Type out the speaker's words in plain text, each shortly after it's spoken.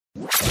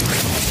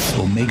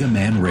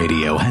Omegaman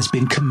Radio has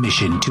been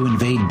commissioned to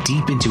invade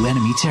deep into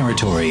enemy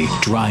territory,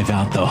 drive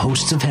out the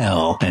hosts of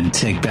hell, and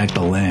take back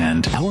the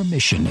land. Our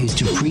mission is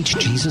to preach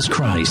Jesus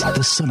Christ,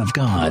 the Son of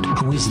God,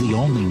 who is the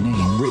only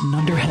name written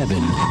under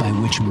heaven by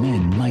which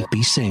men might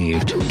be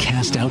saved,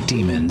 cast out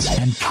demons,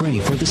 and pray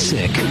for the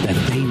sick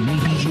that they may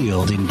be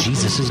healed in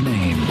Jesus'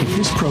 name. If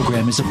this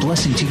program is a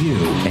blessing to you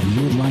and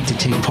you would like to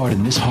take part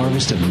in this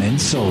harvest of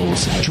men's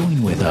souls,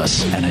 join with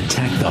us and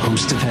attack the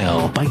hosts of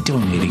hell by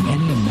donating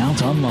any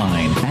amount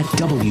online at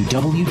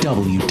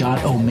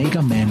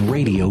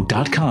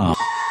www.omegamanradio.com.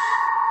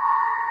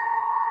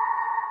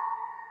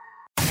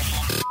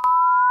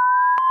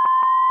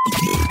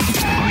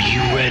 Are you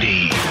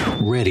ready?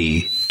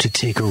 Ready to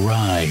take a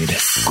ride?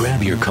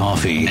 Grab your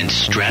coffee and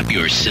strap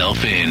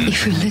yourself in.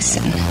 If you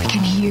listen, we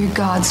can hear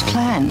God's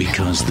plan.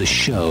 Because the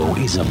show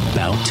is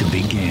about to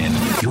begin.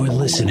 You're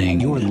listening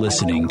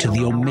to the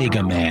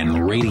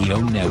Omegaman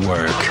Radio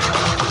Network.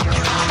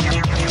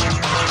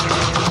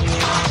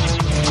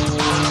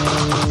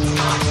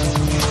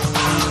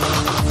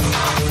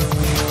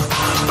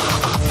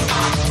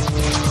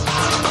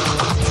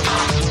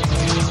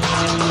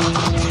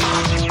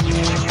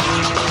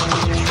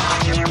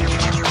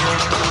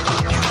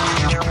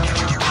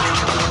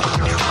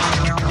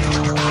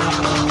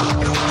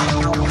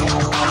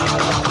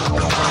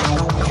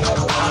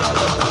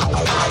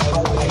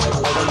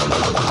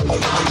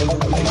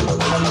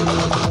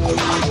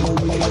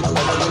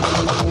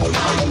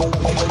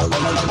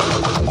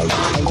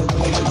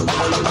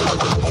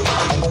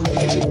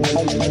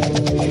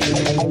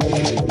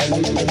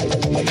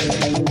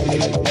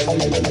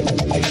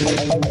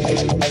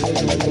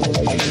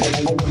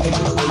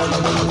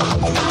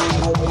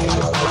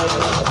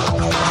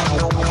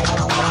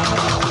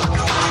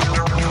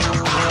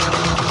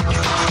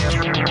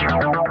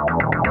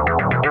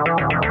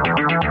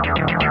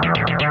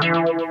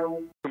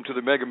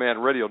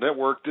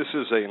 This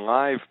is a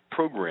live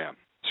program.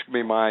 It's going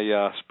to be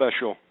my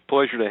special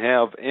pleasure to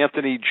have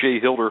Anthony J.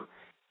 Hilder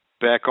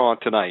back on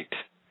tonight.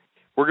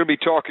 We're going to be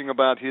talking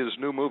about his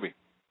new movie,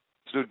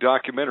 his new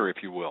documentary,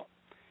 if you will,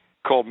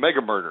 called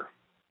Mega Murder.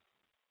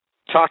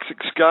 Toxic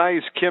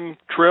Skies,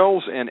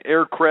 Chemtrails, and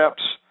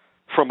Aircraps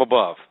from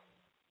Above.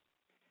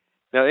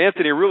 Now,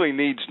 Anthony really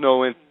needs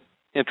no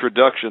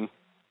introduction.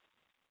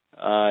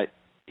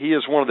 He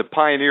is one of the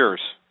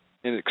pioneers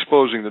in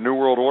exposing the New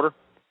World Order.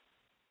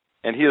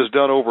 And he has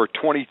done over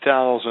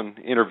 20,000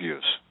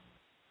 interviews,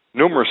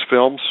 numerous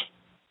films,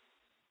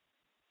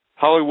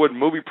 Hollywood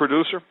movie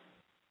producer.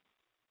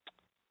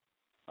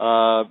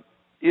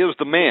 He is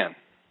the man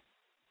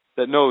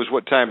that knows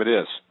what time it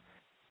is.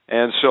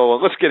 And so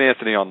let's get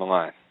Anthony on the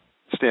line.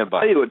 Stand by.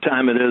 I'll tell you what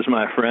time it is,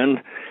 my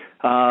friend.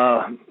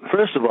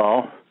 First of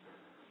all,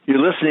 you're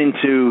listening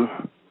to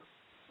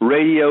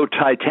Radio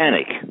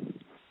Titanic.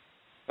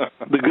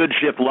 The good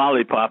ship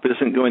Lollipop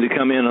isn't going to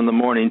come in on the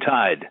morning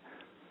tide.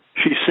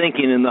 She's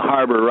sinking in the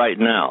harbor right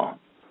now.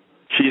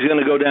 She's going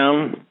to go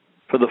down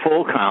for the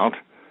full count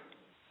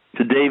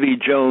to Davy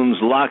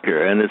Jones'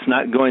 locker, and it's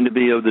not going to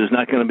be there's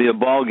not going to be a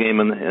ball game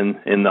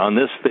on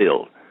this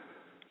field.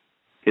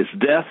 It's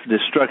death,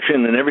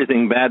 destruction, and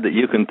everything bad that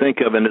you can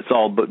think of, and it's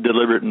all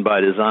deliberate and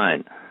by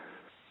design.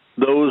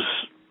 Those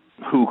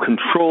who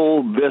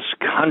control this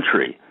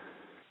country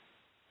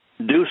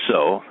do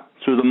so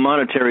through the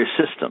monetary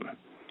system.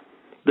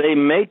 They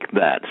make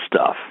that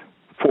stuff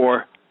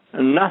for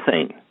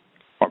nothing.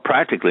 Or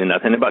practically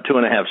nothing, about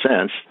 2.5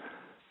 cents.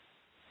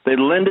 They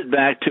lend it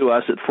back to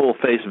us at full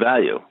face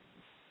value.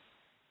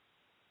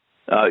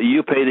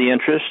 You pay the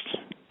interest.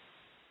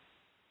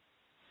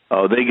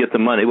 Oh, they get the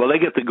money. Well, they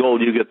get the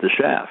gold, you get the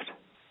shaft.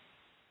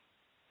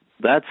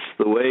 That's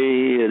the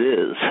way it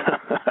is.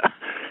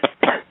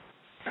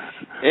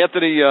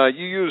 Anthony,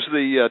 you use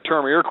the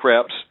term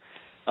aircraps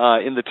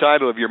in the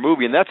title of your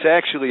movie, and that's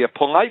actually a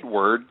polite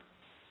word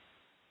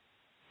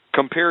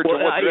compared to what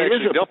they're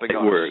actually dumping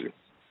on us.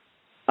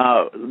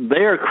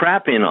 They are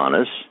crapping on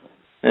us,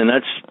 and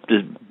that's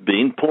just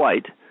being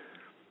polite.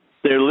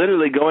 They're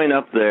literally going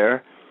up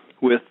there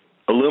with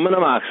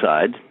aluminum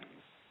oxide,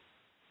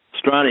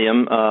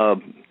 strontium,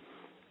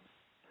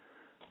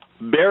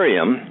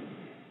 barium,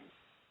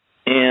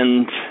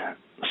 and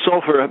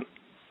sulfur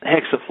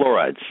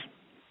hexafluorides,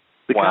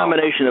 the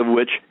combination of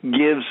which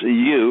gives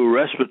you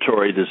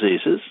respiratory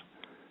diseases.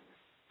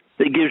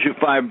 It gives you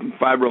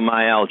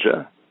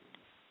fibromyalgia.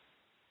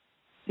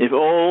 If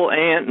old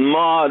Aunt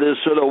Maud is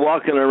sort of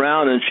walking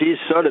around and she's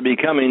sort of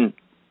becoming,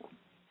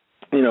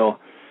 an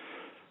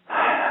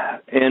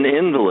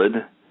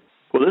invalid,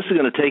 well, this is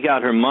going to take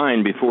out her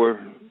mind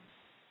before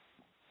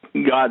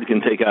God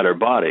can take out her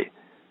body.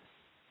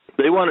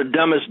 They want to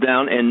dumb us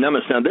down and numb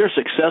us down. They're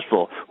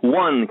successful.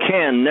 One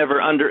can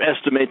never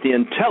underestimate the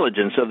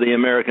intelligence of the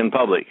American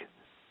public.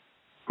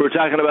 We're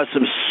talking about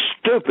some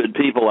stupid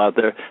people out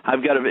there.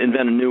 I've got to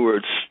invent a new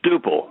word,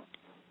 stupil.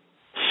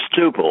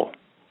 Stupil.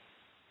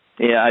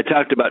 Yeah, I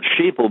talked about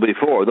sheeple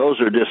before. Those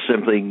are just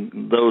simply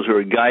those who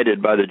are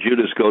guided by the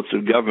Judas goats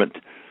of government,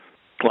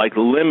 like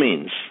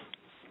lemmings,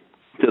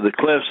 to the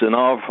cliffs and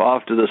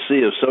off to the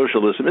sea of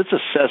socialism. It's a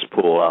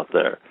cesspool out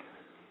there.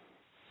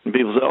 And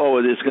people say,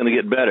 "Oh, it's going to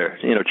get better.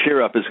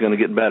 Cheer up, it's going to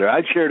get better."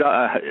 I cheered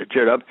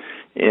up,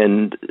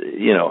 and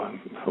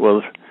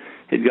well,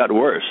 it got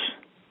worse.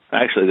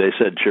 Actually, they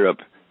said, "Cheer up,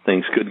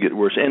 things could get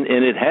worse," and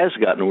it has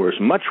gotten worse,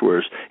 much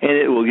worse, and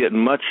it will get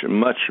much,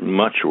 much,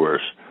 much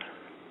worse,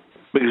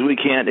 because we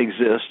can't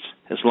exist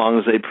as long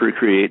as they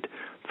create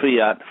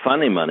fiat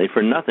funny money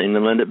for nothing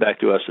and lend it back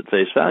to us at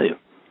face value.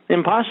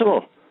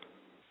 Impossible.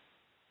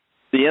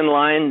 The end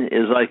line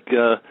is like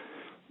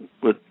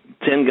with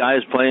 10 guys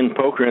playing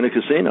poker in a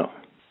casino.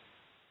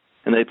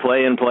 And they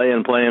play and play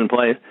and play and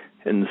play.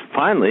 And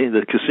finally,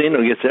 the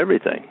casino gets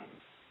everything.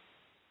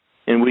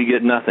 And we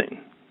get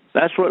nothing.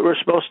 That's what we're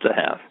supposed to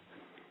have.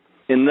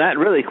 And that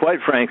really, quite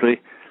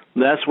frankly,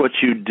 that's what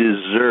you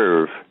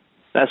deserve.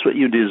 That's what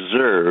you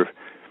deserve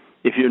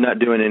if you're not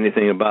doing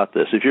anything about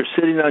this. If you're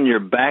sitting on your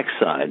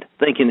backside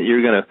thinking that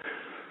you're going to,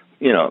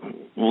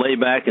 lay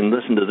back and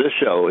listen to this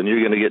show and you're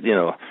going to get,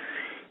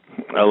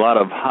 a lot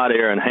of hot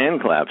air and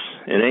hand claps,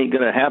 it ain't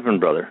going to happen,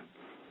 brother.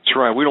 That's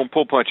right. We don't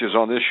pull punches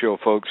on this show,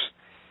 folks.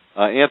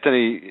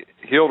 Anthony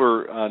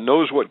Hilder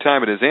knows what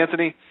time it is.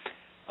 Anthony,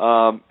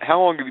 how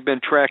long have you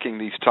been tracking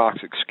these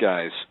toxic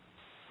skies?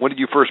 When did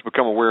you first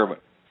become aware of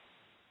it?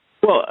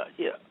 Well,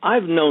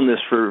 I've known this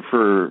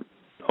for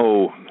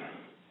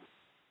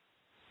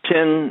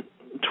 10,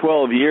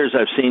 12 years.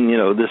 I've seen,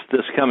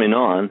 this coming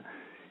on.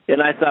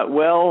 And I thought,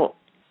 well,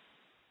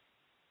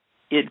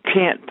 it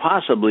can't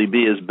possibly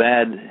be as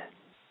bad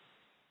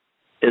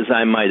as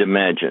I might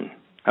imagine.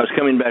 I was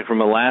coming back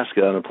from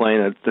Alaska on a plane.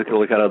 I took a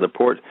look out of the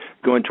port,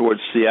 going towards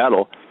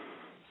Seattle,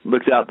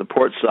 looked out the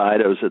port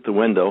side. I was at the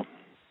window,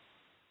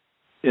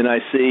 and I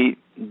see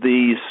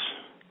these,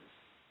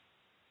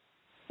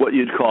 what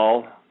you'd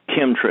call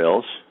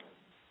chemtrails,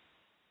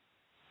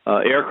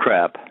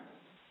 aircrap,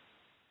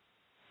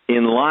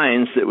 in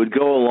lines that would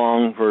go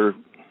along for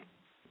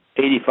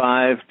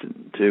 85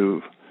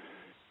 to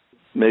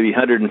maybe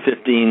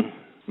 115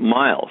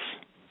 miles.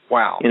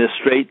 Wow. In a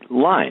straight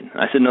line.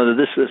 I said, no,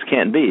 this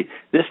can't be.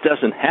 This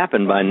doesn't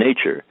happen by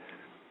nature.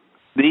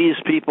 These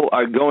people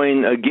are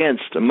going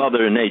against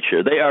Mother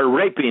Nature. They are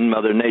raping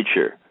Mother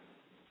Nature.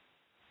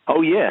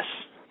 Oh, yes,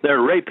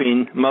 they're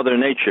raping Mother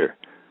Nature.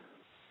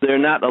 They're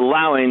not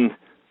allowing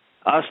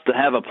us to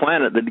have a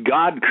planet that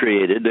God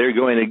created. They're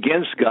going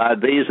against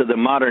God. These are the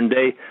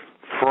modern-day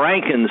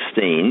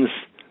Frankensteins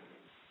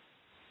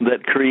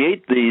that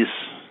create these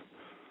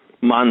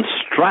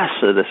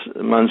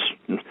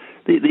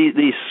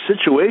these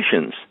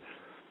situations.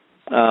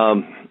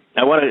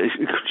 I want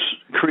to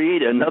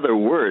create another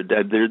word.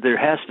 That there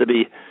has to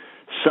be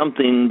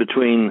something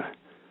between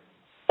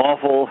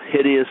awful,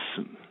 hideous,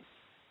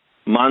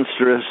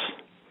 monstrous.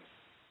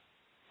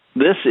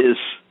 This is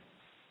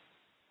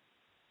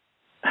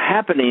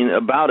happening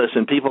about us,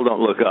 and people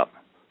don't look up.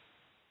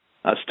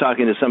 I was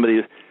talking to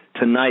somebody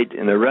tonight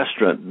in a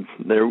restaurant.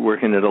 They're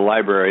working at a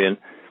library, and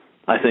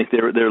I think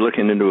they're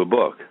looking into a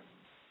book.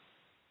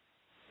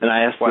 And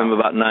I asked them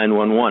about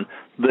 911.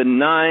 The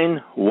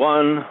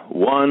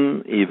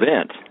 911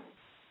 event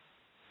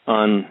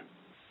on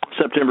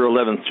September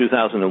 11th,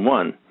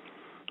 2001,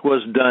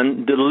 was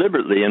done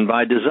deliberately and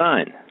by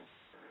design.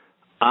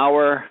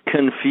 Our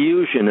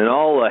confusion and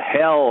all the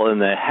hell and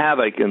the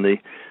havoc and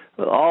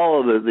all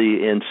of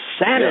the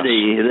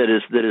insanity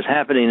that is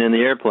happening in the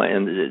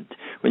airplane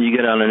when you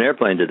get on an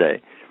airplane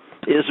today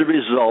is a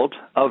result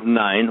of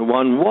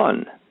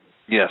 911.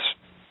 Yes.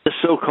 The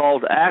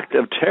so-called act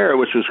of terror,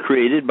 which was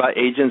created by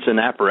agents and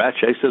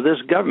apparatchiks of this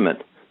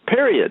government.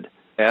 Period.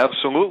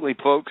 Absolutely,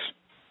 folks.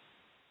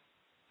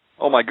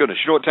 Oh, my goodness.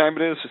 You know what time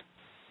it is?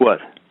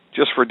 What?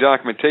 Just for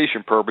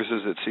documentation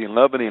purposes, it's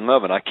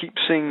 11:11. I keep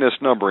seeing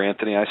this number,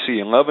 Anthony. I see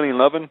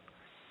 11:11.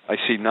 I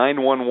see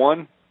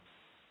 911,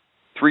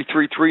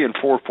 333, and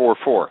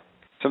 444.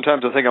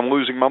 Sometimes I think I'm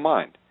losing my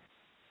mind.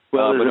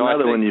 Well, there's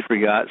another one you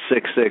forgot,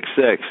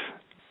 666.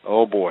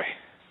 Oh, boy.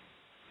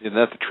 Isn't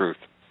that the truth?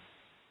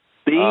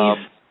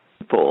 These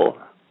people,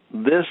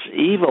 this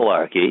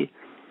evilarchy,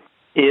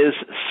 is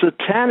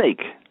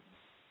satanic.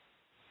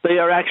 They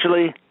are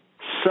actually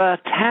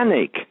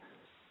satanic.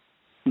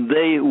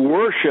 They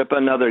worship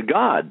another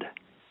god.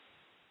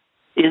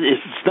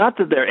 It's not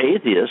that they're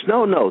atheists.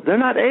 No, they're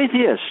not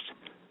atheists.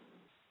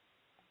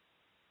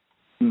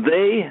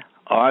 They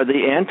are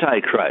the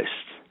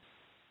Antichrist.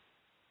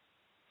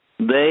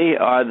 They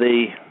are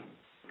the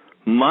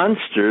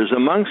monsters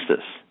amongst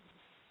us.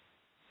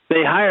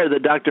 They hire the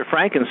Dr.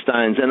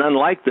 Frankensteins, and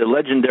unlike the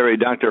legendary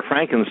Dr.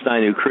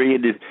 Frankenstein who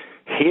created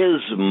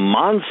his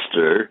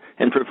monster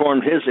and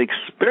performed his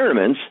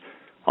experiments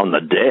on the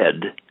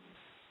dead,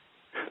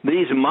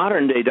 these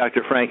modern-day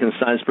Dr.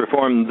 Frankensteins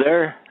perform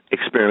their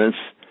experiments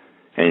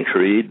and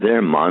create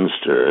their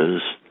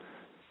monsters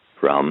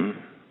from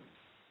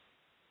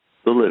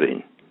the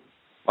living.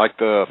 Like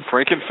the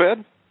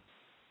Frankenfed?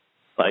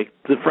 Like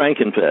the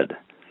Frankenfed.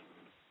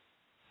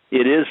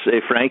 It is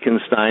a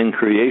Frankenstein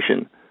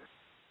creation.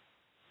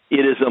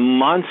 It is a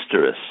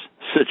monstrous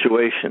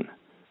situation.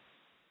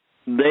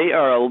 They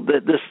are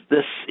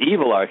this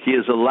evilarchy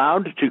is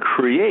allowed to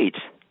create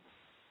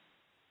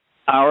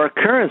our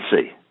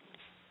currency.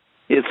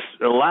 it's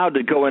allowed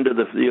to go into to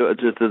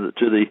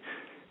the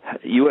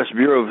U.S.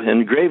 Bureau of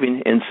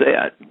Engraving and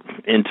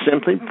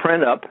simply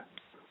print up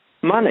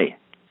money,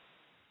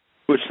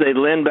 which they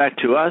lend back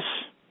to us.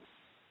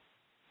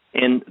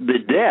 And the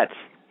debt,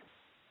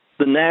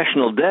 the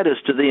national debt, is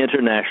to the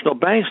international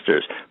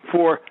banksters.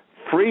 For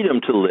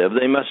freedom to live,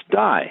 they must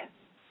die.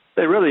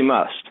 They really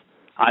must,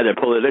 either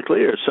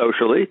politically or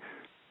socially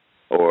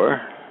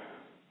or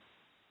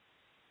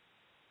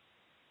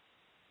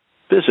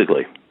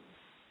physically.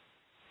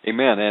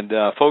 Amen. And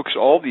folks,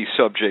 all these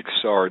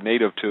subjects are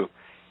native to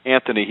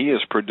Anthony. He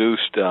has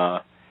produced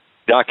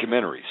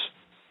documentaries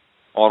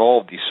on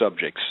all of these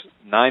subjects.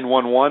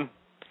 911,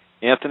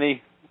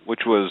 Anthony,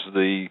 which was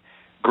the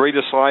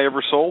greatest lie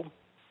ever sold.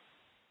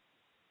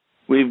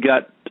 We've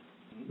got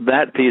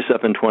that piece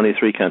up in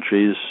 23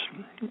 countries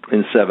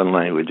in 7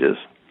 languages.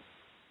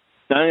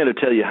 Now I'm going to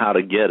tell you how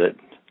to get it.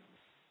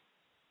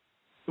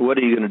 What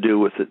are you going to do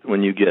with it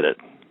when you get it?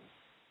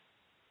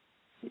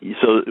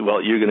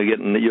 You're going to get,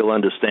 and you'll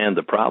understand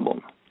the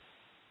problem.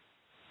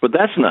 But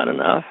that's not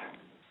enough.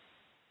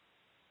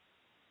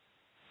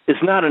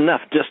 It's not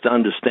enough just to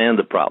understand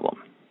the problem.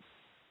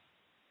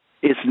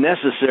 It's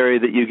necessary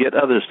that you get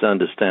others to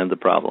understand the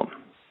problem.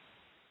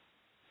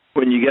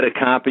 When you get a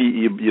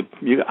copy,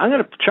 I'm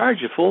going to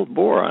charge you full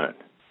bore on it.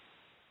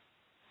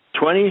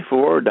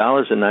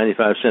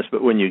 $24.95.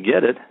 But when you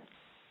get it,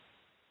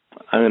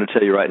 I'm going to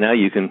tell you right now,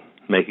 you can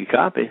make a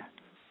copy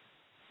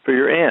for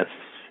your aunt,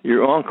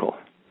 your uncle,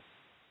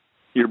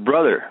 your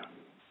brother,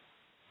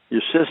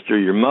 your sister,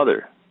 your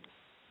mother,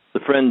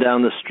 the friend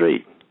down the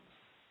street.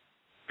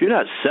 If you're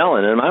not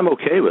selling them, I'm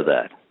okay with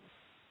that.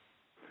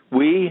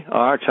 We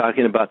are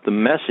talking about the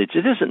message.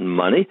 It isn't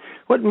money.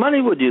 What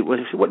money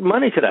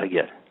could I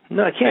get?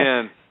 No, I can't.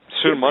 And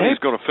soon money's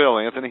going to fail,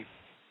 Anthony.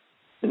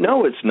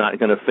 No, it's not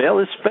going to fail.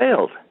 It's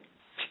failed.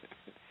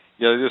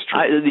 Yeah, it is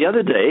true. The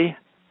other day,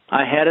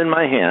 I had in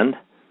my hand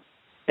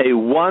a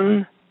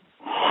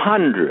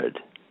 100.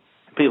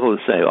 People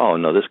would say, oh,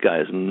 no, this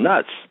guy is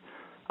nuts.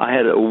 I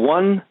had a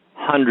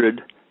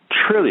 100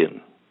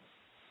 trillion.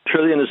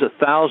 Trillion is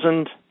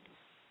 1,000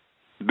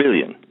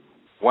 billion.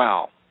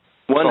 Wow.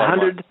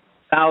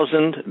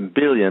 100,000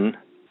 billion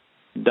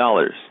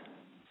dollars.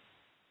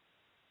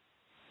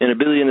 And a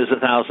billion is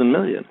 1,000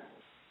 million.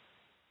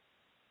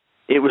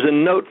 It was a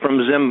note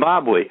from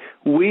Zimbabwe.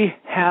 We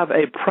have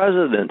a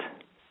president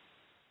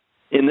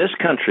in this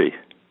country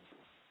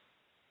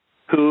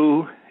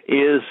who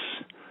is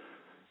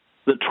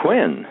the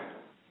twin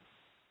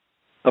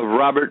of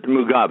Robert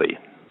Mugabe.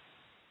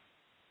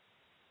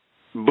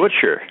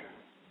 Butcher,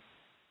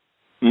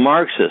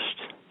 Marxist,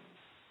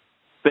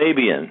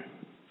 Fabian.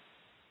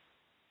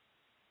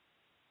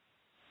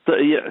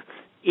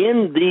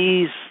 In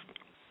these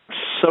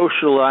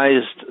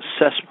socialized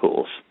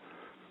cesspools,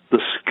 the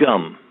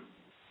scum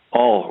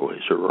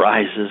always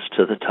rises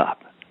to the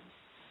top.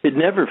 It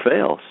never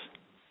fails.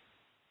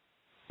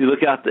 You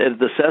look out at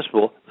the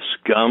cesspool,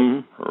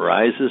 scum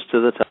rises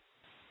to the top.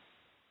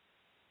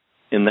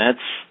 And that's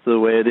the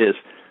way it is.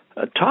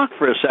 Talk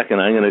for a second.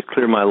 I'm going to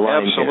clear my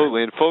line.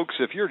 Absolutely. Here. And folks,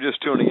 if you're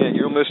just tuning in,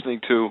 you're listening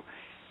to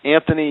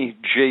Anthony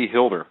J.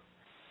 Hilder.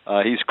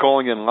 He's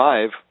calling in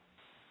live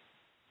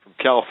from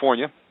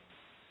California,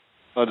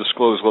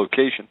 undisclosed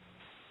location.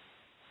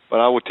 But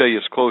I will tell you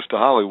it's close to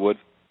Hollywood.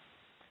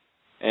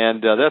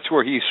 And that's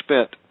where he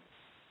spent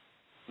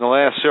the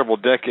last several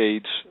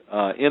decades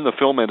in the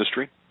film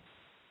industry.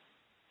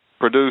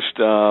 Produced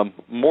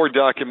more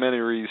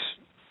documentaries,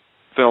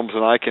 films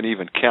than I can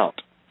even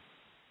count.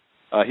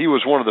 He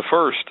was one of the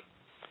first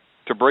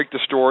to break the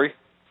story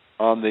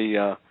on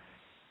the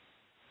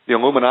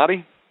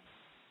Illuminati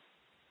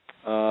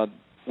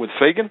with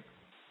Fagin,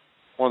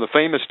 one of the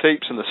famous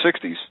tapes in the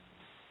 60s.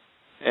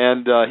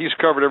 And he's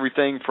covered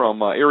everything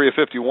from Area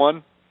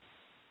 51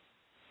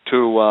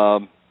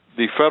 to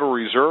the Federal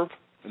Reserve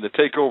and the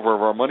takeover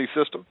of our money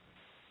system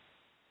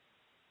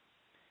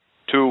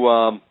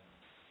to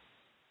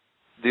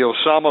the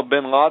Osama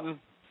bin Laden,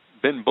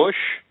 bin Bush,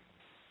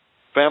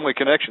 family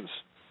connections,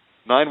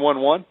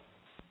 911.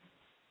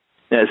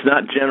 Now, it's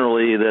not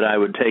generally that I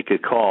would take a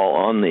call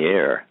on the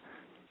air,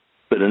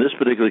 but in this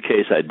particular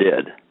case I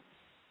did.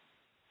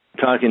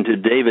 Talking to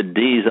David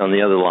Dees on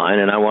the other line,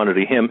 and I wanted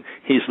him.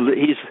 He's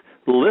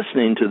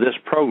listening to this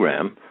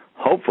program,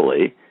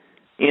 hopefully,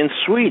 in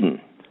Sweden.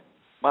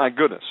 My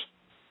goodness!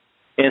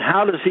 And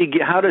how does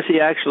he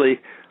actually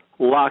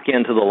lock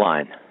into the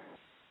line?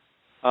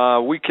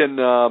 We can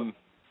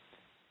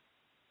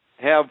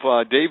have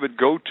David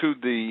go to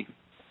the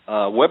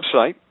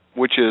website,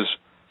 which is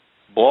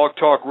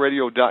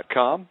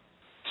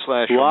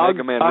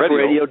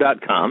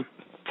blogtalkradio.com/OmegamanRadio.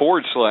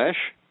 blogtalkradio.com/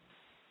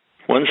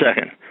 One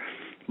second.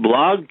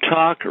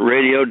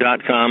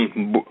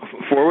 blogtalkradio.com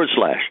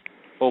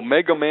 /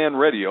 Omegaman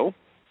Radio.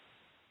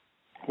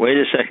 Wait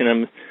a second,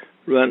 I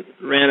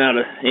ran out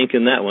of ink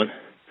in that one.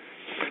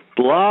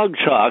 Blog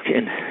Talk,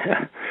 and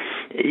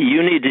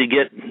you need to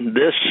get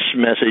this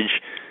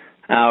message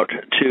out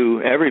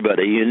to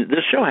everybody.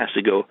 This show has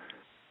to go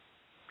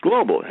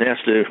global. It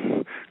has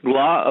to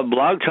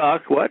Blog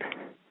Talk what?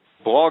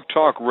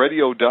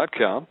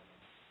 blogtalkradio.com.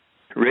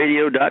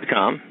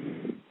 Radio.com.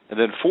 And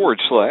then /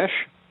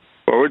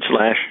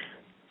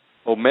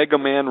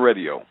 Omegaman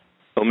Radio.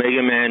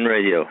 Omegaman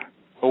Radio.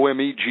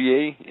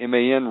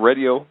 Omegaman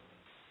Radio.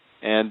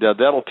 And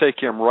that'll take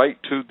him right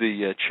to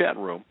the chat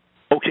room.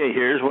 Okay,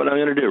 here's what I'm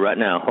going to do right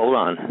now. Hold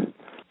on.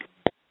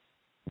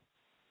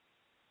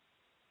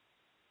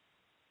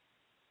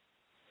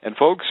 And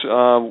folks,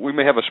 we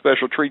may have a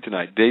special treat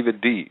tonight.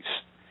 David Dees,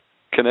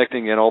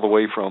 connecting in all the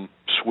way from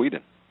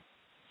Sweden.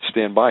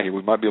 Stand by here.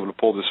 We might be able to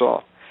pull this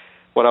off.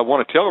 What I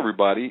want to tell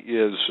everybody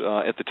is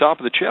at the top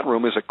of the chat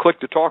room is a click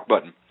to talk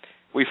button.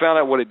 We found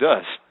out what it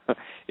does.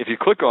 If you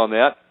click on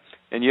that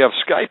and you have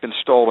Skype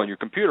installed on your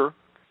computer,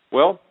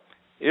 well,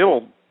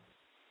 it'll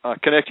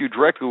connect you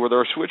directly with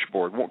our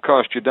switchboard. It won't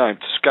cost you a dime.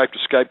 It's a Skype to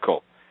Skype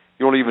call.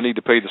 You don't even need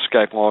to pay the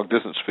Skype long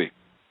distance fee.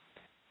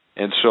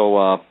 And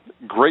so,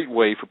 great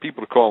way for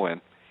people to call in.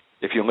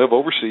 If you live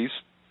overseas,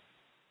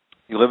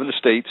 you live in the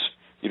States,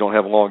 you don't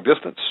have a long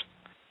distance,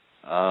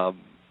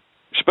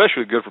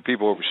 especially good for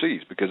people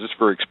overseas because it's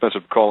very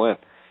expensive to call in.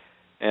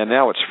 And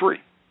now it's free.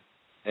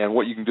 And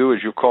what you can do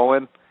is you'll call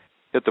in,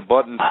 hit the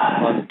button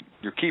on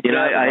your keypad. You know,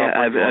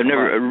 I've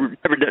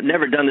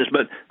never done this,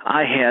 but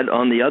I had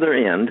on the other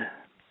end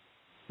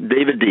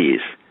David Dees.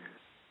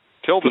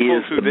 Tell the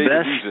folks who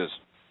David Dees is.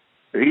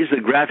 He's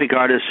the graphic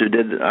artist who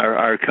did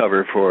our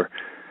cover for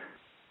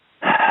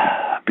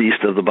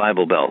Beast of the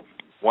Bible Belt.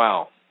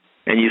 Wow.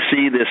 And you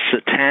see this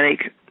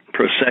satanic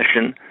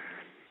procession.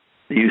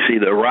 You see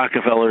the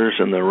Rockefellers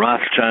and the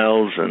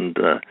Rothschilds and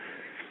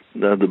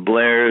the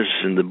Blairs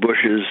and the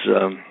Bushes.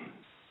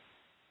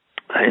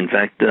 In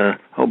fact,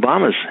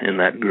 Obama's in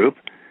that group.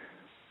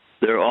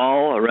 They're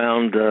all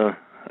around a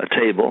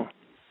table,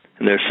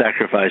 and they're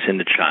sacrificing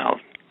the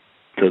child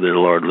to their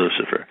Lord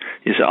Lucifer.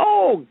 You say,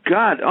 oh,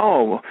 God,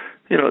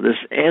 this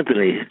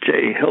Anthony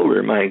J.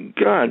 Hilder, my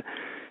God,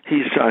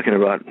 he's talking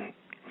about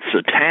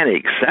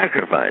satanic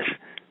sacrifice.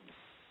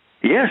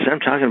 Yes, I'm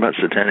talking about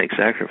satanic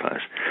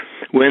sacrifice.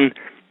 When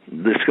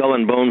the Skull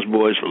and Bones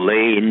boys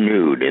lay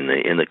nude in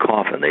the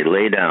coffin, they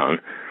lay down,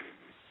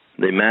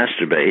 they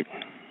masturbate,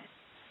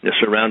 they're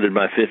surrounded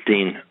by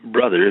 15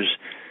 brothers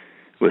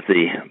with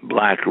the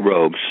black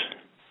robes,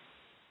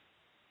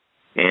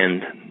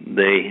 and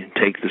they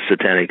take the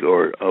satanic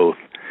oath,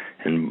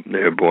 and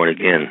they're born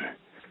again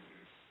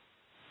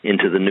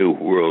into the new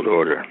world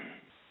order.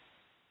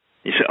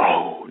 You say,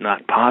 oh,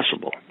 not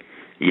possible.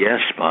 Yes,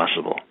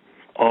 possible.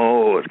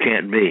 Oh, it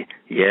can't be.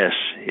 Yes,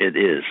 it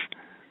is.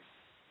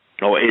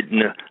 Oh,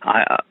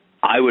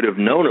 I would have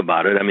known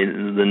about it. I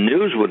mean, the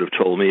news would have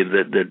told me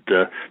that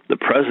the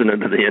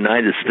President of the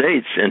United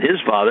States and his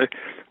father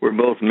were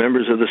both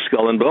members of the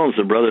Skull and Bones,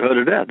 the Brotherhood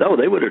of Death. Oh,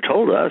 they would have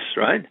told us,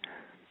 right?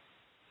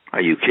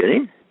 Are you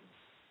kidding?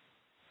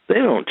 They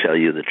don't tell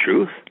you the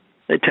truth.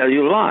 They tell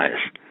you lies.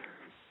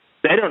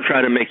 They don't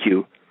try to make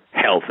you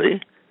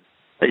healthy.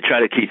 They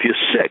try to keep you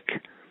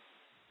sick.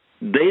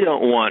 They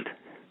don't want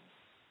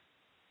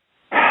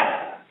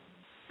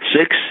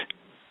 6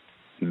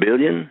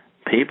 billion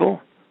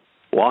people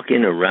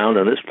walking around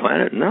on this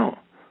planet. No.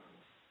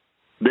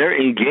 They're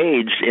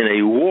engaged in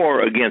a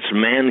war against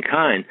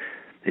mankind.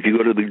 If you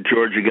go to the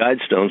Georgia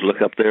Guidestones,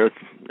 look up there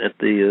at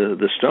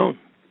the stone.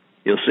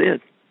 You'll see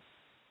it.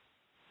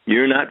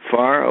 You're not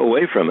far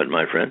away from it,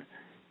 my friend.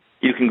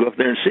 You can go up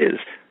there and see it.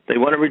 They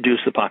want to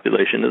reduce the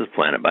population of the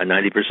planet by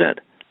 90%.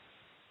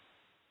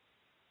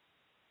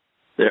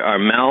 There are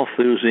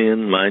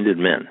Malthusian-minded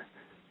men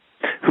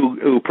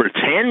who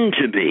pretend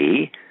to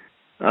be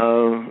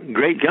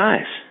great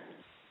guys.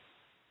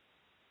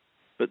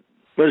 But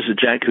what is it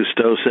Jacques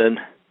Cousteau said?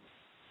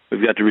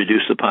 We've got to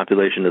reduce the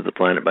population of the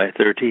planet by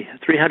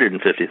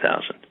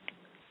 350,000.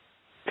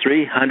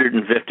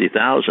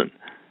 350,000.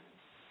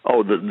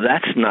 Oh,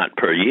 that's not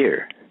per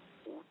year.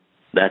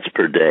 That's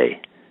per day.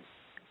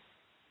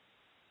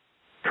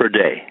 Per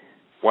day.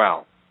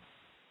 Wow.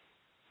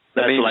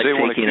 That's means like they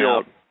want to taking kill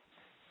out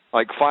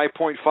like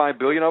 5.5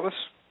 billion of us?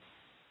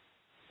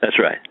 That's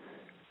right.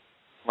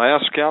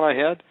 Last count I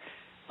had?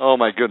 Oh,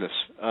 my goodness.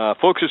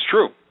 Folks, it's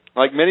true.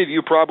 Like many of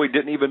you probably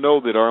didn't even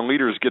know that our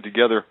leaders get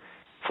together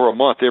for a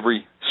month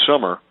every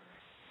summer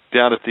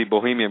down at the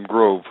Bohemian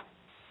Grove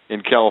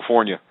in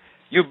California.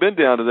 You've been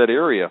down to that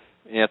area,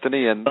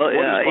 Anthony, and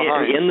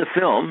in the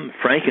film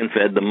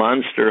Frankenfed, the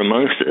Monster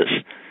Amongst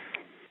Us,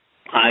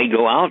 I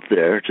go out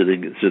there to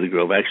the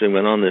Grove. Actually,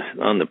 went on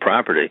the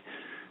property.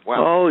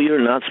 Wow. Oh,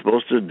 you're not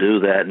supposed to do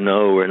that.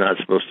 No, we're not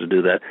supposed to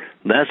do that.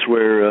 That's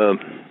where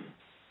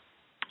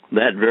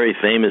that very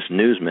famous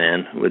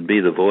newsman would be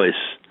the voice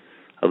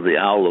of the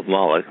Owl of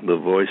Moloch, the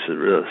voice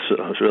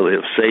really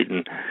of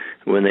Satan,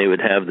 when they would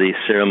have the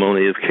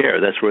ceremony of care.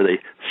 That's where they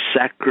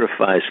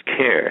sacrifice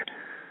care.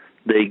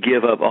 They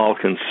give up all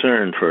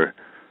concern for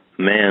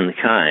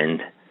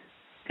mankind,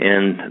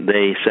 and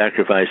they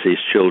sacrifice these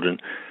children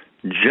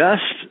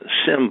just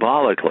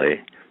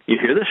symbolically. You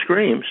hear the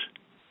screams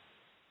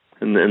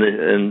and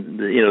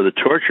the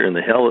torture and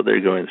the hell that they're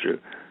going through.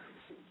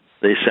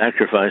 They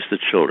sacrifice the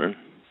children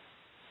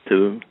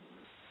to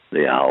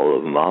the Owl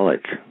of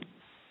Moloch.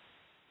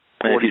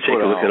 And if you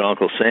take a look at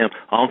Uncle Sam,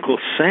 Uncle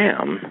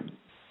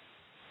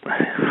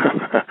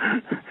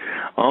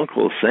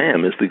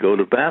Sam is the goat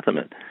of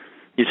Baphomet.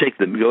 You take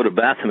the goat of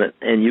Baphomet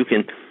and you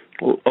can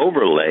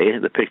overlay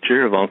the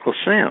picture of Uncle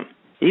Sam.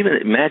 Even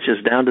it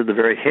matches down to the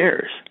very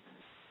hairs.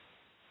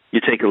 You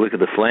take a look at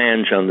the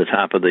flange on the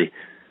top of the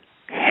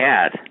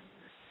hat.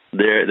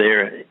 There,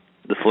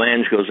 the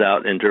flange goes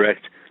out in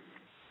direct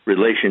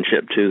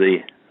relationship to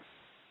the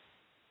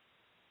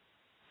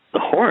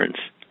horns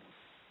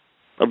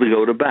of the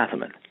goat of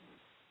Baphomet.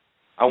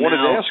 I wanted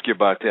to ask you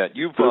about that.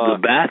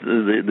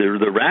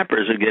 The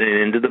rappers are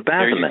getting into the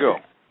Baphomet. There you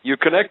go. You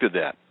connected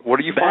that. What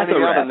are you finding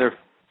out in there?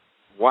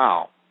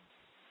 Wow.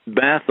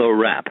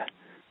 Batho-rap.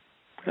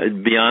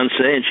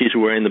 Beyonce, and she's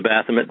wearing the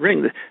Baphomet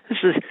ring.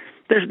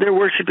 They're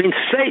worshiping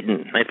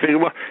Satan. I figure,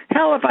 well,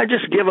 hell, if I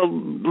just give a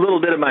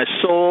little bit of my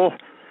soul,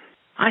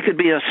 I could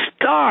be a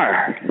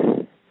star.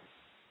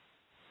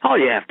 All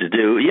you have to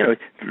do,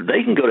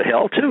 they can go to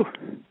hell too.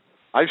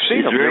 I've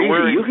seen them.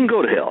 You can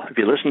go to hell. If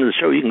you listen to the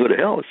show, you can go to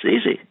hell. It's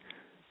easy.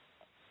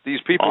 These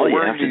people are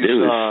wearing these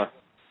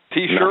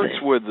T-shirts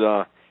with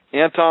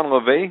Anton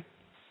LaVey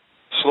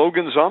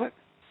slogans on it.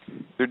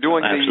 They're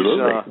doing these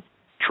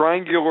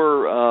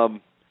triangular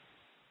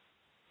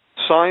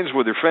signs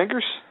with their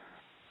fingers.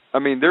 I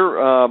mean,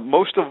 they're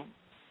most of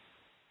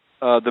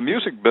the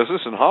music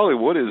business in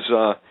Hollywood is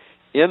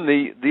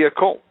in the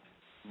occult,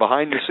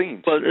 behind the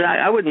scenes. Well,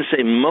 I wouldn't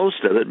say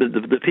most of it, but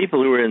the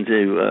people who are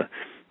into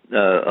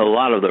a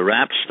lot of the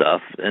rap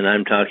stuff, and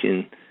I'm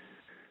talking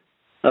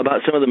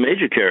about some of the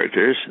major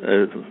characters,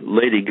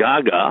 Lady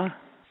Gaga,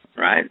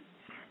 right?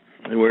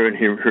 Wearing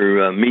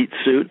her meat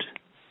suit.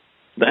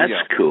 That's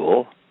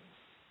cool.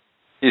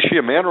 Is she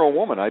a man or a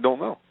woman? I don't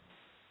know.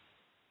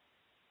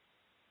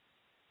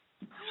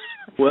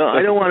 Well,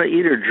 I don't want to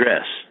eat her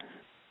dress.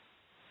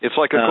 It's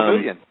like a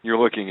chameleon you're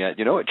looking at.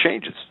 It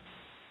changes.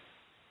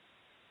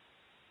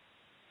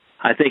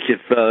 I think if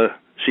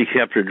she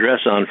kept her dress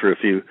on for a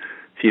few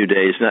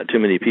days, not too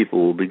many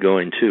people will be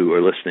going to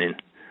or listening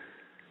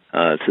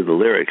to the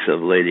lyrics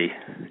of Lady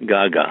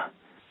Gaga.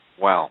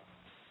 Wow.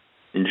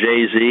 And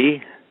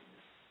Jay-Z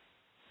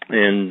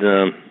and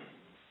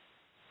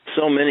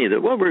so many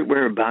that, well,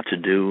 we're about to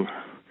do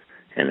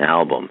an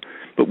album,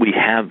 but we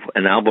have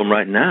an album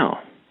right now.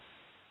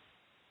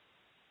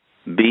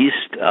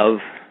 Beast of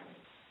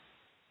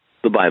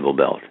the Bible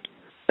Belt.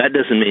 That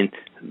doesn't mean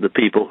the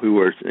people who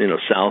are,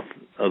 south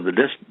of the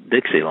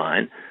Dixie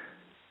line,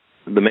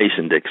 the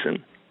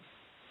Mason-Dixon.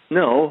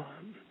 No,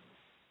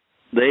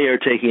 they are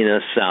taking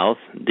us south,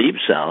 deep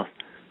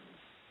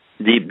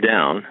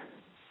down,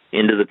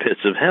 into the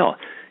pits of hell.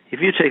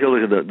 If you take a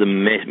look at the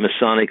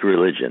Masonic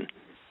religion,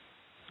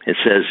 it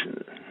says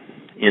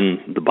in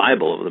the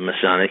Bible of the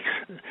Masonic,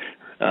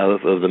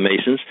 of the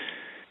Masons,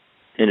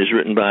 and is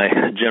written by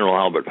General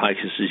Albert Pike,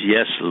 who says,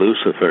 yes,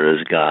 Lucifer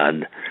is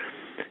God,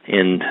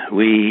 and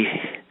we,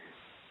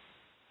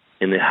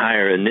 in the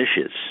higher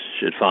initiates,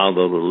 should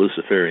follow the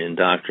Luciferian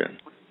doctrine.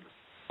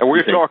 And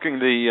we're talking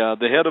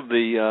the head of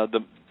the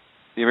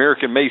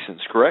American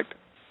Masons, correct?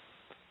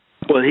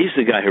 Well, he's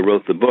the guy who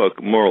wrote the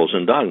book, Morals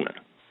and Dogma.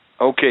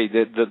 Okay,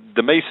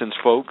 the Masons,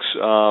 folks,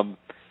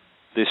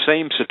 the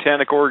same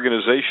satanic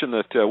organization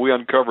that we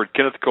uncovered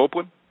Kenneth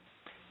Copeland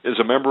is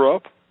a member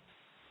of.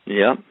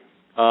 Yeah.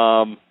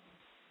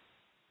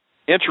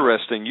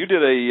 Interesting. You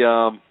did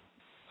a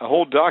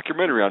whole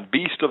documentary on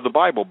Beast of the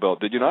Bible Belt,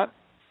 did you not?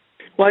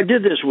 Well, I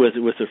did this with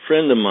a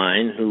friend of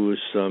mine who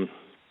was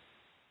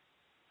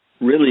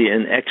really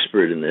an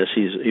expert in this.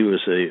 He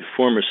was a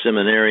former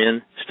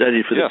seminarian,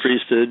 studied for the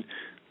priesthood,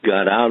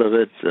 got out of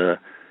it.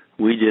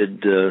 We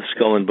did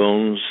Skull and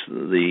Bones,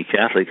 the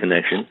Catholic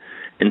connection.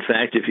 In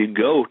fact, if you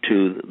go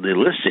to the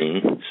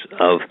listings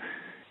of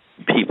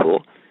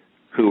people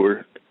who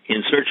were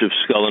in search of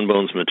Skull and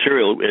Bones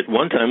material, at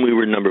one time we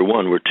were number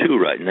one. We're two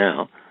right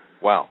now.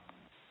 Wow.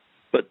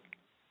 But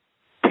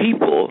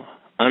people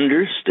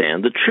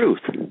understand the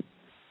truth.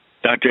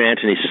 Dr.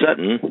 Anthony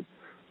Sutton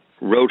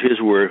wrote his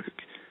work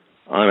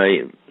on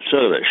a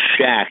sort of a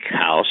shack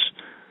house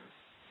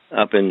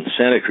up in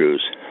Santa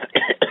Cruz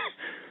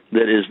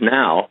that is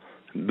now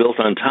built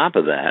on top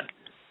of that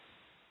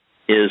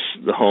is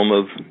the home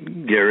of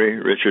Gary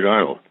Richard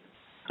Arnold.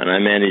 And I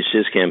managed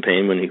his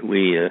campaign when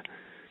we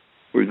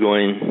were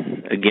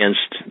going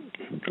against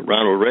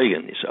Ronald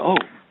Reagan. He said, oh,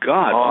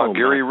 God. Oh,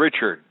 Gary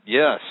Richard,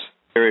 yes.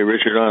 Gary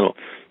Richard Arnold.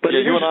 But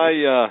you and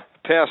I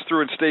passed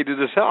through and stayed at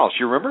his house,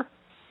 you remember?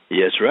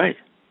 Yes, right.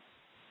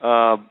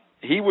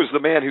 He was the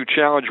man who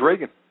challenged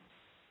Reagan.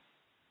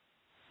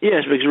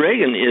 Yes, because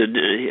Reagan,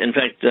 in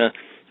fact,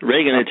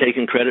 Reagan had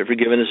taken credit for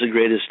giving us the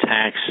greatest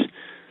tax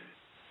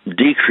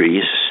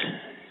decrease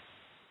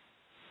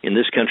in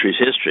this country's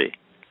history.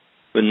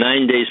 But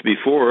 9 days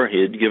before,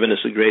 he had given us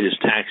the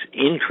greatest tax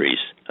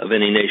increase of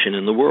any nation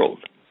in the world.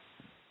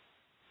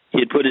 He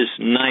had put his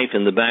knife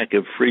in the back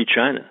of free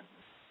China.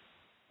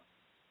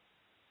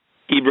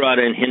 He brought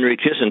in Henry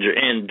Kissinger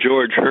and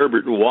George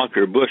Herbert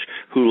Walker Bush,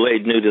 who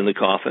laid nude in the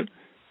coffin,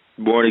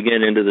 born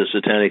again into the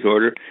Satanic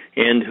Order,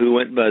 and who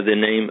went by the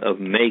name of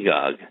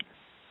Magog.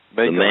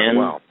 The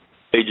man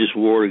wages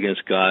war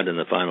against God in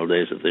the final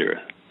days of the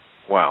earth.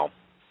 Wow.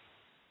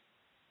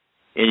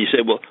 And you say,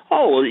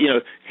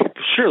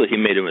 surely he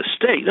made a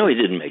mistake. No, he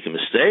didn't make a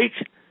mistake.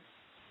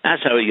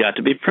 That's how he got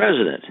to be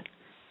president.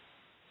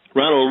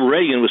 Ronald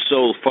Reagan was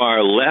so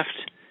far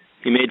left,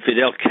 he made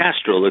Fidel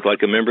Castro look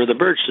like a member of the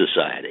Birch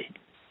Society.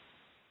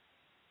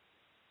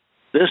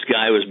 This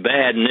guy was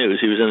bad news.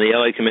 He was in the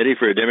LA Committee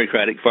for a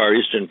Democratic Far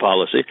Eastern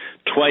policy,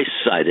 twice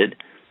cited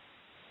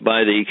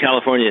by the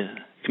California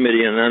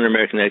Committee on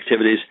Un-American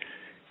Activities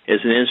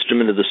as an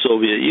instrument of the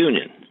Soviet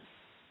Union.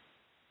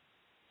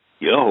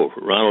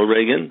 Ronald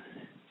Reagan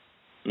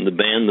and the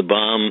band, the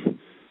Bomb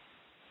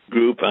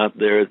group out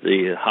there at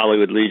the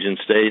Hollywood Legion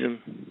Stadium.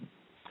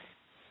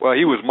 Well,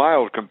 he was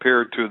mild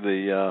compared to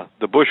the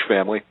Bush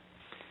family.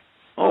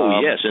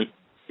 Yes, and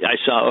I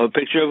saw a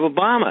picture of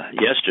Obama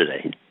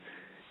yesterday.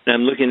 And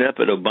I'm looking up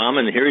at Obama,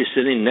 and here he's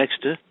sitting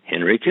next to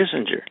Henry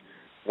Kissinger.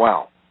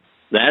 Wow.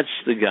 That's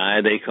the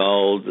guy they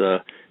called,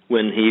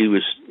 when he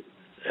was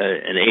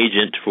an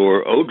agent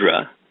for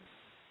ODRA,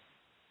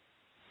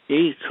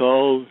 they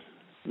called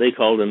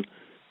him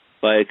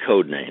by a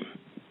code name.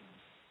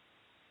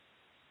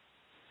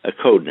 A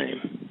code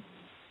name.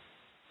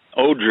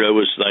 ODRA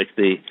was like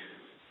the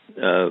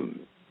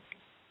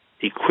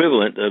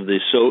equivalent of the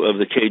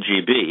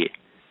KGB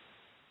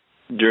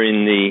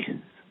during the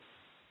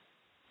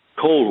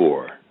Cold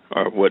War,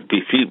 or what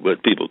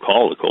people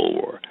call the Cold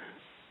War.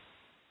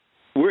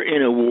 We're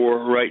in a war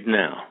right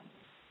now.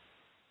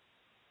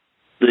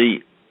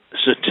 The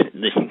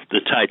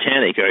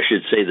Titanic, or I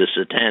should say the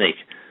Satanic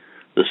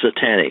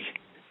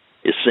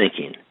is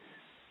sinking.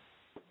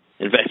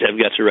 In fact, I've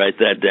got to write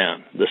that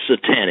down. The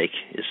Satanic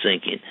is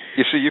sinking.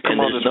 You see, you come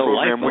on this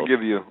program, we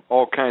give you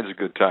all kinds of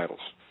good titles.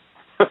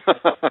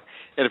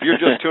 And if you're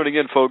just tuning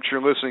in, folks,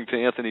 you're listening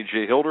to Anthony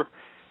J. Hilder.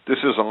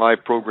 This is a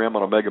live program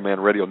on Omegaman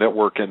Radio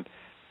Network. And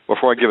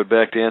before I give it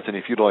back to Anthony,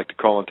 if you'd like to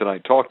call in tonight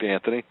and talk to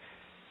Anthony,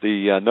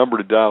 the number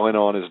to dial in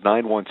on is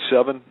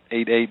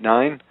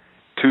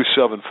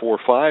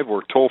 917-889-2745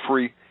 or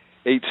toll-free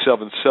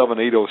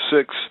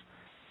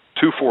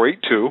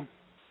 877-806-2482.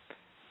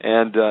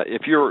 And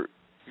if you've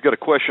got a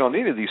question on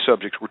any of these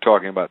subjects we're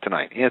talking about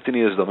tonight,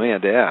 Anthony is the man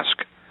to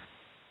ask.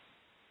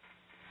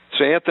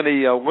 So,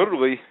 Anthony,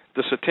 literally,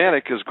 the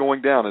Satanic is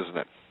going down, isn't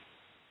it?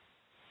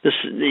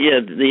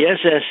 The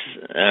SS,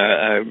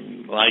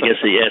 I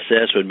guess the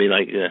SS would be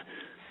like a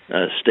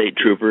state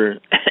trooper,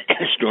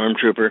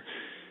 stormtrooper.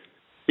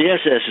 The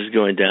SS is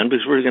going down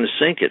because we're going to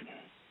sink it.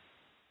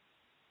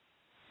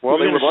 Well,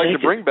 they would like to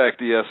bring back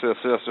the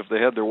SSS if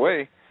they had their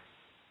way.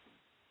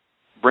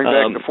 Bring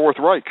back the Fourth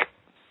Reich.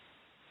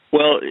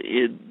 Well,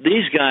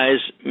 these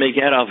guys make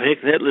Adolf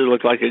Hitler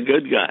look like a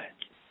good guy.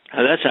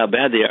 That's how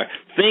bad they are.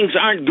 Things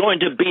aren't going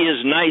to be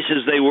as nice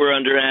as they were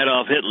under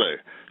Adolf Hitler.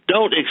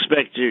 Don't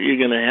expect you're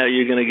going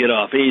to get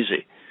off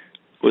easy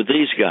with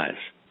these guys.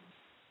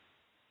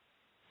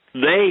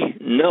 They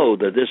know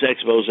that this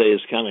expose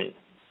is coming.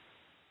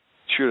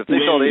 Sure, if they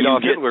thought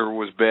Adolf Hitler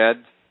was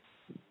bad.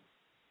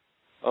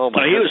 Oh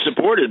my! He was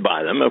supported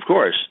by them, of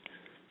course.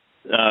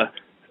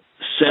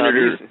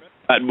 Senator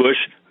Bush,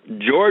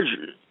 George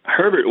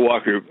Herbert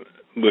Walker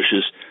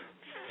Bush's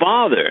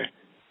father,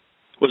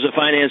 was a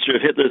financier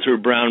of Hitler through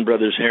Brown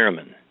Brothers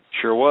Harriman.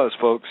 Sure was,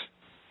 folks.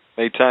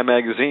 Made Time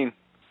magazine.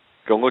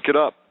 Go look it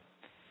up.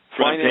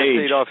 Front page.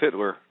 Adolf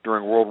Hitler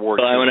during World War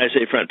II. Well, when I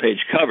say front page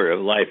cover of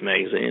Life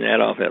magazine,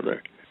 Adolf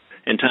Hitler.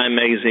 And Time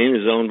magazine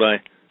is owned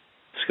by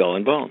Skull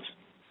and Bones.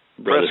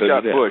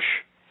 Prescott Bush,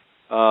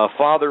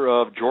 father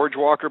of George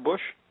Walker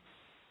Bush?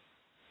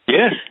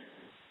 Yes.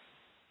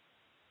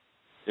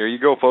 There you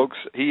go, folks.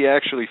 He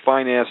actually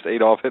financed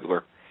Adolf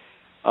Hitler.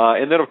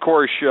 And then, of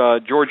course,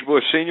 George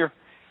Bush Sr.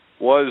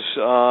 was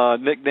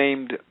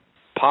nicknamed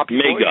Poppy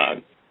Magog.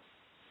 Bush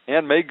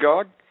and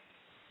Magog.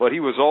 But he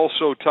was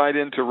also tied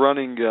into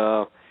running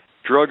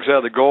drugs out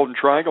of the Golden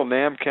Triangle,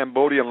 Nam,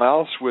 Cambodia, and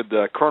Laos with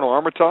Colonel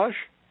Armitage,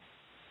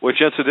 which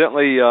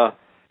incidentally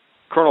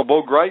Colonel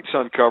Bo Greitz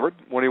uncovered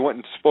when he went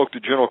and spoke to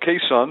General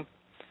Quezon.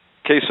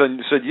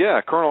 Quezon said,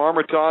 yeah, Colonel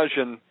Armitage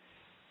and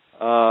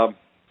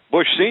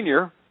Bush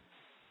Sr.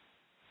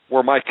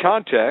 were my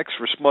contacts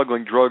for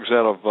smuggling drugs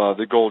out of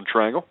the Golden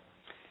Triangle.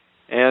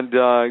 And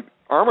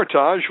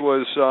Armitage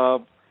was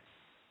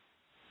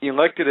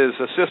elected as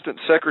Assistant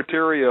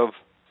Secretary of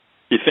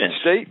Defense.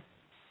 State.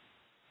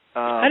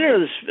 I don't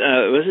know.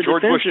 Was it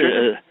George Defense? Bush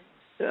Jr.?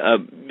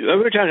 We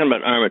were talking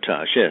about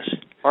Armitage, yes.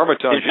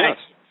 Armitage, yes.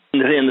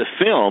 In the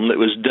film that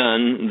was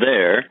done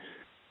there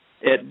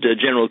at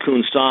General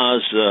Kun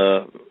Sa's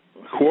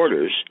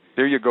quarters.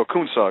 There you go,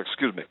 Kun Sa,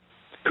 excuse me.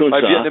 Kun My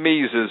Sa.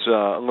 Vietnamese is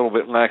a little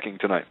bit lacking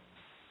tonight.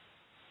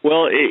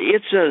 Well,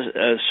 it's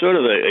a sort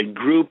of a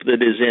group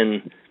that is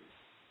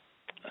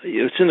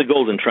it's in the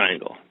Golden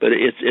Triangle, but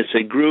it's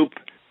a group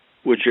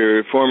which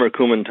are former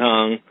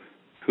Kuomintang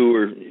who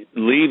were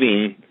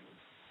leaving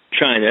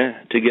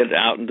China to get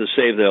out and to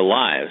save their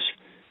lives.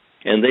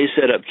 And they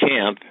set up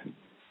camp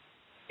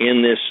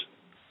in this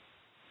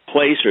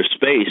place or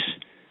space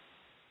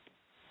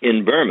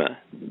in Burma,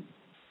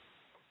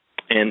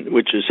 and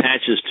which is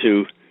hatches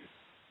to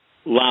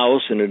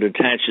Laos, and it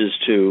attaches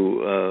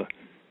to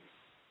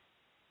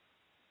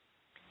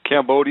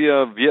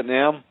Cambodia,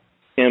 Vietnam,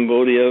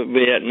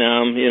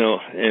 Vietnam,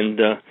 and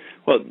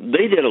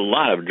they did a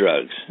lot of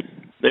drugs.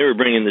 They were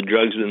bringing the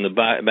drugs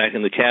back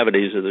in the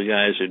cavities of the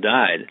guys who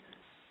died.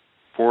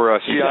 For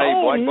CIA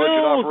black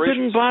budget operations?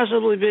 Couldn't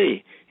possibly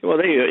be. Well,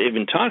 they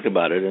even talk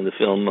about it in the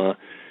film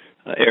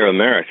Air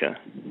America.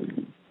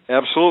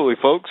 Absolutely,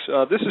 folks.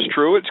 This is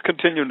true. It's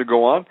continuing to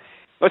go on.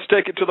 Let's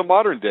take it to the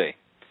modern day.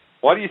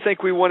 Why do you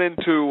think we went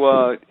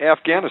into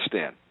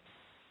Afghanistan?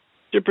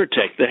 To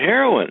protect the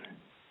heroin.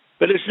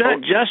 But it's not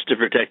just to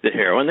protect the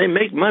heroin. They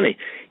make money.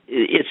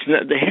 It's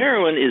not, the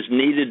heroin is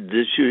needed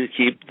to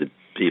keep the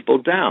people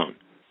down.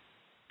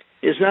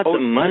 It's not the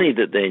money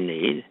that they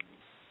need.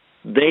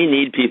 They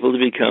need people to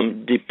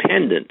become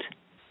dependent.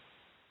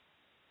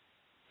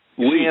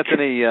 See,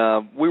 Anthony,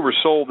 we were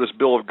sold this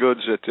bill of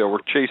goods that we're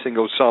chasing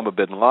Osama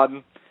bin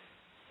Laden.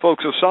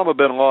 Folks, Osama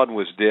bin Laden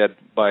was dead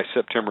by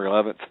September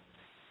 11th.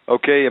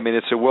 Okay, I mean,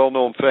 it's a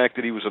well-known fact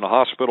that he was in a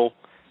hospital,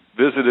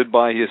 visited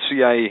by his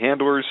CIA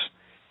handlers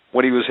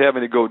when he was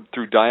having to go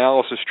through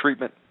dialysis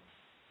treatment.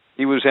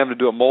 He was having to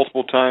do it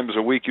multiple times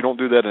a week. You don't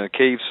do that in a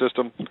cave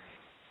system.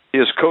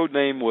 His code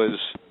name was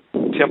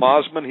Tim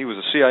Osman. He was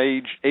a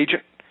CIA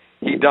agent.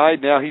 He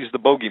died. Now he's the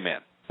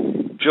bogeyman.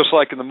 Just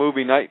like in the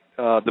movie, the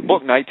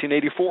book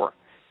 1984.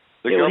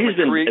 The government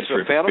creates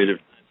a phantom.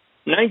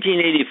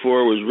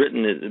 1984 was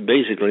written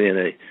basically in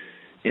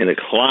a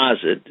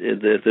closet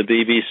at the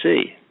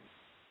BBC.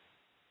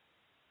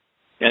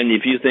 And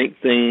if you think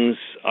things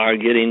are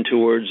getting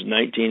towards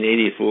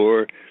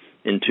 1984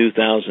 in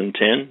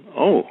 2010,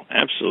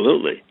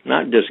 absolutely.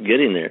 Not just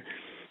getting there.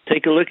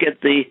 Take a look at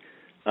the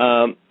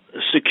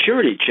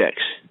security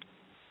checks.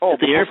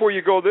 Before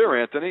you go there,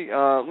 Anthony,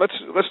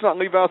 let's not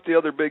leave out the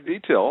other big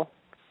detail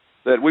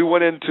that we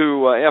went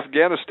into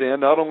Afghanistan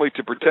not only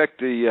to protect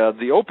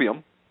the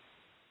opium,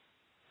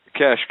 the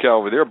cash cow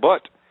over there,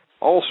 but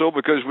also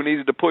because we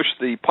needed to push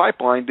the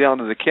pipeline down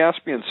to the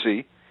Caspian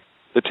Sea.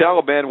 The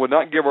Taliban would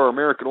not give our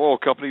American oil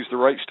companies the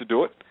rights to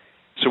do it,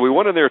 so we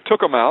went in there, took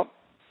them out,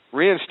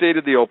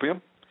 reinstated the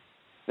opium.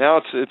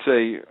 Now it's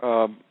a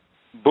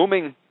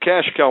booming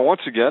cash cow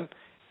once again,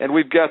 and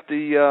we've got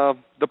the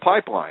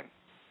pipeline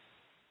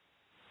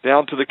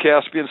down to the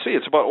Caspian Sea.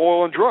 It's about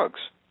oil and drugs.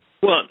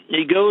 Well,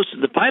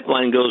 the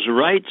pipeline goes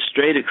right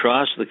straight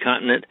across the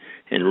continent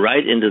and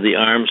right into the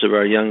arms of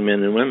our young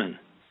men and women.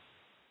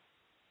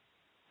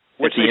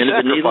 Which they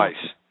sacrifice.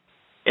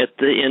 At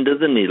the end of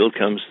the needle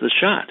comes the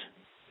shot.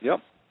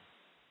 Yep.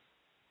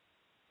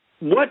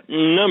 What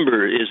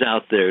number is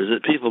out there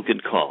that people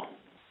can call?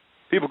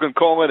 People can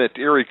call in at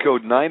area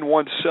code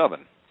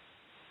 917.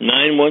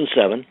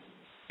 917.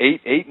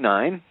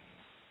 889.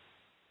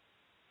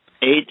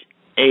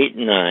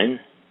 889.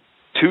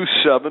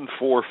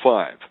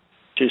 2745.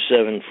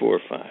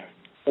 2745.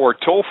 Or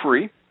toll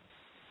free.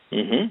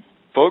 Mm-hmm.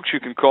 Folks, you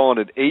can call in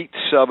at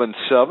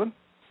 877.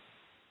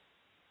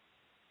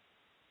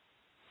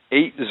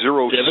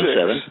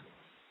 806.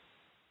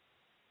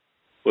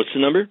 What's the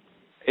number?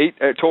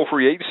 Toll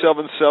free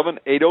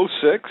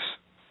 877-806.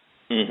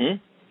 Mm-hmm.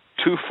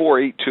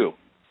 2482.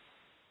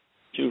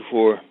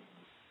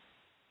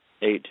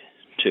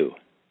 2482.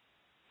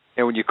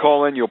 And when you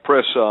call in, you'll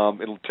press.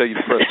 It'll tell you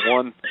to press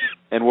 1,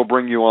 and we'll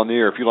bring you on the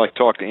air. If you'd like to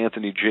talk to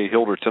Anthony J.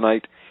 Hilder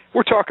tonight,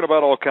 we're talking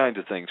about all kinds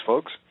of things,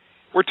 folks.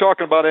 We're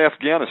talking about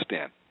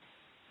Afghanistan.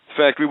 In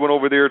fact, we went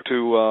over there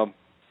to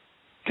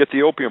get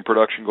the opium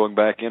production going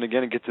back in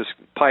again and get this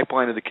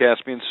pipeline to the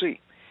Caspian Sea.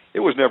 It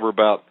was never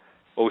about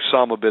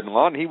Osama bin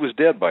Laden. He was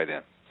dead by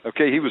then.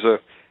 Okay, he was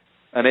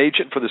an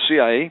agent for the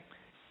CIA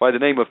by the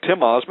name of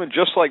Tim Osman,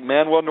 just like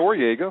Manuel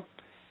Noriega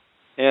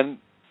and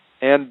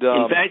in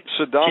fact,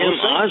 Saddam Tim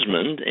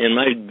Osman and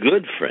my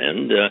good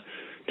friend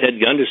Ted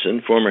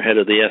Gunderson, former head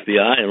of the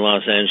FBI in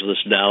Los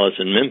Angeles, Dallas,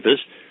 and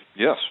Memphis,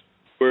 yes,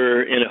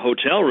 were in a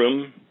hotel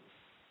room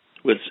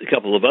with a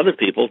couple of other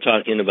people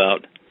talking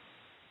about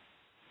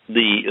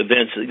the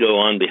events that go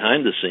on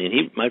behind the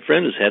scene. My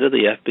friend is head of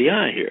the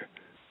FBI here,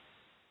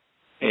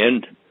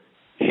 and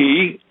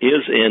he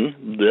is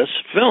in this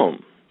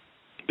film,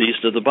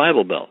 Beast of the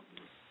Bible Belt.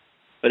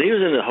 But he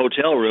was in a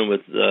hotel room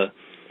with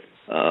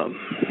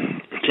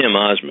Tim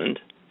Osman,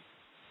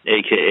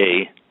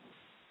 a.k.a.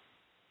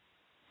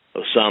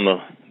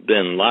 Osama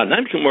bin Laden.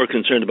 I'm more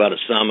concerned about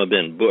Osama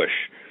bin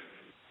Bush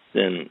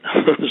than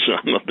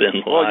Osama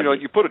bin Laden. Well,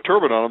 you put a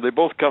turban on him, they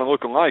both kind of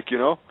look alike,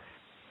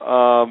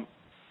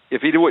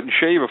 If he wouldn't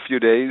shave a few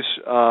days,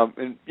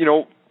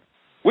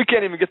 we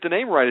can't even get the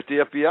name right at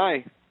the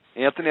FBI.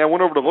 Anthony, I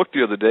went over to look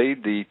the other day,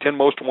 the 10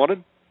 most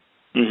wanted.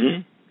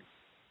 Mm-hmm.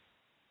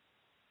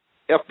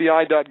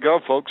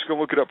 FBI.gov, folks. Go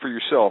look it up for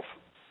yourself.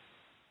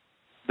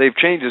 They've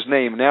changed his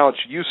name. Now it's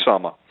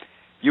Usama,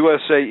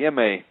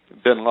 U-S-A-M-A,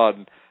 bin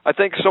Laden. I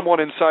think someone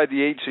inside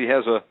the agency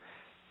has a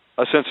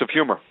sense of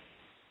humor.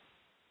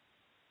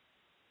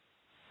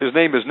 His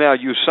name is now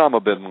Usama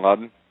bin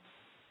Laden.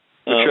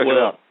 Check it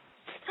out.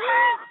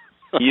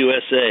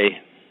 USA.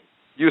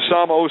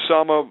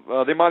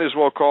 Osama, they might as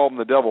well call him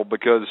the devil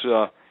because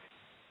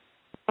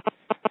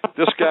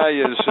This guy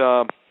is,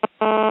 well,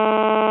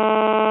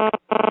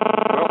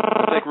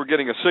 I think we're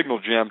getting a signal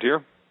jammed here.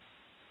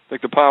 I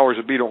think the powers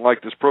that be don't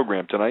like this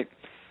program tonight.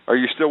 Are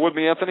you still with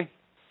me, Anthony?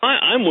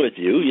 I'm with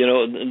you. You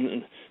know,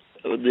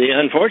 the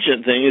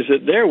unfortunate thing is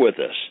that they're with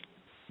us.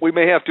 We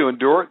may have to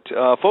endure it.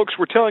 Folks,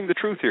 we're telling the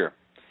truth here.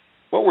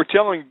 What we're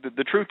telling,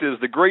 the truth is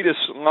the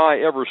greatest lie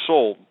ever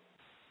sold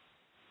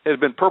has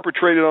been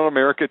perpetrated on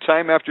America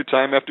time after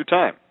time after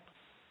time.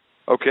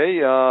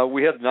 Okay,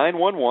 we had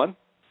 9/11,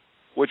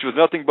 which was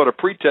nothing but a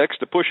pretext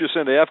to push us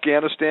into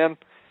Afghanistan,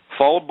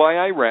 followed by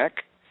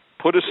Iraq,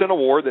 put us in a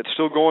war that's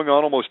still going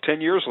on almost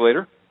 10 years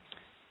later.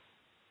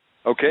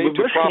 Okay, well,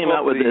 Bush came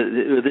out with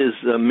his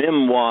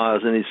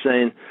memoirs, and he's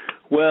saying,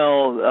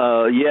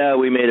 well, yeah,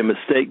 we made a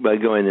mistake by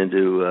going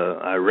into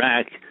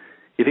Iraq.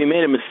 If he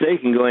made a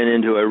mistake in going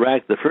into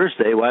Iraq the first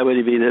day, why would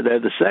he be there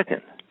the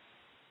second?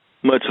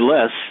 Much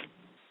less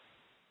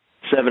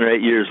 7 or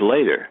 8 years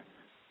later.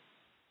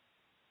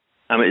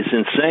 I mean, it's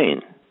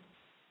insane.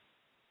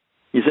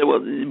 You say, well,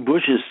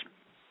 Bush is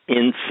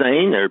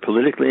insane or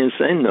politically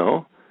insane?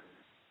 No.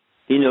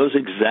 He knows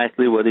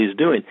exactly what he's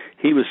doing.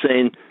 He was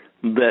saying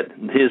that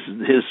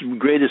his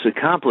greatest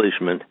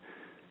accomplishment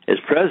as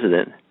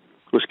president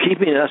was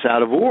keeping us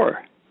out of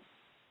war.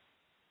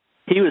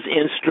 He was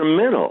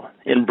instrumental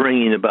in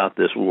bringing about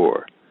this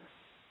war.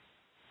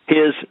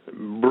 His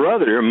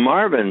brother,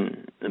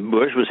 Marvin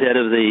Bush, was head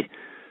of the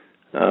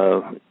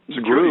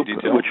group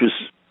detail, which was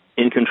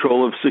in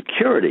control of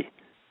security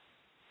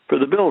for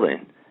the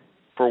building.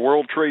 For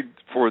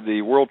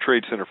the World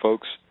Trade Center,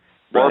 folks.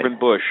 Marvin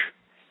Bush.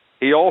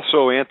 He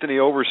also, Anthony,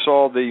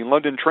 oversaw the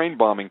London train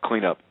bombing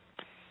cleanup.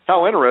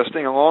 How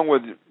interesting, along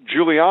with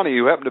Giuliani,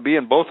 who happened to be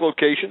in both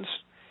locations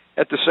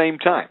at the same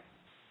time.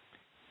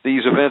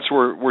 These events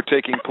were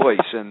taking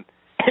place. And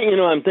you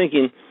know, I'm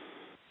thinking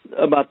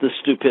about the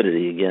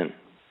stupidity again.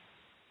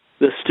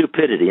 The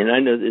stupidity. And I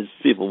know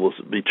people will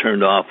be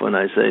turned off when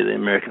I say the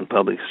American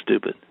public's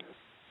stupid.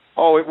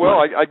 Oh, well,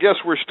 I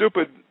guess we're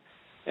stupid,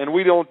 and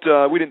we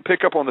didn't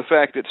pick up on the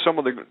fact that some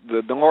of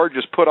the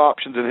largest put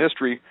options in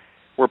history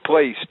were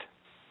placed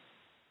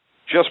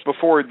just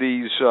before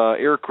these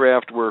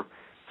aircraft were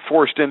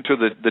forced into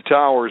the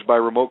towers by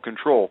remote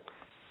control.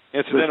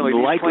 Incidentally, the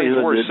these planes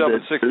were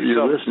likelihood that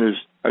your listeners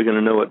are going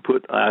to know what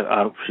put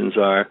options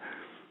are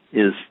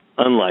is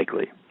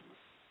unlikely.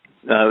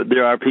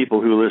 There are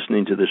people who are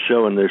listening to the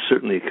show, and they're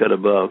certainly a cut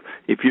above.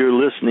 If you're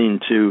listening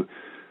to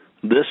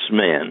this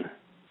man,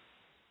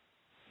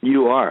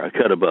 you are a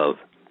cut above.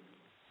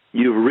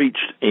 You've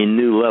reached a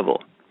new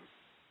level.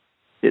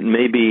 It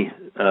may be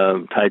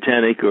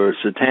Titanic or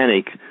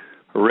satanic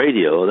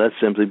radio. That's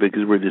simply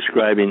because we're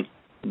describing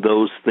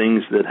those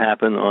things that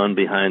happen on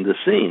behind the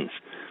scenes.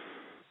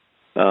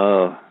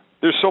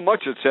 There's so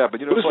much that's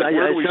happened. You know, it's like,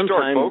 where do we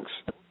start, folks?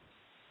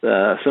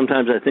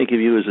 Sometimes I think of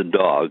you as a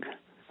dog.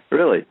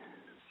 Really.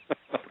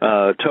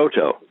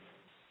 Toto.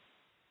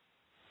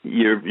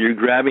 You're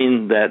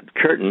grabbing that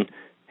curtain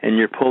and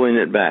you're pulling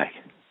it back.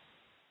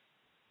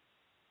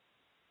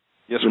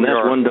 Yes, and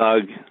that's one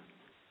dog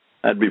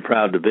I'd be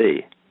proud to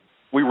be.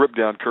 We rip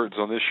down curtains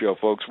on this show,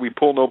 folks. We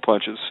pull no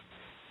punches.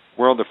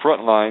 We're on the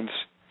front lines,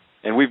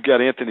 and we've got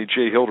Anthony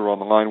J. Hilder on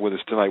the line with us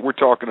tonight. We're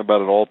talking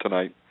about it all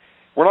tonight.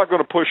 We're not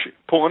going to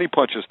pull any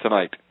punches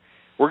tonight.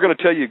 We're going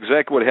to tell you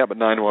exactly what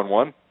happened at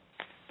 9/11,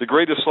 the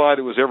greatest lie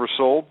that was ever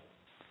sold,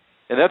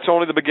 and that's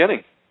only the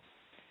beginning.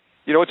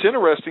 You know, it's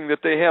interesting that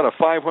they had a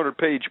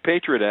 500-page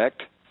Patriot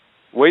Act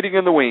waiting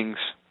in the wings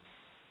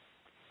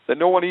that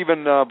no one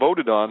even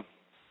voted on.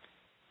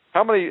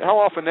 How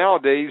often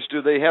nowadays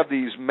do they have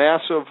these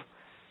massive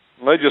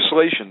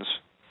legislations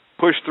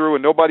pushed through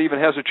and nobody even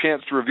has a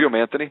chance to review them,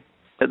 Anthony?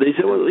 They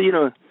say, well, you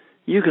know,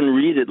 you can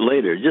read it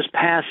later. Just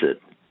pass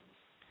it.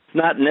 It's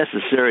not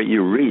necessary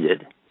you read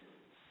it.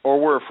 Or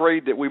we're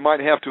afraid that we might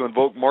have to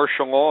invoke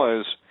martial law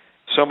as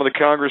some of the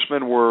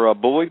congressmen were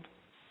bullied?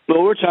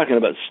 Well, we're talking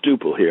about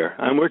stupid here.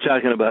 We're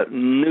talking about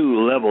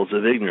new levels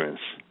of ignorance.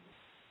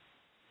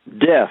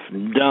 Deaf,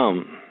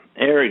 dumb,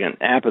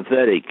 arrogant,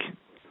 apathetic.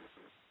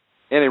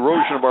 And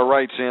erosion of our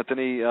rights,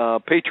 Anthony.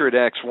 Patriot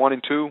Acts 1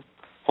 and 2,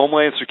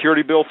 Homeland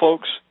Security Bill,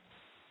 folks.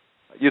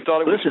 You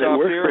thought it would stop it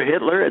worked here? For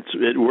Hitler.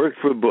 It worked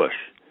for Bush.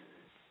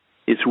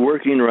 It's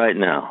working right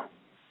now.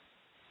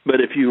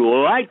 But if you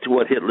liked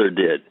what Hitler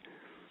did,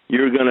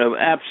 you're going to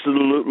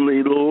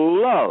absolutely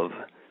love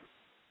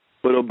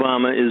what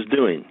Obama is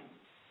doing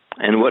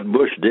and what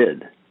Bush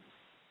did.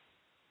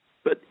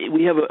 But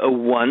we have a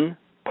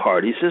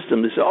one-party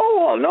system. They say,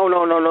 oh, no.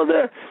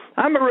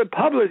 I'm a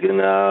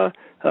Republican. I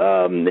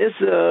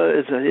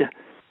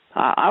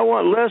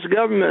want less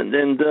government,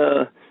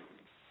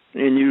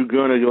 and you're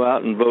going to go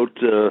out and vote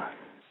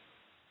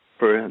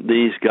for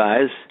these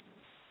guys.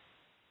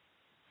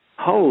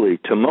 Holy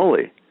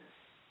tamale!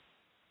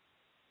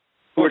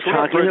 We're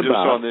talking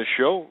about on this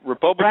show.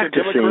 Republican,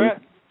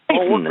 Democrat,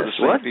 all work for the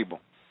same people.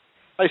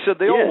 I said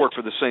they all work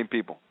for the same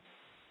people.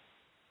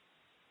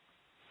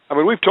 I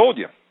mean, we've told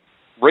you,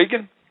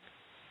 Reagan,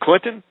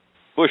 Clinton,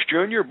 Bush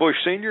Jr., Bush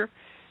Sr.,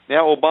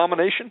 now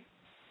Obamanation.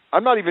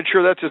 I'm not even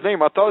sure that's his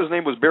name. I thought his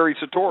name was Barry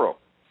Soetoro.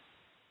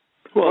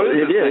 Well,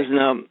 it is.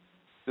 Now,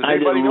 I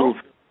did a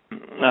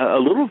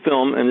little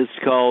film, and it's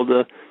called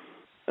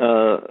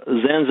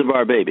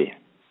Zanzibar Baby.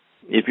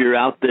 If you're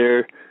out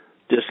there,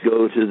 just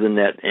go to the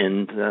net,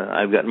 and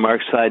I've got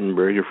Mark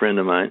Seidenberg, a friend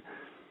of mine,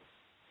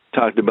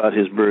 talked about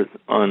his birth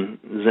on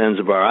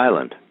Zanzibar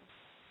Island,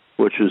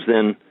 which was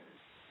then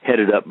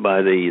headed up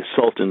by the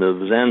Sultan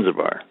of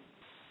Zanzibar.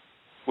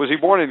 Was he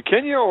born in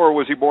Kenya or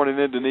was he born in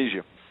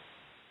Indonesia?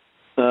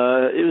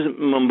 It was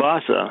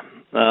Mombasa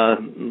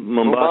Island.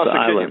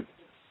 Kenya.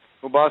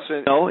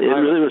 Mombasa. No, it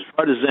really was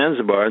part of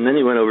Zanzibar, and then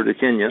he went over to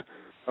Kenya.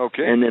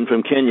 Okay. And then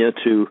from Kenya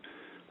to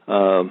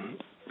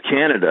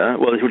Canada.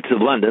 Well, he went to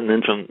London,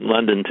 then from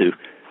London to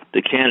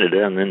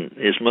Canada, and then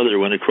his mother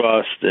went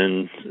across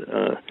and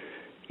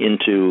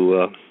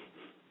into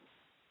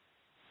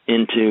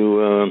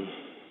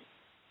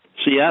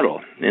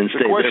Seattle and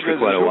stayed there for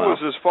quite a while. Who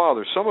was his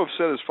father? Some have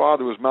said his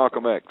father was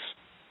Malcolm X.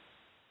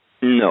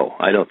 No,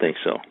 I don't think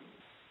so.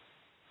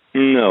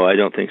 No, I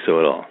don't think so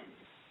at all.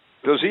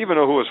 Does he even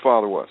know who his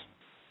father was?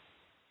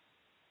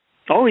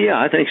 Oh, yeah,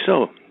 I think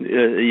so.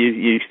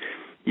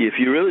 If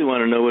you really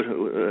want to know what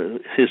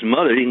his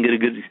mother, you can get a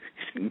good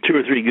 2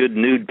 or 3 good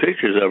nude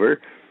pictures of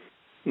her.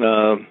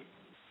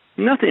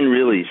 Nothing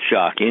really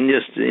shocking,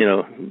 just,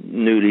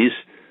 nudies.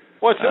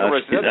 Well, it's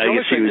interesting. I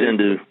guess she was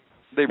into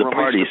the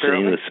party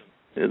scene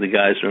with the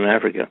guys from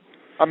Africa.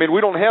 I mean, we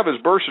don't have his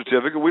birth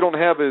certificate. We don't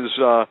have his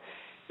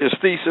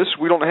thesis.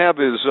 We don't have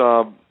his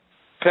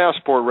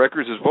passport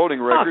records, his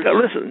voting records.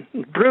 Listen,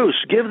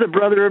 Bruce, give the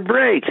brother a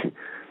break.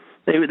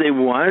 They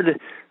wanted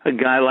a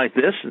guy like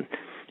this.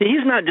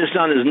 He's not just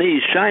on his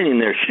knees shining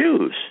their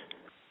shoes.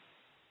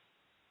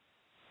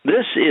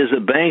 This is a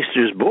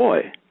bankster's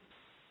boy.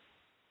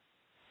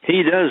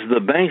 He does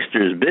the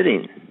bankster's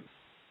bidding.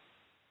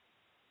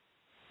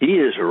 He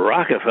is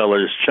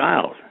Rockefeller's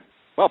child.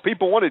 Well,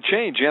 people want to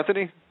change,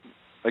 Anthony.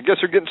 I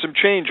guess they're getting some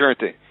change, aren't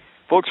they?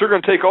 Folks, they're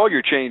going to take all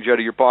your change out of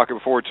your pocket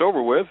before it's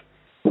over with.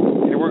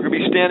 And we're going to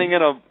be standing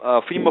in a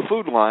FEMA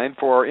food line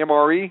for our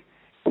MRE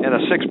and a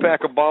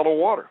 6-pack of bottled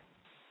water.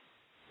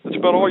 That's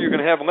about all you're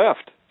going to have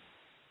left.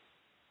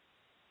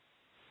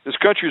 This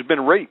country's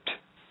been raped.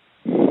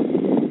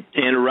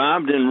 And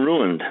robbed and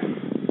ruined.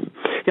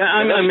 Yeah,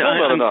 I'm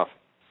not enough.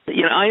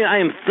 I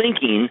am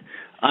thinking,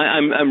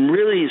 I'm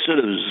really sort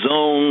of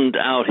zoned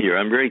out here.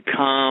 I'm very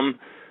calm,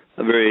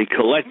 very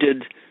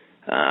collected.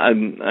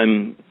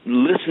 I'm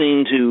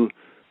listening to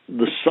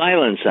the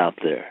silence out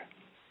there.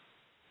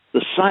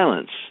 The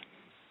silence.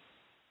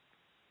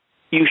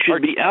 You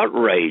should be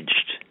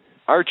outraged.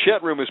 Our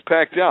chat room is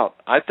packed out.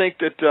 I think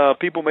that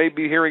people may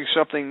be hearing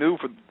something new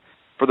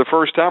for the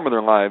first time in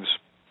their lives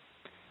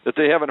that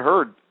they haven't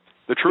heard.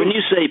 The truth. When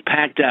you say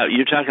packed out,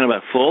 you're talking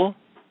about full?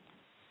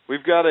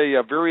 We've got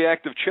a very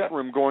active chat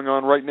room going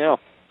on right now.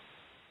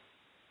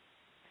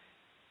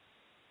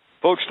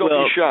 Folks, don't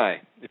be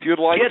shy. If you'd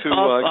like get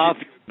off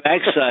your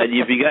backside.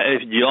 If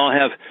you all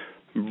have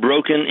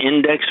broken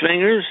index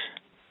fingers,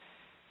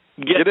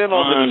 get in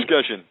on the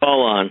discussion.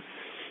 Call on.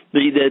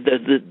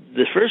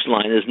 The first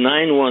line is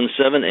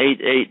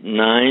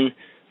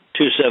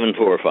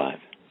 917-889-2745.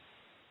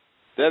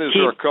 That is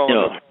our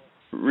call.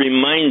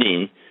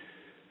 Reminding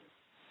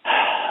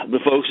the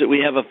folks that we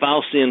have a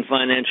Faustian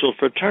financial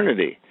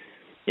fraternity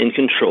in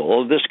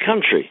control of this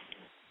country.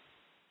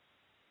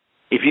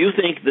 If you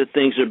think that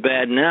things are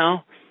bad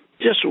now,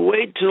 just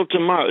wait till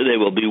tomorrow. They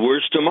will be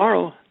worse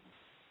tomorrow,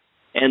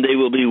 and they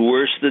will be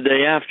worse the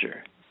day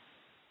after.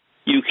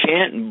 You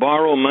can't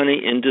borrow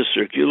money into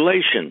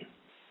circulation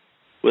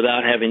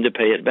without having to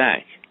pay it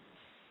back.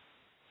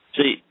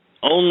 See,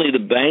 only the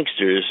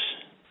banksters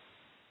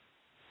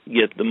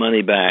get the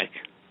money back.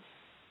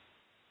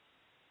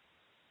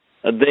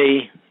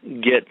 They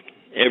get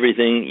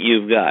everything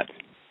you've got.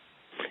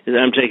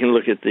 I'm taking a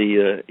look at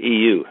the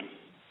EU.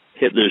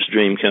 Hitler's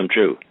dream come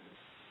true.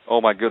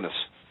 Oh, my goodness.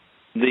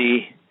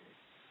 The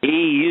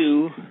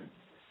EU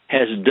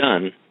has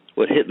done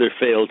what Hitler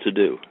failed to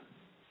do.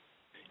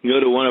 You go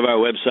to one of our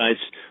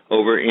websites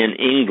over in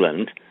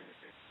England,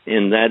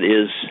 and that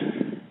is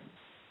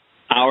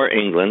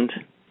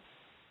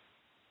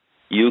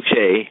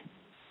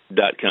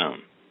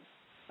OurEnglandUK.com.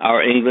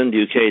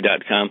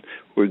 OurEnglandUK.com.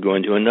 We're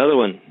going to another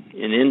one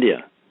in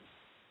India.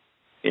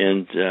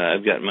 And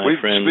I've got my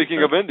friend...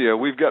 Speaking of India,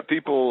 we've got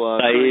people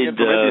tuning in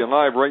from India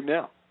live right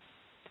now.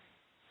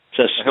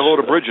 Hello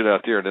to Bridget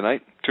out there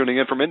tonight, tuning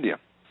in from India.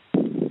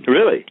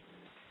 Really?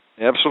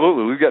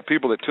 Absolutely. We've got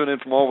people that tune in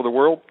from all over the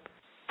world.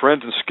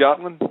 Friends in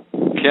Scotland,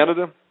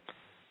 Canada,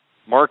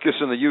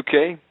 Marcus in the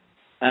UK.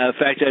 In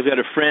fact, I've got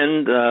a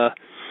friend,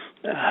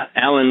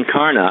 Alan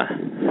Carna,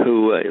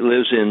 who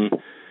lives in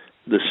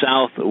the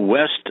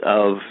southwest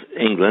of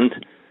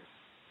England,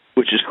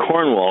 which is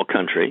Cornwall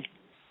country.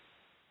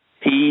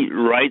 He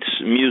writes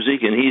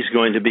music, and he's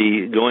going to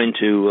be going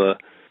to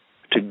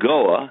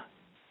Goa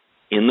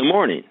in the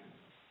morning.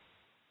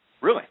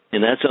 Really?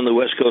 And that's on the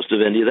west coast of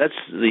India. That's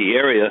the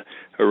area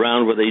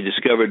around where they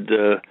discovered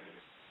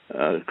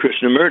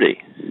Krishnamurti.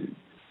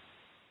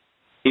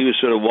 He was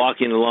sort of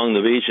walking along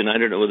the beach, and I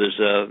don't know whether it's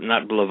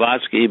not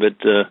Blavatsky, but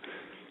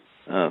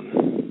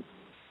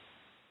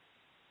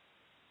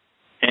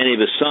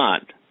Rene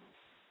Besant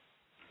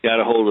got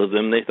a hold of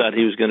them. They thought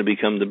he was going to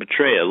become the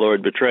betrayer,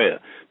 Lord Betrayer.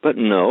 But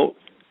no,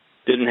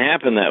 didn't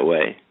happen that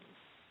way.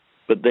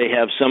 But they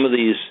have some of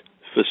these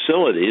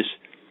facilities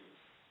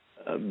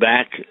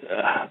back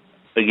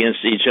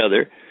against each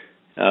other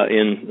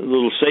in a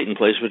little Satan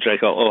place, which I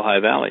call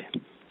Ojai Valley.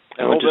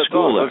 I went to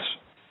school there.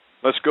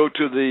 Let's go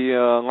to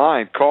the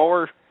line.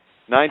 Caller,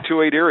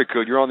 928 area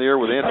code. You're on the air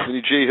with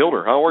Anthony J.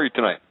 Hilder. How are you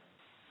tonight?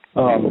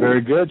 Oh,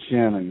 very good,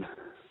 Shannon.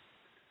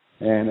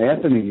 And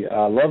Anthony,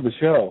 I love the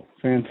show.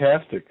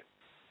 Fantastic.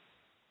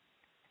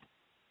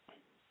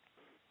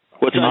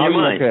 What's on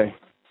your mind? Okay.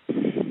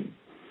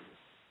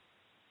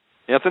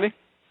 Anthony?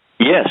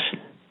 Yes.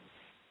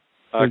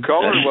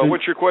 Caller,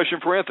 what's your question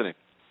for Anthony?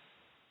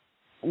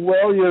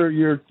 Well,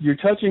 you're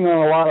touching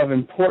on a lot of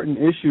important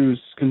issues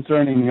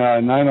concerning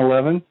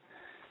 9/11.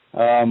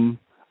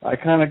 I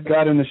kind of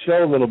got in the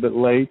show a little bit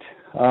late.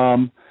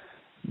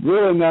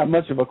 Really not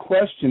much of a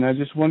question. I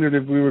just wondered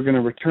if we were going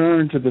to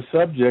return to the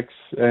subjects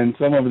and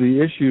some of the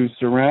issues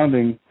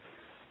surrounding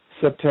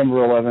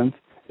September 11th,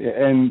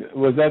 and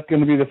was that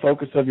going to be the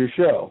focus of your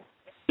show?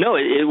 No,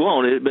 it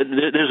won't. But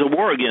there's a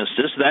war against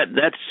us.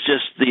 That's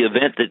just the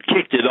event that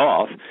kicked it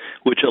off,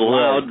 which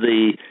allowed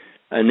the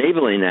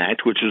Enabling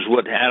Act, which is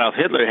what Adolf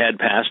Hitler had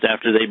passed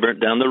after they burnt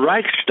down the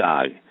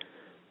Reichstag.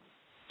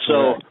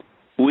 So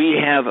we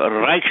have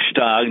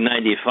Reichstag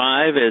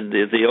 95 at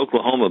the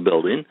Oklahoma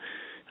building,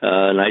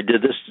 and I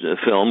did this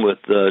film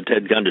with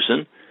Ted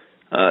Gunderson.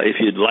 If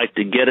you'd like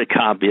to get a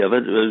copy of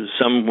it,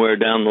 somewhere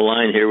down the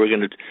line here, we're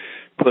going to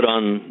put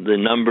on the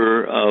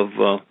number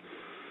of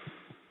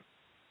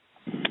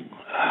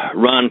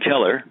Ron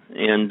Keller,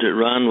 and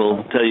Ron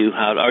will tell you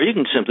how to, or you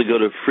can simply go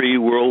to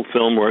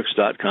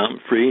freeworldfilmworks.com,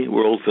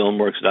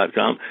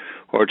 freeworldfilmworks.com,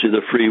 or to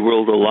the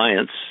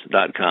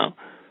freeworldalliance.com.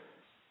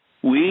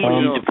 We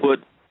need to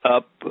put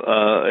up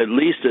at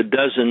least a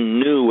dozen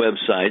new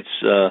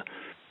websites.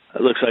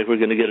 It looks like we're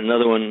going to get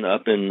another one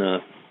up in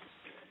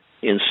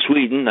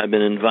Sweden. I've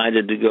been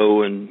invited to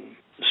go and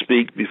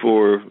speak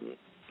before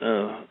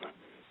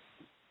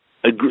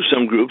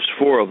some groups,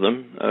 4 of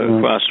them,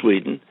 across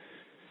Sweden.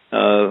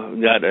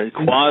 Got a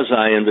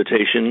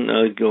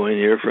quasi-invitation going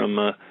here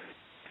from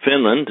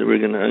Finland. I'm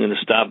going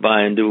to stop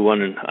by and do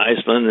one in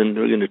Iceland, and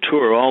we're going to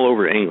tour all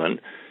over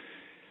England.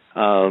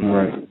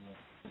 Right.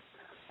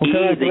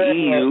 The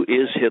EU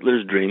is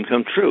Hitler's dream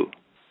come true.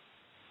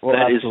 Well,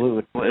 that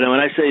absolutely. When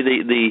I say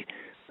the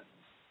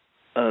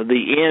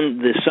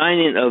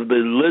signing of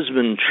the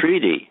Lisbon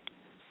Treaty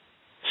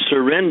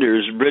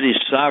surrenders British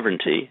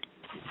sovereignty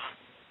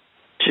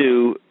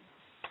to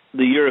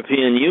the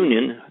European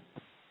Union,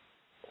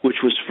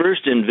 which was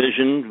first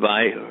envisioned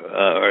by,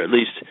 or at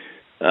least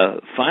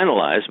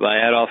finalized by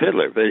Adolf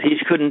Hitler. But he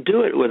couldn't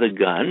do it with a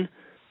gun.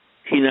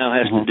 He now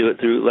has to do it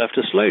through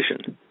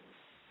legislation.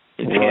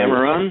 And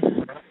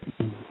Cameron,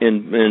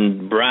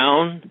 and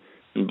Brown,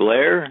 and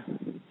Blair,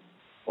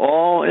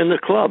 all in the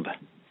club.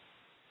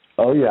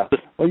 Oh, yeah.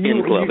 Well,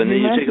 you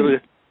take a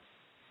look.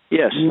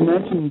 Yes. You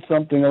mentioned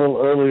something a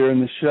little earlier in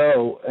the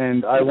show,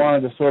 and I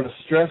wanted to sort of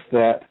stress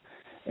that,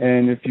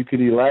 and if you could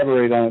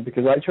elaborate on it,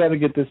 because I try to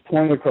get this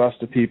point across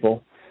to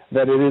people,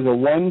 that it is a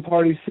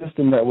one-party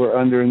system that we're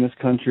under in this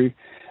country,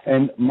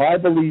 and my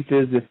belief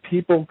is if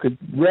people could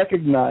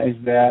recognize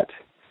that,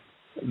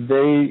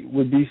 they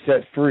would be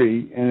set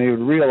free, and they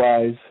would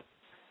realize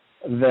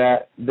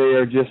that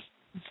they're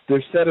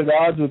set at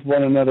odds with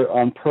one another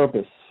on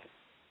purpose,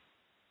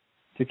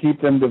 to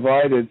keep them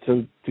divided,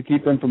 to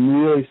keep them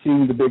from really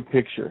seeing the big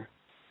picture.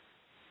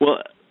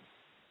 Well,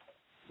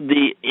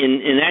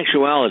 in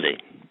actuality,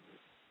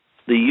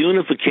 the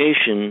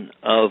unification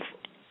of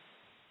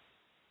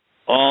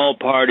all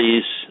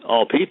parties,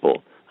 all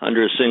people,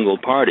 under a single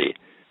party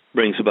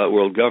brings about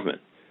world government.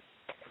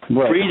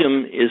 Right.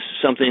 Freedom is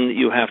something that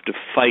you have to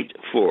fight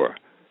for.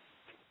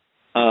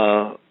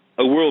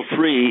 A world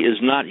free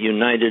is not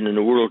united, and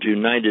a world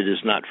united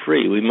is not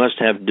free. We must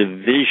have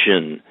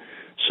division.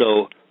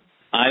 So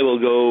I will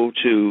go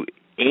to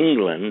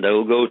England, I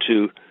will go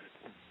to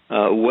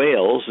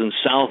Wales and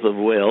south of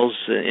Wales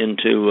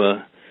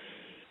into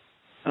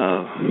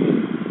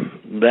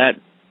that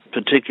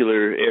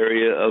particular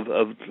area of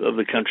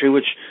the country,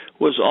 which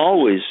was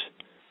always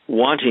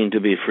wanting to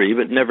be free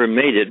but never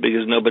made it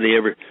because nobody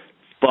ever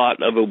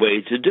thought of a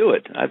way to do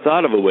it. I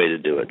thought of a way to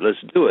do it.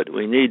 Let's do it.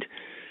 We need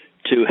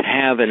to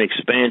have an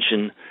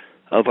expansion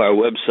of our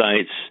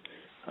websites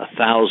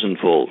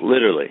 1,000-fold,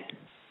 literally.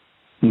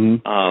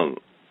 Mm-hmm.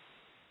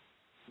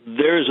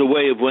 There's a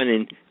way of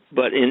winning,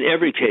 but in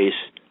every case,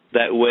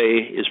 that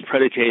way is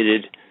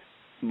predicated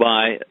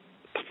by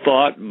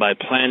thought, by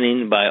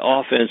planning, by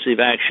offensive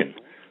action.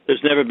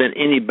 There's never been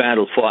any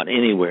battle fought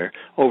anywhere,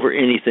 over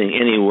anything,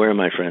 anywhere,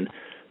 my friend,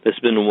 that's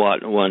been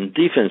won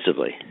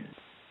defensively.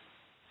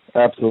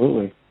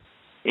 Absolutely.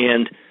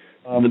 And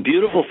the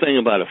beautiful thing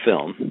about a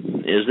film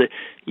is that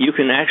you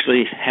can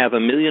actually have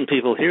 1 million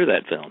people hear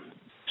that film,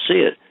 see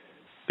it,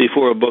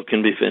 before a book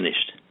can be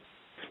finished,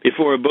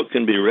 before a book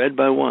can be read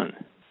by one.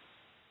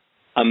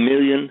 1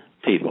 million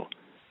people.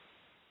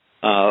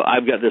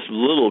 I've got this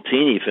little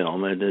teeny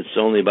film, and it's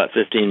only about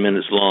 15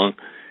 minutes long.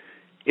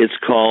 It's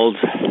called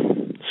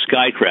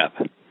Sky Crap.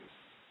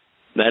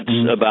 That's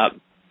about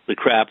the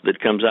crap that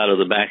comes out of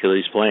the back of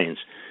these planes,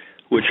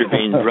 which are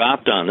being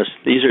dropped on us.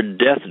 These are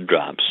death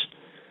drops.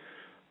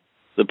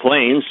 The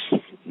planes,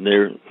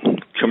 they're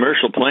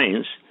commercial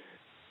planes,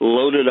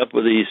 loaded up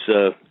with these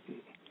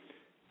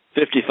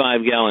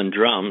 55-gallon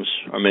drums,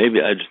 or maybe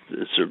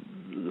it's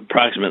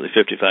approximately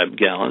 55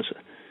 gallons,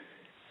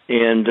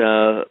 and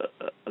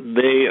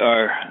they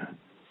are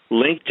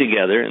linked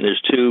together, and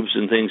there's tubes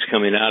and things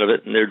coming out of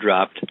it, and they're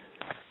dropped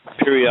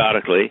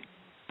periodically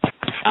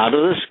out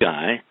of the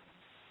sky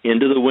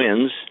into the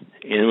winds,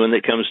 and when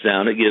it comes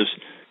down, it gives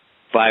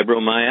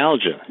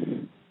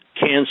fibromyalgia,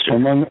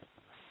 cancer.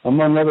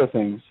 Among other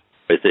things.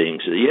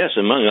 Yes,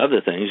 among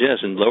other things, yes,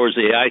 and lowers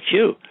the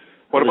IQ.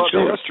 What about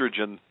the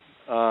estrogen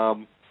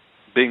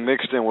being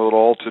mixed in with it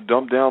all to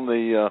dump down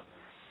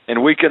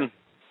and weaken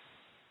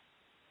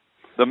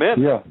the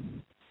men? Yeah.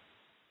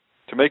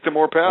 To make them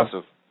more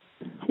passive.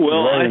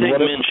 Well, I think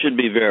men should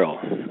be virile.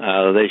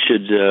 They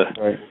should,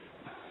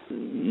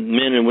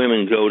 men and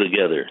women go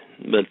together.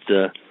 But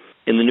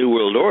in the New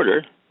World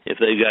Order, if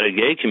they've got a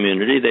gay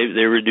community,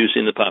 they're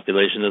reducing the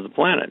population of the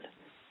planet.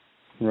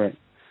 Right.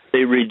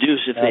 They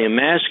reduce, if they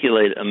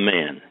emasculate a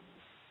man,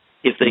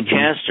 if they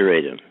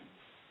castrate him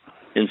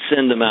and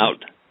send him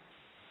out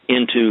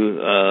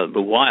into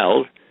the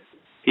wild,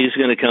 he's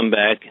going to come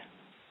back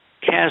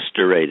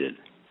castrated.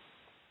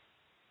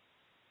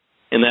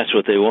 And that's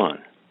what they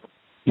want.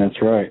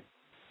 That's right.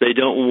 They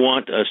don't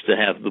want us to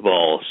have the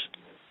balls.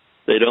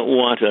 They don't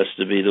want us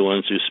to be the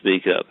ones who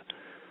speak up.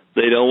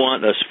 They don't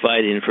want us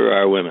fighting for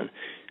our women.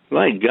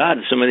 My God,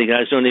 so many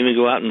guys don't even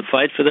go out and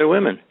fight for their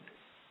women.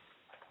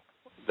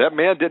 That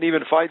man didn't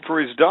even fight for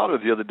his daughter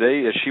the other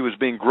day as she was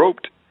being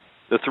groped,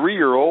 the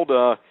 3-year-old,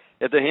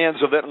 at the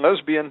hands of that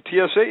lesbian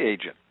TSA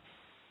agent.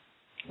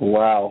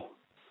 Wow.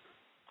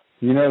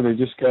 You know, they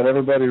just got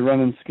everybody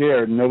running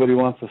scared, and nobody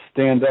wants to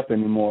stand up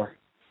anymore.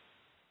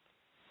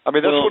 I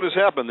mean, that's what has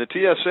happened. The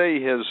TSA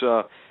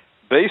has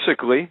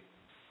basically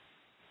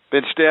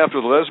been staffed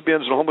with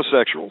lesbians and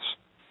homosexuals.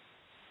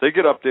 They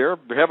get up there,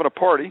 they're having a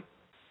party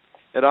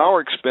at our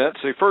expense.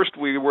 First,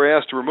 we were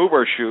asked to remove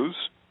our shoes.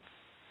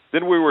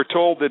 Then we were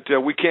told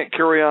that we can't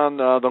carry on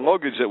the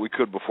luggage that we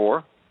could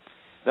before.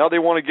 Now they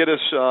want to get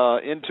us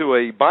into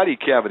a body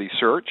cavity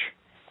search.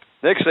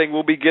 Next thing,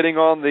 we'll be getting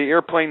on the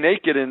airplane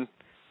naked in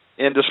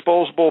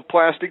disposable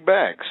plastic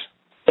bags.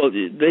 Well,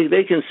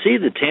 they can see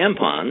the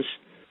tampons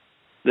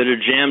that are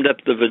jammed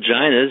up the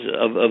vaginas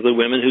of the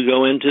women who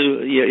go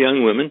into,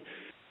 young women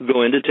who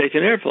go in to take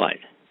an air flight.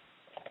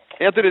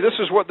 Anthony, this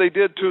is what they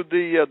did to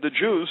the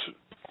Jews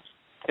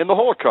in the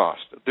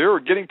Holocaust. They're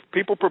getting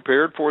people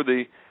prepared for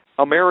the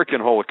American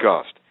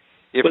Holocaust.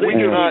 If we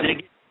do not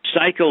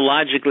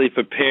psychologically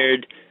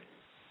prepared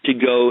to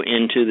go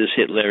into this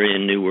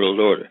Hitlerian New World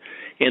Order,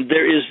 and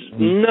there is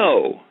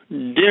no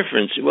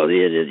difference. Well,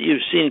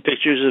 you've seen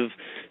pictures of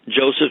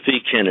Joseph E.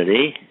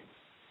 Kennedy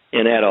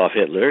and Adolf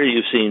Hitler.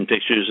 You've seen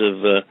pictures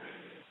of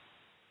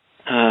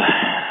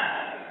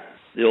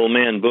the old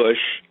man Bush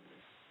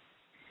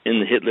in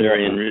the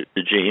Hitlerian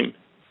regime.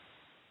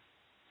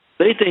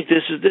 They think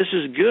this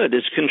is good.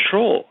 It's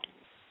control.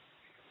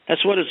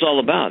 That's what it's all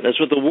about. That's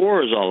what the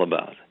war is all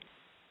about.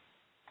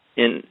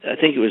 And I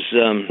think it was,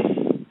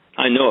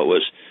 I know it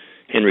was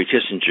Henry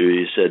Kissinger.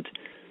 He said,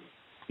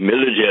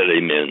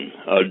 military men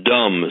are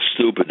dumb,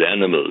 stupid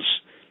animals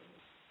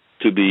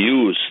to be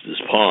used as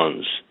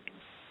pawns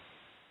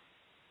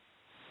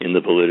in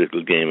the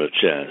political game of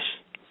chess.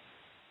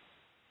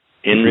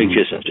 Henry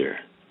Kissinger.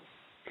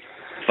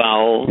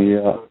 Foul,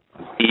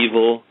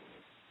 evil,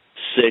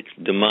 sick,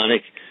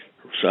 demonic,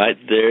 right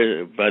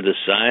there by the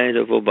side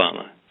of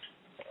Obama.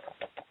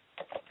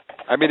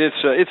 I mean,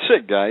 it's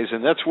sick, guys,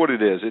 and that's what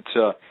it is.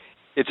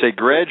 It's a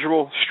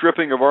gradual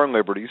stripping of our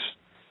liberties.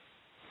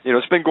 You know,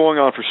 it's been going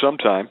on for some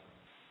time.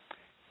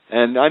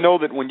 And I know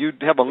that when you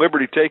have a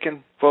liberty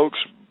taken, folks,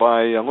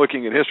 by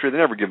looking at history, they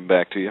never give them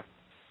back to you.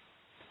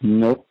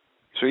 Nope.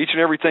 So each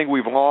and everything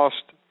we've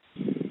lost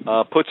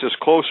puts us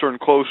closer and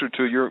closer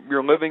to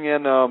you're living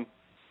in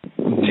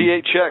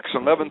THX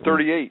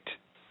 1138.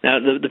 Now,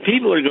 the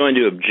people are going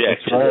to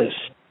object to this.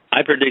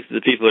 I predict that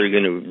the people are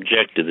going to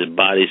object to the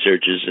body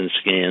searches and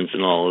scans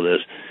and all of this.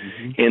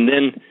 And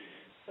then,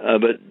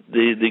 but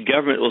the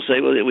government will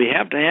say, well, we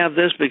have to have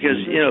this because,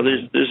 you know,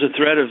 there's a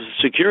threat of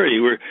security.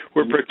 We're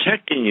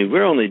protecting you.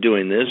 We're only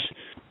doing this.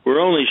 We're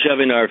only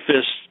shoving our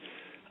fists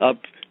up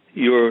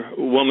your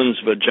woman's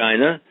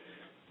vagina.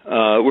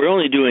 We're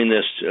only doing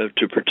this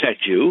to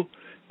protect you,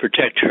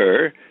 protect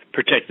her,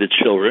 protect the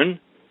children.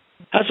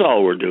 That's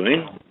all we're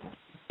doing.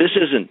 This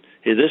isn't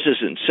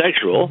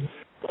sexual.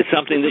 It's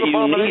something that you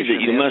need, that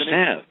you must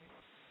have.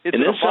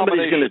 And then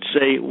somebody's going to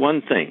say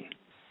one thing.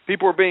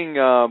 People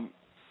are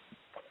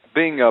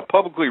being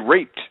publicly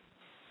raped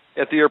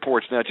at the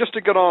airports now. Just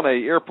to get on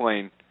an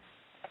airplane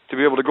to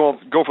be able to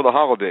go for the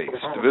holidays,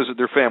 to visit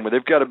their family,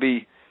 they've got to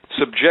be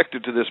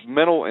subjected to this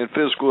mental and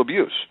physical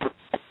abuse.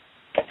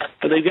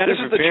 But they've got this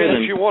is the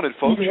chance you wanted,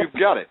 folks. You've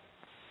got it.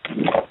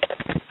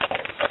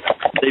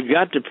 they've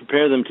got to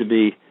prepare them to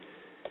be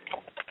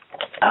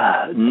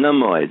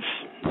numoids.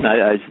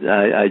 I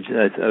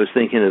was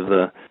thinking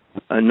of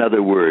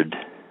another word,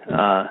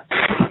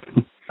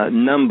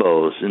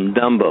 numbos and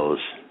dumbos.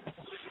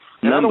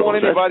 And I don't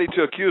want anybody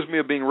to accuse me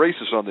of being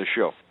racist on this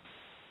show.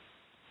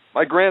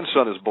 My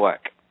grandson is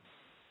black.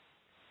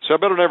 So I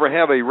better never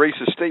have a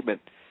racist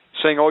statement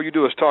saying all you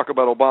do is talk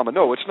about Obama.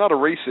 No, it's not a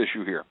race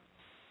issue here.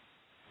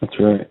 That's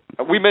right.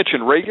 We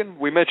mentioned Reagan.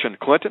 We mentioned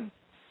Clinton,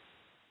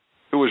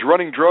 who was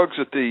running drugs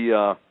at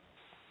the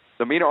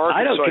Mena,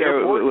 Arkansas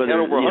airport. Had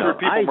over 100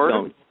 people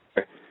murdered.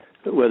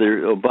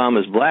 Whether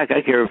Obama's black,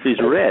 I care if he's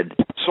red.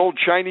 Sold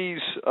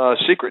Chinese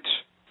secrets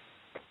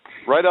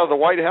right out of the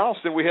White House.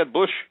 Then we had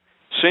Bush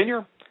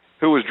Sr.,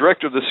 who was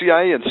director of the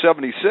CIA in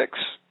 '76.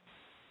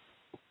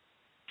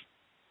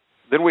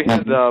 Then we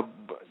had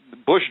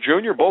Bush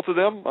Jr., both of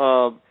them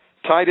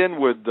tied in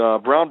with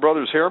Brown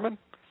Brothers Harriman.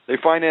 They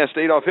financed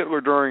Adolf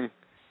Hitler during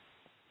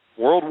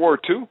World War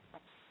II.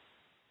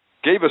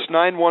 Gave us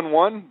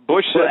 911.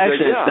 Bush said,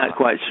 actually, it's not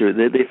quite true.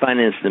 They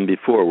financed them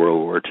before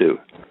World War II.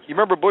 You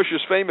remember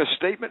Bush's famous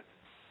statement?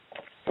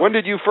 When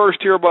did you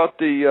first hear about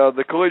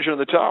the collision of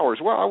the towers?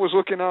 Well, I was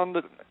looking at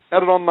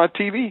it on my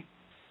TV.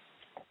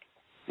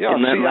 Yeah,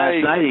 and then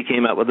last night he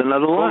came up with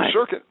another lie.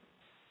 Circuit.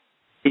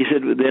 He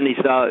said then he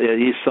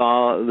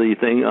saw the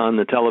thing on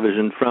the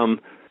television from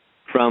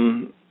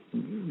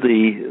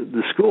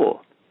the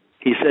school.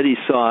 He said he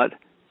saw it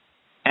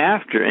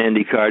after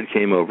Andy Card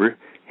came over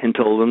and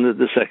told him that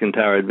the second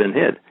tower had been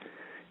hit.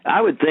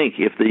 I would think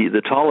if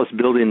the tallest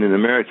building in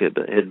America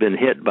had been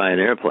hit by an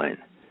airplane,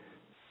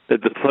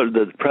 that the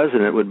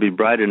president would be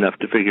bright enough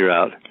to figure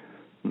out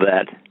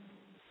that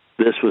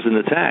this was an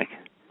attack.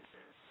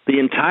 The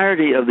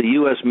entirety of the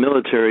U.S.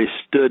 military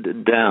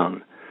stood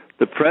down.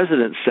 The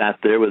president sat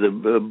there with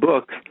a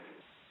book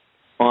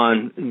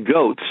on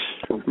goats,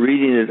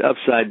 reading it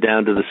upside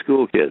down to the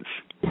school kids.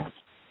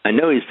 I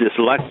know he's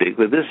dyslexic,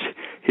 but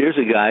here's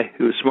a guy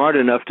who was smart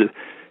enough to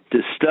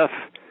stuff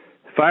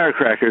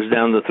firecrackers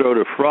down the throat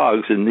of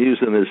frogs and use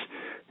them as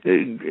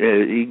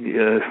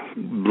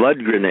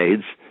blood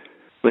grenades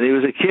when he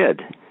was a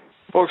kid.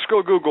 Folks,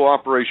 go Google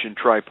Operation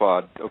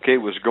Tripod. Okay,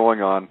 it was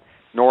going on.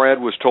 NORAD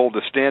was told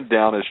to stand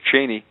down as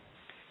Cheney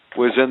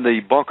was in the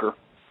bunker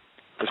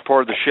as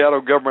part of the shadow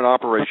government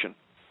operation,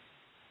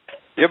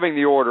 giving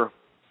the order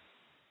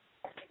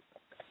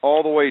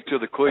all the way to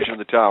the collision of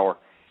the tower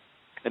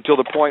until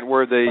the point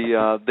where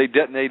they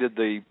detonated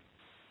the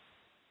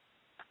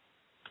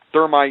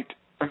thermite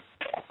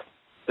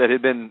that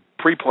had been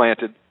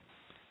pre-planted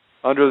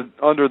under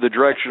the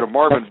direction of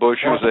Marvin Bush,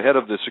 who was the head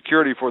of the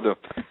security for the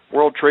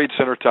World Trade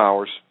Center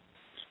towers.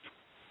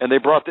 And they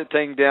brought that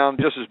thing down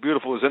just as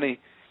beautiful as any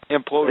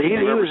implosion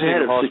you've ever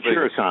seen in Las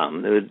Vegas.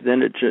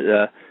 Then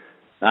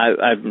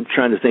I'm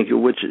trying to think of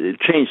which it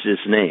changed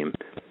its name.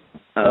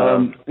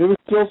 It was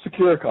still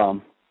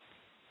Securicom.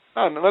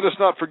 And let us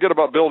not forget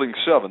about Building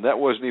 7. That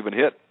wasn't even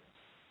hit.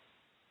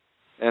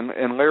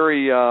 And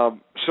Larry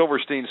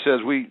Silverstein says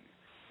we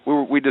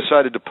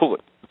decided to pull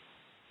it.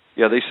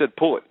 Yeah, they said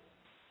pull it.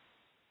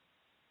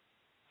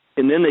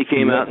 And then they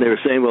came out and they were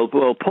saying, well,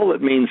 pull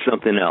it means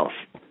something else.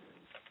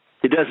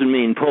 It doesn't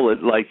mean pull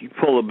it like you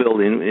pull a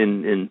building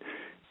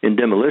in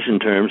demolition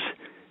terms.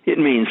 It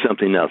means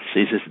something else.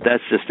 He says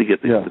that's just to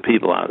get the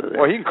people out of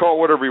there. Well, he can call it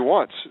whatever he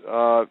wants.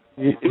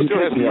 He still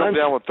has to come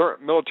down with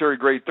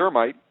military-grade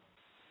thermite.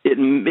 It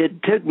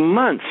took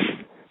months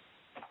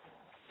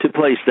to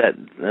place that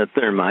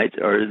thermite,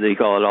 or they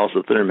call it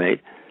also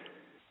thermite.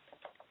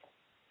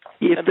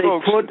 Jet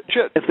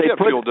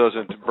fuel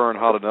doesn't burn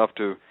hot enough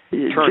to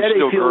turn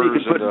steel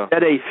girders into...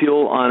 Jet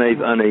fuel on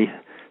a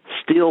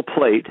steel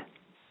plate.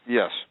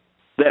 Yes.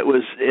 That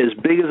was as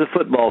big as a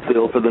football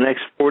field for the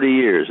next 40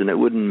 years, and it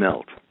wouldn't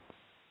melt.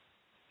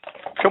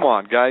 Come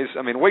on, guys.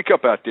 I mean, wake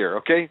up out there,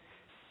 okay?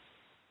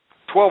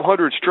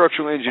 1,200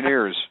 structural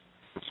engineers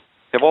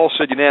have all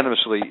said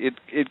unanimously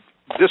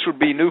this would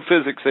be new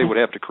physics they would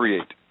have to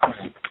create.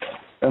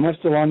 Am I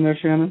still on there,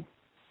 Shannon?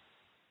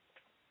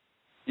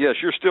 Yes,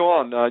 you're still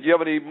on. Do you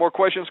have any more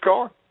questions,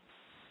 caller?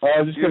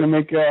 I was just going to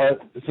make some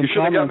comments. You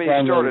should have got me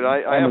started.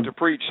 I have to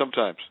preach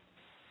sometimes.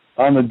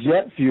 On the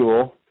jet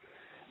fuel,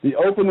 the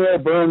open-air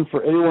burn for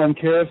A1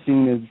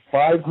 kerosene is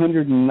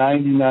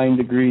 599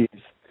 degrees.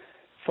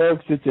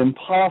 Folks, it's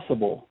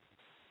impossible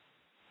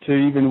to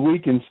even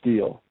weaken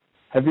steel.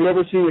 Have you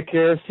ever seen a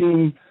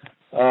kerosene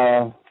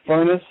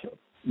furnace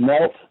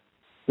melt?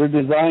 They're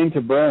designed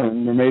to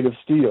burn. They're made of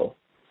steel.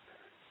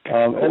 We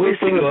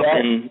used to go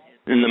up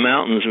in the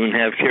mountains and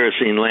have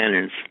kerosene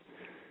lanterns.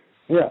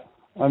 Yeah.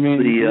 I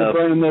mean, you're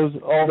burning those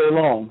all day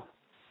long.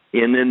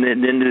 And then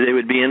they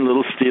would be in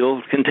little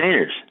steel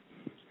containers.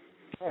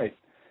 Right.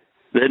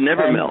 They'd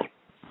never melt.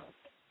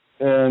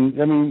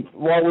 And, I mean,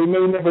 while we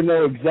may never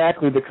know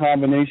exactly the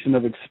combination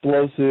of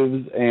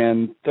explosives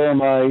and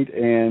thermite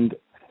and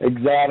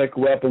exotic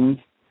weapons,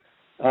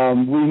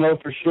 we know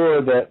for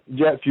sure that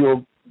jet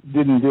fuel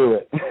didn't do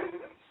it.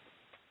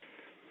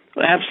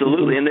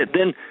 Absolutely. And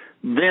then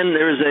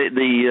there's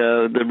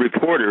the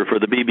reporter for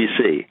the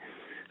BBC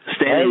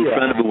standing in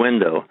front of a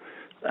window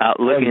out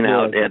looking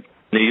out at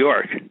New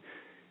York,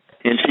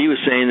 and she was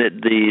saying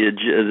that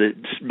the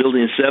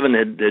Building 7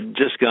 had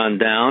just gone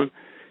down,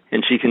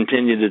 and she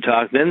continued to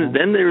talk. Then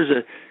there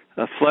was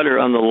a flutter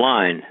on the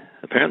line.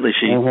 Apparently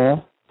she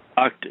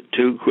talked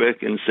too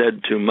quick and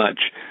said too much,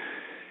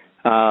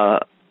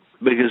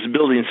 because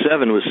Building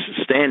 7 was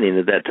standing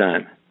at that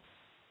time.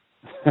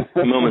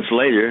 Moments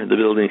later, the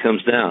building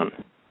comes down.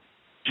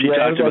 She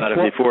talked about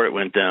it before it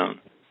went down.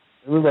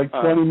 It was like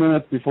 20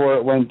 minutes before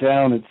it went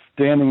down. It's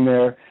standing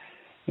there,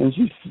 and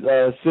she's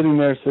sitting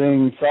there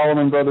saying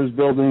Solomon Brothers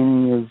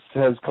building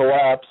has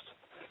collapsed,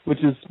 which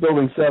is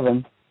Building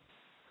 7.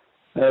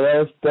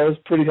 That was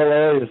pretty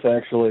hilarious,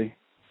 actually.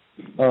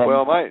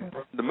 Well,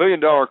 the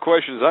million-dollar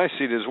question as I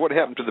see it is what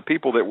happened to the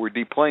people that were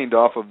deplaned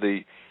off of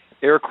the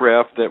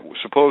aircraft that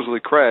supposedly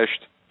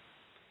crashed,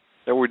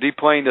 that were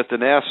deplaned at the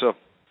NASA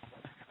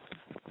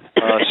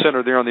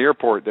center there on the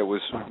airport that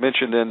was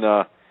mentioned in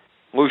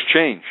Loose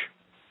Change.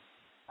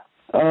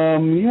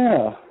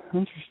 Yeah,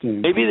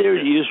 interesting. Maybe they were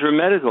used for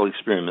medical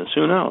experiments.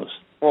 Who knows?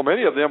 Well,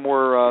 many of them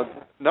were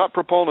not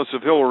proponents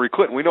of Hillary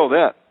Clinton. We know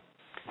that.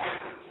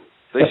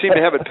 They seem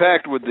to have it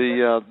packed with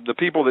the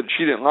people that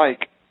she didn't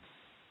like.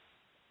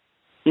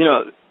 You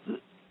know,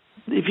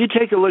 if you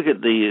take a look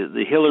at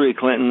the Hillary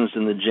Clintons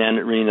and the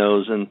Janet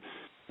Renos and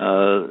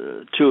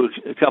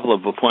a couple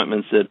of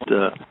appointments that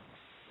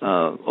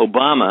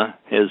Obama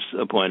has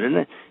appointed,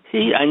 and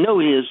I know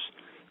he is,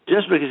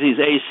 just because he's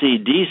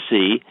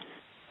AC/DC,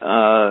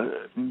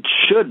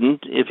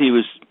 shouldn't, if he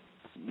was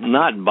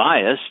not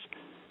biased,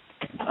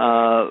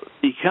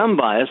 become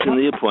biased in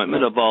the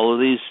appointment of all of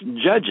these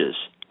judges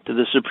to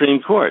the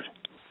Supreme Court.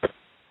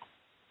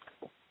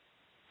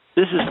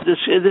 This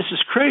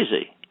is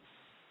crazy.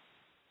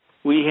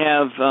 We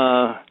have,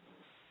 I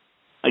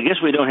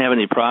guess we don't have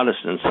any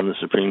Protestants on the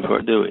Supreme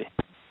Court, do we?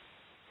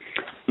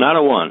 Not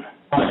a one.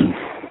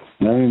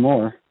 Not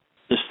anymore.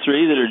 There's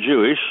 3 that are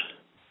Jewish,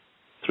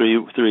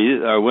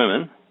 3 are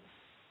women,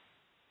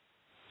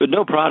 but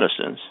no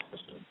Protestants.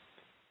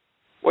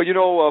 Well, you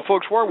know,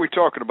 folks, why are we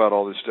talking about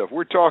all this stuff?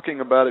 We're talking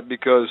about it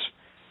because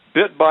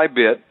bit by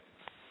bit,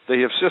 they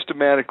have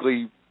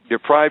systematically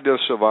deprived us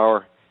of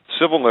our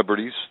civil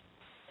liberties.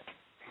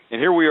 And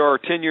here we are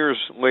 10 years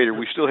later.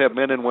 We still have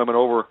men and women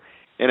over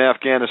in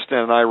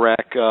Afghanistan and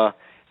Iraq.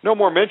 No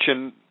more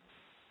mention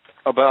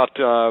about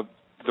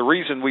the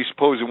reason we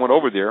supposedly went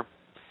over there.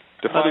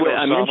 By the way,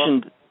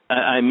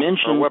 I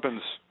mentioned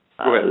weapons.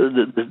 Go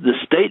ahead.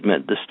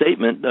 The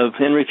statement of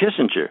Henry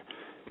Kissinger.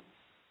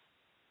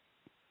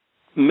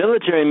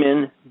 Military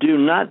men do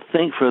not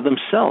think for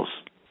themselves.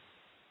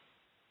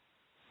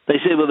 They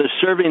say, well, they're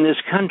serving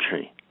this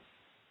country.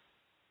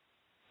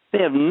 They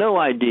have no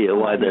idea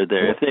why they're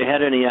there. If they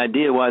had any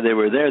idea why they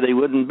were there, they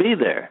wouldn't be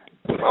there.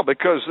 Well,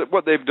 because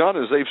what they've done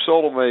is they've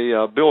sold them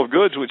a bill of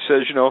goods which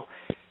says,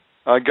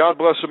 God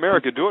bless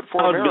America, do it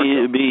for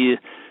America.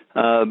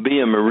 Be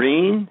a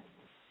Marine?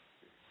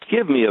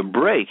 Give me a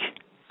break.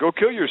 Go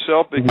kill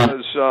yourself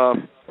because,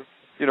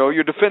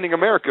 you're defending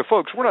America.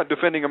 Folks, we're not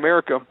defending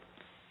America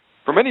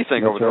from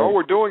anything over there. All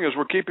we're doing is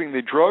we're keeping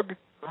the drug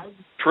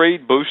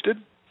trade boosted.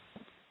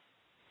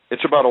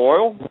 It's about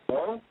oil,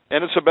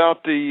 and it's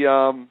about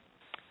the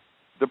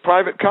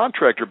private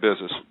contractor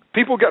business.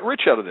 People got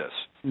rich out of this.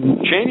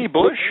 Cheney,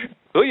 Bush,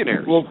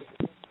 billionaires.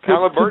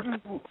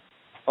 Halliburton,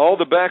 all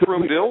the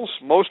backroom deals.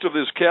 Most of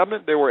his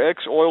cabinet, they were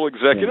ex-oil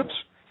executives,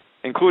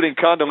 including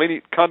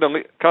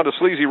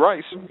Condoleezza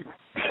Rice.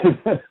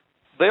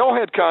 They all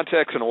had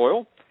contacts in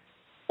oil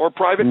or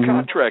private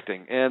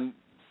contracting. And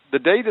the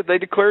day that they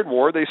declared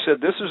war, they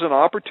said, this is an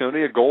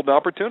opportunity, a golden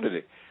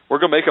opportunity. We're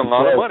going to make a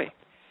lot of money.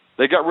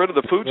 They got rid of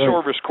the food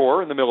service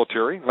corps in the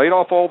military, laid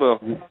off all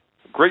the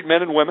great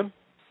men and women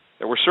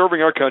that were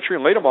serving our country,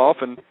 and laid them off,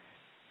 and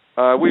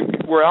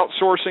we're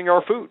outsourcing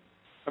our food.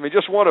 I mean,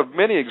 just one of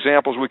many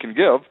examples we can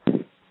give.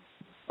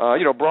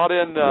 Brought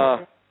in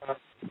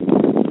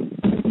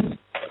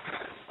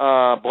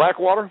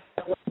Blackwater,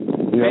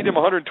 paid him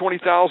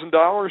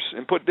 $120,000,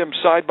 and put them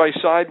side by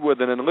side with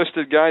an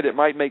enlisted guy that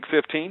might make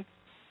 $15,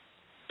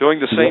 doing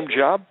the same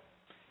job.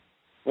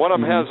 One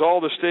of them has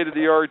all the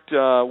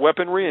state-of-the-art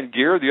weaponry and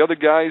gear. The other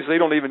guys, they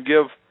don't even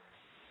give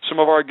some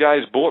of our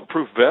guys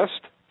bulletproof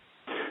vests.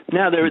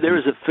 Now, there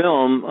was a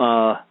film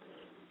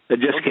that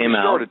just came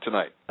out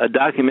tonight. A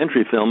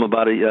documentary film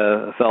about a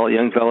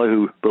young fellow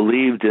who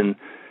believed in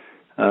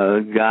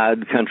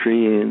God,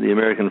 country, and the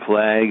American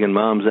flag, and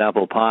Mom's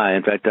apple pie.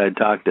 In fact, I'd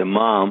talked to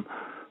Mom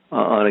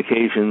on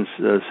occasions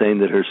saying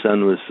that her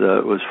son was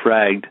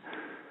fragged.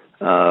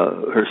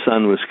 Her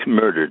son was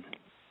murdered.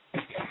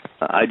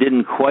 I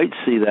didn't quite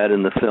see that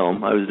in the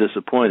film. I was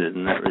disappointed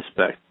in that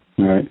respect.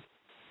 Right.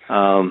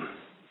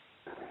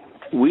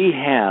 We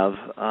have,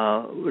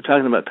 we're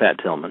talking about Pat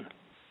Tillman.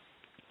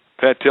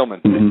 Pat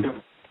Tillman.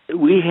 Mm-hmm.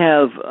 We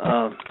have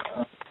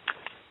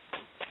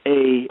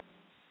a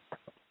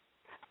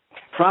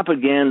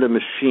propaganda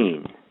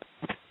machine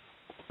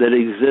that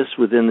exists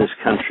within this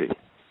country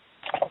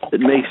that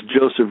makes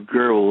Joseph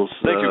Goebbels'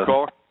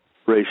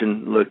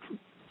 operation look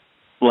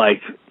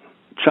like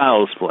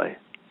child's play.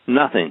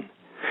 Nothing.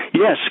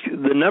 Yes,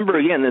 the number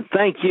again, and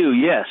thank you,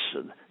 yes.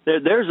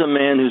 There's a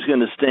man who's going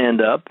to stand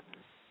up.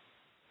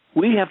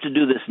 We have to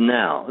do this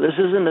now. This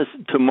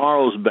isn't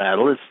tomorrow's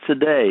battle. It's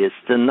today. It's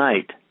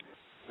tonight.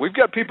 We've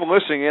got people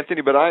listening,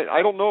 Anthony, but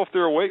I don't know if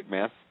they're awake,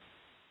 man.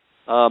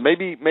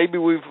 Maybe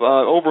we've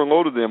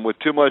overloaded them with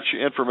too much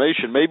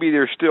information. Maybe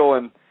they're still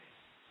in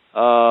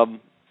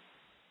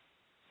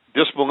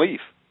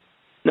disbelief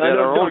that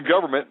our own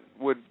government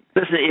would.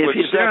 Listen,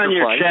 if they're on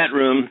your chat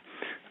room,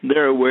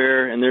 they're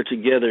aware and they're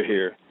together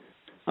here.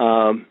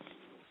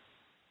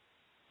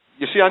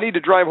 You see, I need to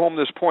drive home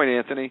this point,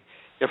 Anthony.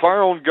 If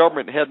our own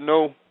government had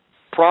no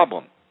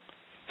problem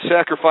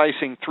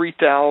sacrificing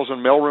 3,000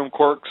 mailroom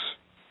clerks,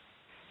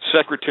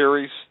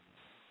 secretaries,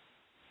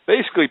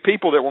 basically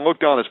people that were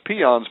looked on as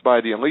peons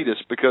by the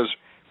elitists, because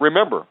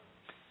remember,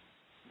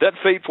 that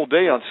fateful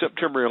day on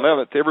September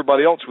 11th,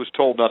 everybody else was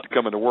told not to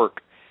come into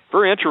work.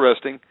 Very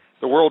interesting,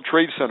 the World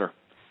Trade Center.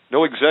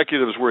 No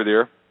executives were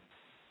there.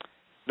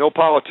 No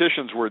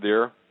politicians were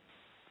there.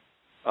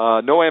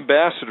 No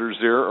ambassadors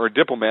there or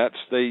diplomats.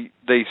 They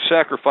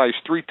sacrificed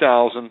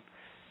 3,000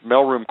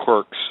 mailroom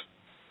clerks.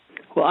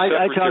 Well, I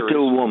talked to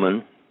a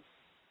woman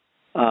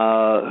who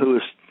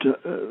was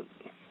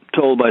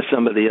told by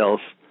somebody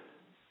else,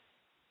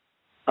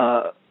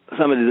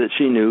 somebody that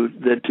she knew,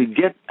 that to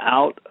get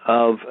out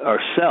of or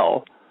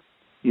sell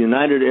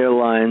United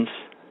Airlines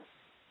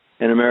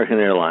and American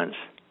Airlines,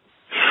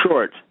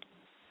 short,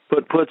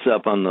 put puts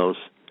up on those,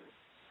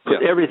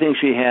 put everything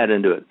she had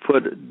into it,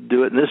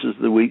 do it, and this is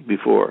the week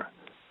before.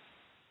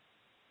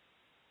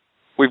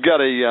 We've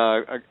got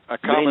a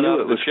comment they knew out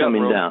it of the was chat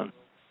coming room. down.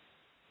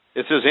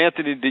 It says,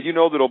 Anthony, did you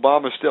know that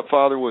Obama's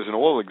stepfather was an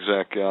oil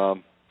exec?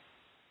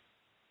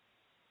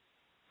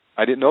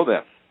 I didn't know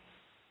that.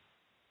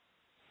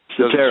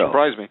 Doesn't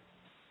surprise me.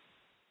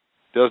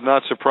 Does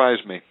not surprise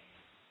me.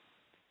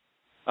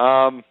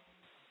 And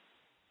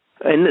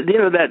you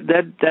know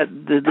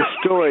the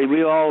story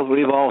we've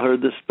all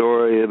heard the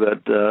story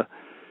about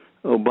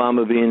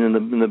Obama being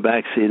in the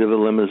back seat of a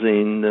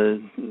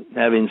limousine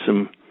having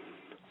some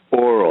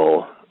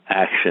oral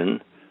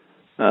action.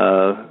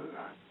 With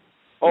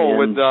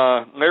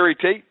Larry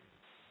Tate?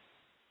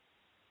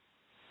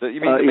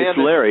 You mean the man it's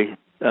Larry.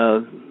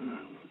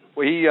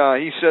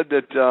 He said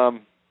that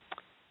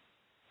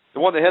the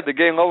one that had the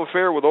gay love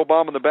affair with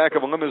Obama in the back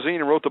of a limousine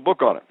and wrote the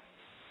book on it.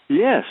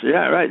 Yes,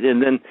 yeah, right.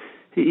 And then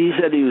he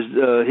said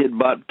he'd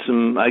bought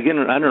some, again,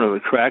 I don't know,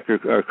 crack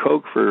or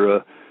coke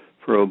for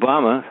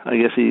Obama. I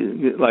guess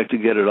he'd like to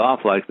get it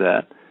off like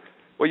that.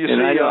 Well, you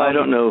and see, I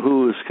don't know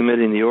who was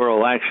committing the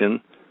oral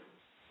action,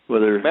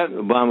 whether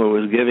Obama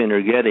was giving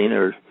or getting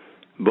or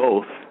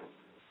both.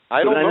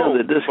 I know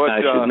that this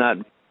guy should not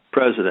be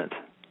president.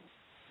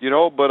 You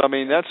know, but I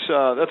mean that's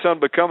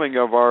unbecoming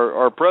of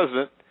our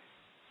president.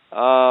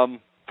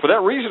 For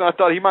that reason, I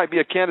thought he might be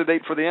a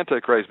candidate for the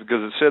Antichrist,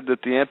 because it said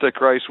that the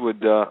Antichrist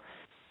would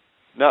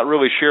not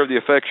really share the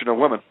affection of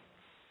women.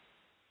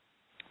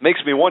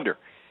 Makes me wonder.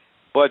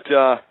 But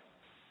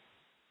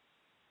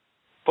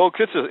folks,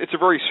 it's a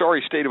very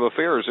sorry state of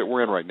affairs that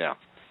we're in right now.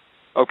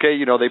 Okay,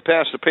 you know, they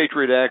passed the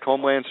Patriot Act,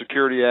 Homeland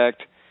Security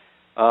Act.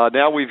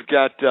 Now we've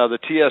got the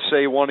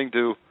TSA wanting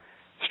to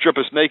strip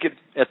us naked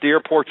at the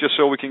airport just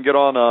so we can get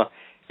on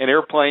an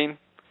airplane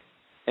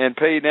and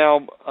pay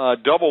now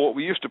double what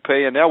we used to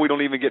pay, and now we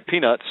don't even get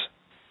peanuts.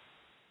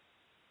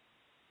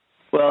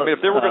 Well, I mean,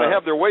 if they were going to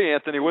have their way,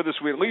 Anthony, with us,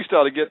 we at least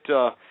ought to get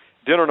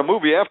dinner and a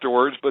movie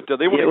afterwards, but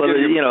they wouldn't give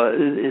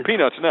you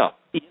peanuts now.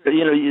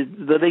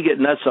 They get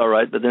nuts all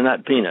right, but they're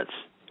not peanuts.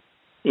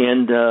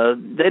 And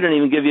they don't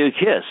even give you a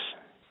kiss.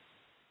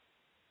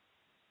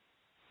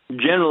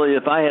 Generally,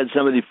 if I had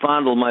somebody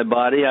fondle my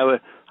body, I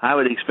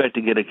would expect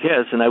to get a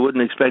kiss, and I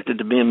wouldn't expect it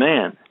to be a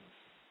man.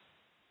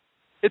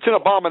 It's an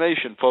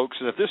abomination, folks,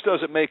 and if this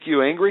doesn't make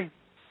you angry,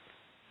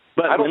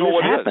 I don't know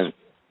what is.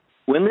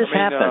 When this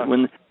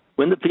happens,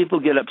 when the people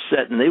get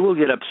upset, and they will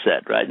get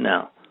upset right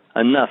now,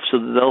 enough so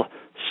that they'll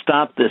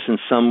stop this in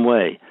some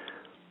way,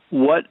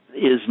 what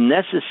is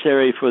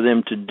necessary for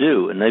them to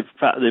do, and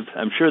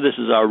I'm sure this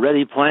is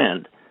already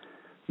planned,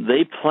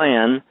 they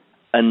plan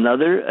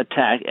another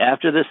attack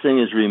after this thing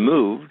is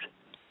removed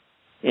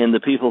and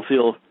the people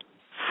feel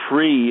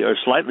free or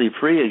slightly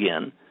free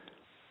again.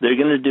 They're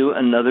going to do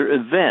another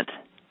event.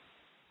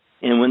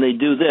 And when they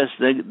do this,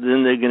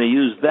 then they're going to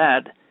use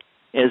that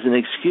as an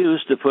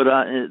excuse to put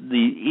on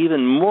the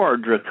even more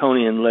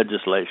draconian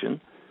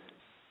legislation.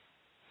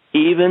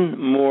 Even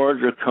more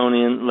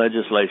draconian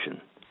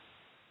legislation.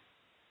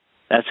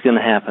 That's going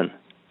to happen.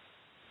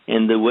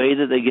 And the way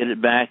that they get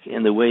it back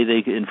and the way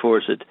they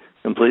enforce it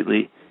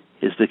completely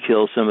is to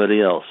kill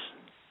somebody else.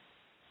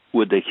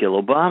 Would they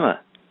kill Obama?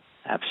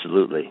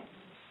 Absolutely.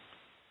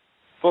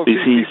 Folks,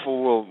 these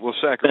people will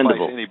sacrifice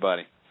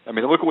anybody. I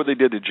mean, look at what they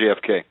did to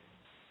JFK.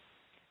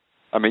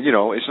 I mean, you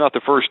know, it's not the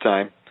first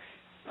time.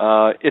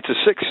 It's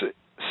a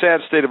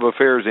sad state of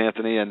affairs,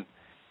 Anthony, and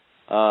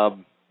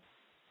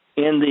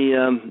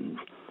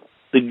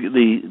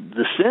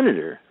the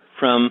senator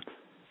from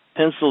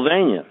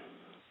Pennsylvania,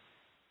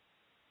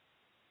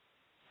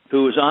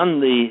 who was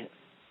on the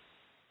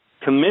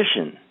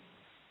commission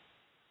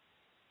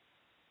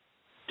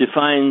to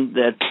find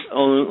that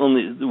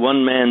only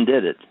one man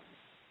did it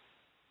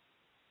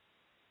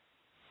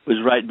was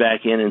right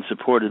back in and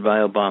supported by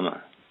Obama.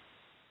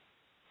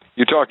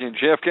 You're talking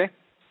JFK?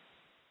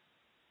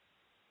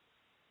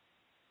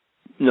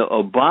 No,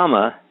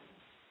 Obama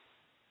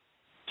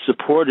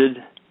supported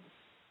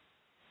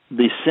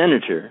the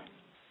senator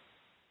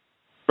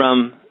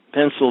from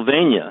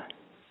Pennsylvania.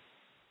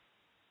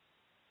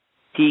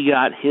 He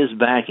got his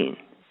backing.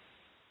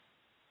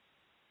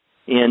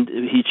 And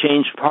he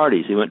changed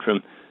parties. He went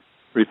from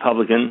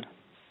Republican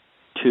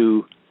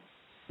to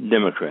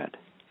Democrat.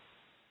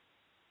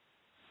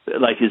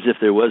 Like as if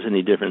there was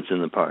any difference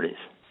in the parties.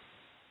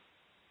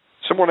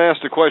 Someone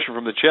asked a question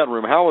from the chat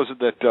room. How is it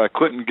that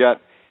Clinton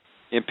got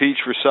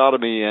impeached for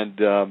sodomy and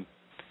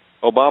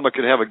Obama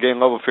could have a gay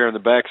love affair in the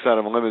backside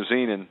of a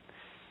limousine and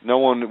no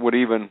one would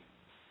even,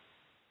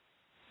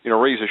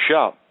 raise a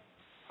shout?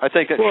 I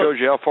think that shows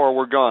you how far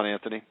we're gone,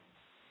 Anthony.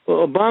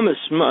 Well, Obama's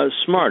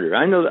smarter.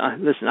 I know.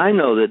 Listen, I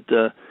know that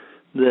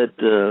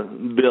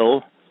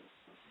Bill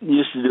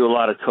used to do a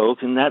lot of coke,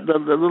 and that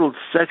the little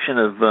section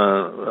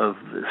of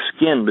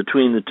skin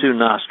between the two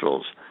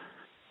nostrils,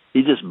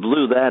 he just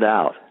blew that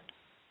out.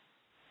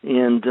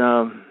 And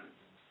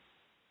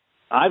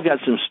I've got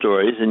some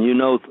stories, and you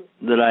know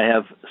that I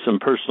have some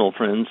personal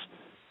friends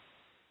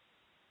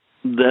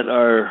that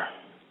are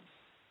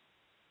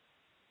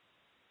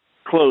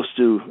close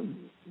to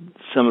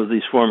some of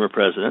these former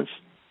presidents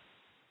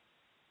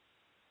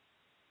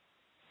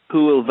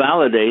who will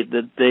validate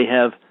that they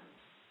have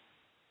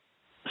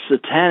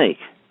satanic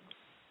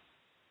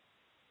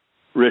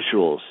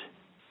rituals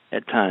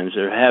at times,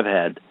 or have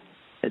had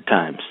at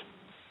times.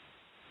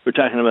 We're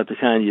talking about the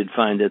kind you'd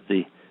find at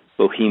the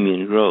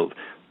Bohemian Grove.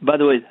 By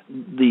the way,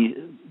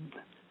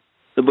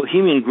 the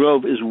Bohemian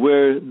Grove is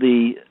where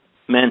the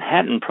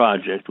Manhattan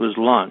Project was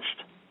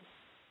launched.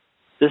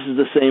 This is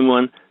the same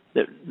one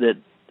that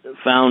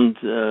found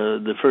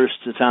the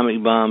first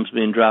atomic bombs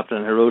being dropped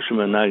on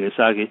Hiroshima and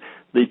Nagasaki.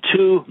 The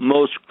two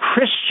most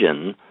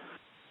Christian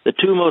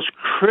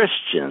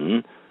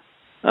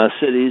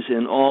cities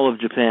in all of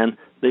Japan,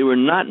 they were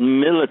not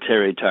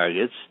military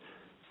targets.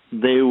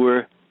 They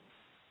were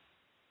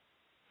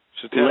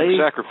satanic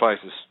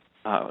sacrifices.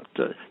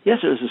 Yes,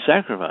 it was a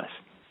sacrifice.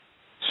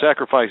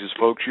 Sacrifices,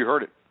 folks. You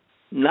heard it.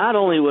 Not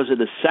only was it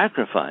a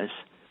sacrifice,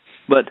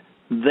 but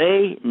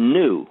they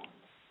knew.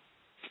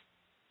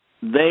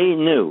 They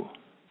knew.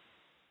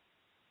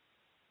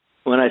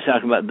 When I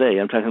talk about they,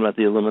 I'm talking about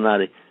the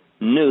Illuminati,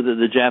 knew that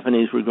the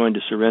Japanese were going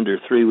to surrender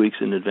 3 weeks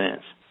in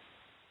advance.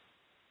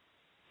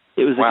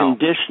 It was a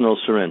conditional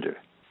surrender.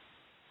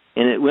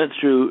 And it went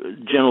through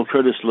General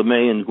Curtis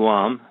LeMay in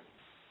Guam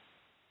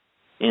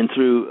and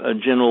through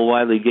General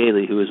Wiley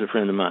Gailey, who is a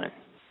friend of mine.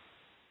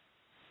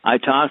 I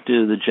talked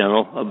to the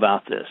general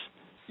about this.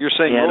 You're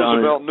saying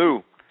Roosevelt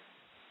knew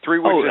 3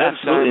 weeks ahead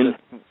of time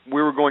that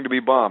we were going to be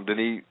bombed, and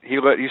he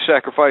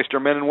sacrificed our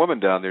men and women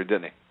down there,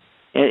 didn't he?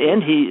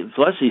 And he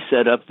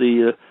set up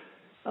the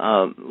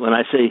when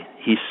I say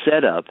he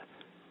set up,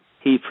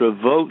 he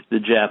provoked the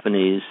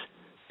Japanese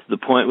to the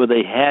point where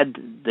they had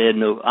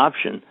no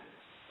option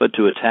but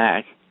to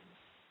attack.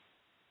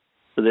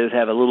 So they would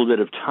have a little bit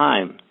of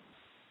time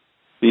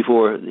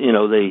before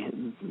they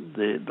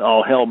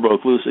all hell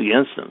broke loose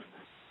against them.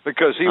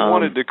 Because he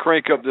wanted to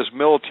crank up this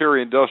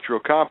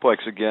military-industrial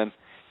complex again,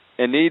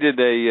 and needed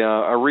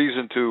a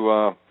reason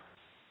to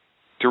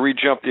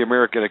re-jump the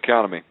American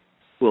economy.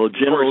 Well,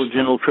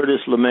 General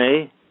Curtis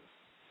LeMay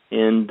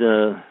and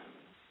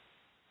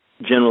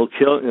General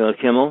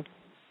Kimmel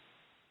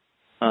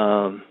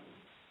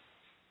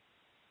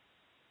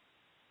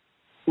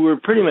were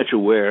pretty much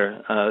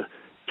aware.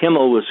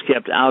 Kimmel was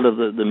kept out of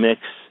the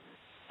mix.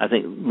 I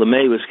think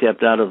LeMay was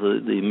kept out of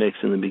the mix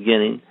in the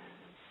beginning.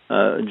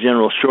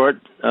 General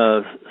Short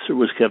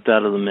was kept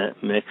out of the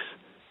mix.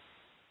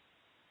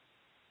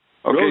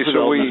 Okay,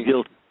 Roosevelt was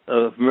guilty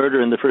of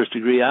murder in the first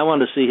degree. I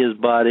want to see his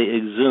body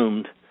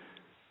exhumed,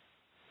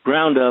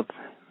 ground up,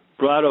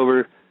 brought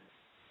over,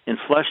 and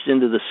flushed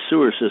into the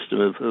sewer system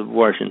of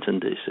Washington,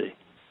 D.C.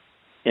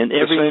 And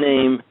every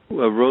name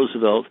of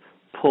Roosevelt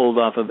pulled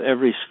off of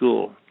every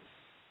school,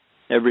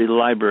 every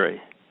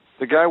library.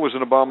 The guy was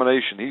an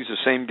abomination. He's the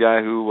same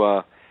guy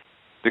who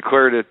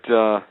declared it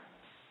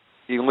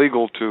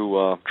illegal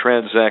to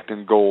transact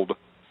in gold.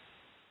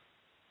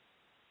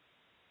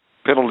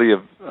 Penalty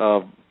of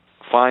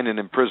fine and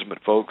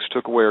imprisonment, folks.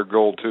 Took away our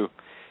gold, too.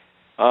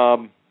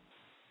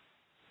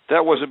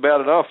 That wasn't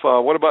bad enough.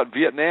 What about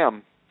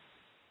Vietnam?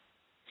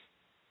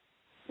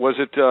 Was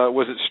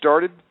it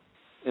started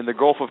in the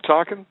Gulf of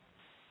Tonkin?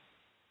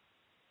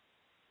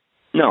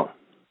 No.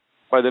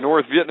 By the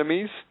North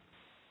Vietnamese?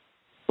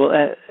 Well,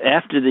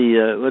 after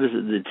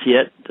the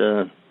Tiet...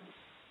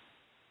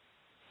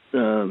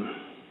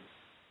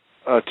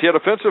 Tiet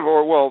offensive,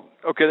 or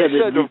they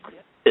said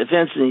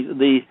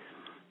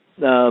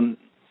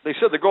they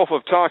said the Gulf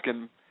of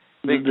Tonkin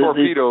being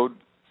torpedoed,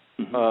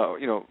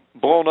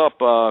 blown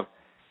up,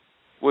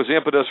 was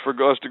impetus for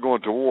us to go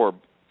into war.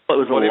 It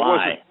was a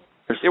lie.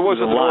 It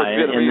wasn't the North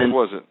Vietnamese,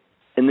 was it?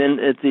 And then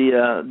at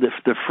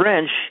the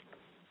French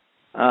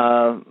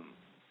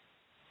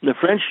the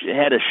French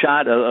had a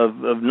shot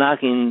of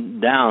knocking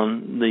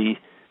down the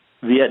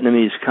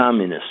Vietnamese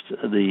communists,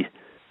 the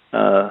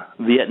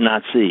Viet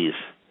Nazis.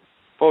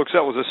 Folks,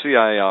 that was a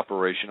CIA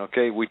operation,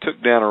 okay? We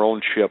took down our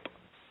own ship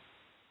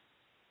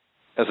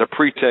as a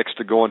pretext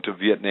to go into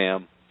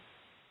Vietnam.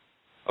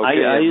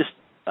 Okay? I used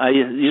so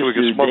we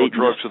could smuggle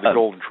drugs to the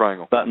Golden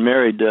Triangle. But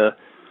married a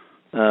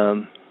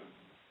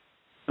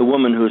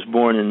woman who was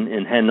born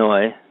in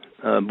Hanoi,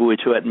 Bui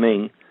Tuet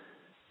Minh,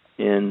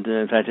 and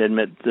in fact I had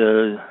met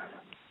the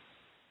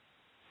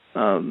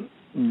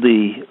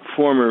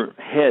former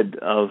head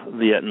of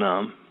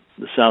Vietnam,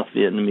 the South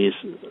Vietnamese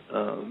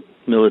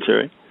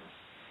military.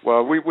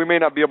 Well, we may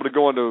not be able to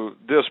go into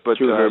this, but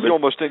you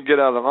almost didn't get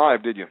out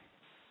alive, did you?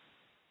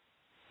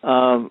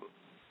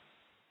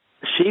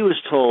 She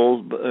was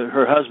told,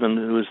 her husband,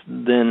 who was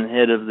then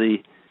head of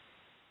the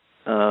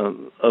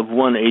of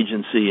one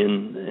agency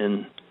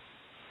in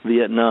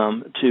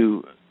Vietnam,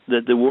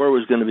 that the war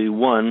was going to be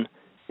won,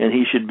 and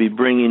he should be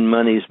bringing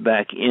monies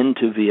back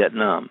into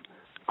Vietnam.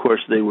 Of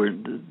course, that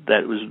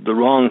was the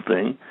wrong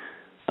thing.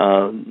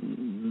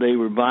 They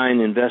were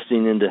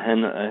investing into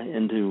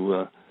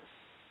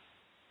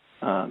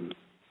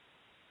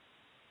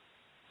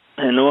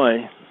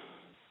Hanoi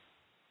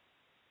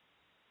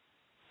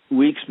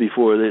weeks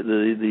before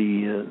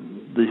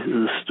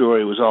the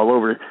story was all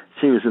over.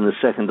 She was in the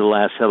second to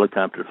last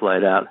helicopter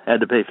flight out.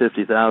 Had to pay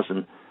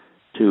 $50,000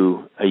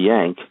 to a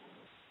Yank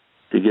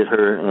to get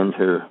her and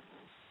her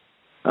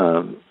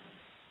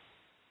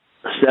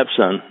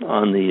stepson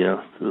on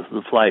the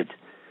flight.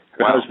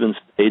 Her husband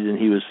stayed, and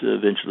he was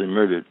eventually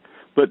murdered.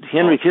 But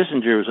Henry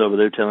Kissinger was over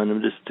there telling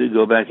him just to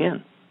go back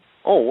in.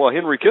 Oh, well,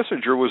 Henry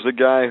Kissinger was the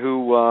guy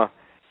who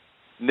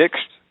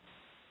nixed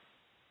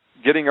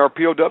getting our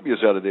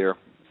POWs out of there.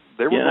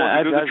 They were going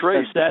to do the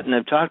trade. I've sat and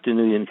I've talked to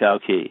Nguyen Cao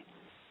Ky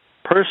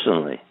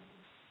personally.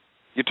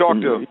 You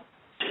talked to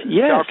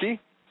Cao Ky?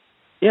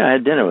 Yeah, I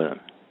had dinner with him.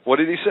 What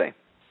did he say?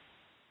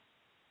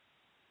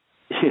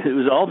 It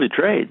was all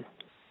betrayed.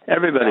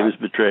 Everybody was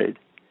betrayed.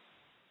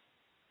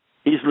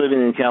 He's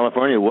living in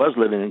California, was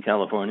living in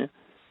California.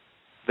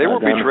 They were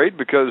betrayed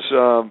because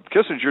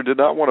Kissinger did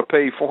not want to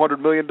pay $400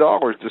 million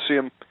to see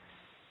him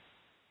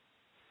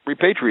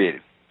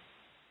repatriated.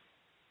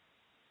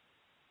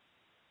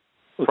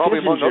 Well, probably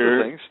among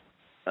other things.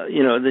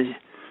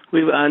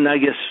 And I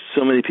guess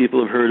so many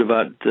people have heard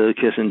about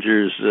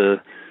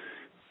Kissinger's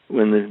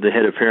when the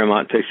head of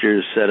Paramount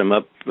Pictures set him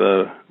up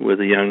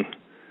with a young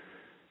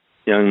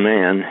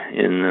man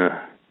in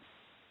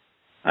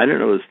I don't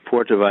know, it was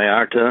Puerto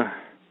Vallarta.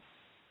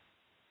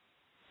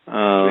 He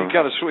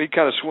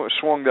kind of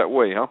swung that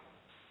way, huh?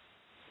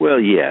 Well,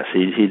 yes,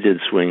 he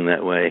did swing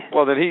that way.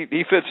 Well, then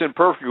he fits in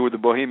perfectly with the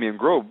Bohemian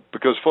Grove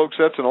because, folks,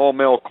 that's an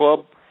all-male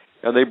club,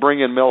 and they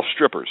bring in male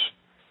strippers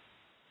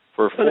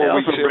for 4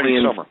 weeks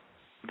every summer.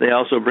 They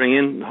also bring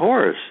in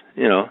whores,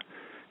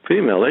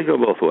 female. They go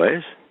both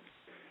ways.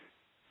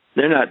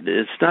 They're not.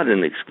 It's not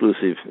an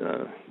exclusive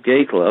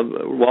gay club.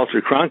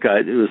 Walter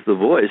Cronkite, who is the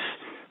voice,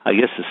 I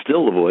guess is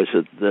still the voice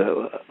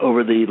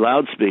over the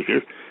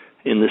loudspeaker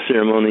in the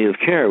ceremony of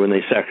care when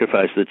they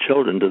sacrifice the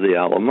children to the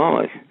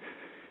Alamalik.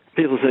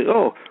 People say,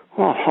 oh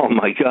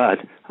my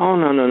God, oh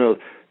no,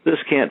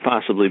 this can't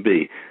possibly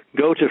be.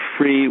 Go to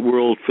Free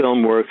World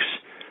Filmworks,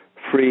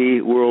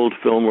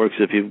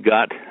 if you've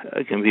got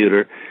a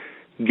computer,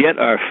 get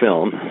our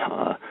film,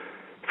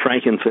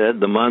 Frankenfed,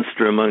 The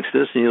Monster Amongst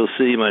Us, and you'll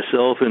see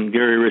myself and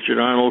Gary Richard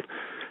Arnold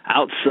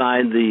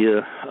outside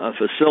the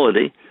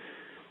facility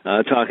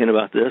talking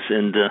about this,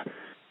 and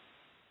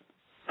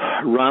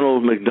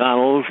Ronald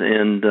McDonald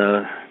and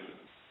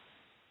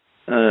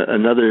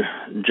another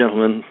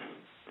gentleman,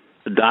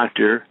 a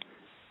doctor,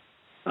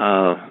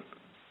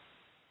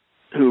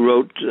 who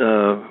wrote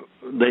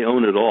They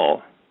Own It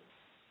All,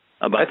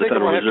 about the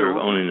Federal Reserve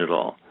owning it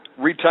all.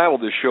 Retitle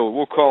this show.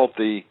 We'll call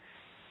it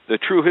the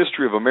True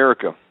History of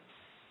America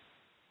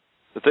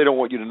that they don't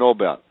want you to know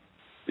about.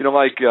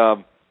 Like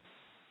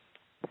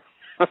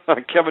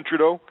Kevin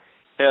Trudeau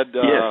had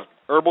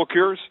herbal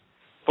cures.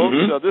 Folks,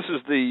 this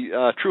is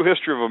the true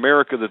history of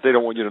America that they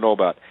don't want you to know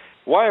about.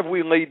 Why have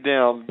we laid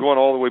down, going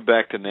all the way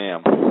back to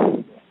Nam?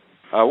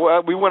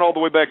 We went all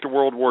the way back to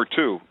World War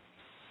II.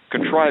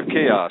 Contrived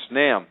chaos,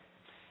 Nam.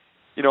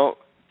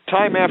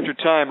 Time after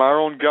time, our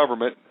own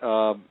government,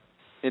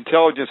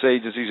 intelligence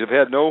agencies have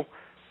had no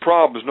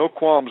problems, no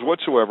qualms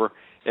whatsoever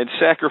in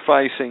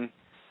sacrificing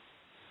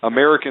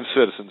American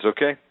citizens,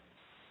 okay?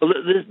 Well,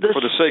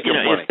 for the sake of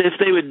money. If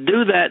they would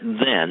do that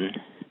then,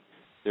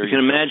 you can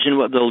imagine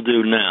what they'll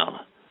do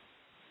now.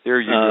 There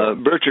you go.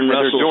 Bertrand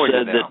Russell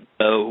said that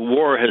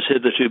war has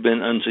hitherto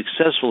been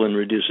unsuccessful in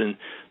reducing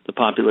the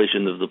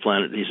population of the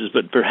planet. He says,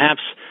 but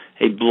perhaps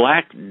a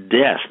Black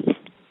Death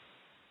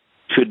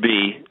could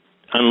be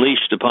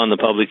unleashed upon the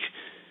public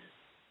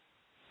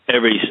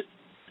every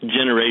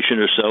generation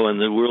or so,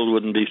 and the world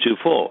wouldn't be too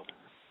full.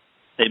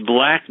 A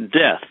Black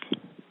Death.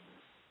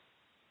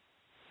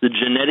 The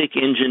genetic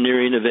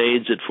engineering of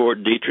AIDS at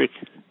Fort Detrick,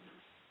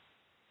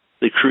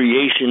 the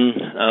creation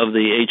of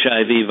the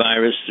HIV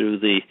virus through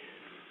the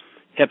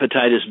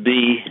hepatitis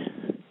B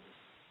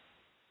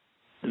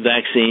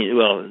vaccine,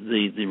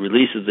 the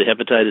release of the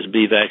hepatitis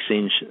B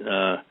vaccine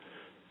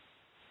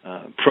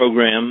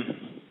program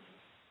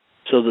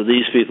so that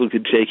these people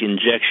could take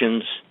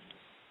injections.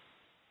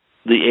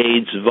 The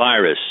AIDS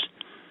virus,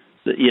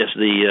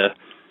 the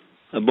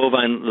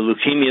bovine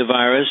leukemia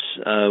virus,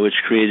 which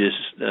creates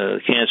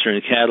cancer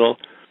in cattle,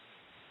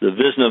 the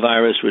Visna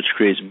virus, which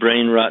creates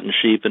brain rot in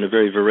sheep, and a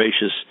very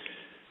voracious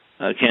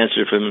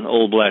cancer from an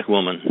old black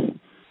woman,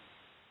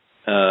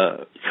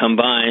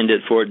 combined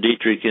at Fort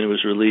Detrick, and it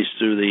was released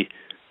through the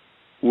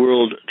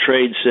World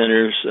Trade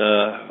Centers,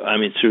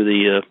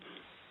 through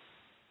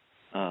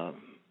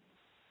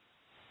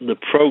the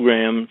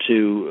program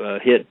to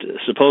hit,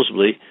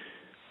 supposedly,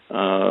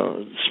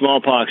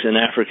 smallpox in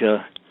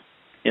Africa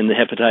in the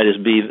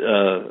hepatitis B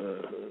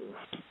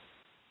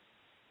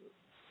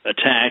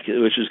attack,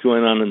 which is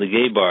going on in the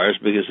gay bars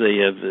because they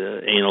have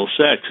anal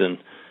sex, and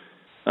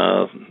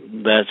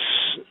that's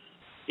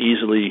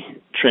easily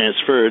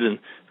transferred. And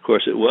of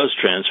course, it was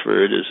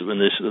transferred as when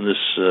this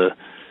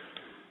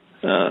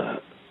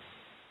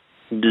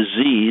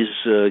disease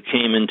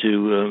came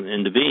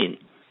into being.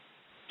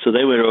 So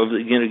they went over,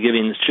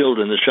 giving the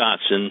children the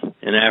shots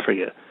in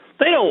Africa.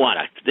 They don't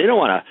want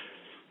to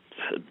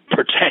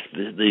protect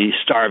the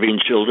starving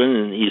children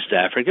in East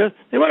Africa.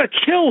 They want to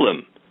kill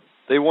them.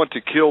 They want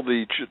to kill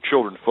the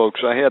children,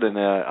 folks. I had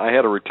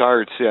a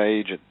retired CIA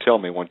agent tell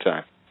me one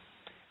time,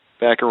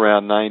 back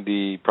around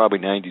 90, probably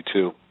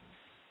 92.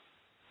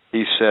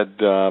 He said,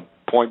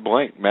 point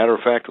blank, matter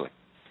of factly,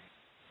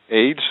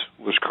 AIDS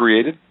was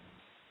created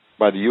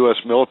by the U.S.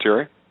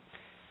 military.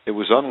 It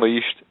was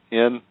unleashed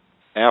in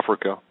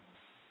Africa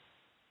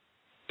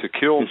to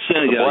kill in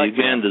Senegal,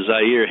 Uganda,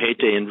 Zaire,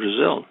 Haiti, and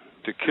Brazil.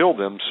 To kill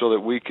them so that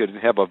we could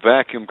have a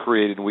vacuum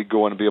created and we'd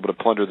go in and be able to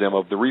plunder them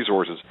of the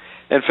resources.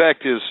 In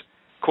fact, his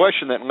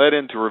question that led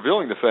into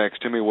revealing the facts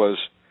to me was,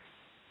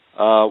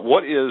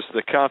 what is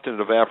the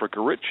continent of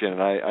Africa rich in?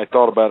 And I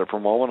thought about it for a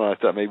moment, and I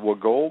thought maybe,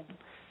 gold?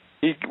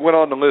 He went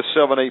on to list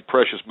 7, 8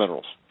 precious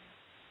minerals.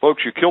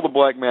 Folks, you kill the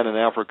black man in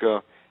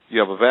Africa, you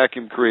have a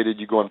vacuum created,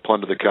 you go and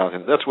plunder the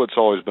continent. That's what it's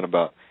always been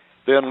about.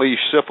 They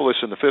unleashed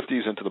syphilis in the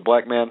 50s into the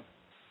black man.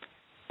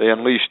 They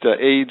unleashed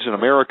AIDS in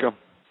America.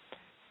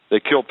 They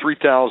killed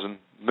 3,000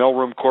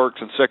 mailroom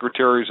clerks and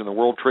secretaries in the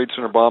World Trade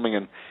Center bombing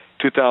in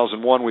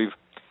 2001. We've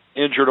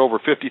injured over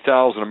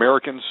 50,000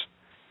 Americans.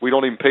 We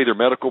don't even pay their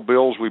medical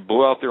bills. We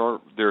blew out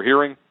their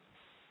hearing.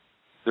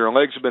 Their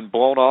legs have been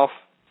blown off,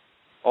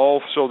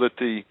 all so that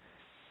the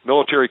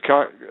military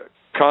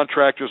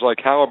contractors like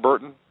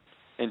Halliburton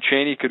and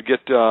Cheney could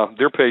get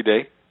their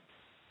payday,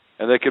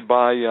 and they could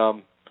buy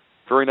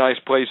very nice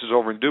places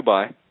over in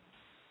Dubai.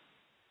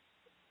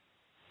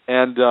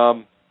 And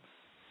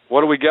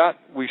what do we got?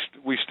 We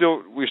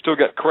still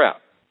got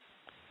crap.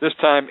 This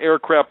time,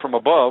 aircrap from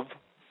above,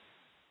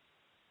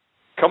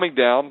 coming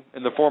down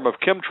in the form of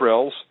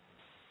chemtrails,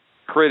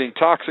 creating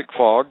toxic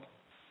fog.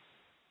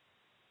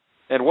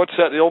 And what's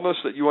that illness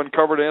that you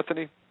uncovered,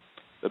 Anthony,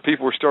 that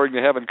people were starting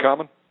to have in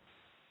common?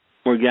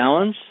 More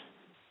gallons?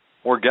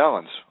 More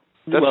gallons.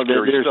 That's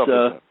scary stuff,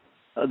 isn't it?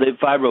 The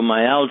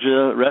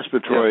fibromyalgia,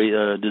 respiratory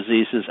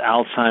diseases,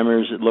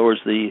 Alzheimer's. It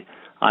lowers the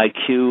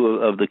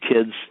IQ of the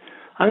kids.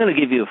 I'm going to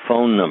give you a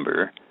phone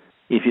number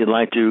if you'd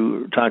like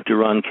to talk to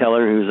Ron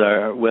Keller, who's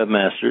our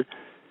webmaster.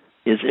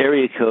 It's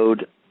area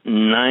code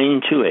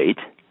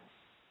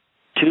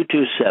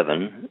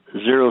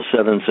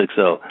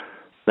 928-227-0760.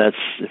 That's,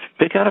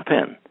 pick out a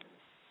pen.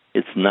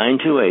 It's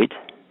 928.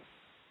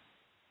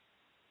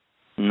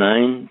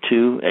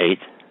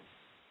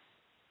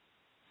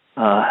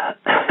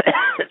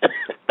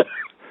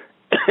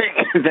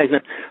 In fact,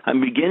 I'm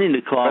beginning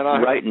to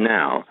cough right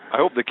now. I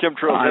hope the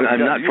chemtrails. I'm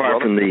not far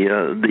from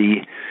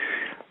the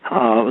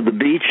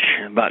beach,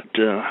 about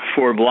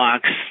 4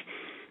 blocks,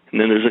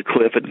 and then there's a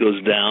cliff that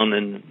goes down,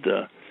 and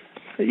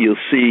you'll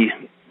see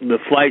the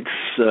flights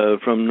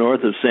from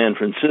north of San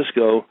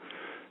Francisco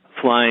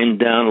flying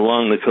down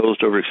along the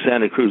coast over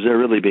Santa Cruz. They're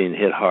really being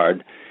hit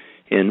hard,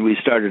 and we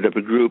started up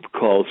a group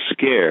called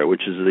SCARE,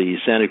 which is the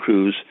Santa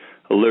Cruz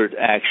Alert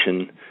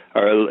Action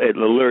or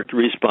Alert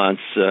Response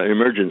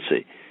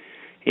Emergency.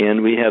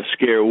 And we have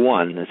Scare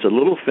 1. It's a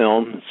little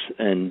film,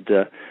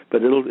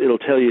 but it'll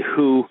tell you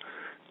who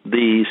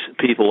these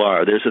people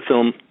are. There's a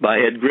film by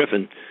Ed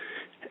Griffin.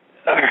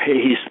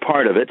 He's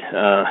part of it.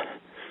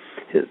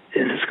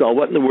 It's called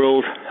What in the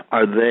World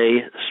Are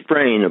They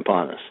Spraying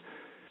Upon Us?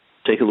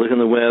 Take a look on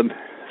the web,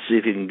 see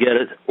if you can get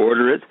it,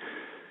 order it.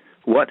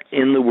 What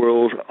in the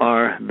world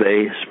are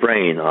they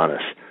spraying on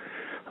us?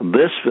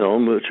 This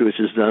film, which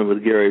is done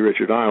with Gary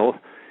Richard Arnold,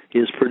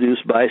 is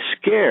produced by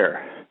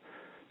SCARE,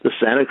 the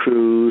Santa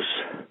Cruz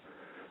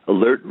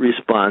Alert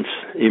Response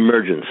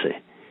Emergency.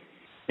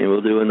 And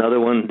we'll do another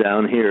one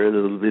down here that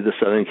will be the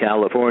Southern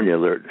California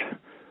Alert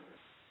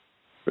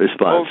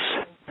Response.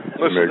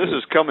 Listen, this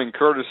is coming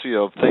courtesy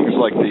of things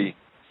like the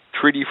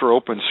Treaty for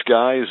Open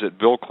Skies that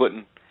Bill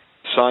Clinton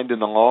signed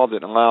into law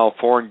that allow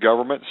foreign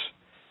governments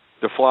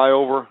to fly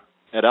over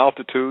at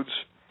altitudes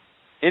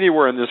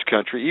anywhere in this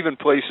country, even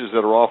places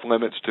that are off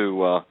limits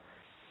to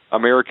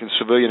American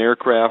civilian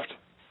aircraft,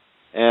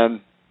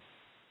 and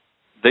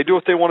they do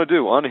what they want to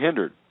do,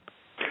 unhindered.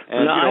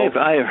 And, now,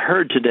 I have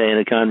heard today in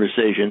a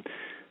conversation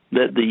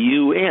that the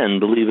UN,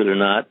 believe it or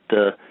not,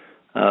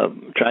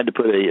 tried to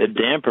put a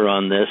damper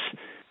on this,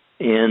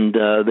 and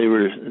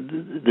their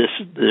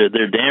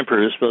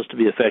damper is supposed to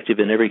be effective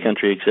in every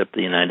country except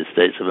the United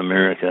States of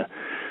America.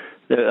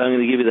 I'm going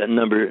to give you that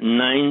number,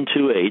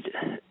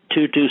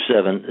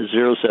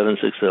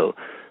 928-227-0760,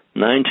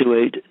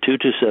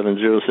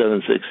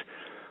 928-227-0760,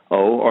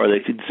 or they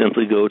could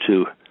simply go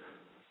to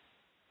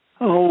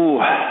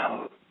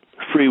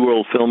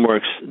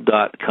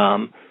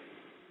freeworldfilmworks.com.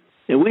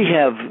 And we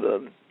have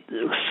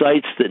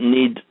sites that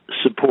need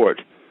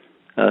support,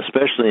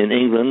 especially in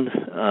England.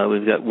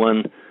 We've got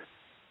one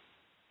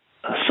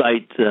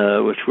site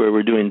where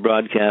we're doing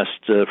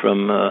broadcasts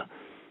from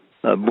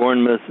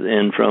Bournemouth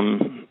and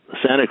from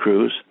Santa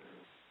Cruz.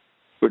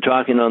 We're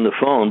talking on the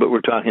phone, but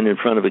we're talking in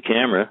front of a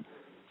camera.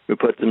 We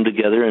put them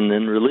together and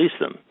then release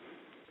them.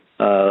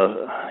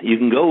 You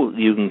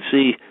can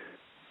see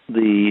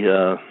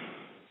the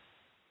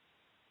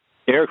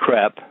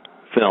Aircrap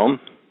film.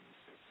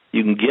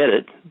 You can get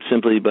it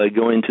simply by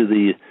going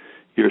to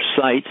your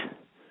site.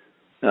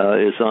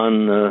 It's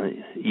on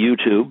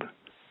YouTube.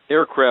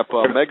 Aircrap,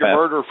 Mega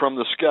Murder from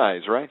the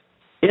Skies, right?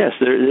 Yes,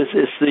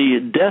 it's the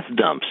death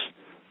dumps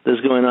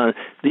that's going on.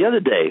 The other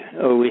day,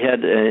 we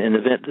had an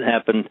event that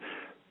happened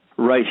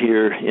right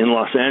here in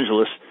Los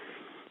Angeles.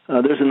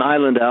 There's an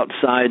island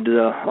outside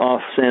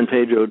off San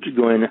Pedro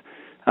going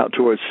out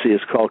towards the sea.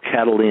 It's called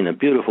Catalina,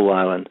 beautiful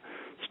island.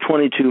 It's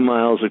 22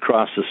 miles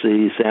across the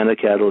sea. Santa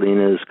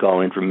Catalina is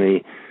calling for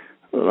me,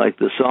 like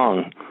the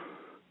song,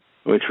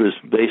 which was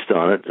based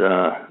on it.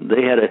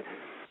 They had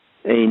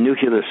a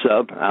nuclear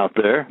sub out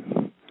there.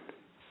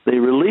 They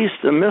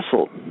released a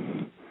missile.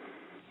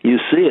 You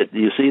see it.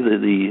 You see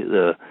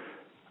the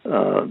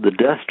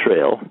death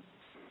trail,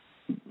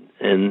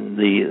 and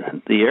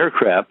the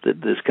aircraft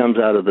that comes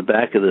out of the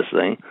back of this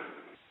thing.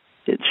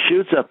 It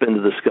shoots up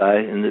into the sky,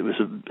 and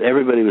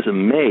everybody was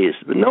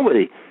amazed, but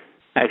nobody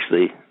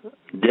actually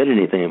did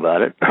anything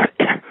about it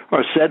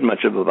or said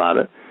much about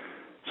it.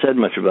 And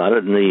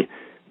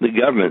the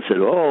government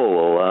said,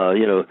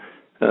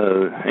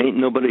 ain't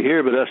nobody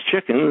here but us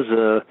chickens.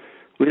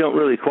 We don't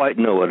really quite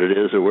know what it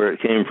is or where it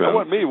came from. That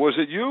wasn't me. Was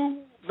it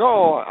you?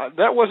 No,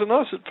 that wasn't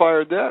us that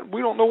fired that.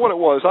 We don't know what it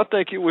was. I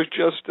think it was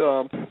just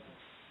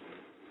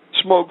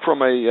smoke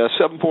from a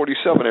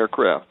 747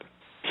 aircraft.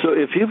 So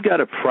if you've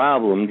got a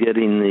problem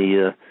getting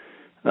the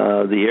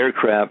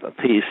aircraft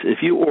piece,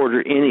 if you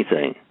order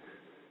anything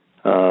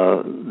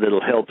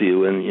that'll help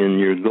you in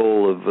your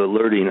goal of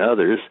alerting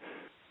others,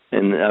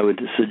 and I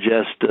would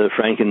suggest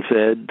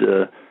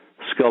Frankenfed,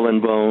 Skull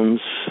and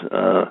Bones,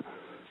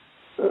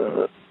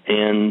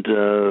 and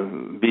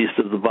Beast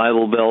of the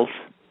Bible Belt,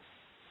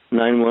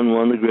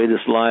 911, the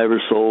greatest lie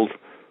ever sold.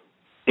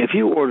 If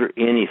you order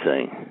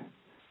anything,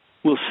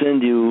 we'll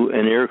send you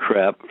an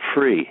Aircrap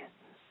free.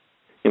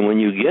 And when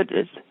you get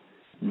it,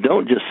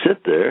 don't just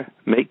sit there,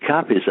 make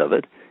copies of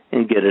it,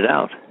 and get it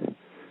out.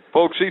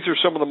 Folks, these are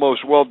some of the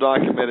most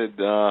well-documented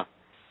videos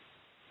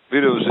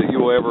that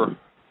you'll ever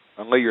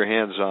lay your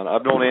hands on.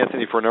 I've known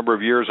Anthony for a number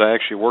of years. I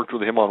actually worked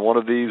with him on one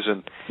of these,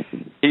 and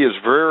he is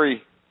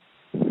very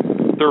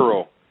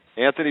thorough.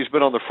 Anthony's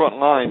been on the front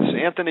lines.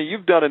 Anthony,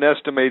 you've done an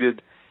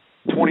estimated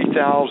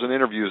 20,000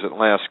 interviews at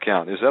last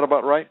count. Is that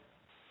about right?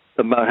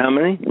 About how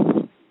many?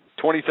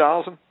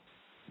 20,000?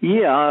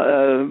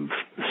 Yeah,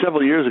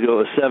 several years ago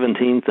it was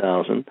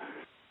 17,000.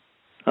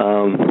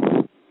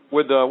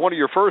 With one of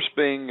your first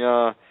being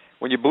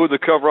when you blew the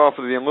cover off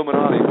of the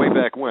Illuminati way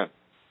back when.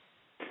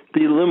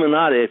 The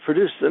Illuminati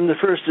produced. I'm the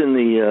first in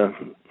the,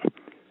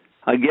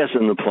 I guess,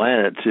 in the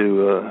planet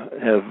to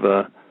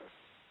have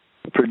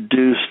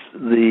produced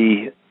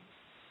the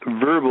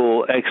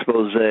verbal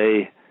expose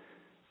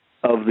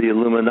of the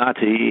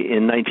Illuminati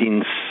in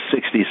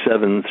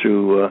 1967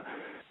 through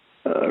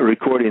a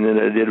recording that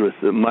I did with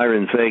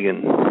Myron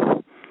Fagan.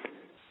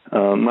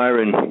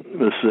 Myron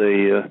was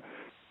a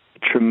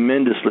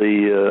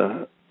tremendously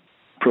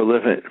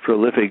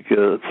prolific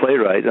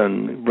playwright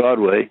on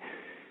Broadway.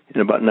 In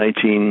about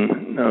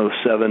 1907,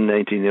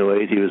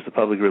 1908, he was the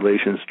public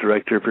relations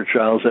director for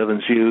Charles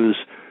Evans Hughes.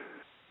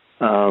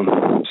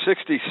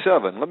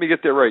 67. Let me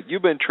get that right.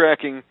 You've been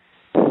tracking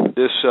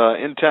this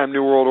end-time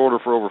New World Order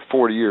for over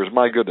 40 years.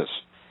 My goodness.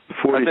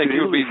 42, I think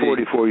you'll be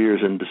 44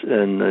 years in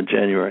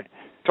January.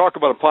 Talk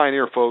about a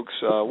pioneer, folks.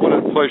 What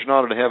a pleasure and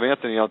honor to have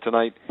Anthony on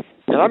tonight.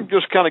 And I'm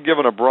just kind of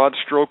giving a broad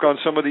stroke on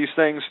some of these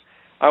things.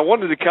 I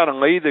wanted to kind of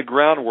lay the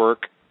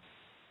groundwork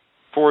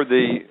for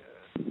the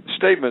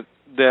statement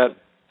that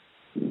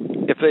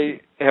if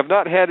they have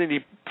not had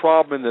any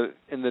problem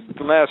in the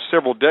last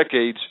several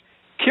decades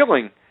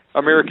killing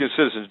American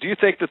citizens, do you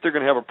think that they're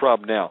going to have a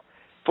problem now?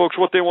 Folks,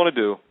 what they want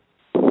to do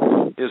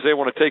is they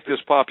want to take this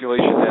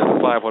population down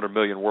to 500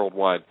 million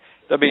worldwide.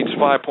 That means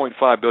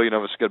 5.5 billion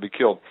of us are going to be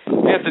killed.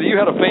 Anthony, you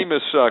had a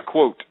famous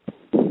quote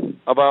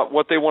about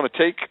what they want to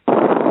take.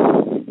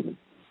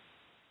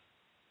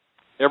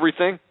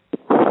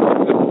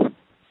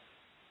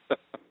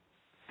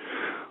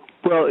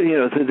 Well,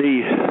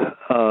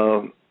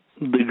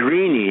 the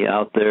greenie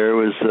out there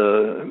was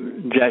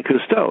Jacques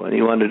Cousteau, and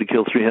he wanted to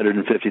kill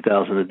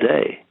 350,000 a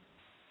day.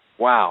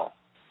 Wow.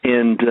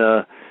 And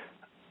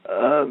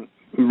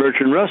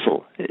Bertrand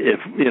Russell, if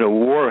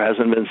war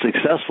hasn't been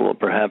successful,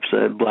 perhaps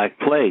a black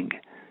plague.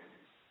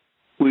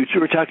 We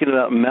were talking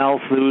about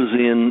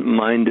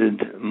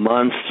Malthusian-minded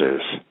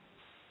monsters.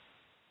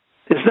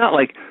 It's not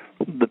like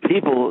the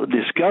people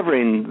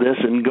discovering this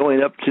and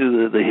going up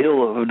to the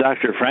hill of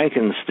Dr.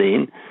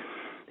 Frankenstein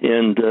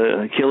and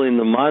killing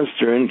the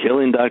monster and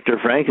killing Dr.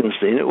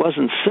 Frankenstein. It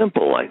wasn't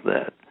simple like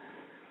that.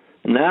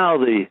 Now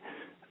the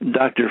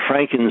Dr.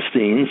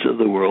 Frankensteins of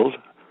the world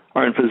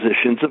are in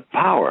positions of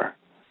power.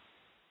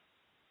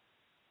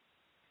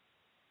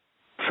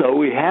 So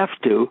we have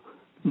to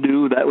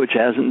do that which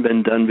hasn't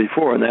been done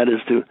before, and that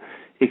is to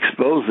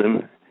expose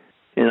them.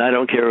 And I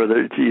don't care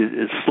whether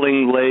it's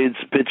sling blades,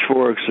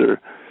 pitchforks, or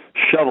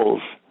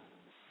shovels.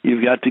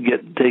 You've got to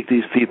take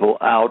these people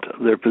out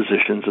of their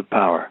positions of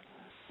power.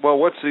 Well,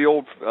 what's the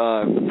old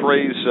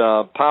phrase?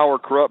 Power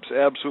corrupts.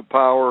 Absolute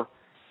power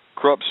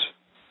corrupts.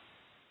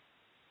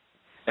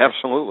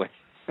 Absolutely.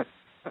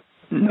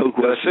 No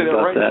question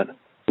about that.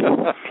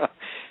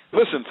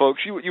 Listen,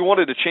 folks, you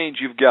wanted to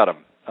change. You've got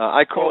them.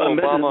 I call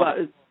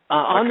Obama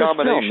on a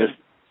combination.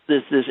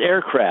 This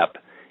Aircrap.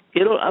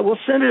 We'll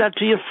send it out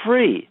to you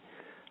free.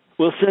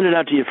 We'll send it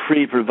out to you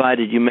free,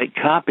 provided you make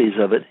copies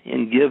of it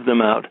and give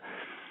them out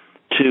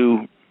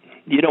to.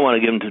 You don't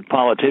want to give them to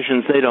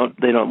politicians. They don't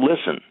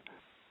listen.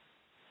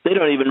 They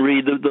don't even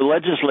read the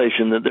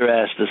legislation that they're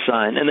asked to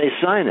sign, and they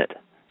sign it.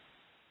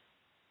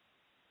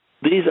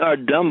 These are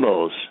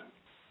dumbos.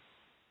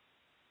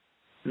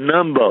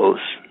 Numbos.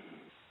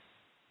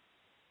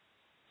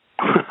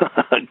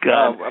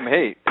 God,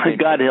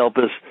 God help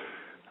us.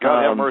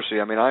 God have mercy.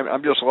 I mean,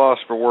 I'm just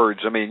lost for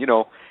words. I mean,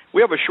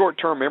 we have a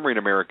short-term memory in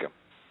America.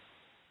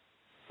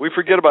 We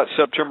forget about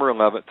September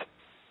 11th,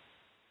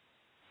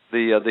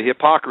 the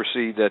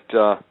hypocrisy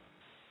that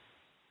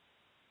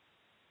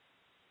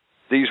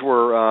these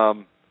were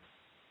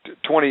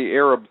 20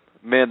 Arab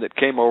men that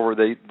came over.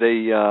 They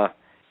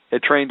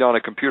had trained on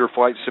a computer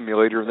flight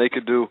simulator, and they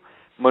could do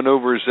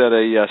maneuvers at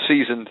a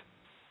seasoned.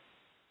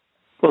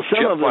 Well,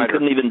 some of them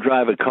couldn't even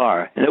drive a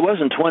car. And it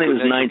wasn't 20, it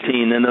was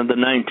 19. And of the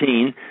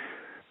 19,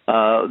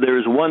 there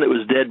was one that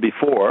was dead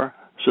before,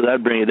 so that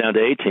would bring it down to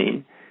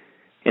 18.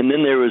 And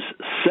then there was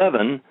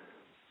 7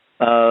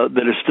 that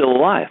are still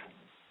alive.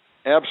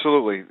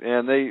 Absolutely.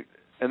 And they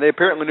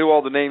apparently knew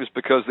all the names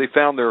because they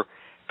found their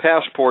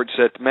passports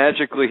that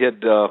magically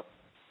had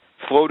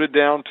floated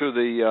down to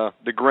the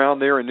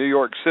ground there in New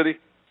York City.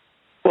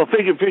 Well,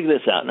 figure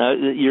this out. Now,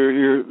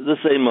 you're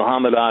let's say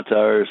Muhammad Atta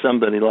or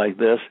somebody like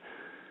this.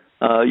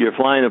 You're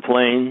flying a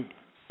plane,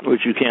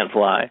 which you can't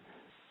fly.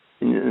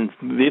 And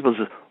people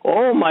say,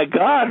 oh, my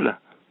God,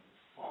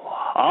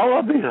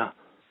 Allah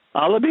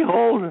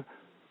behold,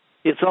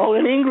 it's all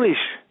in English,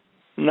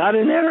 not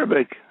in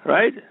Arabic,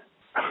 right?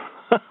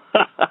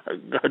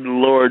 Good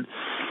Lord.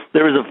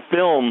 There was a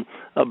film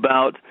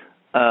about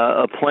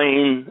a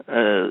plane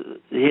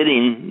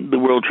hitting the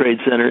World Trade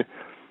Center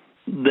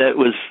that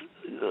was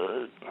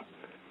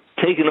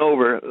taken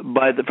over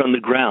from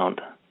the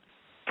ground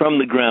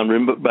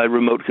by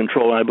remote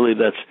control. And I believe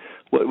that's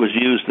what was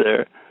used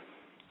there.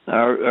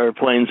 Are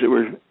planes that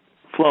were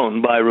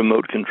flown by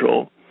remote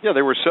control. Yeah,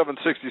 they were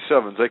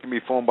 767s. They can be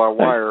flown by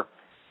wire.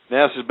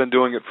 NASA's been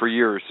doing it for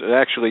years. It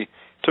actually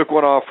took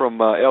one off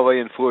from L.A.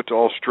 and flew it to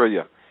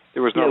Australia.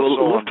 There was no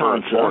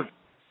Lufthansa.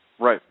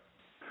 Right.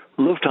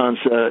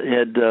 Lufthansa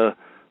had,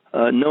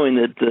 knowing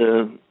that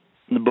the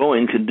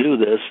Boeing could do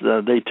this,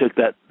 they took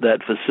that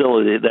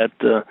facility,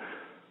 that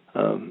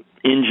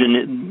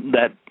engine,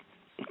 that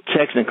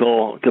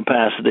technical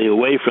capacity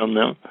away from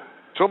them.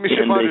 So let me see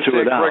if I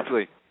understand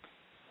correctly.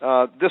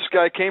 This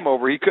guy came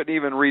over. He couldn't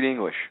even read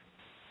English.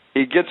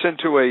 He gets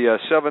into a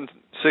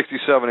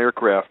 767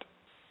 aircraft,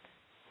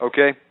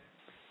 okay,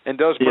 and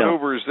does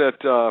maneuvers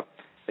that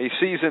a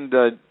seasoned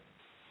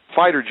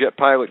fighter jet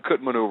pilot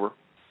couldn't maneuver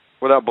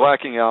without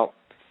blacking out.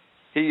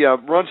 He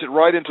runs it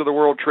right into the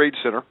World Trade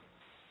Center.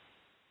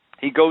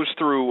 He goes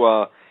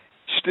through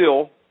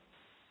steel,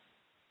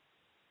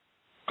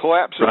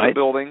 collapses the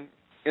building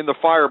in the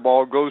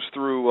fireball, goes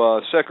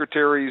through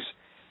secretaries'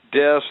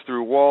 desks,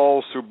 through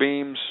walls, through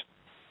beams,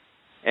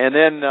 and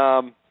then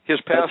his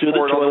passport through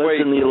the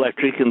toilets and the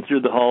electric, and through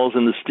the halls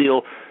and the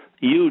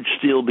huge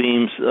steel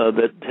beams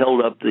that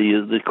held up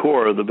the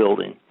core of the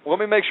building. Well,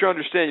 let me make sure I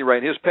understand you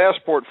right. His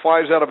passport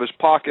flies out of his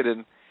pocket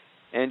and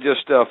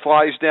just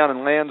flies down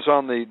and lands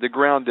on the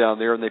ground down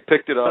there, and they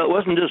picked it up. Well, it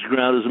wasn't just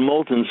ground, it was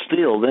molten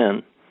steel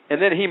then.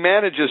 And then he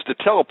manages to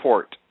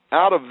teleport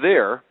out of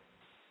there,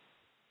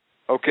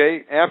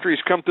 okay, after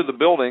he's come through the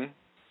building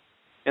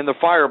in the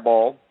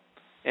fireball,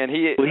 and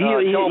he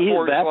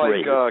teleports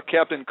like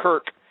Captain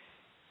Kirk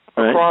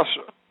across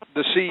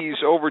the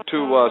seas over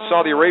to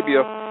Saudi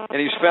Arabia, and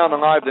he's found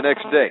alive the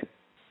next day.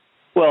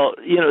 Well,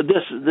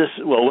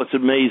 what's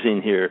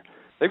amazing here...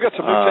 They've got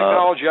some new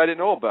technology I didn't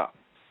know about.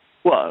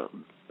 Well,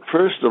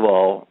 first of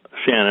all,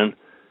 Shannon,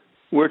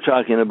 we're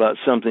talking about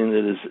something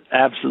that is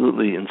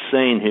absolutely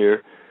insane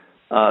here.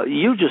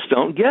 You just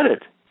don't get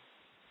it.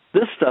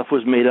 This stuff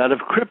was made out of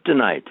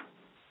kryptonite.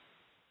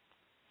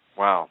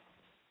 Wow.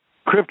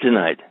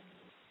 Kryptonite.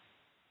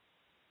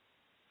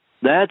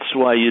 That's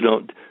why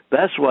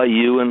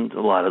you and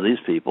a lot of these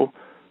people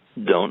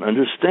don't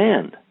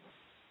understand.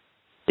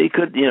 It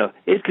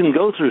can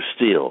go through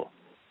steel.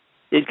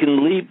 It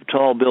can leap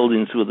tall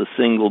buildings with a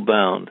single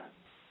bound.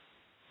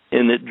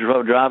 And it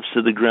drops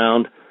to the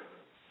ground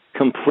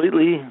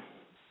completely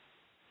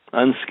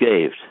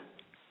unscathed.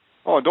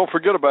 Oh, and don't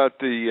forget about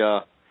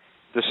the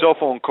cell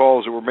phone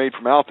calls that were made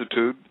from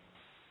altitude.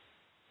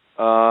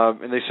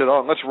 And they said,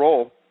 "Oh, let's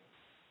roll."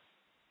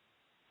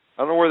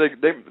 I don't know where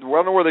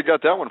they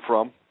got that one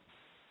from.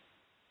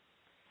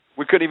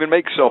 We couldn't even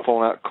make cell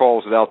phone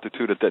calls at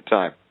altitude at that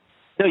time.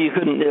 No, you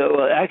couldn't.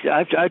 Actually,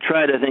 I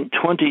tried, I think,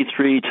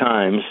 23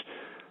 times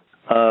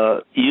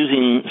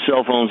using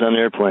cell phones on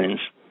airplanes.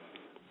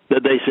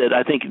 But they said,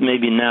 I think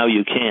maybe now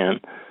you can,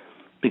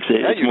 because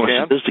it's more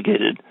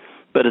sophisticated.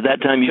 But at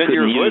that time, you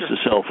couldn't use the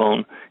cell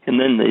phone. And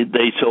then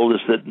they told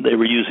us that they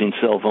were using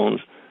cell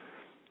phones.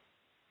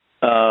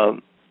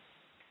 And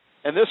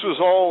this was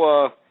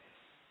all...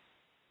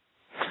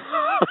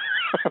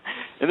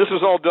 and this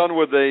was all done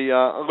with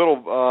a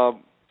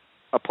little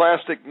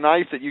plastic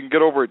knife that you can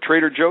get over at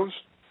Trader Joe's?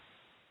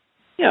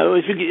 Yeah,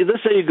 let's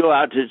say you go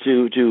out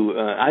to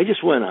I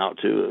just went out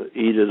to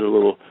eat at a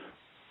little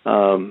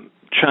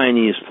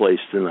Chinese place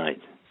tonight.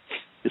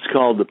 It's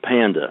called the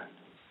Panda.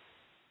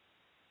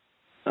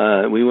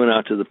 We went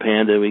out to the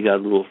Panda, we got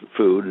a little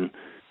food, and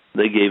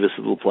they gave us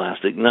a little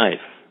plastic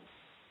knife.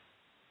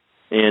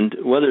 And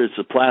whether it's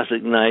a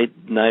plastic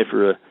knife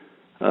or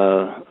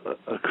a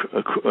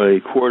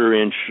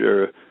quarter-inch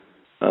or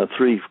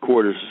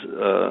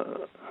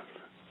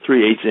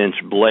 3/8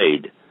 inch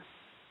blade,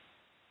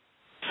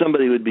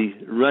 somebody would be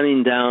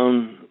running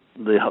down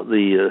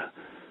the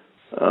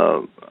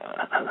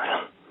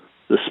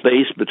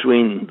space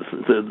between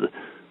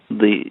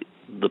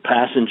the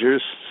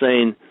passengers,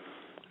 saying,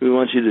 "We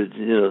want you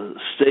to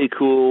stay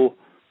cool,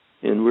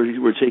 and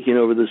we're taking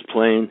over this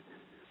plane."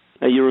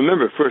 Now you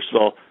remember, first of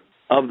all,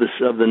 of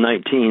the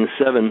 19,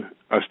 7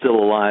 are still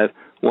alive.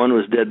 1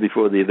 was dead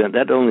before the event.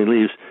 That only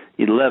leaves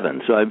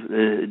 11. So I've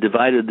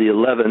divided the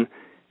 11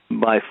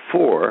 by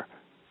 4.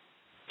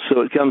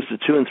 So it comes to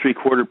 2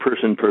 3/4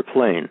 person per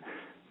plane.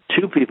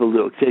 2 people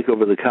will take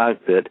over the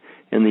cockpit,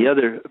 and the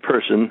other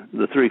person,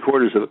 the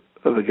 3/4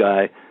 of a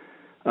guy,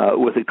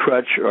 with a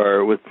crutch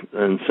or with,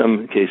 in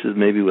some cases,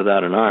 maybe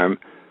without an arm.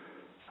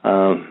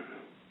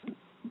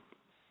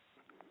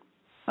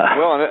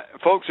 Well,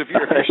 folks, if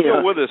you're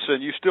still with us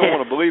and you still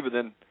want to believe it,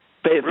 then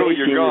really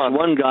you're gone. This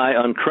one guy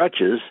on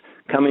crutches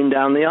coming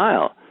down the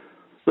aisle.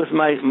 Listen,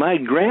 my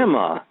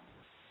grandma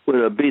would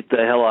have beat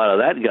the hell out of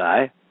that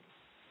guy.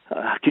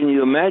 Can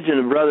you imagine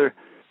a brother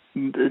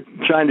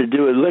trying to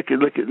do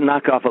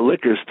knock off a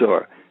liquor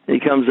store? And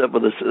he comes up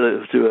with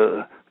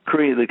the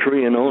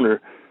Korean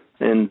owner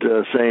and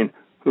saying,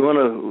 "We want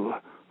to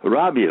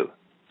rob you."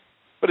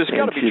 But it's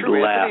got to be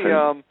true,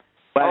 Anthony.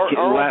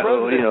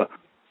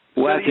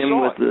 Whack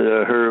him with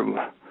her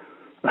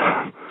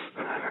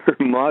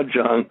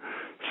mahjong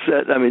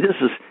set. I mean,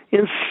 this is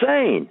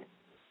insane.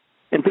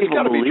 And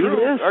people believe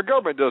this? Our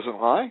government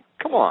doesn't lie.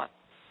 Come on.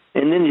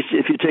 And then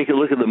if you take a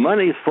look at the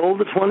money, fold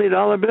the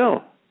 $20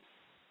 bill.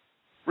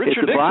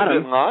 Richard Nixon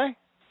didn't lie.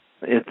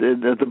 At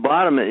the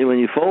bottom, when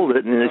you fold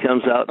it, and it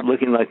comes out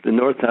looking like the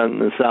North Tower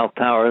and the South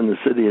Tower in the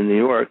city of New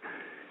York.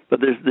 But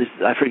there's this,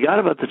 I forgot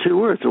about the 2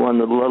 words. The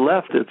one on the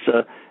left, it's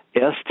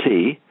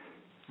ST,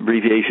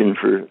 abbreviation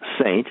for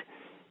saint,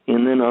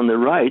 and then on the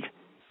right,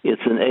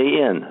 it's an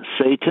AN,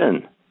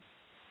 Satan.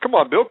 Come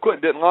on, Bill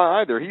Clinton didn't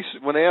lie either.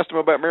 When they asked him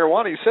about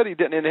marijuana, he said he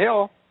didn't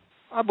inhale.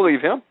 I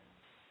believe him.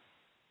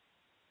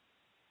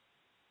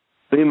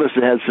 He must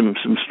have had some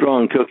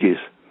strong cookies.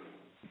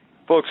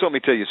 Folks, let me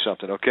tell you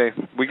something, okay?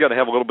 We got to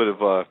have a little bit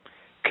of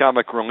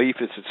comic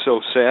relief. It's so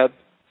sad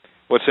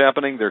what's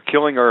happening. They're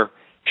killing our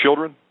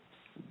children.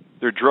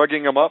 They're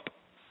drugging them up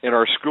in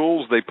our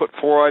schools. They put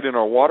fluoride in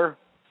our water.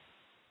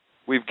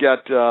 We've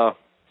got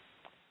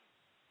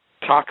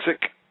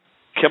toxic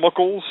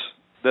chemicals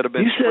that have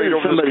been sprayed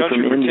over this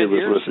country for 10 years. You said somebody from India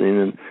was listening,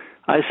 and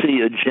I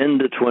see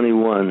Agenda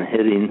 21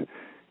 hitting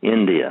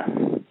India.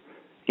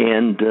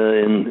 And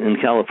in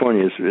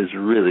California is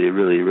really,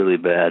 really, really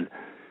bad.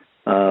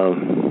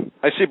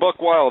 I see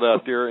Buck Wild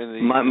out there in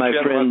the. My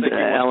friend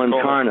Alan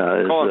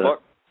Karna is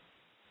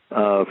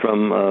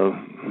from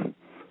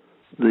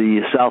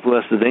the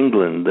southwest of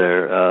England.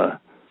 They're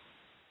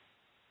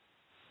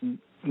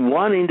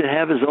wanting to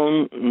have his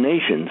own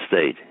nation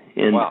state,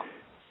 and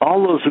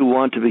all those who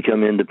want to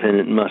become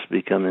independent must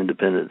become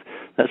independent.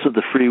 That's what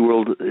the Free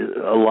World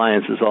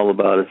Alliance is all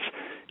about.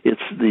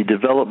 It's the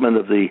development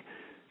of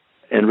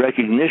and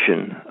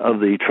recognition of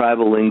the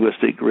tribal,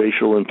 linguistic,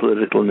 racial, and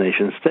political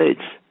nation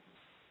states.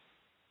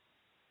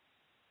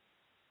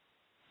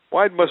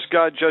 Why must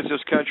God judge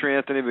this country,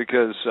 Anthony?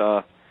 Because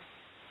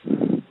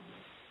the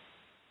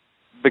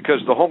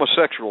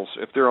homosexuals,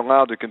 if they're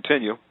allowed to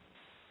continue,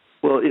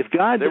 Well, if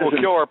God they will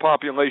kill our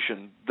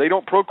population. They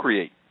don't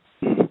procreate.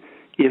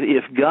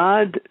 If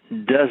God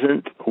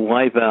doesn't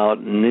wipe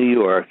out New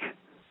York,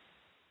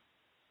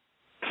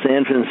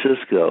 San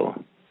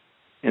Francisco,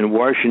 and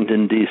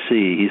Washington,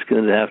 D.C., he's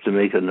going to have to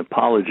make an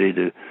apology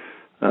to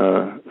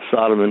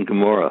Sodom and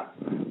Gomorrah.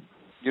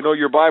 You know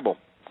your Bible.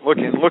 Look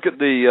at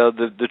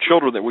the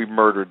children that we've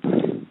murdered.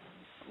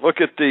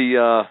 Look at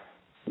the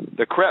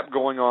crap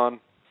going on,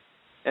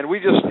 and we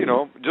just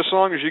as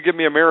long as you give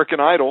me American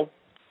Idol,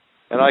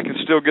 and I can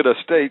still get a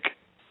steak,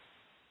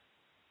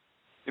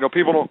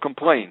 people don't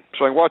complain.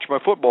 So I can watch my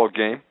football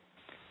game.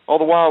 All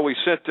the while we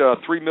sent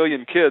 3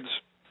 million kids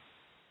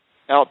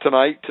out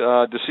tonight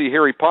to see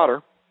Harry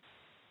Potter.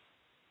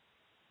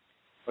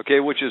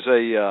 Okay, which is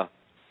a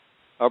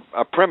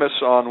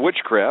premise on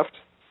witchcraft.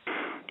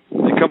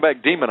 They come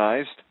back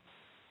demonized.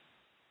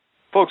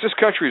 Folks, this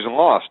country is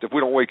lost if we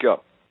don't wake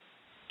up.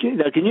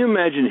 Now, can you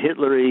imagine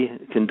Hitler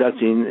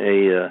conducting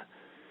the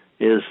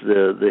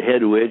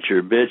head witch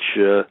or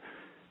bitch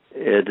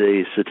at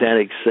a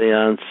satanic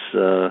seance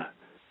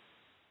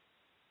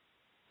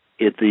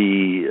at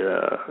the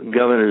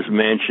governor's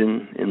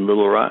mansion in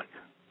Little Rock?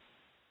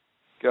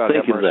 God,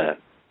 think of that.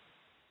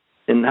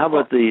 And how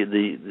about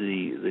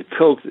the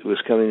coke that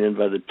was coming in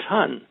by the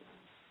ton?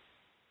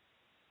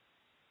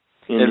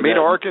 In Mena,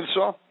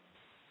 Arkansas?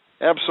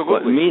 Absolutely.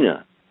 What,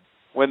 Mena?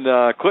 When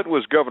Clinton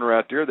was governor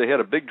out there, they had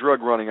a big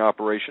drug running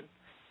operation.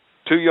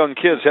 2 young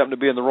kids happened to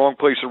be in the wrong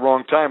place at the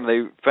wrong time.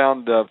 They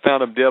found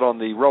them dead on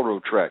the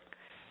railroad track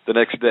the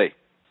next day.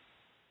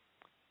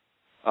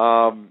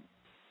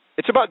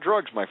 It's about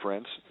drugs, my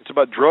friends. It's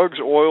about drugs,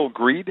 oil,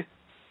 greed.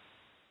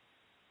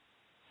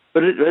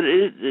 But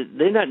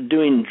they're not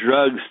doing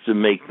drugs to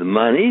make the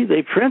money.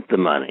 They print the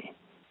money.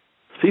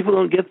 People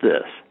don't get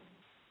this.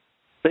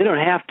 They don't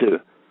have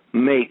to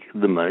make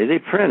the money. They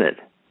print it.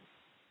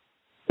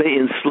 They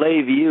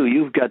enslave you.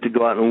 You've got to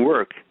go out and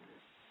work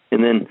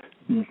and then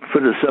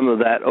put some of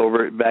that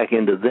back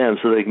into them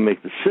so they can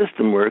make the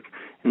system work,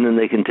 and then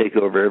they can take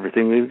over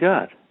everything we've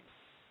got.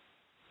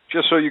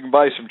 Just so you can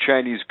buy some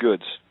Chinese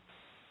goods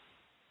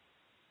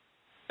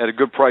at a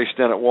good price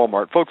down at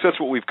Walmart. Folks, that's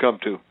what we've come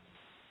to.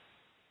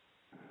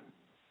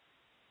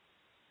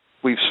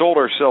 We've sold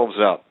ourselves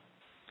out.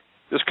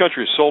 This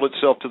country has sold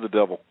itself to the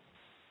devil.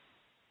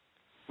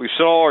 We've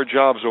sent all our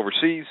jobs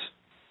overseas.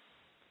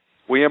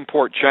 We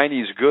import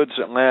Chinese goods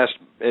that last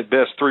at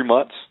best 3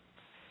 months.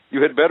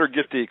 You had better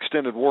get the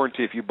extended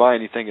warranty if you buy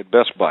anything at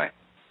Best Buy.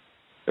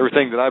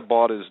 Everything that I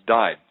bought has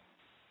died.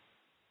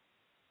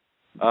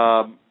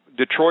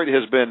 Detroit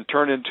has been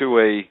turned into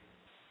a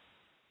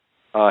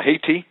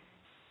Haiti.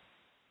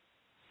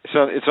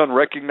 It's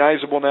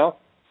unrecognizable now.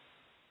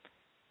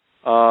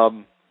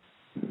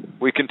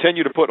 We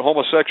continue to put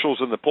homosexuals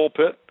in the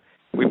pulpit.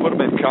 We put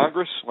them in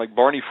Congress, like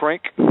Barney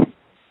Frank.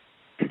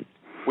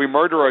 We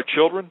murder our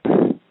children.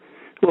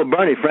 Well,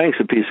 Barney Frank's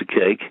a piece of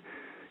cake.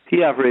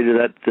 He operated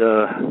that,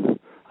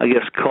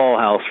 call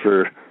house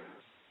for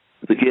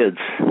the kids.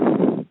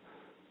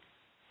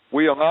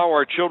 We allow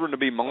our children to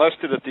be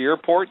molested at the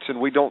airports, and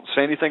we don't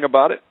say anything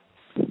about it.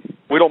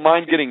 We don't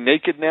mind getting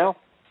naked now.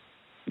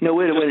 No,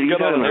 wait a minute. You're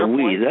talking about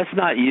we. That's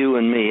not you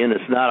and me, and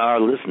it's not our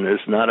listeners,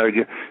 not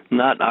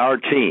our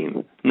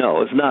team.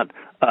 No, it's not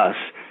us.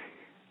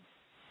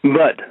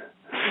 But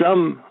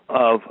some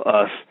of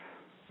us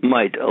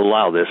might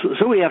allow this.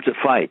 So we have to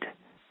fight.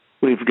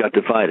 We've got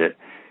to fight it.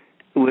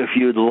 If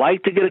you'd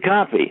like to get a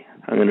copy,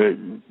 I'm going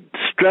to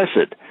stress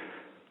it.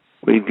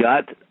 We've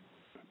got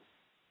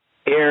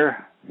this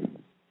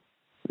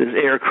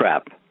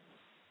Aircrap.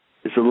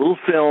 It's a little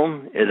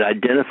film. It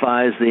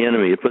identifies the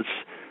enemy. It puts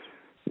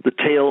the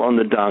tail on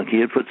the donkey.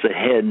 It puts a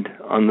head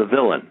on the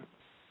villain.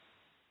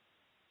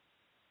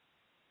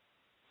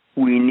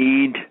 We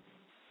need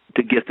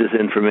to get this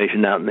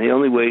information out, and the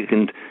only way it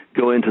can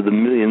go into the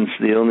millions,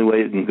 the only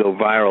way it can go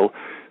viral,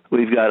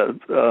 we've got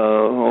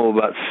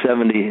about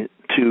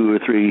 72 or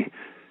 3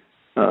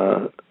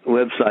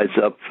 websites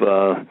up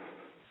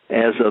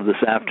as of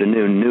this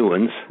afternoon, new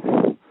ones,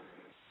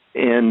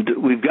 and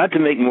we've got to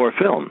make more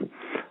film.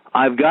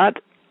 I've got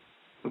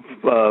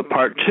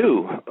part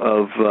 2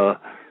 of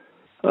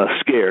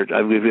Scared.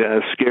 I've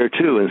got Scare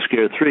 2 and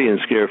Scare 3 and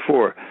Scare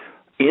 4.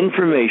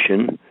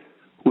 Information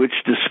which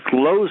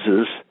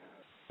discloses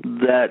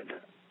that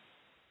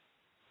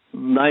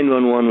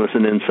 911 was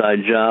an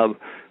inside job,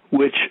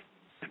 which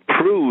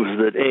proves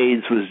that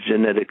AIDS was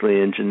genetically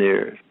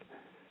engineered,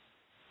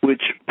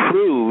 which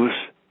proves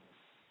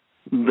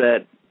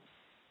that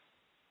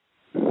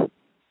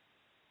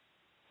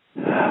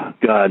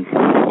God.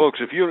 Folks,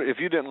 if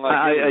you didn't like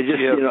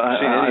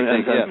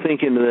I'm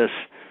thinking of this.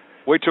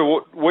 Wait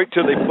till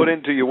they put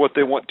into you what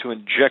they want to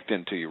inject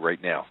into you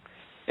right now.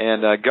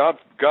 And God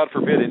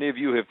forbid any of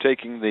you have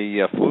taken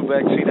the flu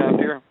vaccine out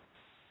there.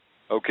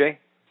 Okay?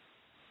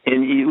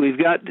 And we've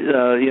got,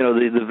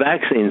 the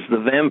vaccines, the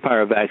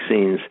vampire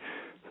vaccines.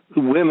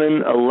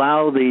 Women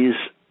allow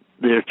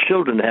their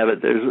children to have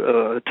it. There's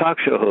a talk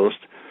show host,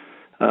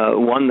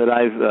 one that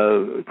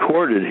I've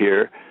courted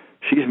here.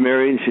 She's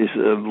married. She's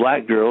a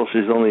black girl.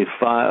 She's only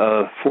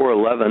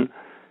 4'11",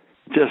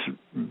 just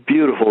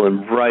beautiful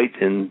and bright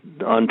and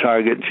on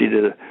target. She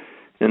did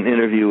an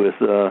interview with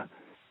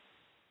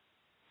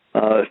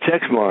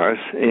Tex Mars,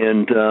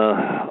 and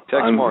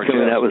I'm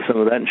coming out with some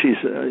of that. And she's,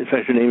 in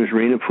fact, her name is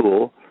Rena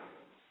Poole.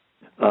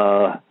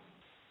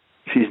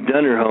 She's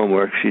done her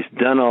homework. She's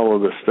done all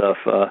of the stuff.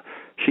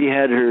 She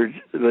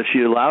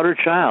allowed her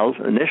child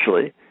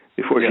initially,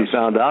 before she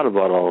found out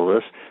about all of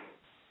this,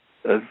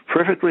 a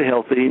perfectly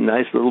healthy,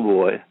 nice little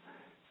boy,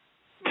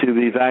 to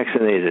be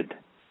vaccinated.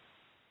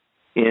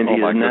 And he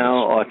is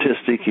now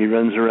autistic. He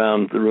runs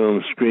around the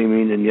room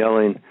screaming and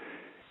yelling.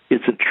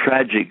 It's a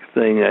tragic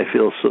thing. I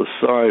feel so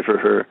sorry for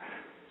her.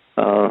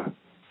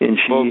 And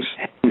she hangs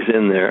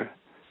in there.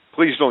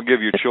 Please don't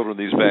give your children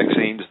these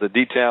vaccines. The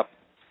DTaP,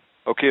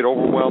 it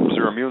overwhelms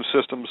their immune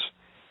systems,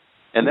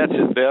 and that's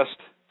at best.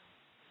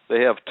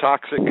 They have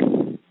toxic.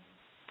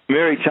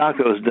 Mary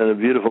Taco's done a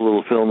beautiful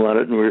little film on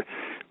it, and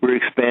we're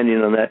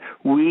expanding on that.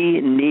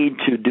 We need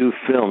to do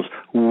films.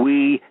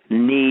 We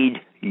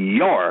need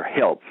your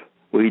help.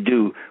 We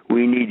do.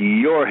 We need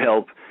your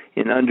help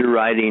in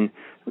underwriting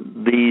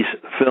these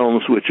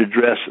films which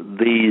address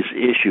these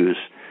issues,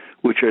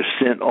 which are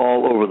sent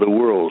all over the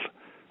world.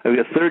 I've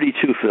got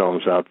 32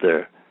 films out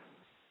there.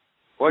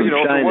 Well,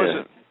 from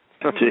China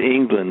to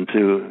England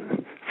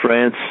to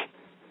France.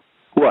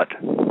 What?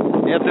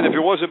 Anthony, if it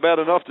wasn't bad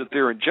enough that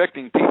they're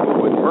injecting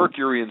people with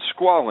mercury and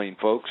squalene,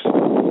 folks,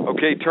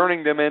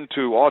 turning them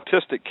into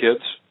autistic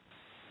kids.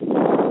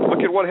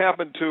 Look at what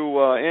happened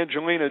to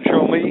Angelina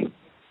Jolie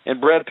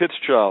and Brad Pitt's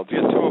child.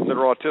 You had two of them that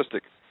are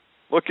autistic.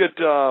 Look at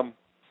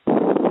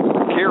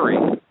Carrie.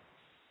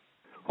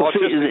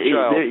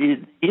 It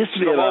used to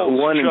be about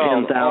 1 in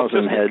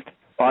 10,000 had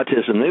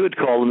autism. They would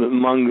call them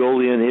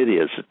Mongolian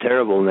idiots, a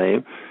terrible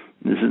name.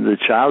 The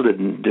child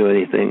didn't do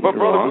anything wrong. But,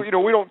 brother, wrong. We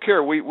don't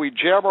care. We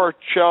jab our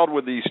child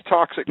with these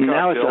toxic cocktails.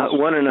 Now it's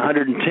 1 in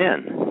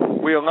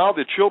 110. We allow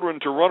the children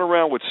to run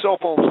around with cell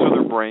phones to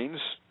their brains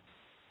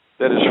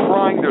that is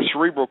frying their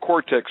cerebral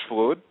cortex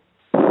fluid.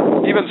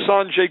 Even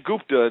Sanjay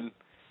Gupta and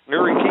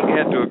Larry King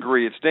had to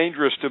agree it's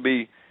dangerous to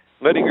be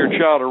letting your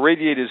child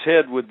irradiate his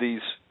head with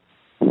these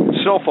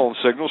cell phone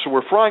signals. So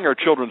we're frying our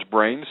children's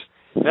brains.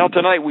 Now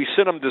tonight we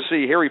sent them to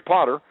see Harry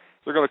Potter.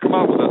 They're going to come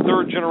out with a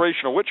third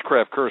generation of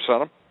witchcraft curse on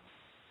them.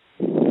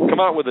 Come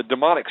out with a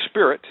demonic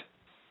spirit.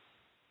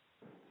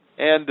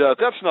 And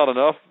that's not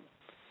enough.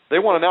 They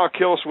want to now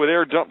kill us with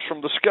air dumps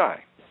from the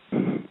sky.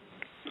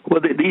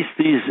 Well,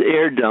 these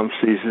air dumps,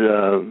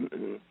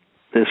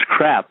 this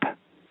crap,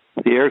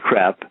 the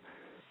Aircrap,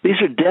 these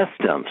are death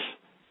dumps.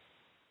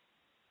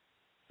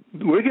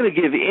 We're going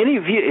to give any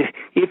of you,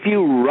 if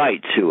you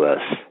write to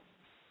us,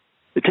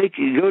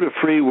 go to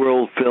Free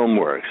World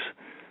Filmworks,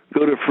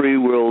 go to Free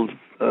World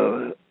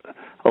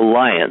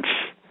Alliance,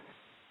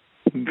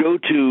 go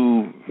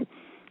to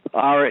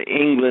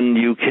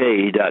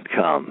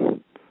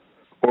ourenglanduk.com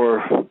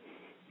or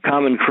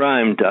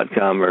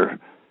commoncrime.com or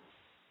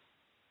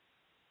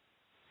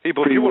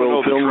Free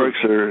World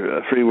Filmworks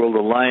or Free World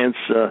Alliance.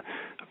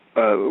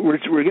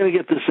 We're going to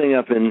get this thing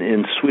up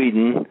in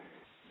Sweden,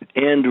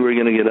 and we're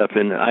going to get up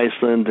in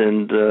Iceland,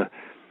 and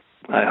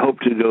I hope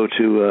to go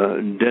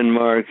to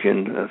Denmark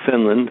and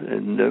Finland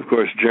and, of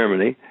course,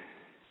 Germany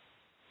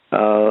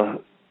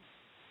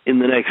in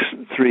the next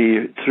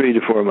 3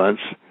 to 4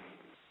 months.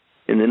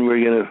 And then we're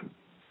going to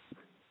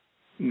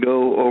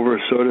go over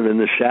sort of in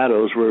the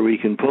shadows where we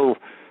can pull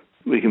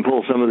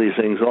some of these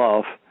things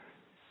off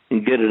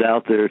and get it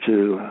out there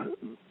to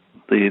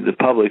the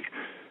public.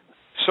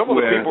 Some of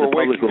the people are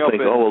waking up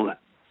think,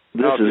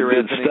 this is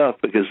good stuff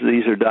because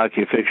these are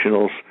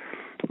docufictionals.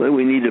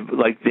 We need to,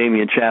 like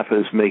Damien Chapa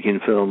is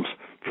making films.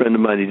 A friend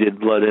of mine, he did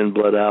Blood In,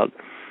 Blood Out.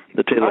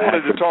 I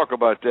wanted to talk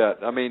about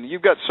that. I mean,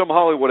 you've got some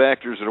Hollywood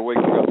actors that are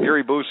waking up.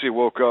 Gary Busey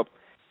woke up.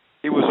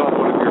 He was on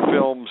one of your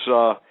films.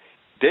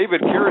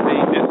 David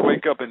Carradine didn't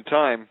wake up in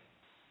time.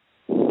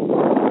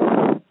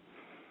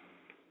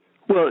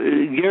 Well,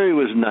 Gary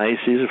was nice.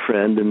 He's a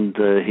friend, and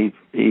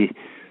he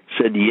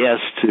said yes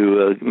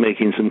to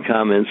making some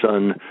comments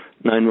on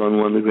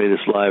 911, The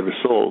Greatest Lie Ever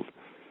Sold.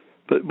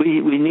 But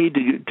we need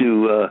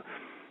to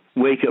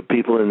wake up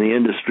people in the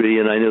industry,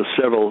 and I know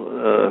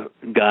several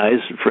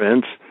guys,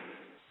 friends,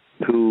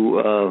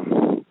 who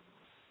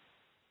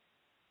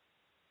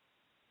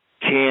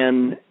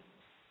can,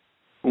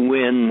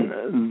 when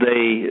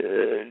they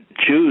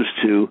choose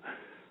to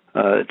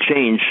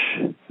change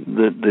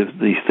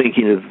the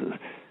thinking of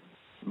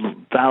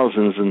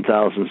thousands and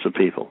thousands of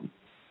people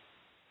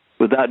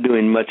without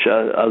doing much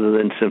other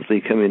than simply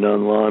coming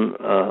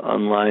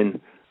online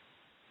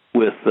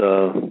with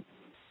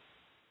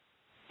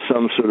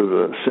some sort of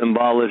a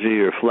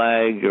symbology or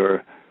flag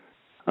or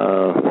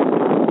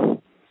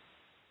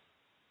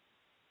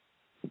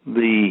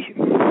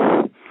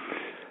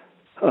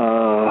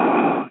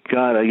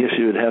I guess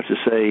you would have to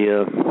say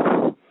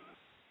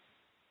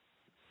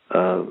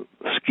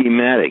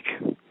schematic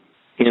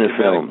in a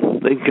film.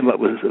 They can come up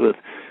with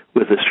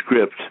a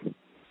script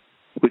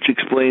which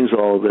explains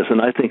all of this, and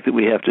I think that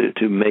we have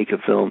to make a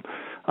film.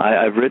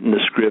 I've written a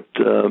script,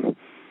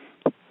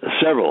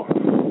 several,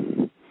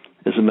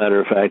 as a matter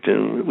of fact.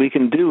 And we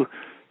can do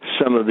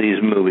some of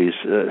these movies,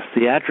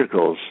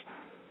 theatricals,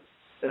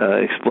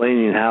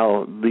 explaining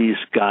how these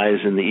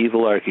guys in the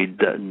evilarchy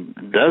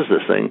does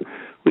this thing.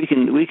 We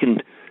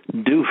can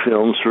do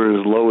films for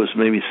as low as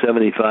maybe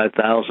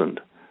 $75,000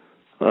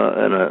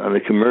 on a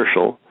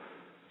commercial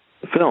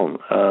film.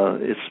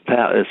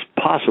 It's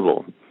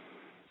possible.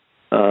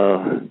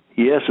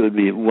 Yes, it would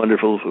be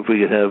wonderful if we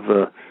could have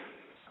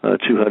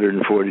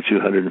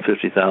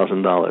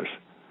 $250,000.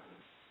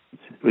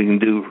 We can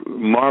do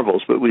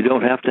marvels, but we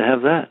don't have to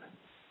have that.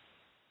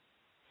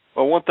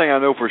 Well, one thing I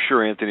know for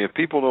sure, Anthony, if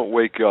people don't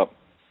wake up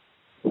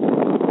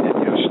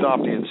and stop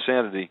the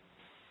insanity,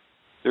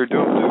 they're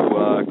doomed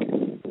to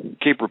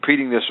keep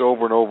repeating this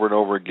over and over and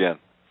over again.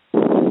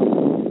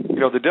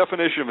 The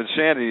definition of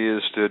insanity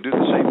is to do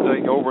the same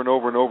thing over and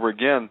over and over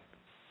again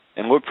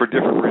and look for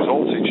different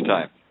results each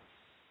time.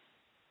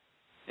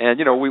 And,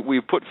 we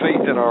put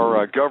faith in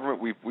our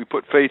government, we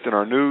put faith in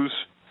our news,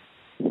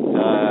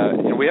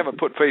 and we haven't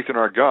put faith in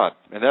our God,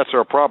 and that's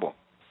our problem.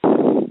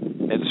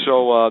 And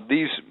so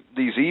these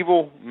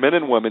evil men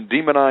and women,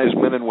 demonized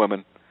men and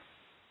women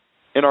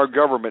in our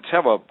governments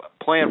have a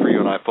plan for you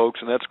and I,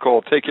 folks, and that's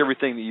called take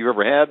everything that you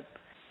ever had,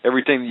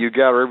 everything that you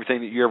got, or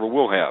everything that you ever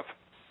will have,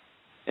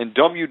 and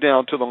dumb you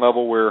down to the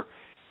level where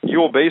you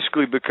will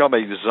basically become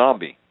a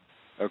zombie,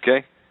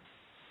 okay?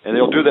 And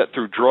they'll do that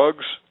through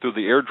drugs, through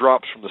the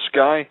airdrops from the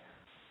sky,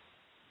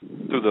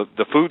 through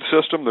the food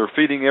system. They're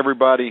feeding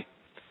everybody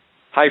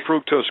high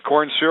fructose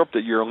corn syrup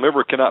that your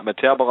liver cannot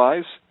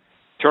metabolize,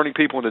 turning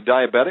people into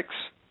diabetics,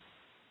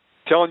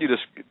 telling you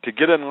to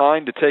get in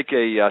line to take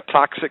a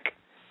toxic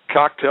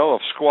cocktail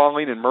of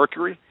squalene and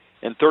mercury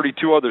and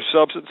 32 other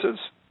substances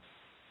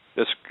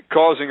that's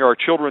causing our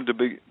children to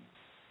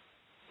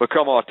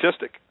become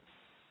autistic.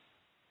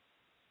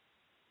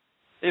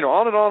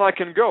 On and on I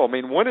can go. I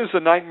mean, when is the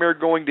nightmare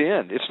going to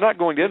end? It's not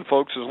going to end,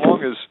 folks, as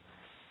long as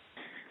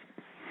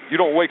you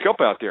don't wake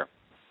up out there.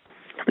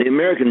 The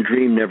American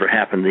dream never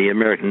happened. The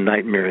American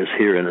nightmare is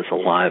here, and it's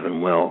alive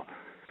and well.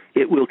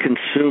 It will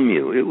consume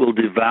you. It will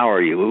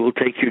devour you. It will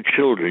take your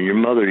children, your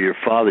mother, your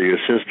father, your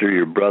sister,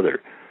 your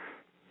brother.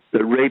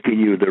 They're raping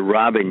you. They're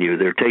robbing you.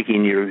 They're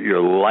taking your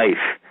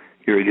life,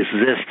 your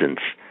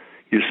existence.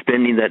 You're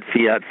spending that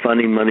fiat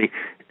funding money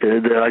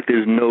like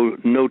there's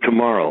no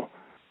tomorrow.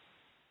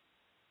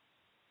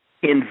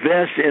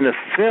 Invest in a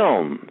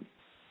film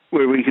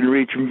where we can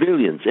reach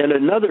millions, and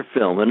another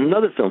film, and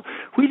another film.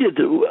 We did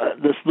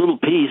this little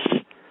piece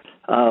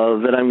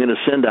that I'm going to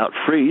send out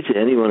free to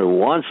anyone who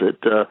wants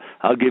it.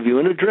 I'll give you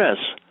an address,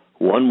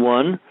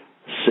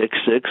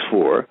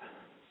 11664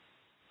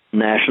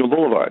 National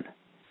Boulevard,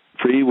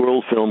 Free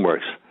World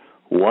Filmworks,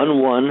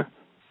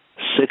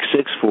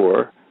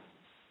 11664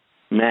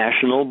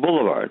 National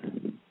Boulevard,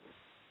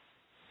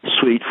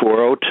 Suite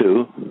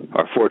 402,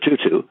 or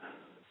 422,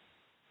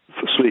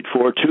 Suite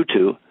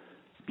 422,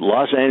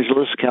 Los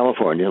Angeles,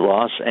 California,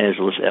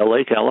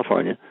 LA,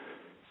 California,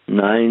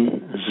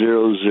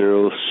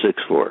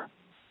 90064.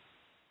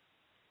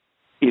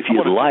 If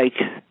you'd like,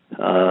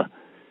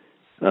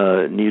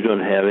 you don't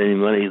have any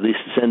money, at least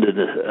send it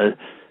an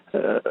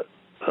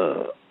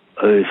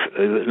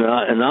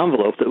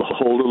envelope that will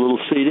hold a little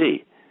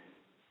CD.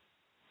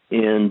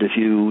 And if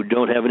you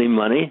don't have any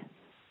money,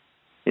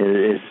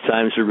 if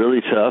times are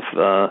really tough,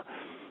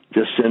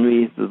 just send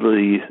me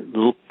the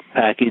little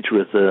package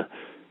with a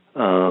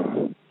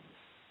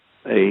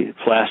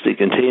plastic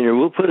container.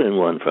 We'll put in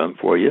one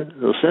for you.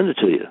 They'll send it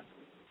to you.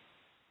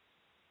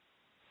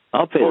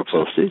 I'll pay the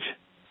postage.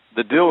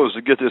 The deal is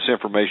to get this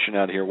information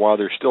out here while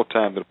there's still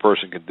time that a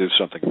person can do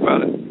something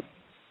about it.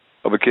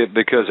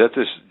 Because at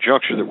this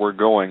juncture that we're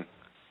going,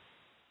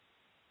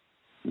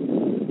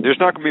 there's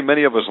not going to be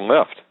many of us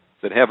left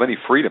that have any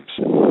freedoms.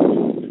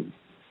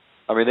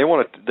 I mean, they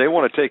want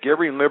to take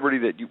every liberty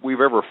that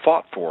we've ever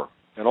fought for,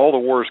 and all the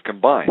wars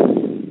combined,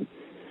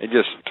 and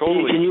just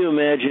totally. Can you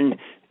imagine?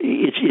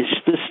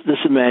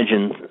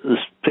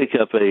 Let's pick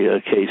up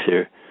a case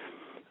here.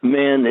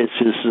 Man, it's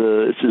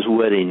his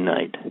wedding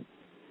night.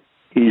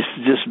 He's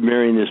just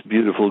marrying this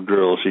beautiful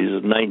girl.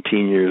 She's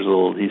 19 years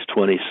old. He's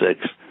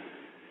 26,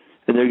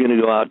 and they're going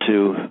to go out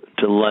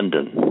to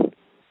London,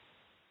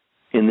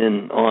 and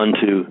then on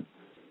to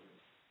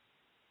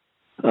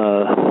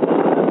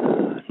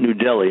New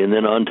Delhi, and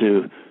then on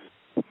to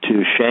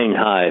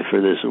Shanghai for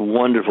this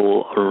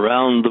wonderful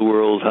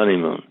around-the-world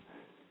honeymoon.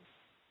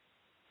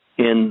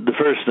 And the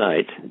first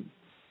night,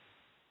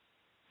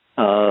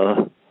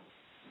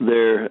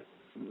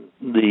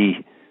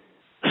 the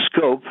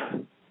scope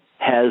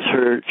has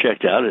her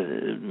checked out.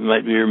 It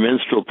might be her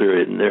menstrual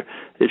period, and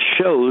it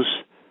shows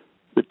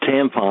the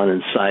tampon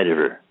inside of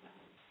her.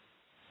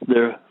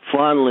 They're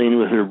fondling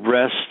with her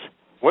breast.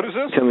 What is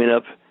this? Coming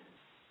up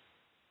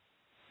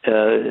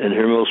in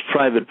her most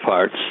private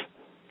parts.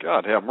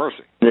 God have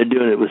mercy. They're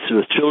doing it with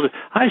children.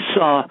 I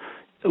saw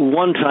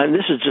one time,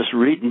 this is just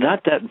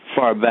not that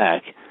far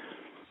back,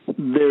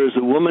 there was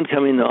a woman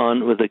coming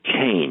on with a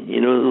cane,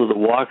 with a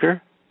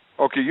walker.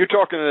 Okay, you're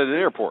talking at an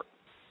airport.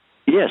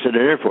 Yes, at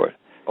an airport.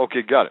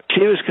 Okay, got it.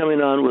 She was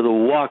coming on with a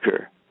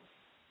walker,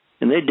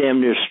 and they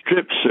damn near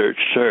strip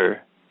searched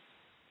her.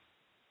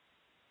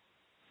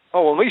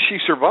 Oh, well, at least she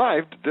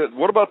survived.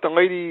 What about the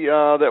lady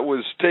that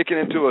was taken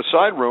into a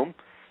side room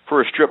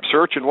for a strip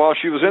search, and while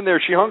she was in there,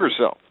 she hung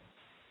herself?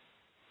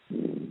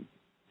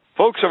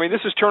 Folks, I mean,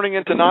 this is turning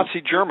into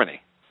Nazi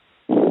Germany.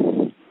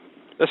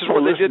 This is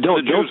what they did to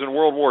the Jews in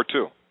World War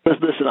II.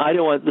 Listen, I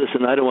don't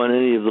want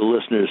any of the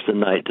listeners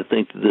tonight to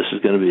think that this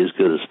is going to be as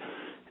good as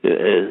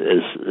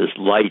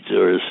light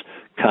or as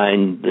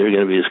kind. They're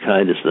going to be as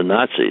kind as the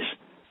Nazis.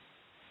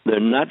 They're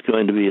not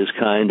going to be as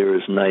kind or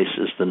as nice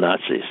as the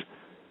Nazis.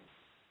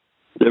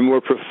 They're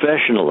more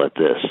professional at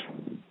this.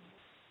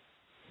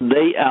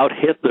 They out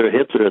Hitler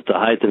at the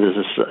height of his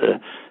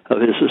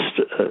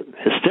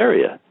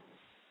hysteria.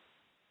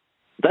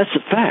 That's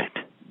a fact.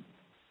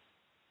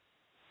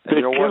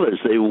 They're killers.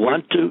 They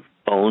want to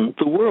own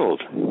the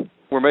world.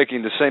 We're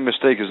making the same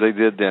mistake as they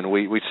did then.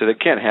 We said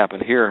it can't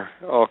happen here.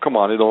 Oh, come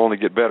on, it'll only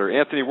get better.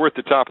 Anthony, we're at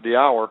the top of the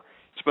hour.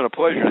 It's been a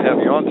pleasure to have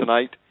you on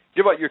tonight.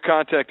 Give out your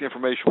contact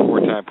information one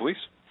more time, please.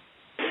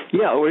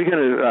 Yeah, we're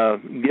going to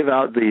give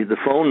out the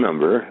phone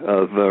number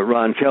of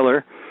Ron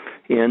Keller,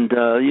 and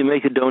you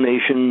make a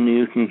donation,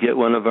 you can get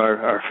one of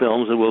our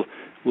films, and we'll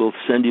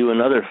send you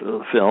another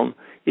film.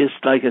 It's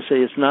like I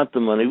say, it's not the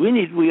money.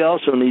 We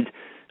also need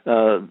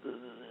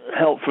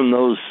help from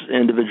those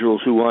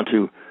individuals who want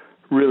to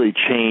really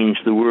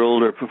change the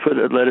world or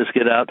let us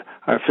get out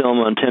our film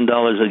on $10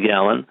 a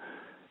gallon.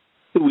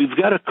 We've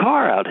got a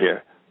car out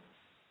here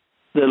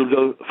that'll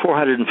go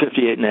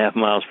 458.5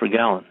 miles per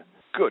gallon.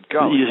 Good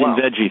golly, using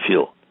veggie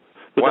fuel.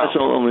 But that's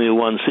only a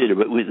one-seater.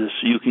 But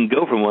you can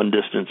go from one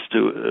distance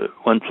to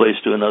one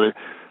place to another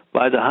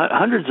by the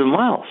hundreds of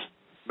miles.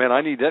 Man,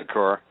 I need that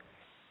car.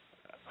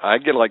 I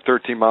get like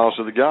 13 miles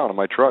to the gallon in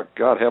my truck.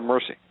 God have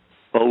mercy.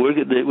 Well,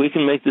 we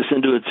can make this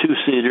into a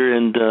two-seater,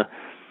 and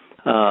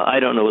I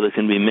don't know whether it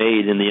can be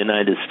made in the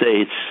United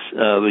States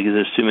because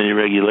there's too many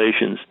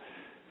regulations.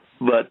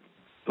 But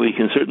we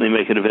can certainly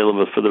make it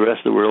available for the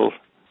rest of the world.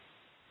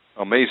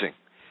 Amazing.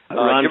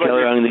 Ron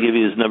Keller, I'm going to give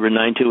you his number,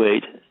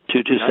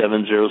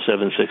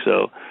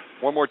 928-227-0760.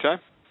 One more time?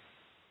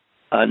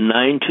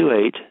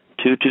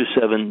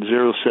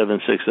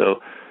 928-227-0760.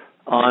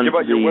 Give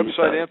out your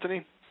website,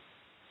 Anthony?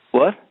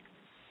 What?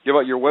 Give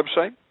out your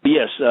website?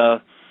 Yes.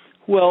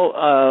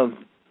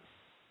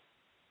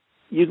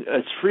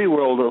 It's Free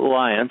World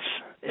Alliance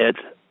at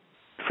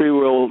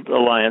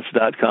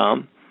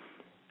freeworldalliance.com,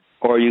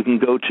 or you can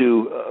go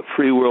to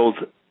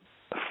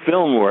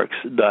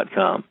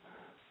freeworldfilmworks.com.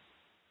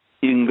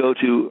 You can go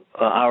to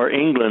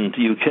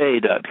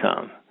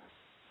ourenglanduk.com.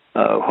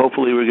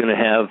 Hopefully we're going to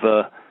have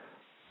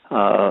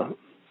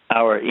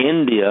our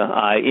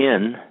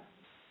India.com.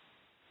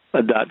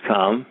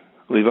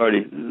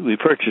 We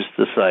purchased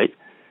the site,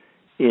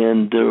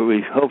 and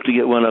we hope to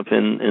get one up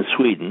in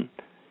Sweden.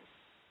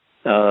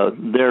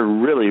 They're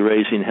really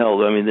raising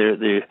hell. I mean,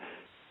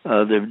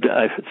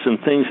 some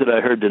things that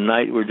I heard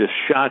tonight were just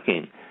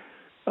shocking.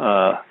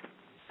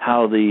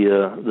 How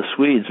the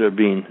Swedes are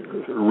being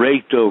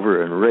raked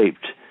over and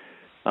raped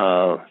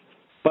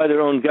by their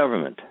own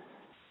government.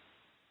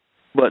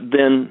 But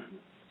then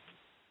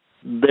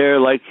they're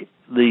like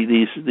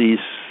these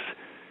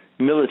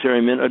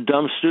military men are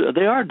dumb,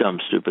 they are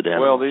dumb, stupid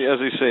animals. Well, as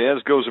they say,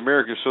 as goes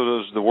America, so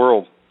does the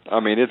world. I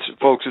mean, it's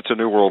a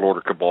New World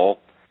Order cabal.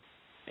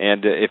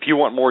 And if you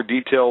want more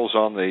details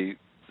on the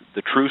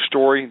true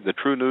story, the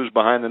true news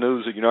behind the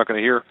news that you're not going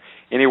to hear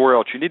anywhere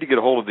else, you need to get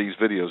a hold of these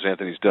videos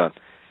Anthony's done.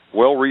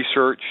 Well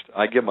researched.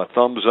 I give him a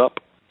thumbs up.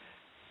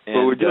 And,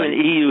 well, we're doing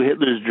EU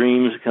Hitler's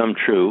Dreams Come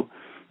True.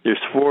 There's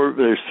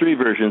 3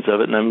 versions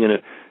of it, and I'm going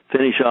to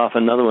finish off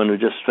another one. We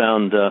just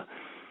found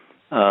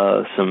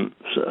some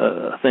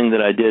thing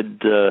that I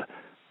did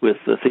with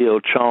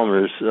Theo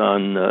Chalmers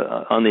on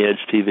the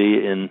Edge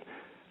TV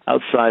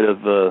outside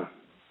of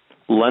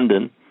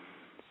London,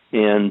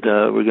 and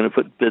we're going to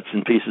put bits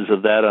and pieces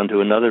of that onto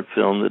another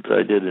film that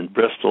I did in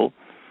Bristol.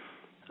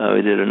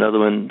 We did another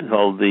one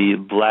called the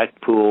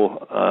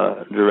Blackpool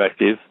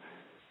Directive.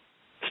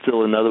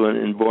 Still another one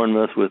in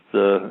Bournemouth with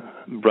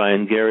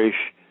Brian Garish.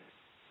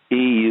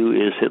 EU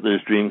is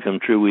Hitler's Dream Come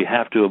True. We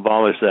have to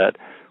abolish that.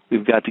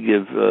 We've got to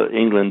give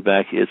England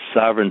back its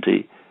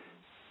sovereignty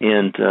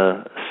and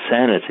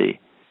sanity,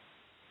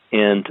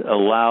 and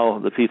allow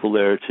the people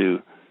there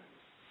to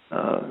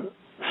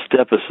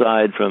step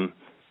aside from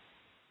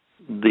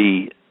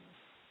the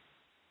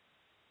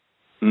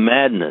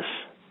madness,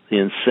 the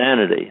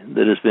insanity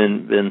that has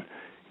been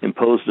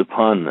imposed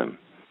upon them.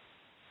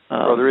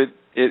 Brother,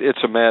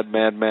 it's a mad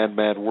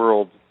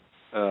world.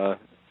 It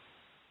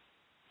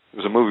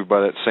was a movie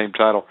by that same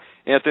title.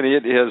 Anthony,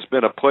 it has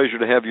been a pleasure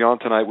to have you on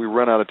tonight. We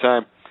run out of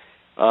time.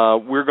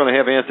 We're going to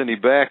have Anthony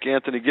back.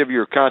 Anthony, give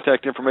your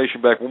contact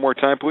information back one more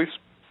time, please.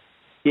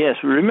 Yes,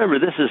 remember,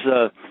 this is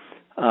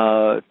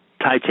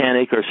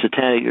Titanic or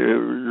Satanic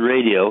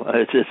Radio.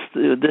 This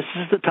is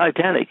the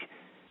Titanic,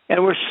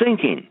 and we're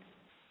sinking.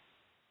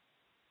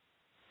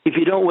 If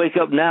you don't wake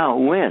up now,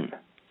 when? It's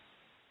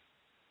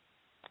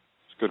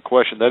a good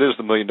question. That is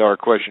the million-dollar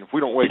question. If we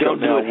don't wake up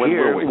now, when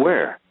will we?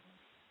 Where?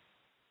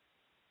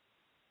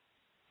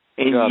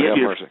 and God get have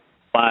your mercy.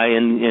 supply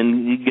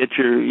and you get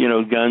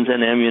your guns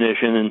and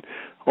ammunition and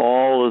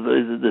all of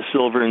the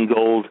silver and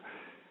gold,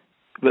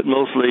 but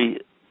mostly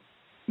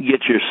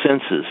get your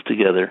senses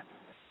together.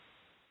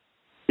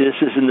 This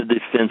isn't a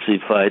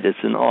defensive fight; it's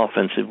an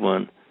offensive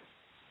one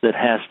that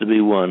has to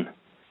be won,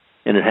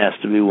 and it has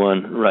to be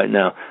won right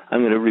now.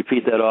 I'm going to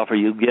repeat that offer.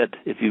 You get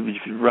if you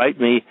write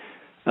me.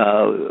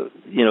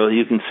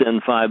 You can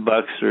send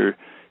 $5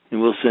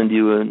 and we'll send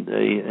you an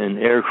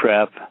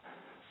Aircrap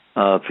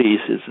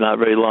piece. It's not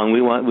very long.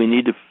 We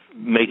need to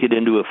make it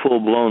into a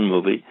full-blown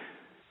movie.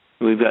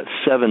 We've got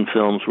 7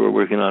 films we're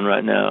working on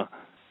right now,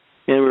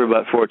 and we're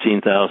about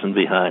 14,000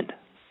 behind.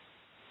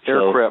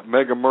 Aircrap,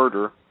 Mega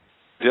Murder,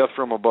 Death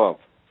from Above.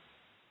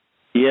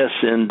 Yes,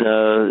 and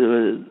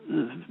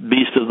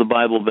Beast of the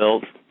Bible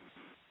Belt,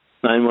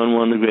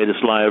 911, The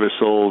Greatest Lie Ever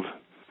Sold,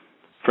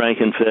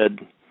 Frankenfed,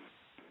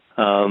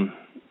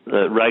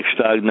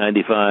 Reichstag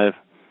 95,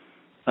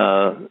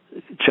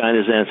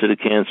 China's Answer to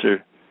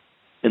Cancer,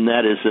 and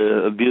that is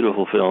a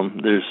beautiful film.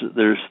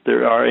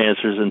 There are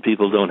answers, and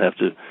people don't have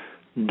to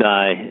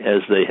die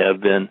as they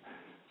have been.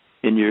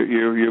 And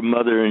your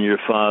mother and your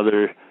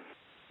father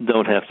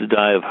don't have to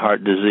die of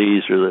heart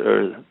disease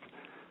or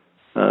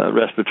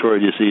respiratory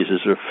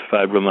diseases or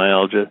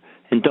fibromyalgia,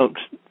 and don't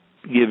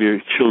give your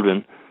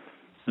children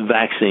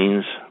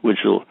vaccines which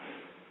will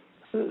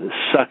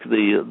suck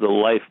the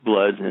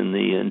lifeblood and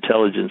the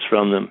intelligence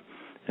from them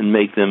and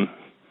make them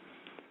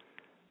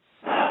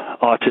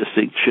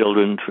autistic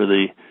children for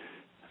the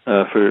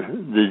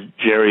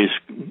Jerry's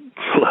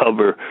Club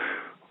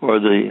or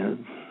the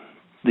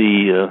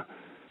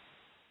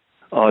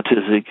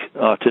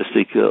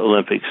autistic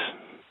Olympics.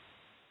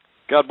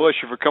 God bless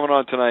you for coming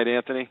on tonight,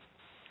 Anthony.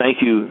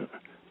 Thank you.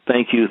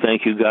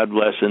 God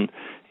bless.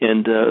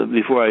 And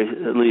before I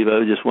leave,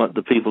 I just want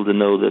the people to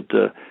know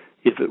that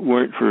if it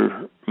weren't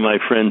for my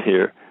friend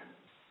here,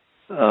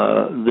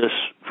 this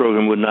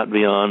program would not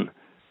be on.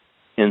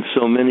 And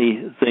so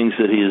many things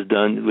that he has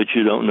done, which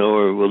you don't know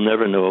or will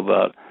never know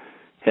about,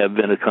 have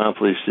been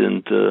accomplished.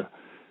 And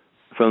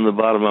from the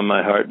bottom of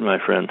my heart, my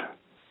friend,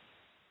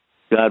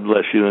 God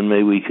bless you, and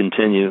may we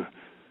continue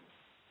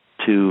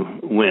to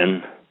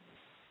win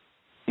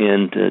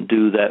and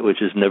do that which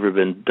has never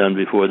been done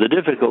before. The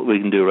difficult we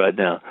can do right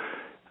now.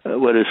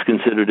 What is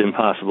considered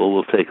impossible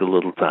will take a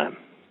little time.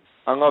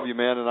 I love you,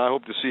 man, and I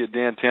hope to see you at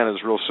Dan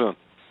Tana's real soon.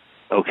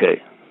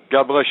 Okay.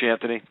 God bless you,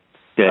 Anthony.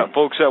 Okay.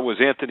 Folks, that was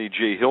Anthony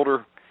J.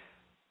 Hilder,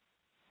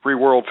 Free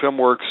World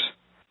Filmworks.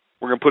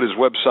 We're going to put his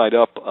website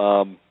up.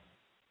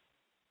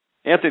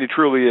 Anthony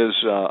truly is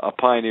a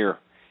pioneer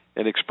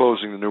in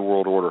exposing the New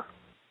World Order.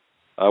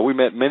 We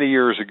met many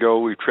years ago.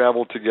 We've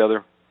traveled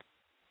together.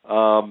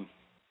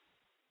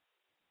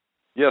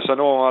 Yes, I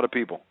know a lot of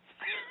people.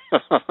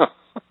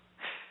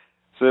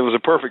 So it was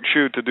a perfect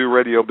shoot to do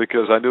radio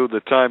because I knew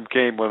the time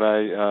came when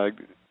I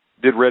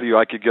did radio,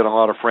 I could get a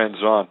lot of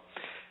friends on.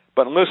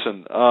 But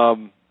listen,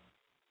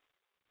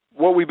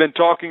 what we've been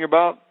talking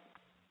about,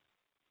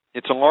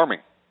 it's alarming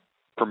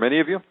for many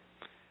of you.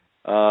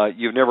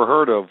 You've never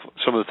heard of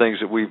some of the things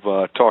that we've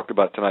talked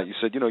about tonight. You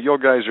said, you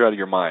guys are out of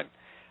your mind.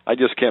 I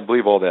just can't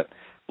believe all that.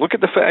 Look at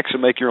the facts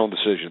and make your own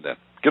decision then.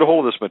 Get a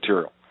hold of this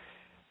material.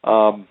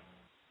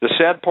 The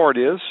sad part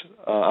is,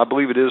 I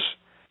believe it is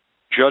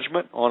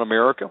judgment on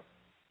America.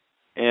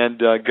 And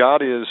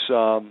God is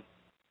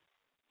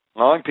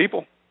allowing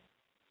people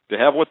to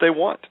have what they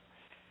want.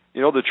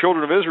 The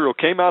children of Israel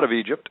came out of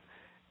Egypt,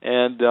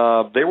 and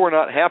they were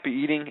not happy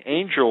eating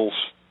angels'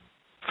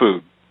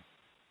 food.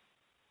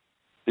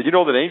 Did you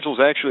know that angels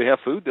actually have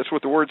food? That's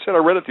what the Word said. I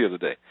read it the other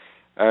day.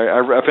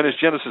 I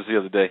finished Genesis the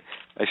other day.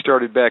 I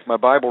started back my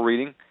Bible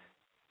reading.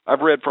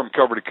 I've read from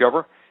cover to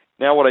cover.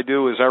 Now what I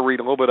do is I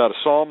read a little bit out of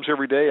Psalms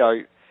every day.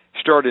 I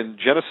start in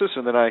Genesis,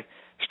 and then I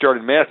start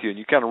in Matthew, and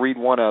you kind of read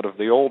one out of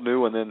the Old,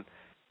 New, and then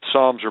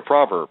Psalms or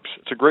Proverbs.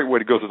 It's a great way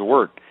to go through the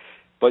Word.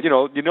 But,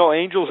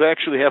 angels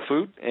actually have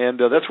food, and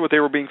that's what they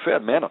were being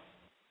fed, manna.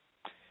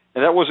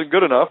 And that wasn't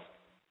good enough.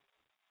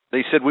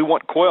 They said, we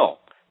want quail.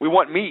 We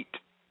want meat.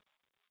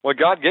 Well,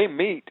 God gave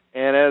meat,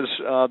 and as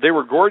they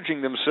were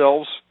gorging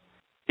themselves,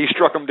 He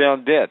struck them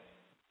down dead.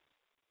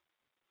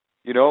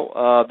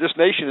 This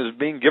nation is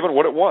being given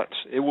what it wants.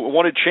 It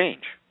wanted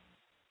change.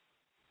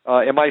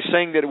 Am I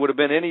saying that it would have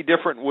been any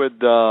different with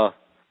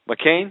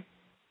McCain?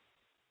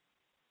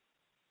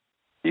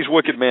 He's a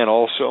wicked man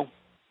also.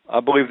 I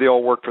believe they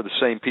all work for the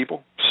same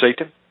people,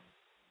 Satan.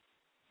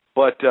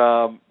 But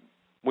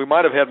we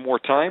might have had more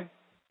time.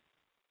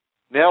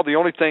 Now the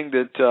only thing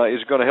that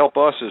is going to help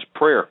us is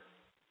prayer.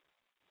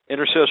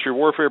 Intercessory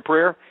warfare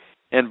prayer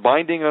and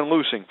binding and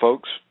loosing,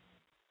 folks.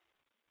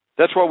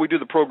 That's why we do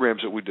the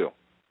programs that we do.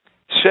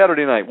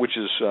 Saturday night, which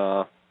is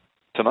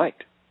tonight,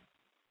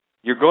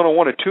 you're going to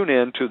want to tune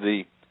in to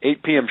the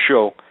 8 p.m.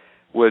 show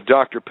with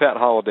Dr. Pat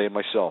Holliday and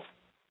myself.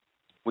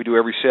 We do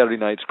every Saturday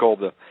night. It's called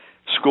the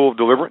School of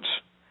Deliverance.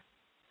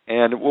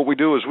 And what we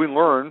do is we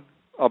learn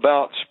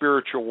about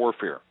spiritual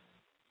warfare.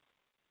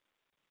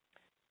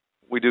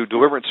 We do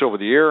deliverance over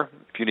the air.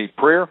 If you need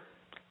prayer,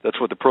 that's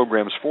what the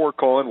program is for.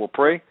 Call in, we'll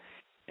pray.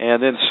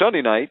 And then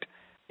Sunday night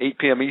 8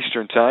 p.m.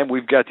 Eastern Time,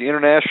 we've got the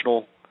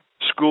International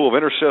School of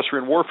Intercessory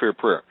and Warfare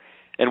Prayer.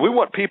 And we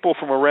want people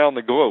from around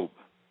the globe.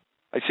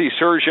 I see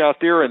Serge out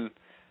there in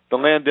the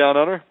land down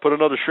under. Put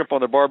another shrimp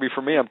on the barbie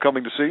for me. I'm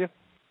coming to see you.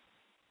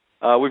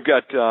 We've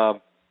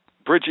got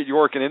Bridget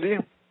York in India.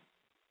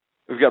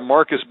 We've got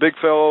Marcus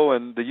Bigfellow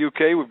in the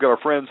UK. We've got our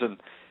friends in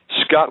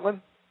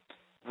Scotland,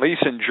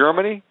 Lisa in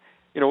Germany.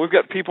 We've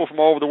got people from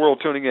all over the world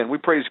tuning in. We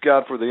praise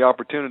God for the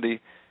opportunity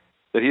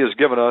that He has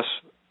given us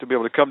to be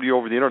able to come to you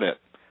over the Internet.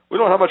 We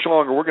don't know how much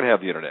longer we're going to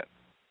have the Internet.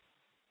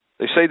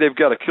 They say they've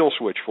got a kill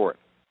switch for it.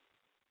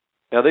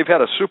 Now, they've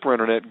had a super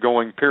Internet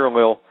going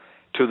parallel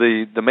to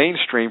the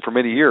mainstream for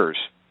many years.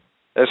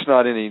 That's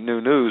not any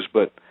new news,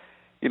 but,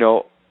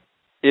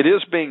 it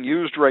is being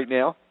used right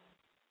now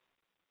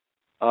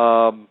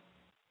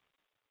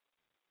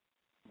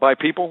by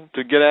people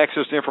to get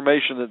access to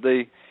information that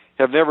they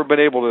have never been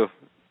able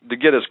to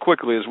get as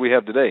quickly as we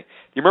have today.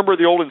 You remember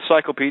the old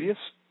encyclopedias?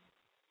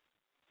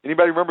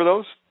 Anybody remember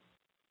those?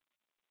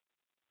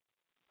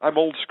 I'm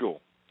old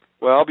school.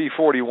 Well, I'll be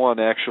 41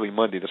 actually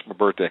Monday. That's my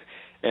birthday.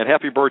 And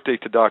happy birthday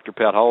to Dr.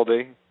 Pat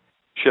Holliday.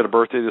 She had a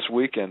birthday this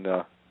week. And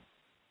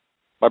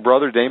my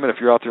brother, Damon, if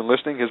you're out there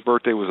listening, his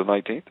birthday was the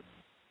 19th.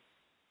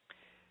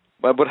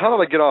 But how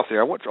did I get off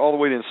there? I went all the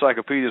way to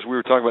encyclopedias. We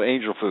were talking about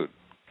angel food.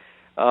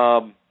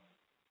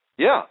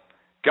 Yeah,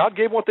 God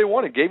gave them what they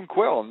wanted, gave them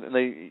quail, and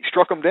they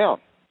struck them down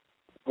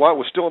while it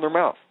was still in their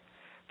mouth.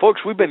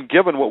 Folks, we've been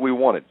given what we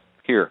wanted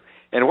here.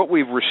 And what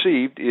we've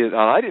received is, and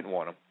I didn't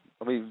want them.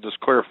 Let me just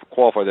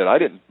qualify that. I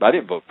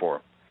didn't vote for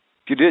them.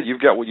 If you did,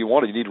 you've got what you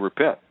wanted. You need to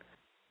repent.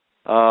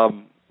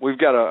 We've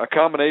got a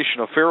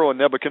combination of Pharaoh and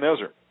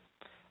Nebuchadnezzar.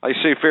 I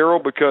say Pharaoh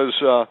because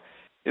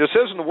it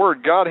says in the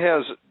Word, God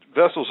has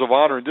vessels of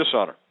honor and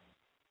dishonor.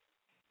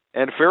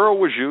 And Pharaoh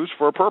was used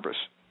for a purpose.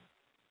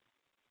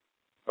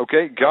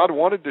 Okay? God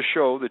wanted to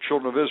show the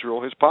children of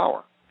Israel His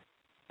power.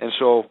 And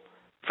so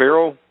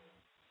Pharaoh,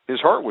 his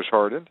heart was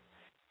hardened,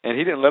 and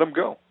he didn't let him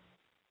go.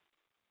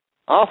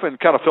 I often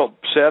kind of felt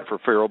sad for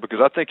Pharaoh because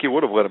I think he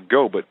would have let him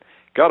go, but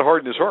God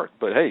hardened his heart.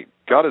 But hey,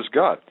 God is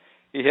God.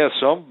 He has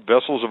some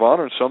vessels of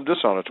honor and some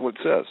dishonor. That's what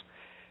it says.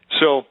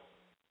 So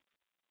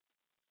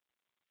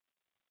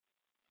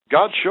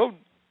God showed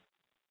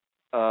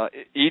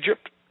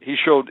Egypt, He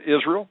showed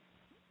Israel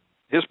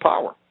His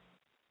power.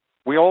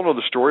 We all know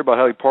the story about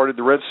how He parted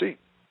the Red Sea,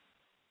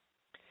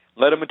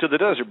 led them into the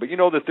desert. But you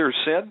know that their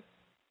sin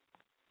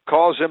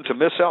caused them to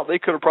miss out. They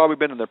could have probably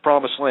been in the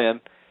promised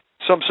land,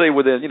 some say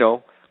within,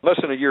 less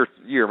than a year,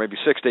 maybe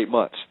 6 to 8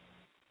 months.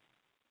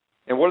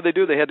 And what did they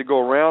do? They had to go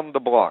around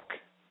the block,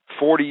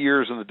 40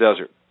 years in the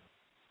desert,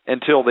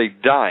 until they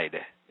died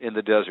in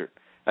the desert.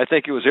 I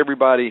think it was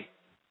everybody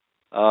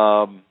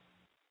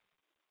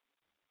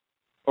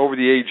over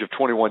the age of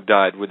 21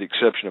 died, with the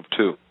exception of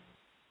 2.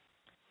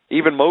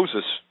 Even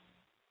Moses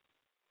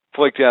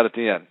flaked out at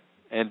the end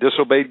and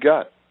disobeyed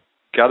God,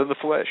 got in the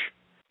flesh.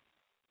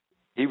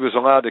 He was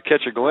allowed to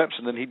catch a glimpse,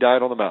 and then he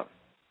died on the mountain.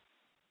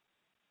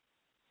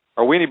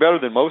 Are we any better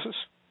than Moses?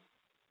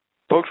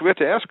 Folks, we have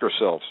to ask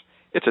ourselves.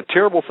 It's a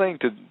terrible thing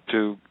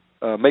to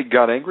make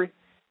God angry,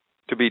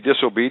 to be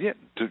disobedient,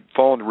 to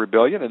fall into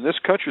rebellion, and this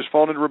country has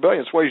fallen into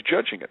rebellion. That's why He's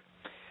judging it.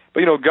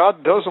 But,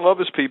 God does love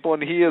His people,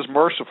 and He is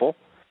merciful.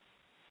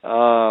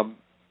 And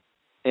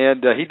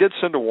He did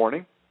send a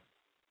warning.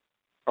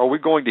 Are we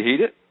going to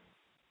heed it?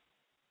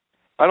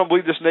 I don't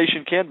believe this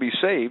nation can be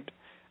saved.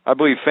 I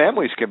believe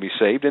families can be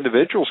saved.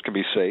 Individuals can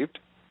be saved.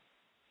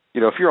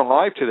 If you're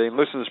alive today and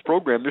listen to this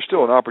program, there's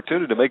still an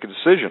opportunity to make a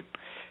decision.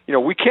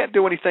 We can't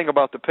do anything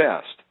about the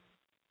past.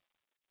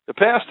 The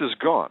past is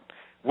gone.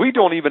 We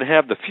don't even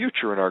have the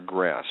future in our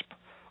grasp.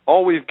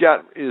 All we've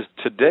got is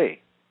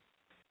today.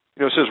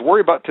 It says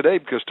worry about today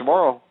because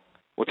tomorrow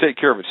will take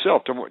care of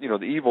itself.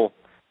 The evil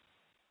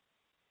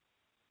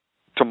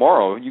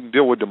tomorrow, you can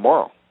deal with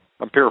tomorrow.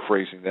 I'm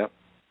paraphrasing that.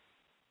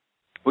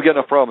 We got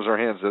enough problems in our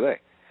hands today.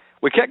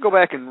 We can't go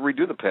back and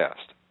redo the past,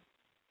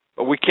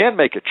 but we can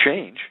make a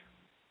change.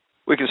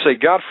 We can say,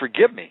 God,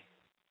 forgive me.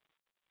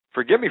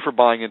 Forgive me for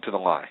buying into the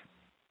lie.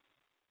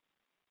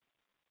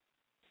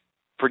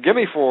 Forgive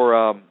me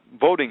for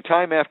voting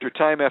time after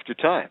time after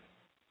time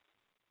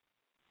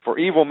for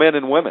evil men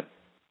and women,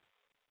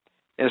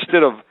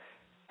 instead of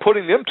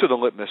putting them to the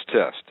litmus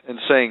test and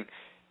saying,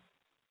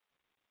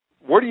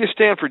 where do you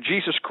stand for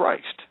Jesus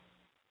Christ?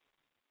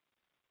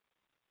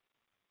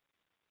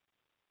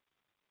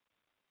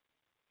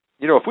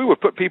 If we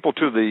would put people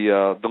to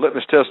the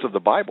litmus test of the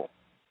Bible,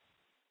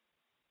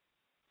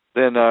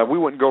 then we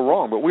wouldn't go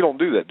wrong. But we don't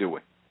do that, do we?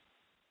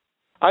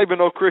 I even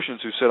know Christians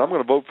who said, I'm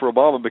going to vote for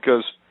Obama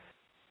because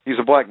he's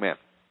a black man.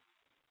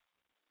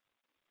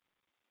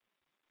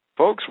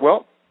 Folks,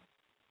 well,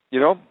 you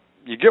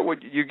get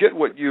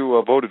what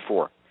you voted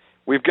for.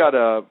 We've got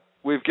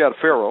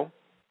Pharaoh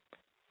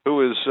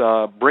who is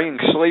bringing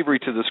slavery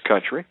to this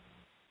country.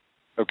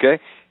 Okay,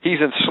 he's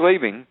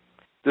enslaving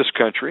this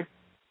country.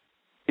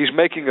 He's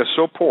making us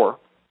so poor.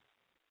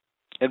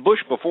 And Bush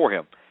before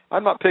him.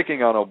 I'm not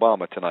picking on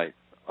Obama tonight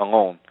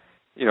alone.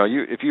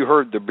 If you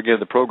heard the beginning of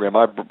the program,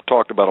 I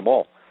talked about them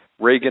all.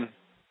 Reagan,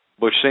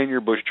 Bush Sr.,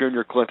 Bush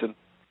Jr., Clinton,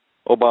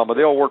 Obama,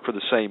 they all work for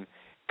the same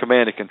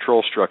command and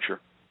control structure.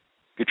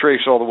 If you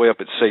trace all the way up,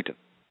 it's Satan.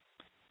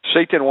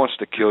 Satan wants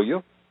to kill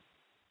you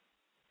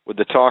with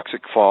the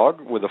toxic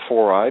fog, with the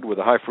fluoride, with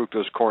the high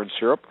fructose corn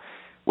syrup,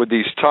 with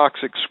these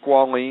toxic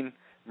squalene,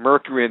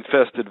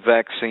 mercury-infested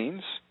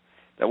vaccines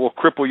that will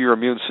cripple your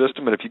immune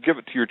system. And if you give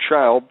it to your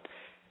child,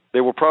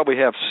 they will probably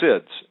have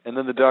SIDS. And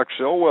then the doctor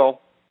says, oh,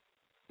 well,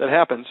 that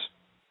happens.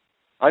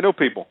 I know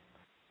people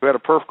who had a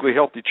perfectly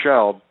healthy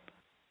child.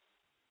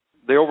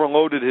 They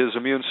overloaded his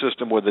immune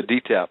system with a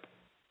DTaP,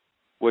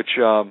 which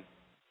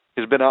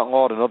has been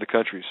outlawed in other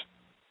countries.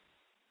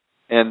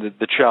 And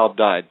the child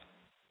died.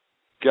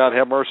 God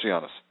have mercy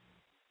on us.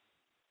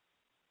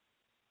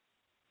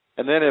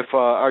 And then if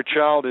our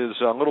child is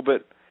a little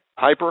bit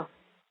hyper,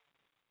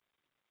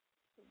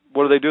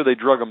 what do? They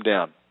drug them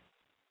down.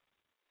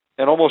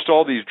 And almost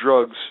all these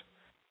drugs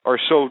are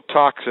so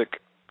toxic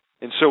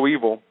and so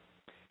evil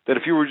that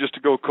if you were just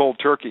to go cold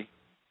turkey,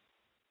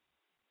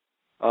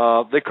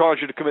 they cause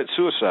you to commit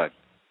suicide.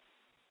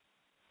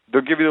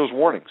 They'll give you those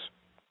warnings.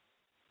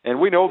 And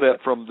we know that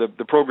from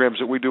the programs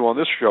that we do on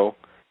this show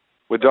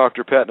with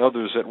Dr. Pat and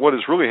others, that what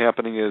is really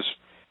happening is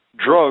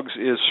drugs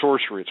is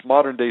sorcery. It's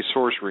modern-day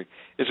sorcery.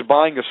 It's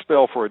buying a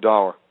spell for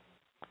 $1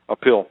 a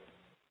pill,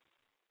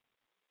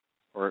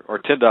 or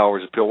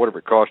 $10 a pill, whatever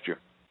it costs you.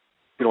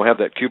 You don't have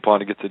that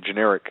coupon to get the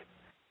generic.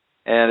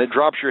 And it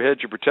drops your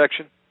hedge of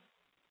protection.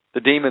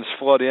 The demons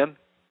flood in.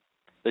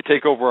 They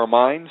take over our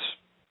minds.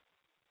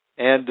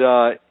 And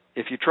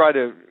if you try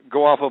to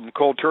go off of them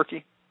cold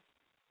turkey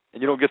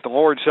and you don't get the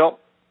Lord's help,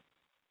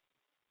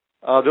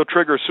 they'll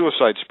trigger a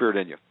suicide spirit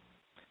in you.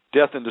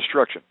 Death and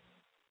destruction.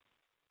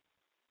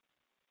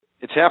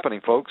 It's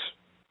happening, folks,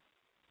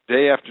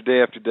 day after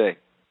day after day.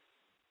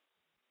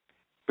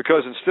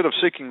 Because instead of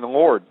seeking the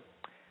Lord,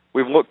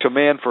 we've looked to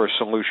man for a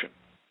solution.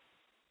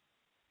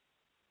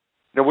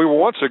 Now, we were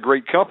once a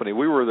great company.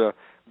 We were the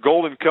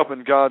golden cup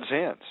in God's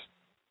hands.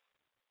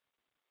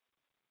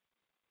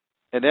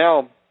 And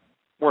now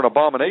we're an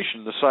abomination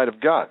in the sight of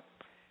God.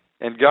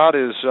 And God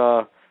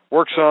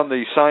works on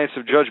the science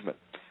of judgment.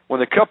 When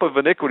the cup of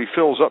iniquity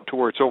fills up to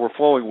where it's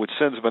overflowing with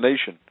sins of a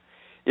nation,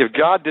 if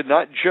God did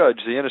not judge,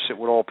 the innocent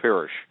would all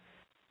perish.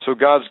 So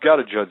God's got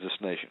to judge this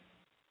nation.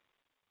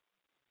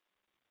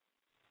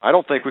 I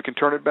don't think we can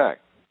turn it back.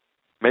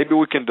 Maybe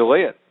we can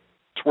delay it.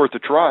 It's worth a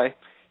try.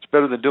 It's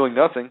better than doing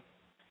nothing.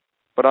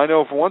 But I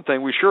know for one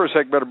thing, we sure as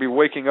heck better be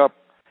waking up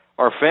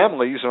our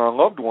families and our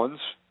loved ones.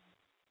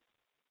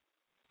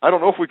 I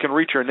don't know if we can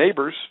reach our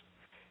neighbors.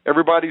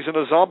 Everybody's in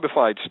a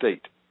zombified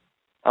state.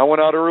 I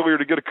went out earlier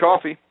to get a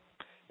coffee,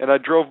 and I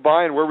drove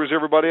by, and where was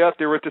everybody out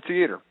there at the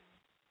theater?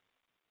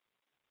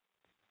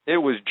 It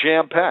was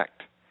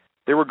jam-packed.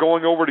 They were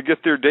going over to get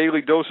their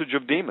daily dosage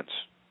of demons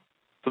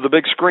for the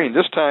big screen.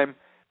 This time,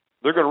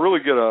 they're going to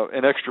really get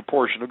an extra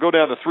portion. They'll go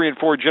down to 3 and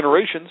 4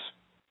 generations.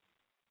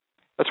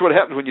 That's what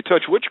happens when you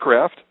touch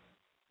witchcraft.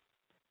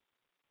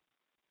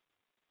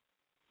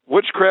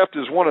 Witchcraft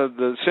is one of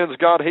the sins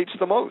God hates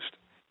the most.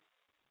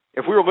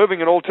 If we were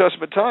living in Old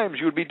Testament times,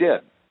 you would be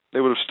dead. They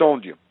would have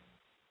stoned you.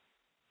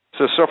 It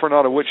says, suffer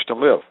not a witch to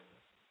live.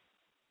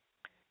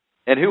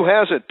 And who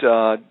hasn't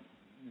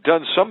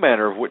done some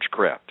manner of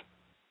witchcraft?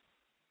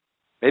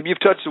 Maybe you've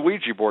touched the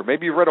Ouija board.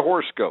 Maybe you've read a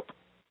horoscope.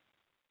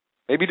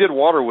 Maybe you did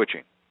water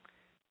witching.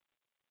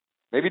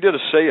 Maybe you did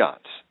a seance.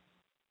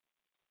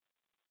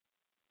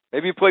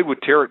 Maybe you played with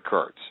tarot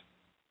cards.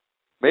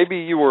 Maybe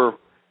you were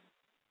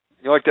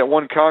like that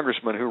one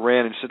congressman who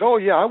ran and said, oh,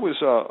 yeah, I was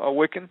a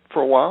Wiccan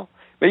for a while.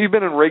 Maybe you've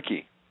been in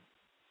Reiki.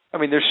 I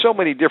mean, there's so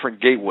many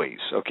different gateways,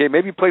 okay?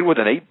 Maybe you played with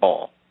an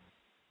 8-ball,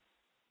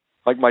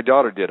 like my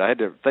daughter did. I had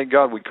to, thank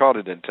God we caught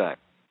it in time.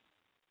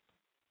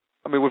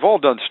 I mean, we've all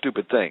done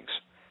stupid things.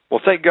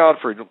 Well, thank God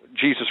for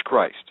Jesus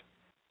Christ.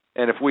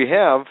 And if we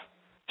have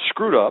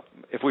screwed up,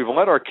 if we've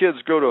let our kids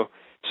go to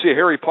see a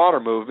Harry Potter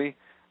movie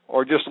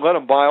or just let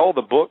them buy all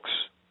the books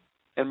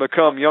and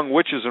become young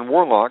witches and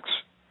warlocks,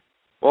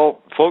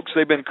 well, folks,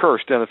 they've been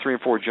cursed down to 3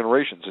 and 4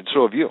 generations, and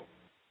so have you,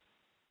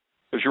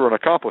 because you're an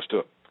accomplice to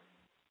it.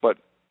 But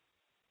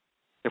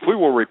if we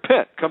will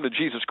repent, come to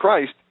Jesus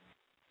Christ,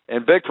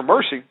 and beg for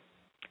mercy,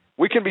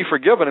 we can be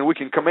forgiven and we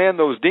can command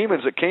those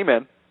demons that came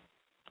in,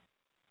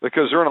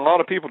 because there are a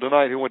lot of people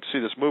tonight who went to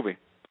see this movie,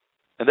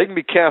 and they can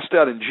be cast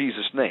out in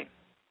Jesus' name.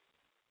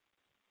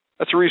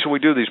 That's the reason we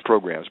do these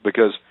programs,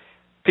 because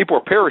people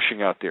are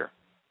perishing out there.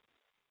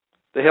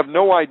 They have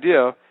no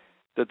idea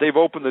that they've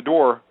opened the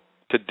door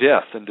to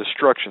death and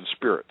destruction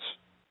spirits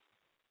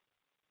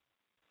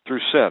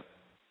through sin.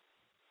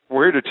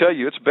 We're here to tell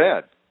you it's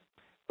bad,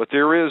 but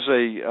there is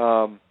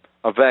a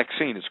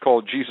vaccine. It's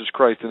called Jesus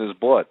Christ and His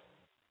blood.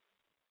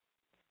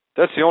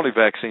 That's the only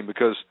vaccine,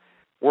 because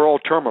we're all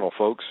terminal,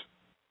 folks.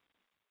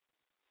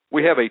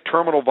 We have a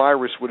terminal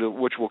virus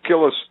which will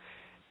kill us,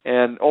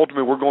 and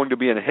ultimately we're going to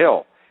be in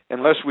hell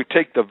unless we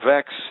take the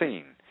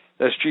vaccine.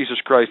 That's Jesus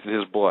Christ and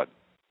His blood.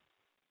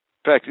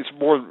 In fact, it's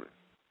more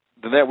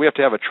than that. We have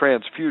to have a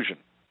transfusion,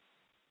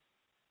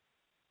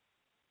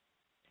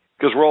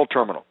 because we're all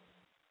terminal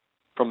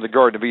from the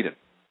Garden of Eden.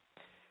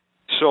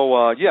 So,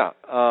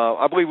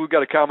 I believe we've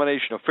got a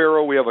combination of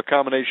Pharaoh. We have a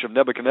combination of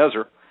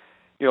Nebuchadnezzar.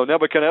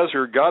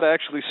 Nebuchadnezzar, God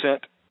actually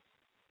sent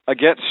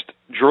against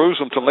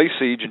Jerusalem to lay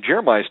siege in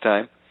Jeremiah's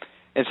time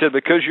and said,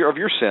 because of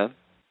your sin,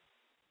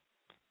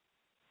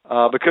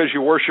 because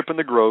you worship in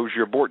the groves,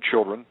 you abort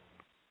children,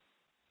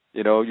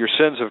 your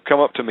sins have come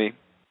up to me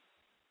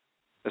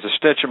as a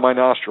stench in my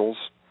nostrils,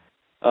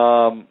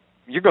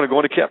 you're going to go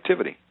into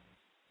captivity.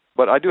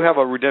 But I do have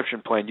a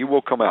redemption plan. You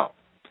will come out.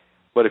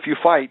 But if you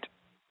fight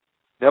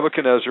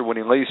Nebuchadnezzar when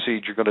he lays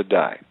siege, you're going to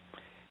die.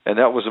 And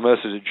that was the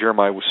message that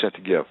Jeremiah was sent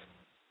to give.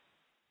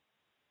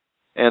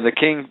 And the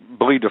king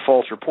believed a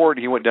false report.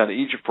 He went down to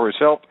Egypt for his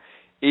help.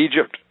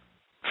 Egypt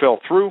fell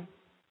through.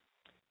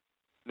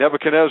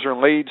 Nebuchadnezzar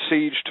laid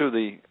siege to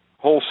the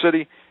whole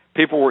city.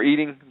 People were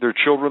eating their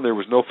children. There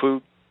was no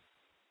food.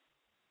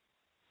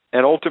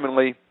 And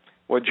ultimately,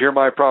 what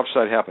Jeremiah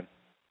prophesied happened.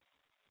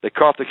 They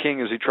caught the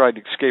king as he tried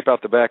to escape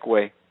out the back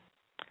way,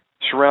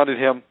 surrounded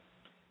him.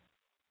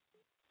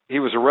 He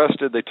was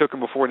arrested. They took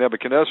him before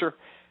Nebuchadnezzar.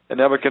 And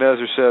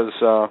Nebuchadnezzar says,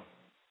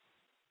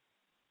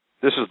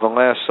 this is the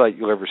last sight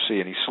you'll ever see.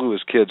 And he slew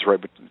his kids right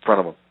in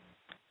front of him.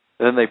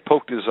 And then they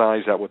poked his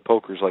eyes out with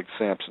pokers like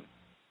Samson.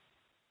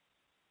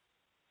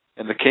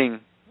 And the king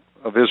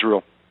of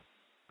Israel,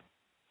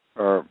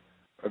 or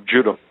of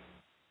Judah,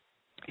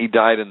 he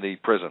died in the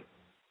prison,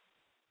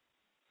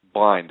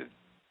 blinded.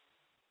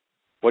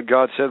 What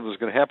God said was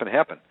going to happen,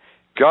 happened.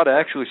 God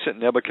actually sent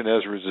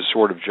Nebuchadnezzar as a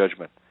sword of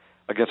judgment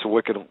against a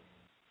wicked,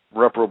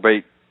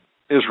 reprobate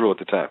Israel at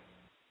the time.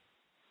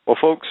 Well,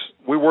 folks,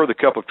 we were the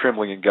cup of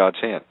trembling in God's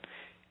hand.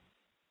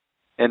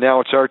 And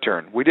now it's our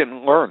turn. We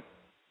didn't learn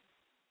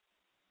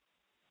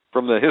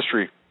from the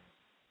history.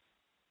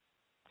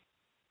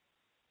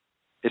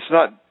 It's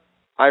not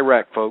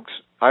Iraq, folks.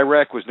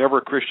 Iraq was never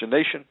a Christian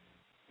nation.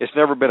 It's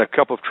never been a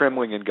cup of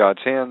trembling in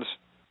God's hands.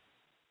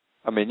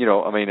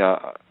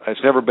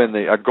 It's never been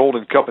a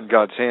golden cup in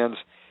God's hands.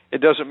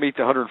 It doesn't meet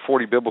the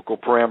 140 biblical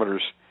parameters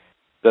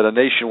that a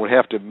nation would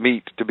have to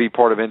meet to be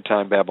part of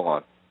end-time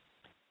Babylon.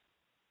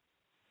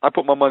 I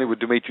put my money with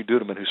Dmitry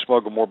Duduman, who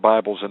smuggled more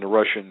Bibles into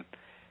Russia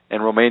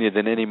and Romania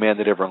than any man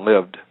that ever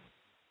lived,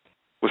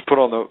 was put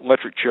on the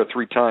electric chair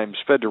 3 times,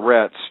 fed to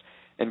rats,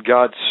 and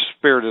God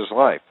spared his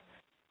life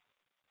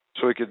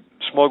so he could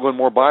smuggle in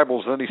more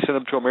Bibles, and then he sent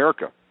them to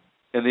America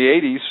in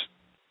the 80s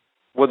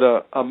with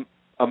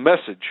a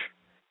message: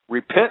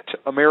 repent,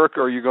 America,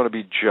 or you're going to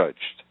be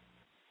judged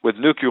with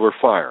nuclear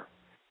fire.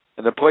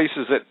 And the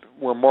places that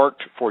were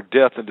marked for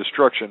death and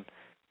destruction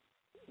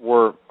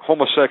were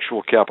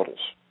homosexual capitals: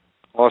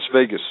 Las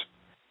Vegas,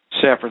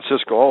 San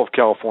Francisco, all of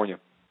California,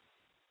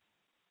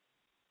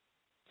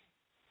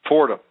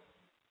 Florida,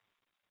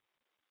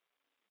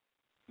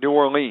 New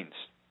Orleans.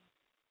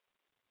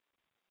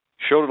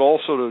 Showed it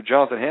also to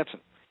Jonathan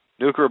Hansen.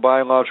 Nuclear,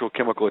 biological,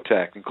 chemical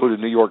attack, included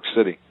New York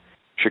City,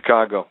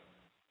 Chicago,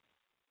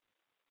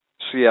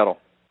 Seattle.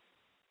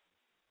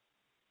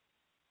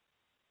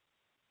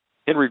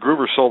 Henry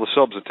Gruber saw the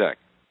subs attack.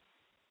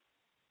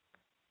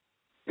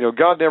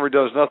 God never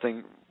does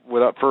nothing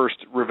without first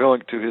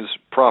revealing to his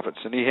prophets,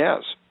 and he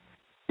has.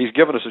 He's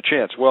given us a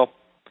chance. Well,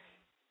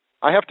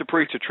 I have to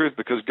preach the truth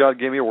because God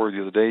gave me a word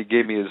the other day. He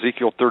gave me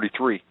Ezekiel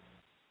 33,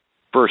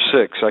 verse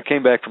 6. I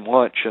came back from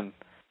lunch, and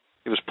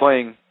he was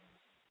playing,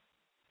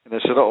 and I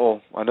said,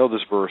 I know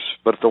this verse.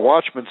 But if the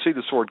watchmen see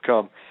the sword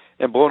come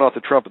and blow out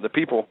the trumpet, the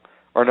people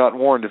are not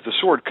warned. If the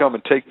sword come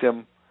and take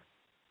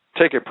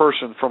a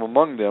person from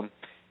among them,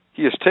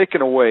 he is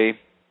taken away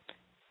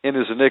in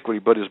his iniquity,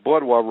 but his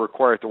blood will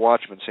require at the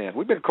watchman's hand.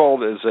 We've been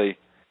called as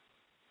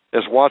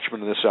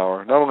watchmen in this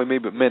hour. Not only me,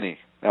 but many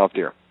out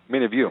there.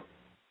 Many of you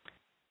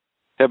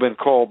have been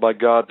called by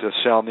God to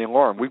sound the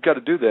alarm. We've got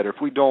to do that. If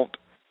we don't,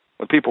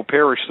 when people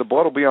perish, the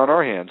blood will be on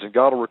our hands, and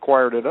God will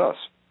require it at us.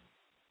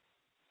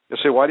 You'll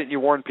say, why didn't you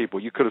warn people?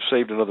 You could have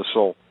saved another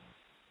soul.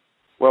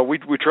 Well, we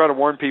try to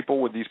warn people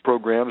with these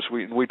programs.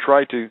 We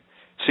try to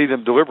see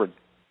them delivered.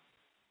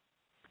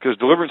 Because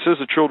deliverance is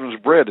the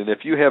children's bread, and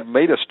if you have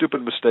made a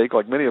stupid mistake,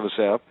 like many of us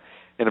have,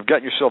 and have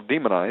gotten yourself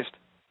demonized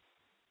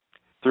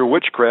through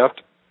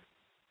witchcraft,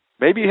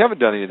 maybe you haven't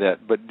done any of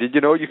that, but did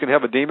you know you can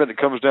have a demon that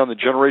comes down the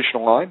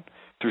generational line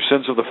through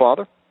sins of the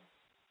father?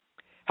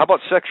 How about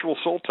sexual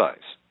soul ties?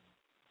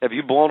 Have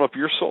you blown up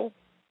your soul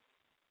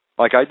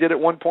like I did at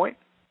one point?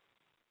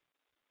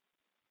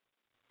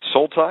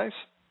 Soul ties?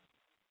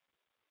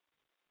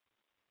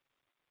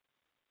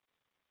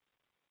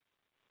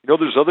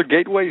 There's other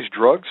gateways: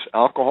 drugs,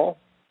 alcohol,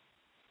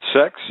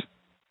 sex,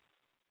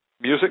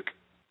 music,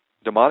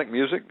 demonic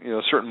music,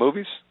 certain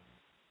movies.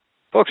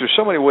 Folks, there's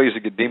so many ways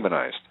to get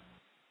demonized.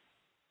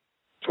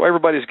 That's why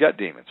everybody's got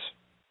demons.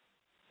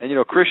 And,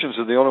 Christians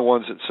are the only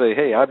ones that say,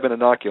 hey, I've been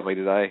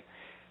inoculated. I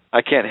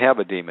can't have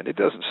a demon. It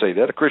doesn't say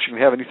that. A Christian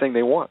can have anything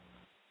they want.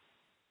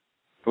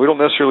 We don't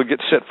necessarily get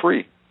set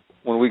free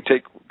when we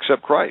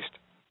accept Christ.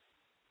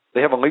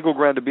 They have a legal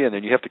ground to be in,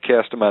 and you have to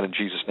cast them out in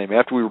Jesus' name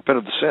after we repent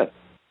of the sin.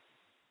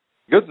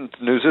 Good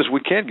news is we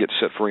can get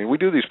set free, and we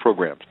do these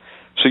programs.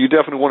 So you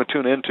definitely want to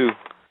tune into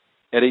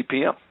at 8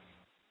 p.m.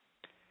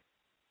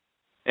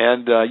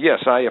 And yes,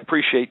 I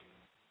appreciate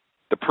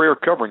the prayer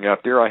covering out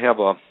there. I have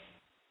a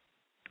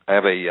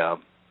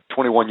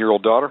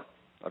 21-year-old daughter.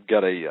 I've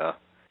got a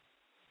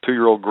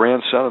 2-year-old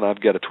grandson, and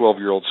I've got a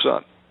 12-year-old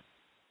son.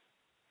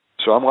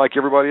 So I'm like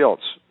everybody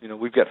else.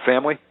 We've got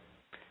family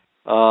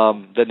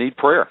that need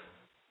prayer.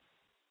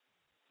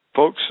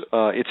 Folks,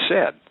 it's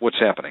sad what's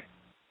happening.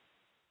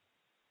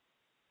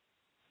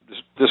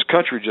 This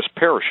country just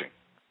perishing,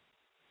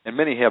 and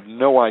many have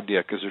no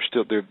idea because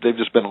they've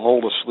just been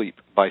lulled asleep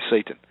by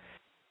Satan.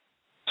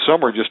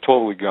 Some are just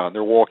totally gone.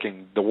 They're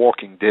the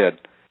walking dead.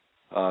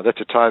 That's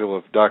the title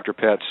of Dr.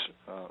 Pat's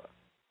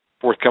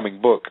forthcoming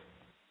book.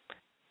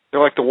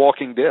 They're like the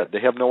walking dead.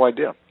 They have no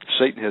idea.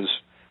 Satan has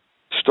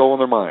stolen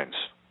their minds,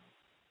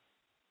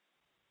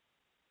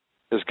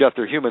 has got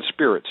their human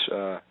spirits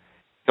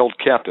held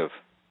captive.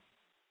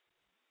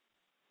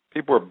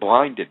 People are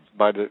blinded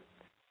by the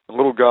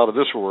little god of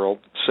this world,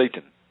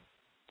 Satan,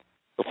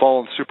 the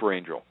fallen super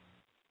angel.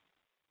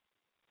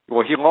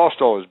 Well, he lost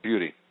all his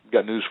beauty. I've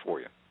got news for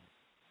you.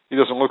 He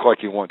doesn't look like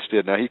he once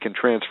did. Now, he can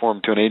transform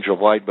into an angel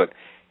of light, but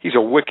he's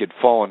a wicked,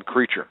 fallen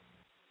creature,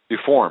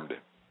 deformed.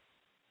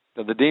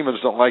 Now, the demons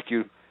don't like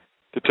you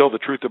to tell the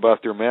truth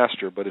about their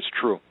master, but it's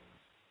true.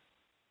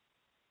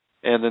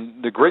 And then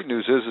the great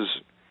news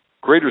is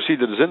greater is he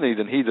that is in thee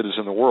than he that is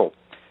in the world.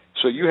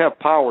 So you have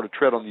power to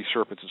tread on these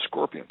serpents and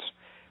scorpions.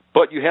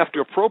 But you have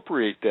to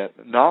appropriate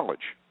that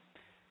knowledge.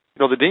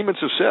 The demons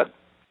have said,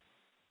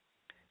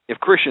 if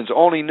Christians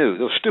only knew,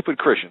 those stupid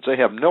Christians, they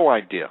have no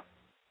idea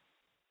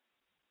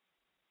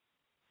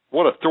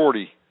what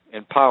authority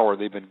and power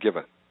they've been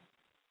given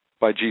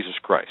by Jesus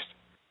Christ.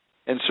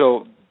 And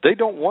so they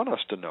don't want us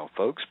to know,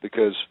 folks,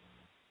 because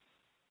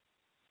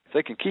if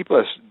they can keep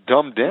us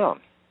dumbed down,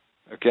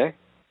 okay,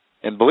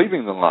 and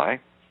believing the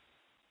lie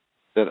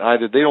that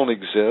either they don't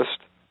exist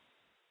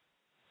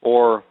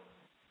or,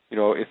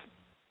 if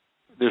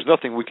there's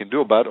nothing we can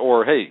do about it,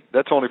 or, hey,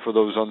 that's only for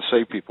those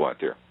unsaved people out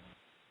there.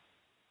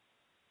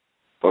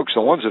 Folks,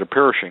 the ones that are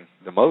perishing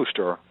the most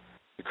are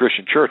the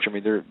Christian church. I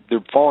mean,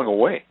 they're falling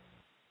away.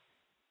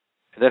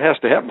 And that has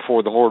to happen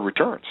before the Lord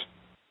returns.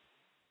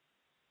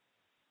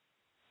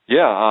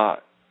 Yeah,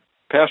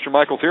 Pastor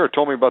Michael Thayer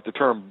told me about the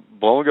term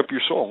blowing up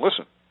your soul.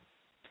 Listen,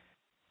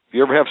 if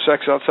you ever have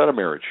sex outside of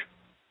marriage,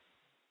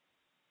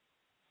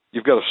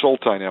 you've got a soul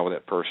tie now with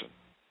that person.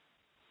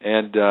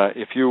 And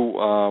if you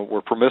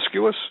were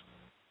promiscuous,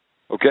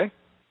 okay,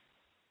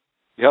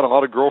 you had a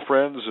lot of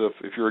girlfriends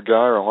if you're a guy,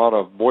 or a lot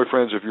of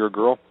boyfriends if you're a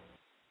girl.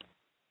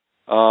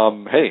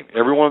 Hey,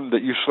 everyone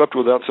that you slept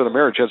with outside of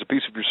marriage has a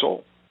piece of your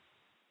soul.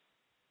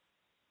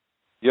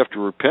 You have to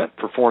repent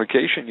for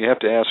fornication. You have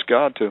to ask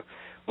God to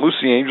loose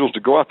the angels to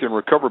go out there and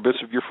recover bits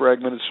of your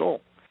fragmented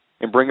soul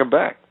and bring them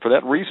back. For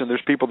that reason,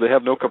 there's people that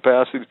have no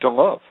capacity to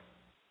love.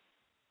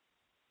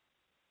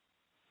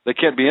 They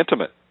can't be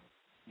intimate.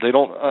 They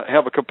don't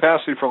have a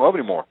capacity for love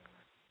anymore.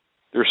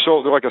 They're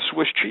like a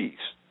Swiss cheese.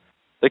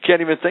 They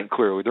can't even think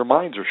clearly. Their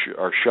minds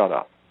are shut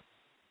up.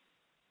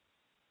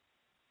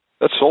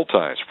 That's soul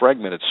ties,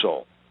 fragmented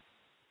soul.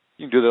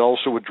 You can do that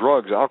also with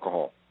drugs,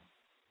 alcohol.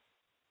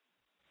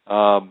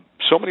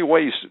 So many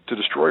ways to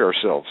destroy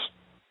ourselves.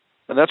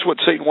 And that's what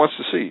Satan wants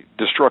to see,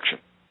 destruction.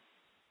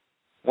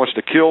 He wants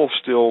to kill,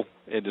 steal,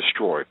 and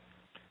destroy.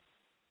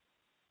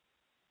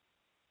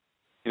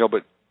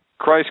 But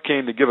Christ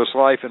came to give us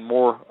life and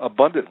more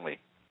abundantly.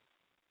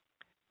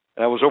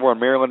 And I was over on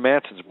Marilyn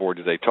Manson's board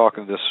today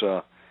talking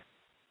to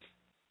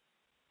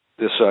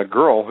this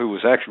girl who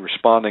was actually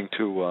responding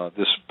to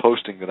this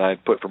posting that I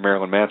had put for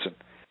Marilyn Manson,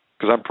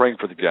 because I'm praying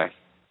for the guy.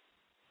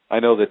 I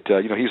know that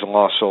he's a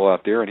lost soul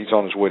out there, and he's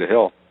on his way to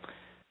hell.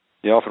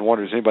 You often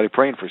wonder, is anybody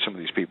praying for some of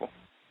these people?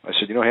 I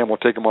said, Ham, we'll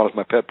take them on as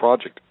my pet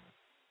project.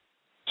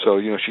 So,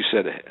 she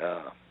said,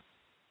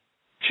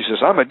 she says,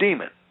 I'm a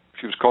demon.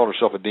 She was calling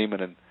herself a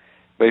demon and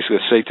basically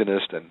a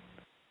Satanist. And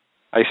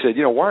I said,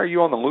 why are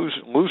you on the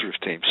losers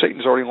team?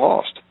 Satan's already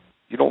lost.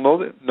 You don't know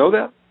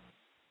that?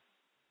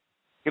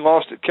 He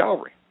lost at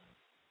Calvary.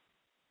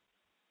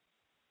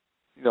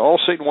 All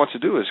Satan wants to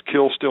do is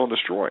kill, steal, and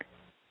destroy.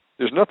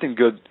 There's nothing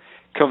good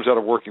comes out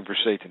of working for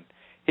Satan.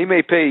 He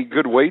may pay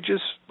good wages,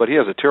 but he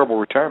has a terrible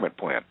retirement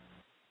plan.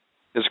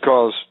 It's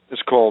called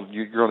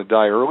you're going to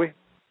die early,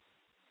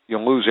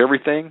 you'll lose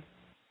everything,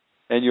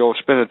 and you'll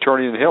spend an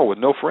eternity in hell with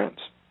no friends.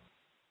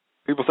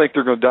 People think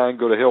they're going to die and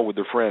go to hell with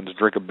their friends and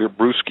drink a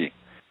brewski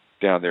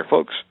down there.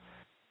 Folks,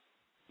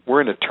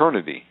 we're in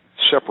eternity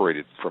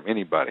separated from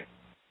anybody,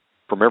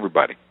 from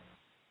everybody,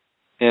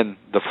 in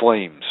the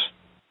flames.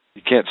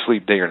 You can't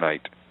sleep day or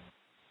night.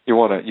 You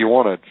want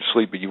to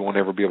sleep, but you won't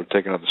ever be able to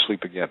take another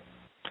sleep again.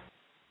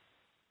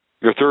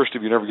 You're thirsty,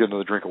 but you never get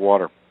another drink of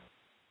water.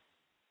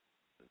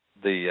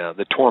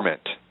 The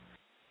torment,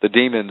 the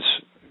demons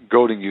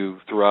goading you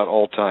throughout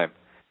all time.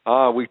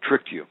 We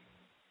tricked you.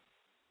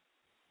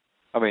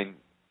 I mean,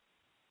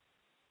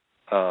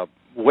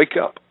 wake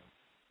up.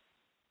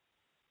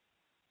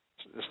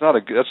 That's not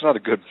a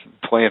good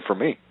plan for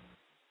me.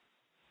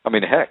 I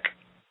mean, heck,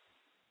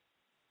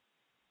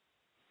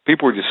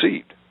 people are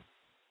deceived.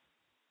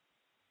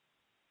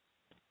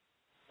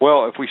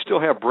 Well, if we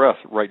still have breath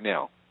right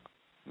now,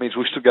 it means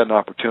we've still got an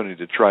opportunity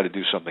to try to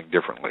do something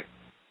differently.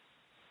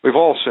 We've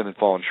all sinned and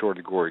fallen short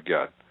of the glory of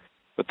God.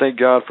 But thank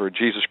God for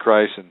Jesus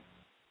Christ and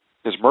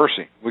His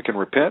mercy. We can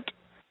repent.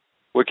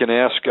 We can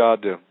ask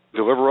God to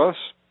deliver us.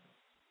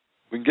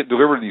 We can get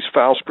delivered of these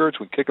foul spirits.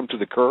 We can kick them to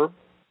the curb.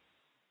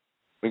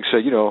 We can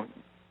say,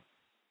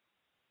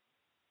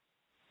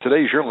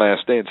 today's your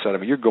last day inside of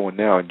me. You're going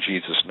now in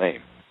Jesus'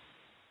 name.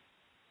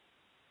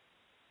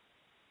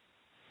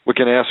 We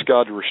can ask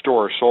God to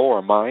restore our soul,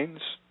 our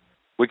minds.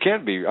 We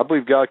can be. I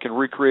believe God can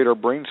recreate our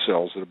brain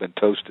cells that have been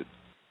toasted.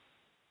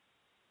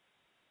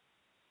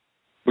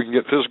 We can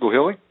get physical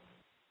healing.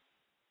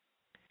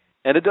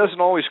 And it doesn't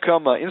always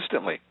come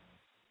instantly.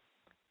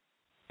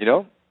 We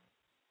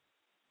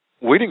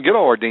didn't get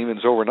all our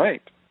demons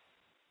overnight.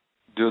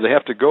 Do they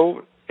have to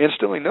go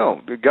instantly?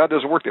 No. God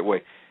doesn't work that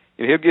way.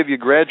 He'll give you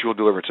gradual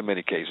deliverance in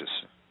many cases.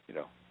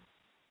 You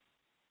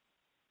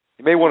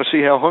may want to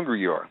see how hungry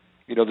you are.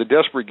 The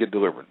desperate get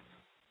delivered.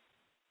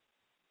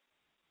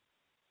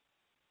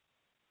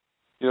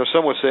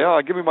 Some would say,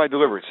 give me my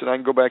deliverance, and I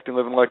can go back to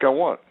living like I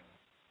want.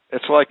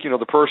 It's like,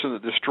 the person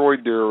that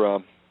destroyed their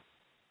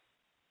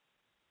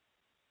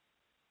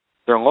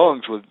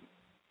lungs with,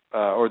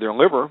 or their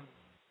liver,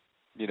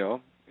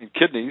 and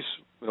kidneys,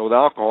 with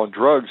alcohol and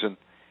drugs, and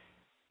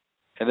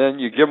then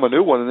you give them a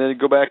new one, and then you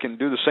go back and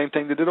do the same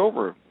thing they did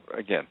over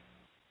again.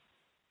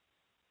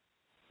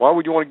 Why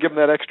would you want to give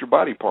them that extra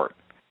body part?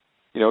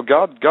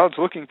 God's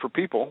looking for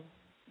people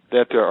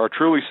that are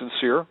truly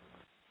sincere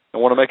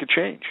and want to make a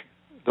change.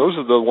 Those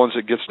are the ones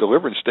that gets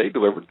delivered and stay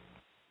delivered.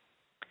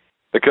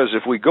 Because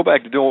if we go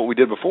back to doing what we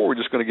did before, we're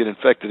just going to get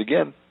infected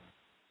again.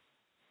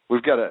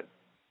 We've got to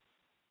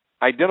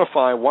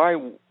identify why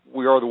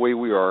we are the way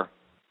we are,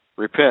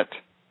 repent,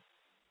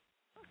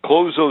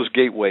 close those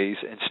gateways,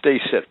 and stay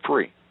set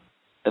free.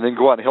 And then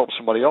go out and help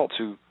somebody else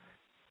who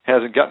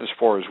hasn't gotten as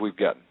far as we've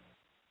gotten.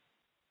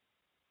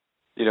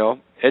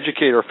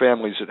 Educate our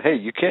families that, hey,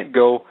 you can't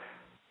go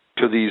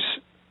to these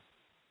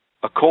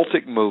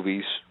occultic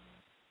movies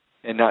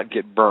and not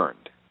get burned.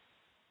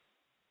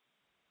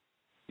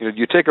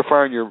 You take a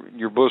fire in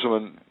your bosom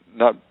and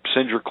not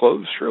singe your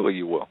clothes? Surely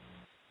you will.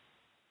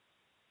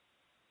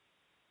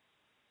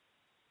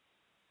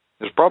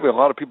 There's probably a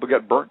lot of people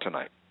got burnt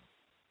tonight,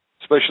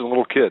 especially the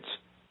little kids.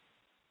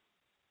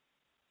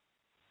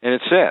 And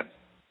it's sad.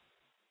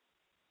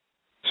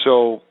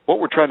 So what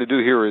we're trying to do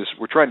here is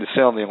we're trying to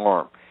sound the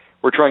alarm.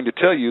 We're trying to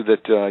tell you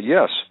that,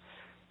 yes,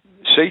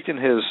 Satan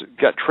has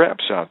got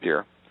traps out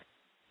there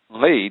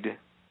laid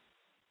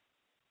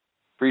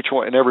for each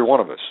one and every one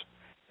of us.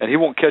 And he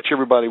won't catch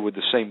everybody with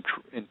the same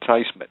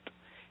enticement.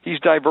 He's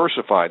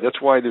diversified.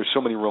 That's why there's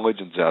so many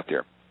religions out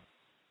there.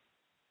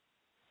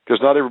 Because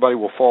not everybody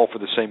will fall for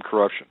the same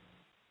corruption.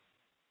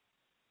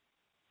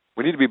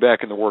 We need to be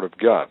back in the Word of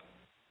God.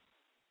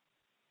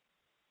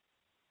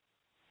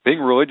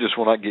 Being religious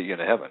will not get you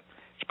into heaven.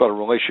 It's about a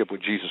relationship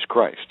with Jesus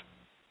Christ.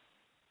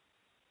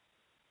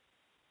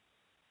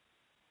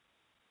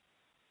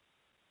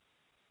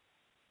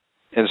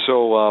 And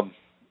so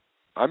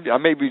I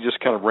may be just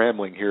kind of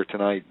rambling here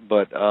tonight,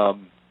 but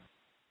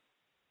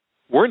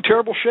we're in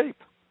terrible shape.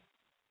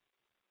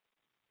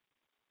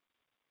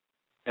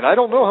 And I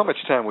don't know how much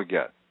time we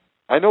got.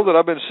 I know that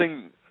I've been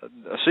seeing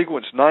a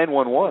sequence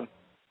 911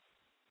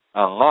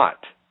 a lot.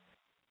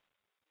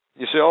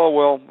 You say, oh,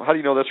 well, how do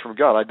you know that's from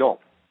God? I don't.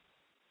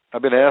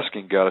 I've been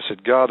asking God. I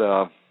said,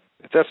 God,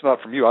 if that's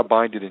not from you, I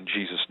bind it in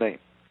Jesus' name.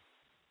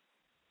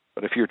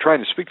 But if you're trying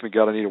to speak to me,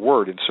 God, I need a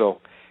word. And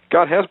so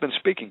God has been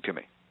speaking to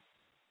me.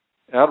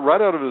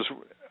 Right out of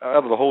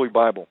the Holy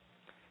Bible.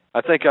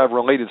 I think I've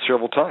related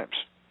several times.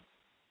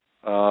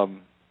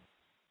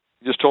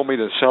 He just told me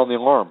to sound the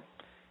alarm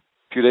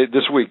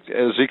this week,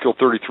 Ezekiel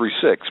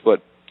 33:6.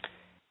 But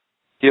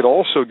he had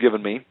also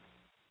given me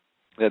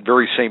that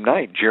very same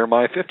night,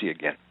 Jeremiah 50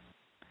 again.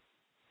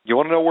 You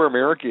want to know where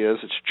America is?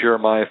 It's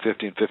Jeremiah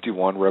 50 and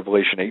 51,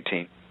 Revelation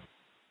 18.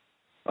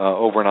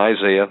 Over in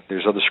Isaiah,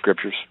 there's other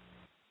scriptures.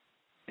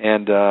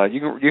 And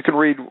you can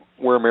read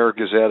where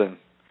America is at and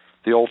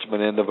the ultimate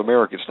end of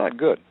America. It's not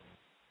good.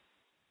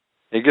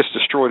 It gets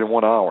destroyed in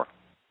 1 hour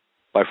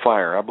by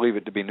fire. I believe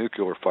it to be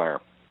nuclear fire.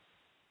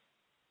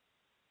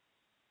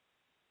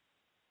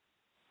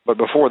 But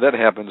before that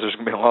happens, there's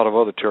going to be a lot of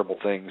other terrible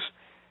things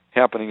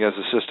happening as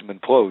the system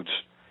implodes.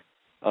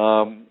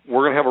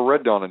 We're going to have a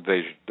Red Dawn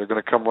invasion. They're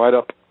going to come right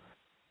up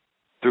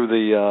through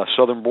the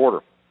southern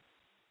border.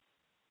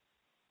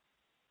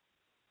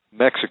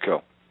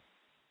 Mexico,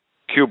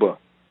 Cuba,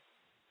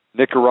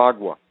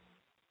 Nicaragua,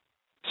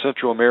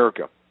 Central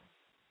America.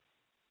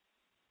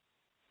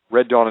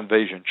 Red Dawn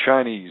invasion,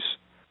 Chinese,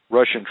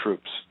 Russian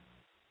troops.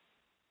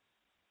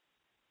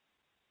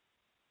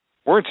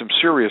 We're in some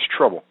serious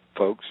trouble,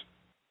 folks.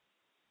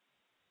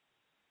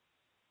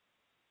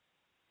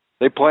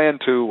 They plan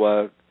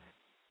to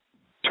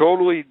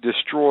totally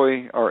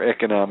destroy our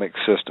economic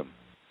system.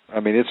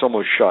 I mean, it's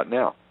almost shot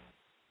now.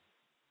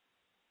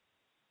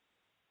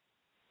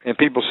 And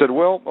people said,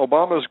 well,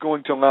 Obama is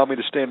going to allow me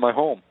to stay in my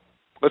home.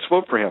 Let's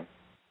vote for him.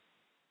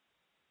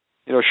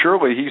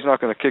 surely he's not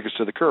going to kick us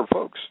to the curb,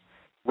 folks.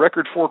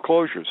 Record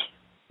foreclosures.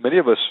 Many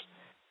of us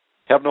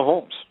have no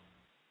homes.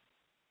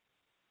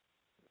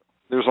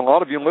 There's a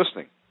lot of you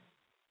listening.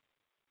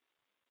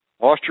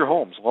 Lost your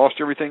homes, lost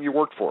everything you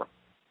worked for.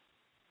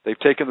 They've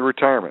taken the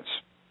retirements,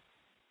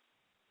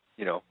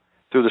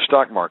 through the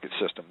stock market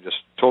system, just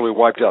totally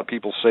wiped out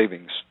people's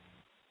savings.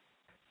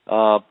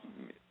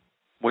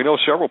 We know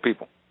several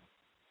people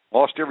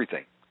lost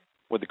everything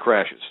with the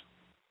crashes.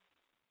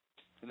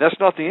 And that's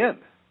not the end.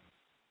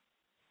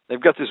 They've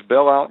got this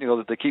bailout,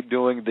 that they keep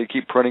doing. They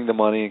keep printing the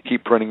money and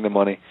keep printing the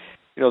money.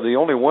 The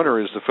only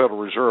winner is the Federal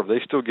Reserve. They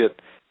still get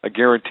a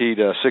guaranteed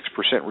 6%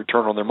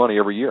 return on their money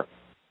every year.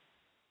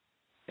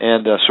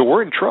 And so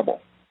we're in trouble,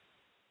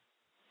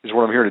 is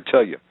what I'm here to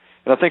tell you.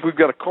 And I think we've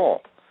got a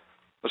call.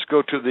 Let's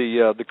go to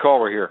the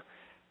caller here.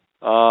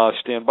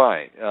 Stand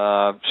by.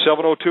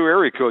 702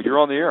 area code. You're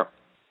on the air.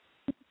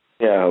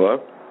 Yeah,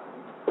 hello?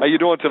 How you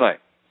doing tonight?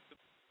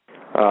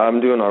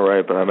 I'm doing all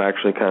right, but I'm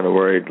actually kind of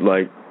worried.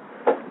 Like,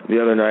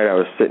 the other night I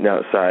was sitting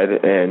outside,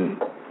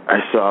 and I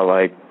saw,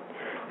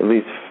 at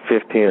least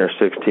 15 or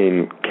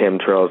 16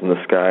 chemtrails in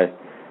the sky.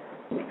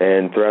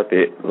 And throughout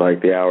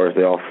the hours,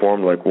 they all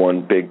formed like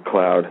one big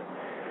cloud.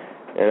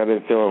 And I've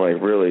been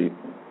feeling really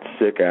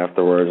sick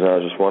afterwards. And I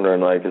was just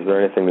wondering, is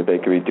there anything that they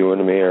could be doing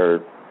to me,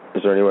 or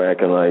is there any way I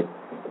can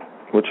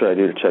what should I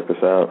do to check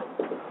this out?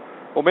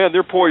 Well, man,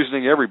 they're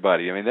poisoning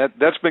everybody. I mean,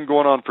 that's been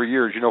going on for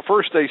years.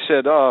 First they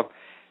said,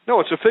 no,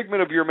 it's a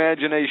figment of your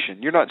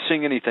imagination. You're not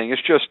seeing anything.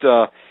 It's just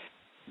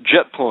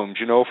jet plumes,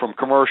 from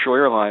commercial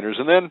airliners.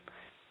 And then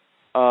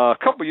a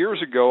couple of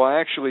years ago, I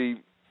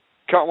actually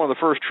caught one of the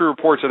first true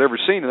reports I'd ever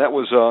seen, and that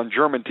was on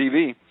German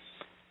TV.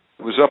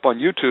 It was up on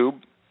YouTube,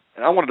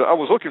 and I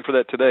was looking for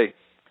that today.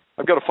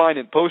 I've got to find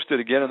it and post it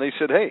again, and they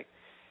said, hey,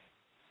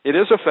 it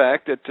is a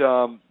fact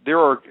that there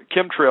are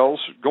chemtrails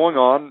going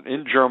on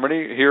in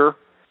Germany, here,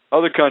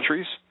 other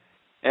countries,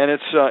 and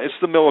it's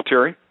the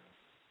military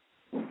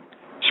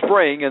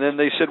spraying. And then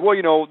they said,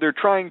 well, they're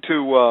trying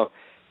to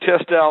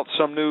test out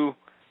some new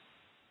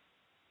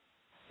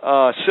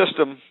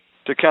system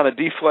to kind of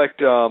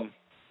deflect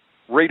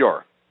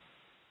radar.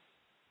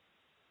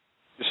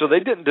 So they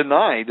didn't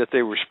deny that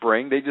they were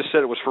spraying. They just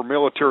said it was for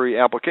military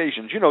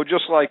applications.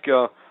 Just like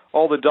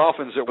all the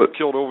dolphins that were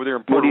killed over there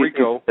in Puerto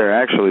Rico.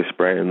 They're actually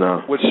spraying,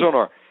 though. With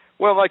sonar.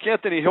 Well, like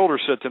Anthony Hilder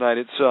said tonight,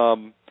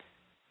 it's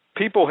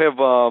people have,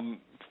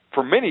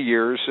 for many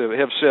years,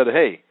 have said,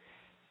 hey,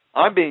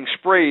 I'm being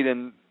sprayed,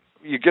 and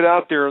you get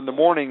out there in the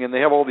morning, and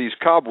they have all these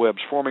cobwebs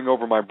forming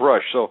over my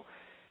brush.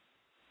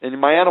 And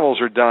my animals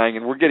are dying,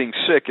 and we're getting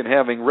sick and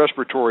having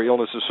respiratory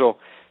illnesses. So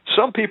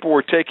some people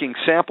were taking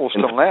samples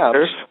to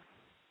labs,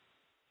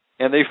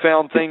 and they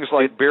found things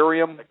like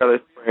barium. Are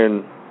they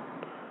spraying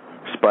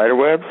spider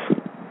webs?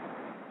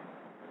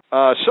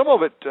 Some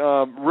of it,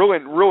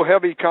 real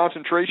heavy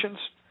concentrations,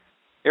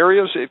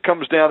 areas, it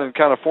comes down and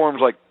kind of forms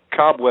like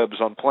cobwebs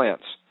on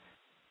plants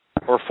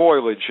or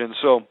foliage. And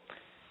so,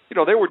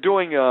 they were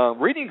doing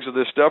readings of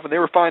this stuff, and they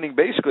were finding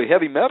basically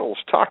heavy metals,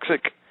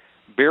 toxic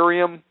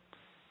barium,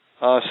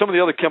 some of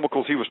the other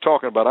chemicals he was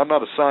talking about. I'm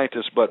not a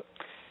scientist, but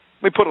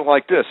let me put it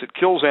like this. It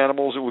kills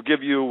animals. It will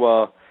give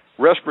you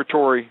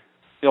respiratory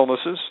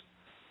illnesses.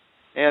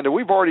 And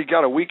we've already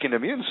got a weakened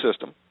immune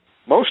system,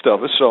 most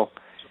of us. So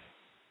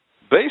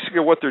basically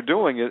what they're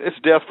doing, it's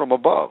death from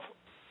above.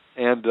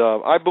 And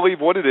I believe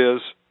what it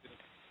is,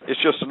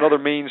 it's just another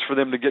means for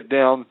them to get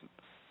down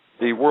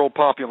the world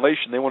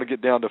population. They want to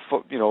get down to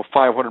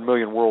 500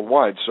 million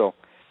worldwide. So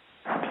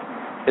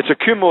it's a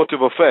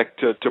cumulative effect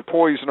to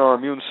poison our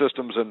immune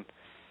systems and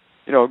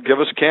give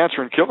us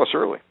cancer and kill us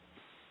early.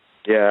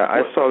 Yeah,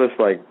 I saw this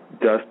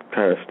dust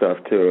kind of stuff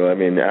too. I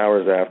mean,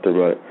 hours after,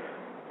 but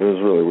it was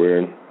really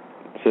weird.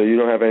 So you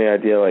don't have any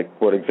idea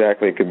what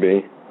exactly it could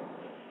be?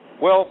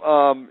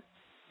 Well,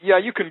 yeah,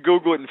 you can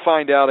Google it and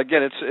find out.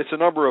 Again, it's a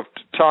number of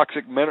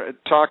toxic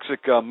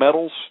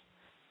metals.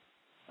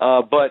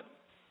 But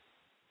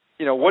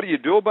what do you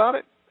do about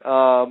it?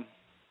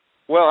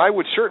 Well, I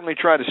would certainly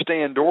try to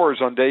stay indoors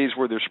on days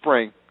where there's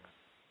spraying,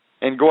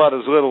 and go out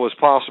as little as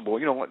possible.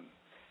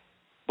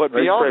 But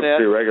beyond that,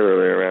 pretty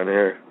regularly around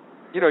here.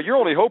 Your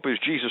only hope is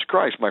Jesus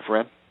Christ, my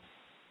friend.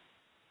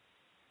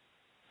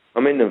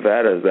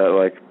 Nevada, is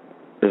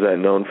that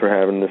known for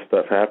having this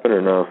stuff happen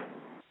or no?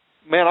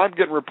 Man, I'm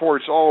getting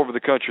reports all over the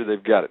country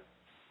they've got it.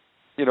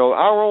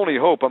 Our only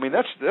hope,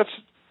 that's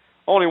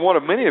only one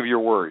of many of your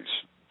worries.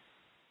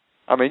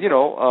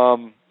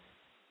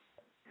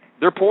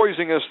 They're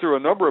poisoning us through a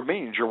number of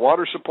means. Your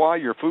water supply,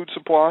 your food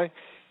supply,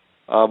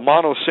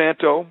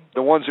 Monsanto,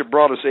 the ones that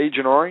brought us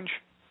Agent Orange,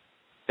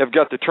 have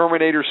got the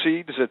Terminator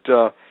seeds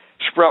that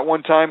sprout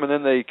one time and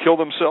then they kill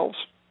themselves.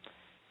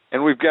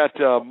 And we've got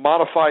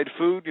modified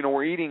food.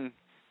 We're eating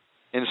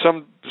in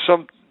some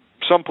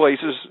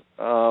places,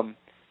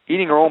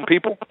 eating our own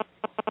people.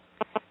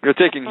 You're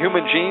taking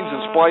human genes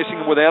and splicing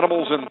them with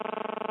animals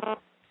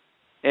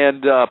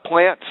and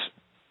plants.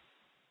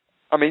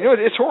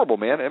 It's horrible,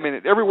 man.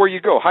 Everywhere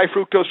you go, high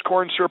fructose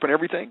corn syrup and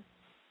everything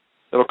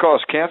that'll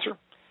cause cancer.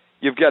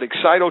 You've got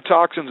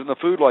excitotoxins in the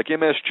food like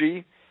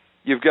MSG,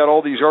 You've got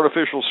all these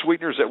artificial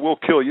sweeteners that will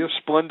kill you.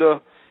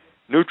 Splenda,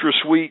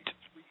 NutraSweet,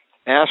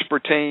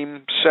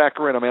 aspartame,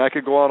 saccharin. I mean, I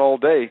could go on all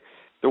day.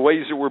 The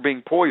ways that we're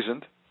being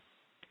poisoned.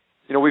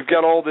 You know, we've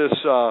got all this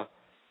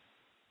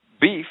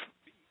beef.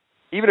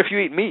 Even if you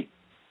eat meat,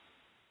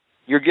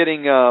 you're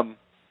getting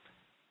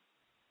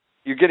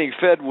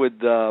fed with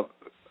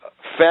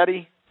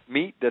fatty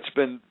meat that's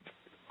been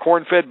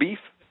corn-fed beef.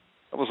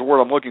 That was the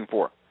word I'm looking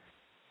for.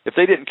 If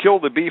they didn't kill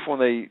the beef when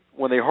they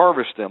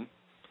harvest them,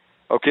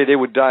 okay, they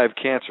would die of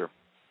cancer.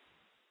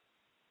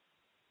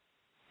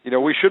 You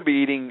know, we should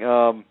be eating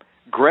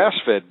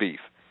grass-fed beef.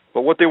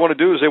 But what they want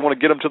to do is they want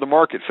to get them to the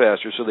market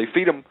faster. So they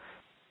feed them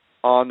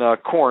on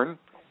corn.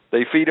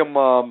 They feed them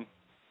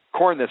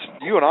corn that's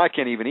you and I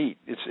can't even eat.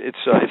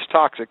 It's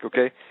toxic,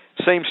 okay?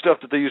 Same stuff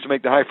that they use to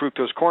make the high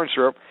fructose corn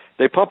syrup.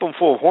 They pump them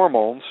full of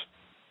hormones,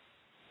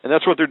 and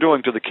that's what they're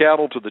doing to the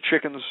cattle, to the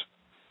chickens,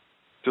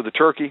 to the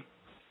turkey.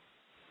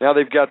 Now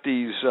they've got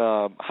these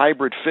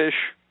hybrid fish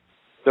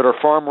that are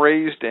farm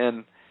raised,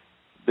 and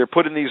they're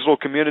put in these little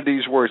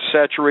communities where it's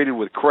saturated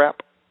with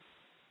crap.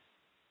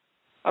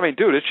 I mean,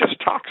 dude, it's just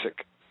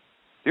toxic.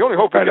 The only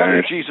hope we got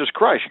is Jesus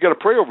Christ. You got to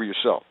pray over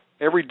yourself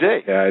every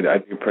day. Yeah, I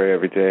do pray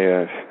every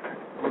day.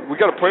 We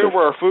got to pray over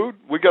our food.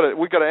 We got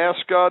to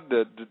ask God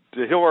to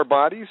heal our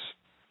bodies.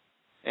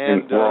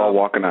 And we're all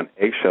walking on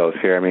eggshells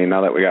here. I mean,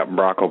 now that we got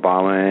Barack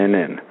Obama in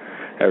and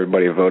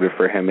everybody voted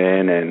for him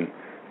in, and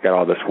got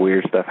all this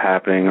weird stuff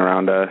happening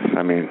around us.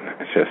 I mean,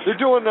 it's just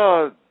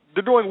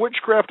they're doing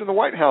witchcraft in the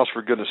White House,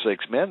 for goodness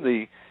sakes, man.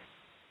 The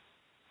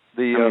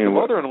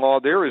mother-in-law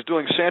there is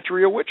doing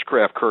Santeria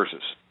witchcraft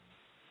curses.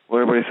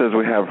 Well, everybody says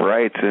we have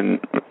rights, and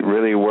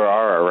really, where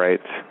are our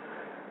rights?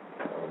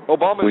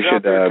 Obama's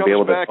out there,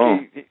 comes back,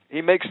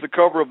 he makes the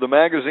cover of the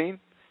magazine.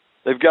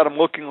 They've got him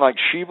looking like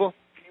Shiva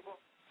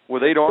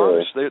with 8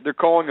 arms. They're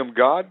calling him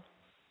God.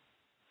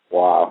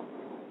 Wow.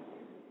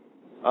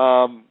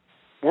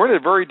 We're in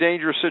a very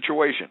dangerous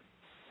situation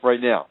right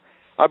now.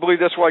 I believe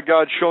that's why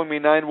God's showing me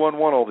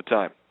 911 all the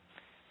time.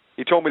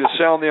 He told me to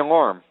sound the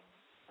alarm.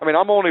 I mean,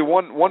 I'm only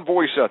one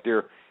voice out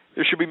there.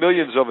 There should be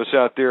millions of us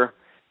out there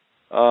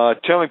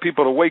telling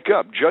people to wake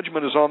up.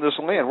 Judgment is on this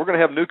land. We're going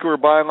to have nuclear,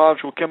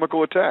 biological,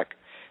 chemical attack.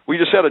 We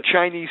just had a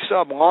Chinese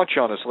sub launch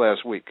on us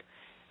last week.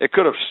 It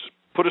could have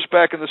put us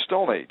back in the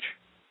Stone Age.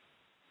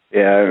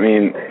 Yeah, I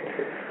mean,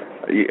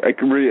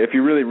 if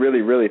you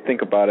really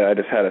think about it, I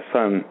just had a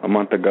son a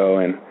month ago,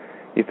 and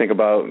you think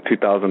about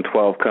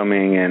 2012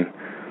 coming and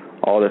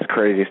all this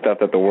crazy stuff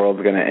that the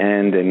world's going to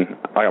end, and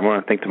I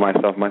want to think to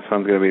myself, my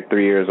son's going to be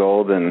 3 years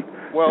old. It's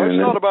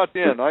not about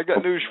the end. I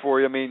got news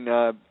for you. I mean,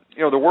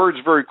 the word's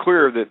very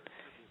clear that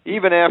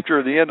even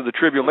after the end of the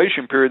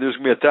tribulation period, there's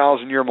going to be a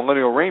 1,000-year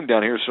millennial reign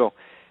down here. So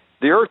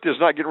the earth is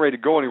not getting ready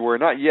to go anywhere,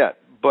 not yet,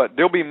 but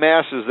there'll be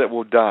masses that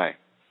will die.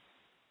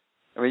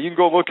 I mean, you can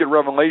go look at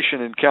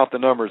Revelation and count the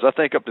numbers. I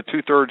think up to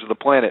 2/3 of the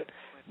planet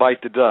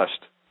bite the dust.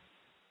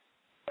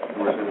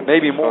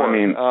 Maybe more.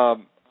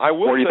 I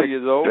will tell you,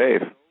 though,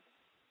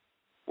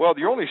 well,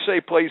 the only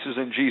safe place is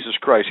in Jesus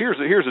Christ. Here's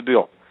the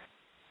deal.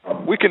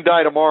 We can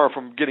die tomorrow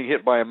from getting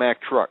hit by a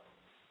Mack truck,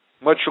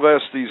 much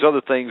less these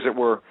other things that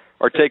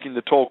are taking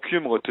the toll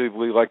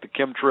cumulatively, like the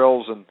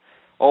chemtrails and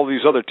all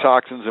these other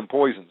toxins and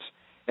poisons.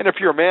 And if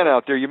you're a man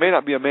out there, you may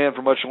not be a man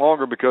for much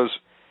longer because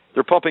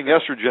they're pumping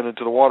estrogen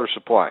into the water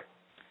supply.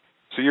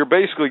 So you're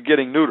basically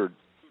getting neutered.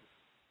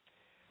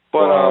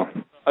 But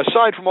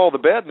aside from all the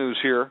bad news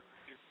here,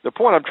 the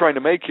point I'm trying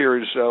to make here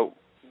is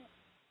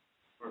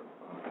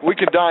we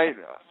could die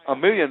a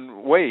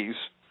million ways.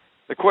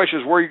 The question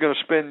is, where are you going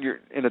to spend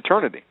in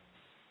eternity?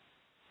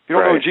 If you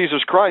don't know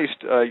Jesus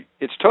Christ,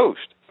 it's toast.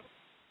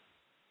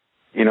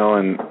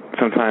 And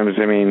sometimes,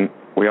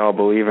 we all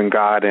believe in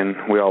God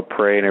and we all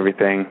pray and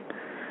everything.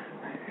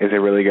 Is it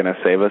really going to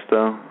save us,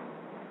 though?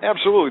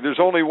 Absolutely. There's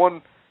only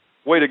one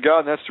way to God,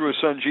 and that's through His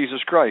Son,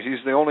 Jesus Christ.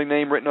 He's the only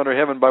name written under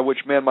heaven by which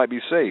man might be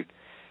saved.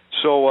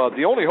 So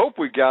the only hope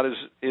we've got is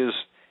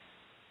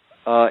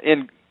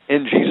in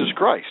Jesus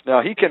Christ.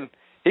 Now, He can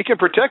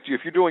protect you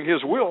if you're doing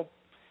His will.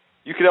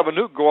 You could have a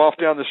nuke go off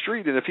down the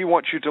street, and if He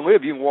wants you to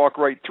live, you can walk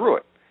right through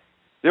it.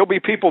 There'll be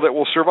people that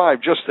will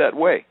survive just that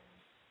way.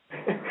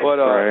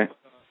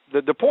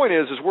 But the point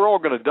is we're all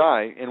going to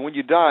die, and when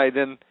you die,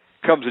 then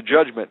comes a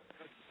judgment.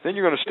 Then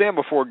you're going to stand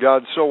before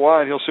God so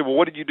wide, and He'll say, well,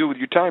 what did you do with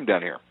your time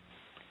down here?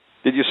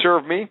 Did you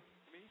serve me?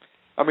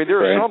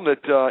 There are some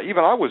that,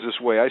 even I was this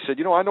way. I said,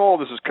 I know all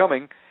this is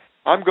coming.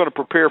 I'm going to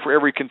prepare for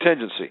every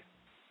contingency.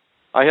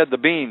 I had the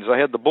beans, I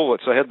had the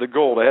bullets, I had the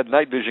gold, I had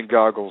night vision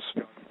goggles.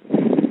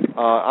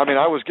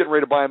 I was getting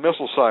ready to buy a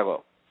missile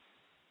silo.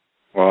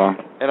 Wow.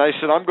 And I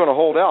said, I'm going to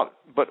hold out.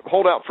 But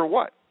hold out for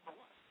what?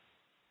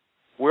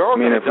 We're all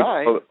going to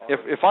die.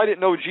 If I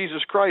didn't know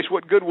Jesus Christ,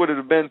 what good would it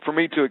have been for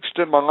me to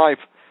extend my life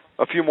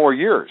a few more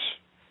years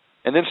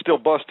and then still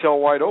bust hell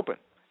wide open?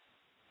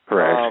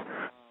 Correct.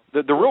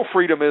 The real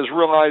freedom is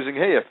realizing,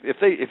 hey,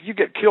 if you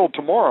get killed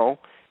tomorrow,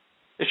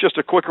 it's just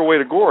a quicker way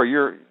to glory.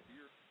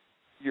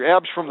 You're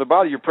absent from the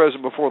body, you're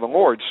present before the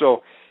Lord.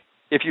 So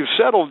if you've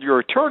settled your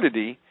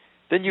eternity,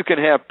 then you can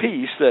have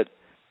peace that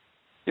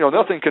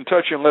nothing can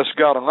touch you unless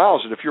God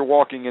allows it if you're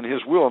walking in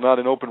His will, not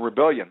in open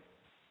rebellion.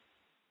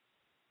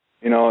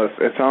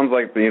 It sounds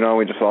like, we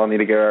just all need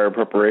to get our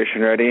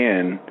preparation ready,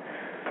 and,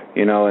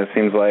 it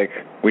seems like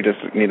we just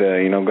need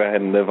to, go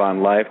ahead and live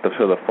on life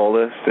to the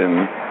fullest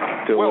and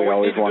do what we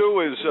always want.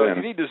 What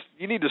you need to do is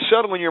you need to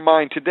settle in your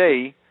mind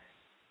today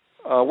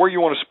where you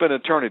want to spend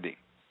eternity.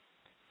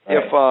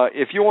 Right.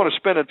 If you want to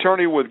spend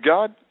eternity with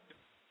God,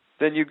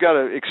 then you've got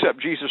to accept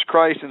Jesus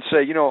Christ and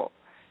say,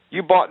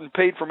 you bought and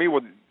paid for me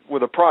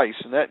with a price,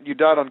 and that you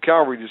died on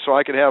Calvary so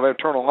I could have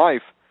eternal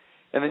life.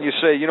 And then you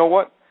say, you know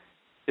what?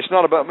 It's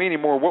not about me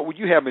anymore. What would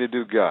you have me to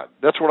do, God?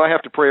 That's what I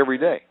have to pray every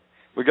day.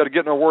 We've got to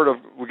get in our word.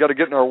 We've got to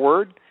get in our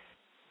word,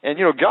 and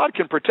God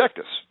can protect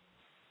us.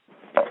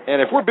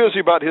 And if we're busy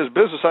about His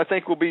business, I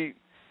think we'll be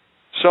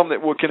some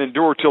that can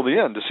endure till the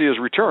end to see His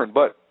return.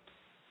 But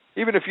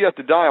even if you have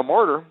to die a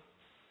martyr,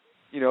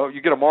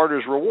 you get a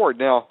martyr's reward.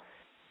 Now,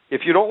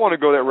 if you don't want to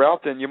go that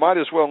route, then you might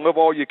as well live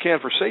all you can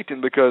for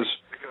Satan, because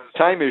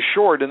time is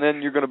short, and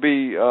then you're going to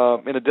be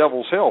in a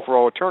devil's hell for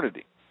all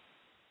eternity.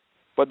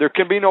 But there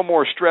can be no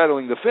more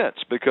straddling the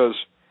fence, because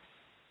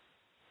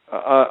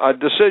a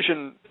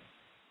decision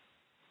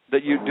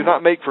that you do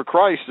not make for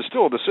Christ is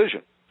still a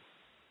decision.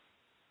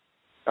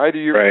 Either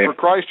you're for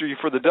Christ or you're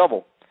for the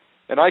devil.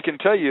 And I can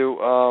tell you,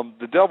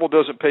 the devil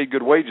doesn't pay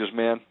good wages,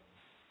 man.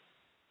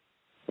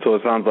 So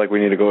it sounds like we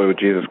need to go with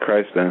Jesus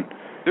Christ then.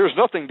 There's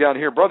nothing down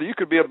here, brother. You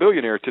could be a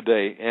billionaire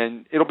today,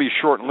 and it'll be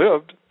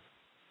short-lived.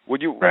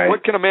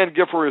 What can a man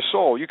give for his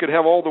soul? You could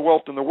have all the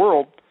wealth in the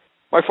world.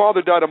 My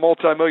father died a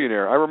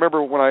multimillionaire. I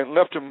remember when I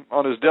left him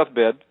on his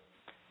deathbed,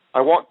 I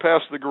walked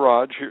past the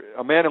garage.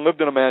 A man who lived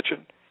in a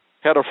mansion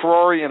had a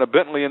Ferrari and a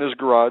Bentley in his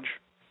garage,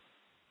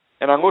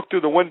 and I looked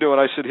through the window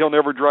and I said, he'll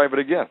never drive it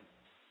again.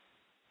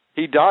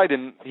 He died,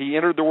 and he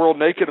entered the world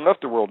naked and left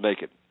the world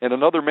naked, and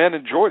another man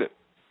enjoyed it.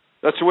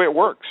 That's the way it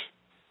works.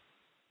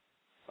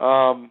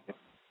 I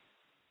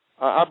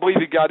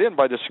believe he got in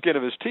by the skin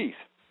of his teeth,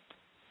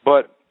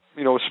 but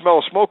smell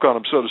of smoke on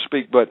him, so to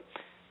speak. But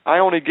I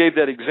only gave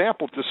that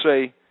example to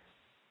say,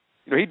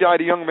 he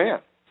died a young man,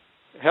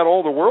 had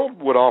all the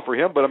world would offer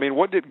him, but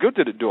what good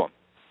did it do him?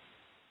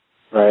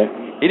 Right.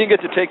 He didn't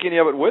get to take any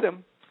of it with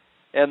him.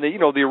 And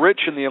the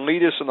rich and the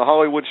elitists and the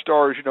Hollywood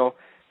stars,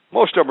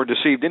 most of them are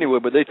deceived anyway,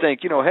 but they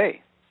think,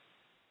 hey,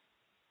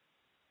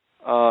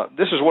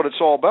 this is what it's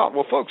all about.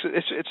 Well, folks,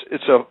 it's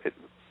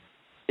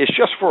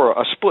just for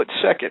a split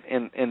second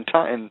in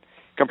time, in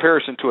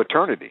comparison to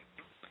eternity.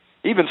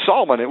 Even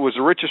Solomon, it was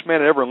the richest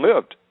man that ever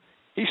lived.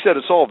 He said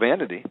it's all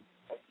vanity.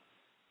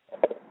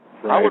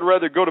 Right. I would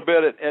rather go to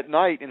bed at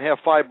night and have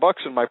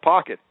 $5 in my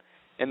pocket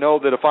and know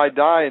that if I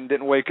die and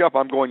didn't wake up,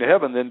 I'm going to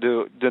heaven than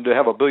to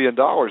have $1 billion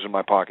in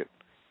my pocket.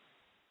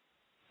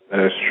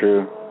 That is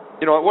true.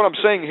 What I'm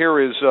saying here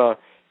is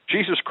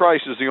Jesus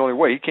Christ is the only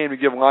way. He came to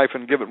give life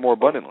and give it more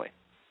abundantly.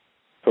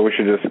 So we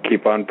should just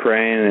keep on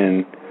praying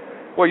and...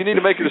 Well, you need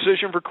to make a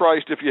decision for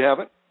Christ if you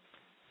haven't.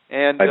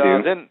 And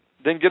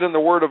then get in the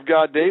Word of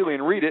God daily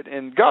and read it.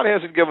 And God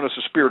hasn't given us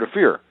a spirit of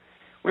fear.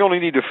 We only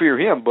need to fear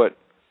Him. But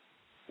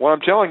what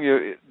I'm telling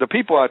you, the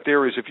people out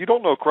there, is if you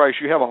don't know Christ,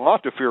 you have a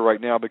lot to fear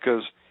right now,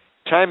 because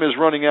time is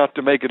running out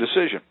to make a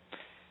decision.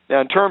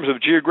 Now, in terms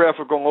of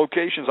geographical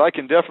locations, I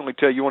can definitely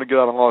tell you want to get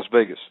out of Las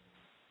Vegas.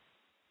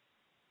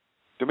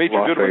 Demetri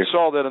Goodwin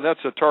saw that, and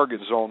that's a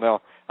target zone.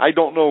 Now, I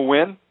don't know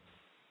when.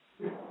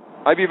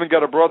 I've even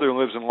got a brother who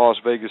lives in Las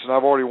Vegas, and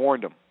I've already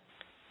warned him.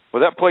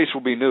 Well, that place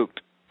will be nuked.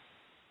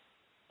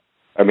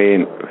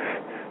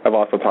 I've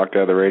also talked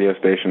to other radio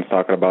stations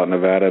talking about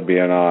Nevada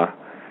being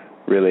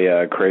really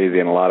crazy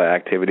and a lot of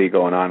activity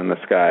going on in the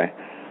sky.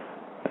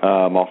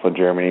 Also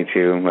Germany,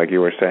 too, like you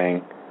were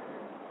saying.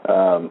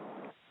 I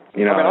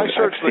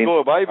searched the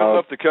globe. I even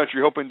left the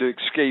country hoping to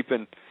escape,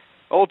 and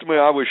ultimately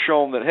I was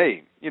shown that,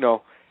 hey,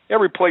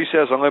 every place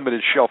has a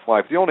limited shelf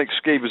life. The only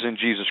escape is in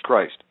Jesus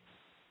Christ.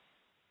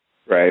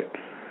 Right.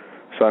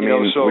 So,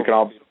 we can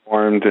all be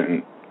informed,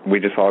 and we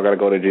just all got to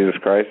go to Jesus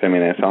Christ.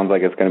 It sounds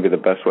like it's going to be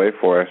the best way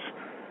for us.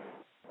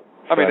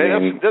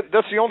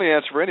 That's the only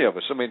answer for any of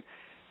us.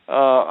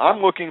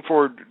 I'm looking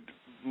for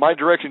my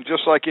direction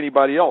just like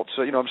anybody else.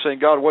 So, I'm saying,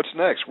 God, what's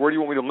next? Where do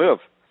you want me to live?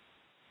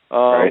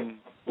 Right.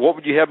 What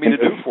would you have me to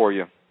do for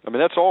you?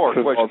 That's all our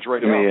questions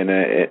right now. And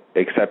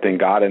accepting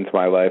God into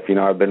my life,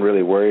 I've been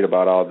really worried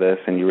about all this,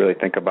 and you really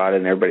think about it,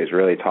 and everybody's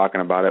really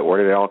talking about it.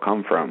 Where did it all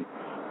come from?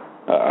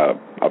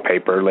 A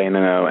paper laying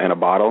in a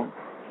bottle?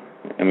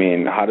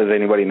 How does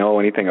anybody know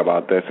anything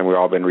about this? And we've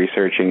all been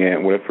researching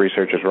it. What if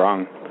research is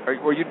wrong?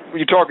 Were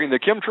you talking the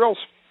chemtrails?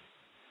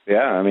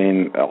 Yeah,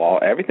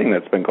 everything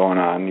that's been going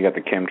on. You got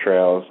the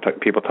chemtrails.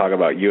 People talk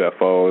about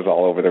UFOs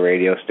all over the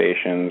radio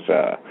stations.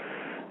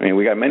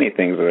 We got many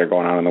things that are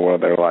going on in the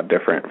world that are a lot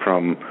different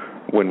from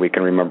when we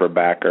can remember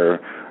back, or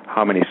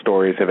how many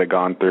stories have it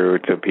gone through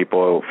to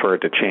people for it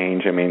to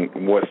change.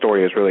 What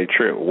story is really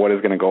true? What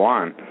is going to go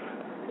on?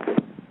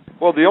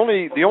 Well, the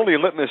only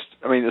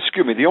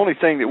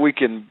thing that we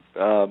can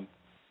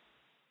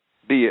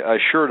be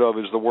assured of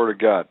is the Word of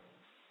God.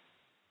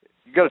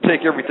 You got to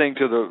take everything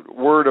to the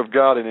Word of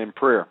God and in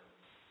prayer.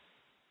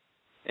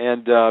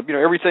 And,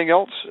 everything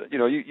else,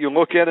 you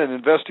look at it and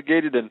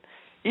investigate it. And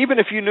even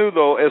if you knew,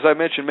 though, as I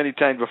mentioned many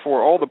times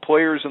before, all the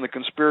players in the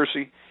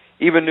conspiracy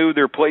even knew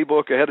their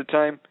playbook ahead of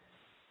time,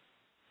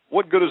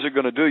 what good is it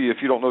going to do you if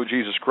you don't know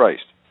Jesus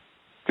Christ?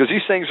 Because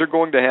these things are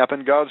going to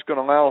happen. God's going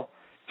to allow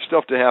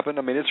stuff to happen.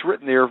 I mean, it's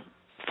written there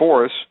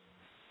for us.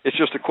 It's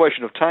just a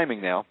question of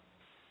timing now.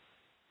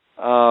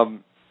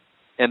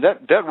 And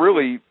that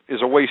really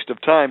is a waste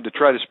of time to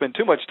try to spend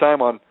too much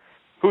time on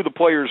who the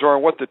players are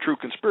and what the true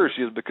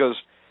conspiracy is, because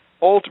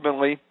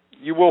ultimately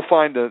you will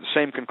find the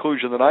same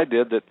conclusion that I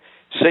did, that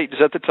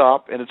Satan's at the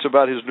top and it's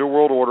about his New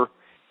World Order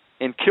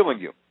and killing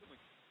you.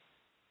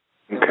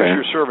 Okay. Unless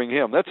you're serving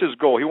him. That's his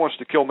goal. He wants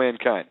to kill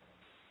mankind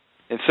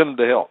and send them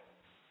to hell.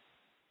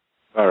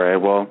 All right.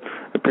 Well,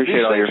 I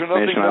appreciate all your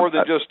information. These things are nothing more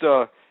than just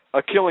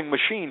a killing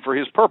machine for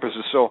his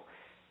purposes. So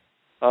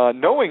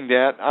knowing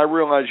that, I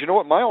realized, you know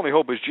what, my only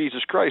hope is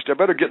Jesus Christ. I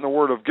better get in the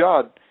Word of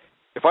God.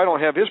 If I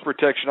don't have his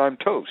protection, I'm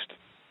toast.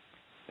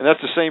 And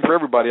that's the same for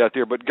everybody out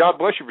there. But God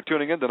bless you for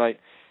tuning in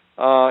tonight.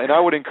 And I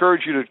would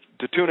encourage you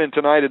to tune in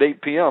tonight at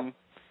 8 p.m.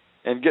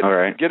 and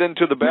get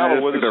into the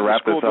battle with us. To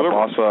wrap this up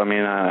also, I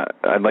mean,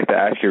 I'd like to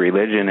ask you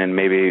religion and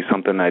maybe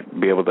something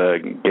I'd be able to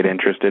get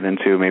interested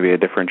into, maybe a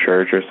different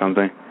church or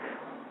something.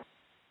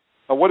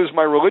 What is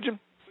my religion?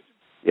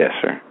 Yes,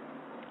 sir.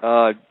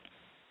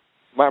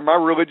 My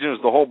religion is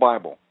the whole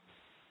Bible.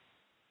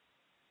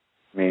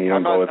 I mean, you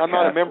don't go with I'm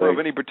not a member of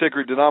any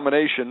particular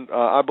denomination.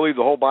 I believe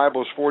the whole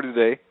Bible is for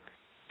today,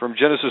 from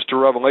Genesis to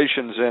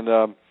Revelations,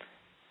 and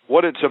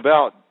what it's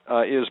about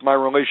is my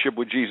relationship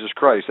with Jesus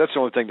Christ. That's the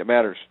only thing that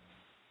matters.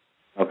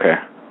 Okay.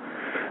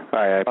 All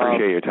right, I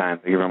appreciate your time.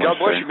 Thank you very much. God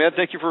bless you, man.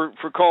 Thank you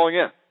for calling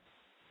in.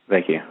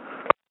 Thank you.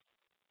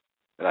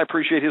 And I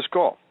appreciate his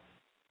call.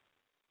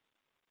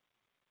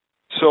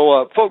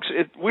 So, folks,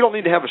 we don't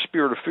need to have a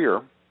spirit of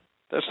fear.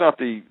 That's not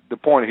the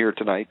point here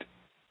tonight.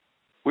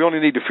 We only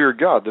need to fear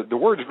God. The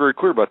Word is very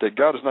clear about that.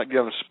 God has not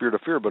given us a spirit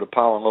of fear, but a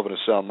power and love and a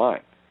sound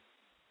mind.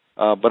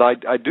 But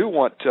I do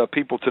want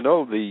people to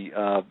know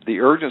the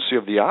urgency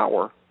of the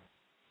hour.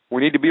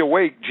 We need to be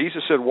awake.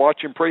 Jesus said, watch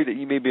and pray that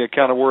ye may be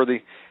accounted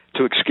worthy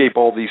to escape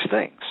all these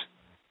things.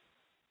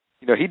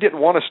 He didn't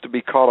want us to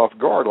be caught off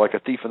guard like a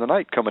thief in the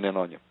night coming in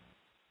on you.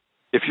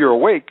 If you're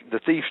awake, the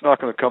thief's not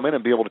going to come in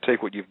and be able to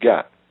take what you've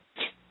got.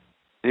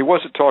 He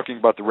wasn't talking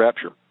about the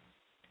rapture.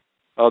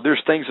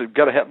 There's things that have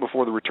got to happen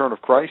before the return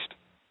of Christ.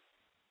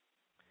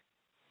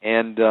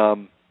 And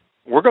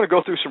we're going to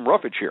go through some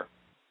roughage here.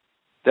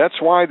 That's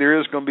why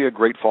there is going to be a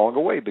great falling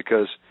away,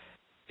 because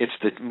it's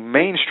the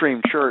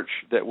mainstream church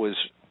that was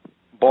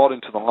bought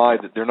into the lie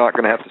that they're not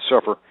going to have to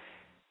suffer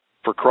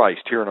for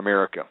Christ here in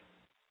America.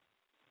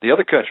 The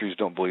other countries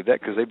don't believe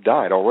that because they've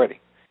died already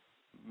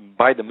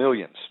by the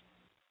millions.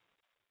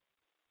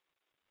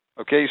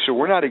 Okay, so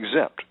we're not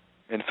exempt.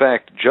 In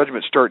fact,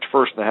 judgment starts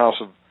first in the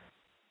house of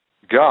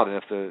God, and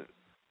if the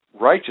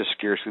righteous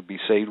scarcely be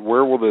saved,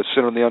 where will the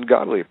sinner and the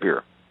ungodly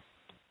appear?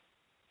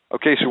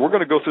 Okay, so we're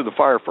going to go through the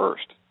fire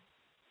first.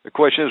 The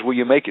question is, will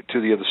you make it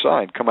to the other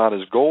side, come out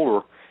as gold,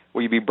 or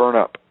will you be burned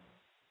up?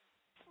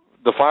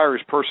 The fire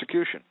is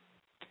persecution.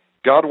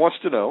 God wants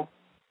to know,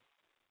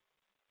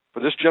 for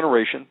this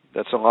generation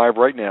that's alive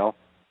right now,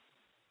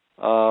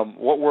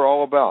 what we're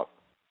all about.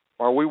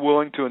 Are we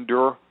willing to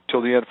endure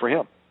till the end for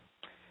Him?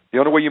 The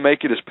only way you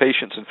make it is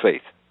patience and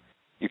faith.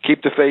 You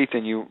keep the faith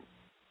and you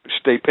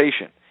stay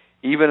patient,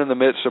 even in the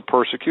midst of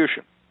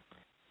persecution.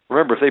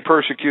 Remember, if they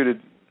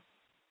persecuted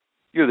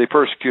you, they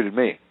persecuted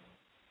me,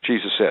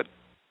 Jesus said.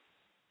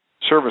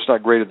 Servant's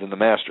not greater than the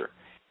master.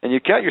 And you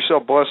count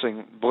yourself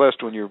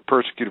blessed when you're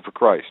persecuted for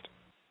Christ.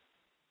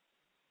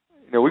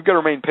 We've got to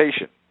remain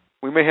patient.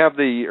 We may have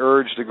the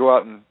urge to go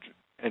out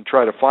and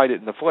try to fight it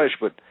in the flesh,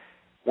 but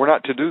we're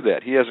not to do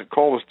that. He hasn't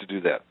called us to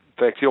do that. In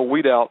fact, He'll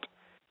weed out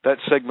that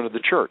segment of the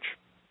church.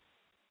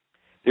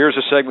 Here's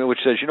a segment which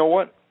says, you know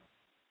what?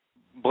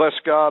 Bless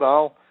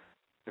God,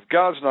 if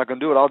God's not going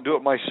to do it, I'll do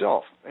it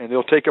myself. And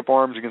they'll take up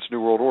arms against the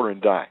New World Order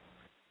and die.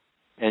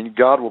 And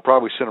God will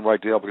probably send them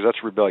right to hell, because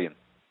that's rebellion.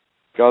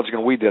 God's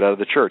going to weed that out of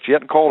the church. He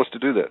hasn't called us to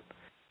do that,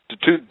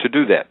 to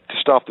do that, to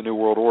stop the New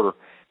World Order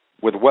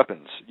with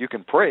weapons. You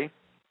can pray,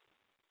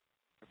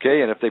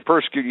 okay, and if they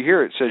persecute you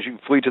here, it says you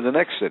can flee to the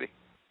next city.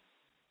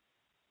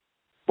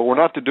 But we're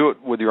not to do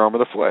it with the arm of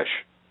the flesh.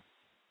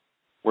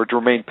 We're to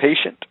remain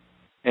patient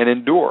and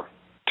endure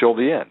till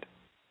the end.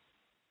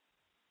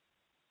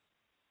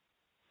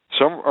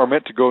 Some are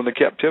meant to go into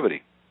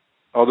captivity.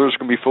 Others are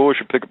going to be foolish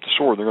and pick up the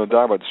sword. They're going to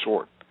die by the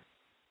sword.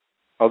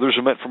 Others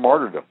are meant for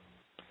martyrdom.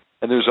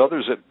 And there's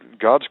others that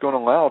God's going to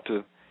allow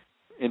to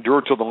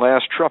endure till the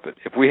last trumpet.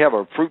 If we have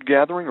a fruit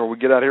gathering or we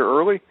get out here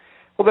early,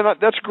 well, then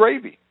that's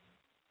gravy.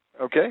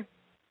 Okay?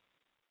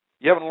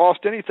 You haven't lost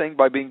anything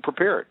by being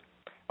prepared.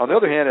 On the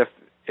other hand,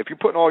 if you're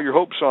putting all your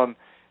hopes on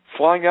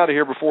flying out of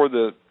here before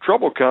the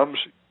trouble comes,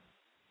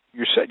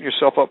 you're setting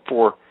yourself up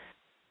for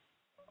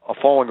a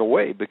falling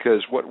away,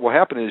 because what will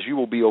happen is you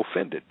will be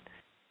offended.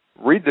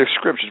 Read the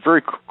scripture. It's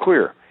very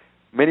clear.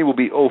 Many will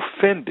be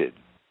offended.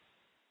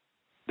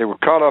 They were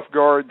caught off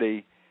guard.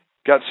 They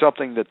got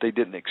something that they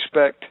didn't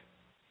expect,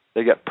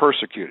 They got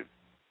persecuted.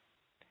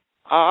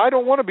 I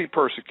don't want to be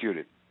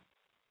persecuted.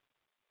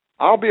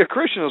 I'll be a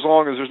Christian as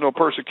long as there's no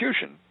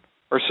persecution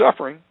or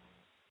suffering.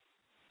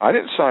 I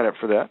didn't sign up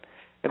for that.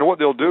 And what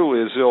they'll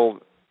do is they'll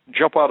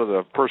jump out of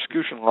the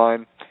persecution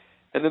line,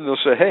 and then they'll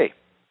say, hey,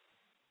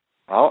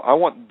 I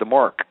want the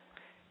mark.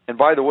 And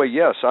by the way,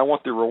 yes, I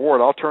want the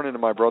reward. I'll turn into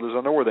my brothers.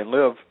 I know where they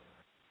live.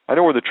 I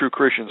know where the true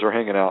Christians are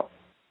hanging out.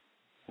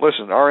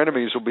 Listen, our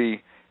enemies will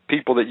be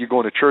people that you're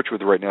going to church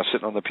with right now,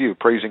 sitting on the pew,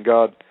 praising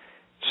God,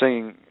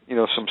 singing,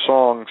 some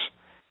songs.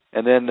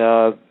 And then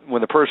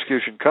when the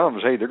persecution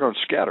comes, hey, they're going to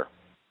scatter.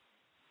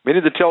 Many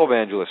of the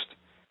televangelists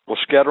will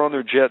scatter on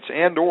their jets,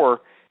 and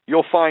or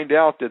you'll find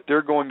out that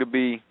they're going to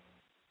be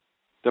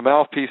the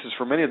mouthpieces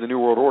for many of the New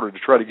World Order to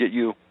try to get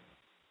you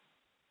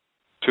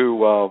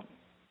to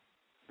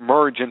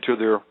merge into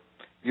their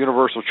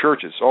universal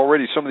churches.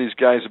 Already some of these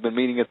guys have been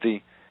meeting at the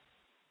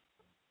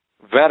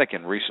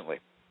Vatican recently.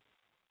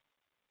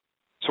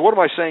 So what am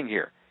I saying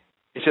here?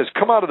 It says,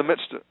 come out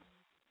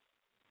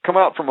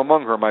from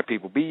among her, my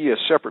people. Be ye a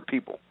separate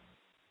people.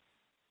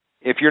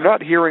 If you're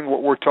not hearing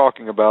what we're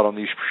talking about on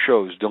these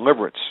shows,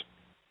 deliverance,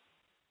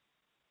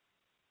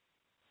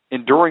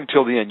 enduring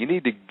till the end, you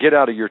need to get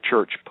out of your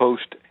church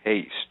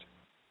post-haste.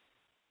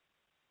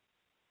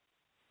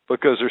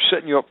 Because they're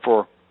setting you up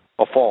for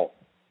a fall.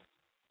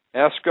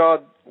 Ask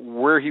God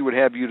where He would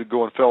have you to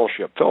go in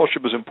fellowship.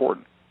 Fellowship is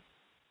important.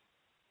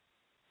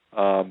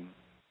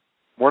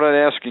 We're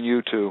not asking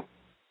you to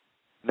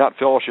not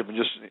fellowship and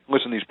just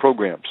listen to these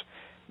programs.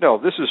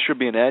 No, should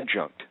be an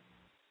adjunct.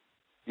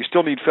 You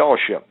still need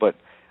fellowship, but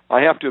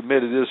I have to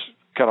admit it is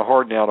kind of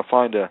hard now to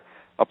find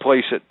a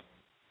place that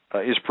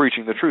is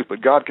preaching the truth,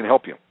 but God can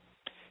help you.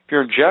 If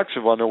you're in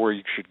Jacksonville, I know where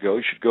you should go.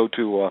 You should go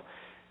to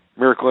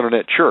Miracle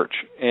Internet Church,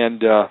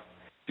 and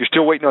you're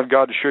still waiting on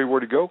God to show you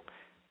where to go.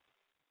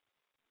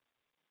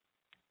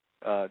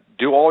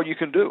 Do all you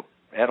can do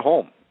at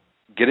home.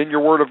 Get in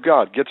your Word of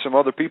God. Get some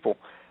other people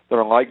that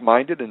are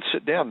like-minded and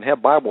sit down and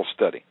have Bible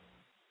study.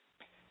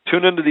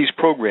 Tune into these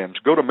programs.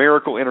 Go to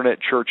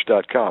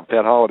miracleinternetchurch.com,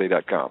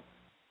 PatHolliday.com.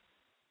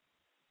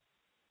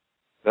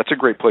 That's a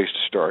great place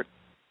to start.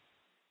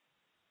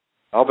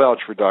 I'll vouch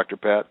for Dr.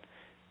 Pat.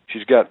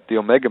 She's got the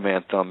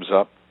Omegaman thumbs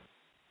up.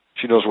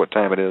 She knows what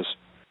time it is.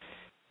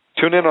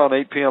 Tune in on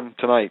 8 p.m.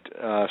 tonight,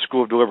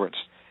 School of Deliverance.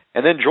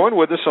 And then join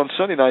with us on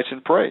Sunday nights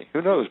and pray.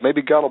 Who knows?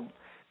 Maybe God will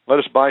let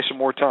us buy some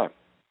more time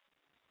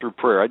through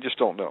prayer. I just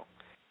don't know.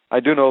 I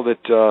do know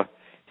that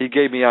He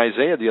gave me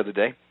Isaiah the other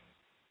day.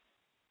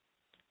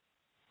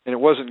 And it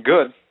wasn't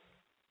good.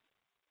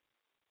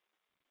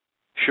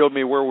 Showed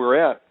me where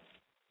we're at.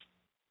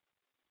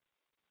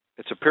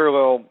 It's a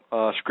parallel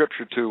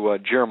scripture to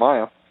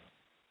Jeremiah.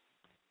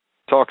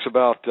 Talks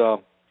about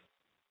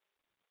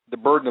the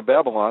burden of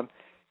Babylon.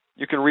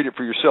 You can read it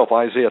for yourself,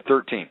 Isaiah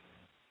 13.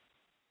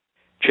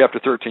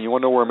 Chapter 13. You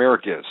want to know where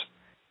America is.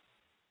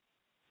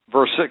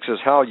 Verse 6 says,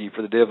 Howl ye,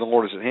 for the day of the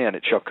Lord is at hand.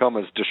 It shall come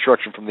as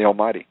destruction from the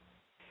Almighty.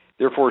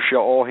 Therefore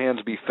shall all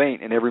hands be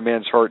faint, and every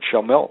man's heart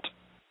shall melt.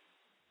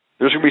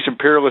 There's going to be some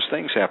perilous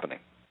things happening.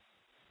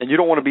 And you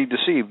don't want to be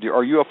deceived.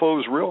 Are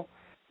UFOs real?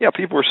 Yeah,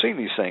 people are seeing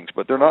these things,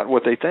 but they're not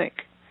what they think.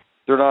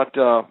 They're not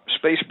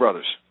space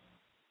brothers.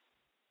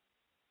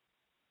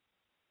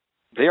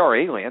 They are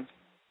alien.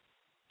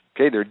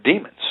 Okay, they're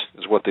demons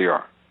is what they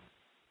are.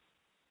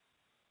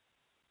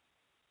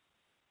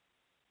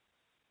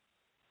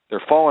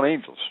 They're fallen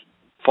angels,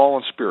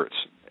 fallen spirits,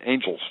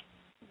 angels,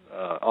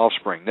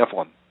 offspring,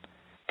 Nephilim,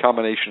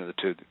 combination of the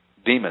two,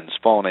 demons,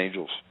 fallen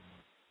angels.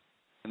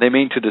 And they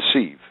mean to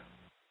deceive.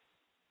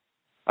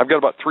 I've got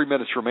about 3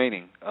 minutes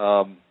remaining.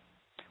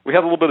 We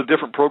had a little bit of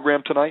different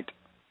program tonight.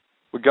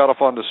 We got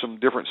off onto some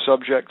different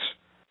subjects.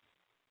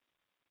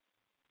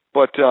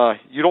 But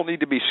you don't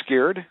need to be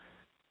scared.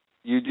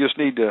 You just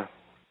need to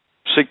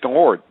seek the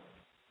Lord.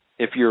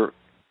 If you're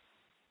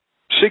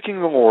seeking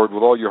the Lord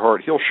with all your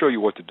heart, He'll show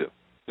you what to do.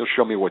 He'll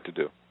show me what to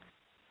do.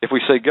 If we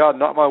say, God,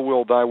 not my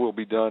will, thy will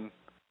be done.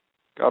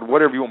 God,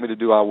 whatever you want me to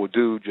do, I will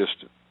do.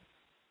 Just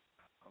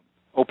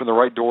open the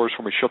right doors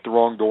for me, shut the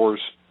wrong doors.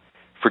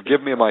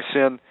 Forgive me of my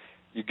sin.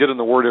 You get in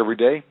the Word every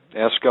day.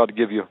 Ask God to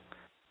give you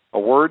a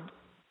word.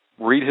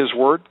 Read His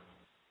Word.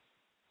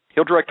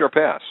 He'll direct our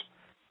paths.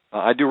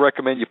 I do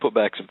recommend you put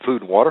back some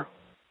food and water,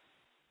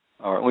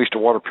 or at least a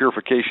water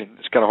purification.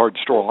 It's kind of hard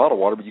to store a lot of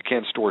water, but you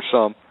can store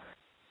some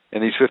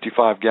in these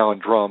 55-gallon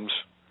drums.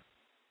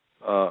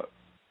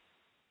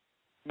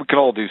 We can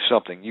all do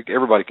something.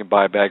 Everybody can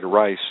buy a bag of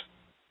rice.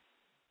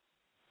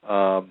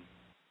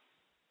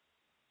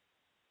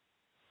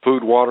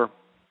 Food, water.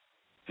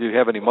 If you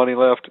have any money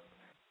left,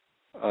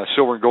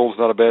 silver and gold is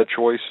not a bad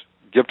choice.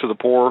 Give to the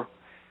poor.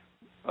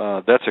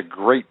 That's a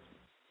great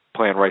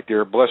plan right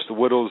there. Bless the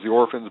widows, the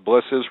orphans.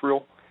 Bless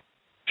Israel.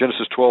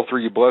 Genesis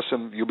 12:3. You bless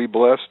them, you'll be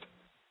blessed.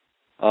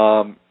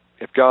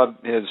 If God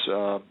has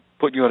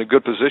put you in a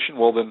good position,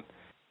 well then,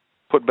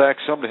 put back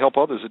some to help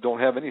others that don't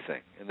have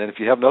anything. And then if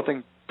you have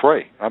nothing,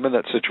 pray. I'm in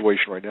that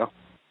situation right now.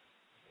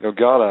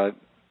 God,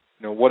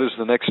 what is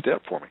the next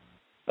step for me?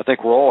 I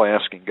think we're all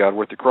asking God.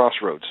 We're at the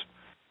crossroads.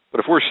 But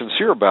if we're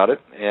sincere about it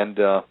and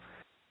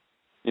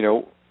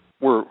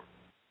we're a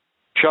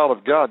child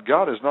of God.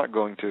 God is not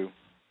going to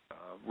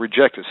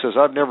reject it. It says,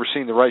 I've never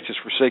seen the righteous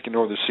forsaken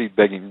nor the seed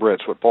begging bread.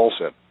 That's what Paul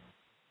said.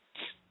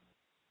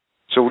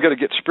 So we've got to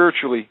get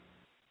spiritually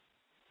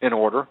in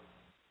order,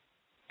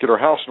 get our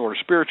house in order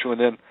spiritually,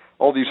 and then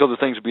all these other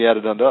things will be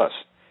added unto us.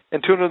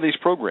 And tune into these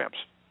programs.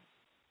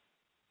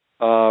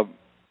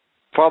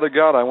 Father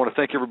God, I want to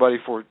thank everybody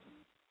for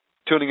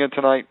tuning in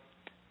tonight.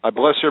 I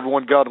bless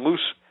everyone, God, and loose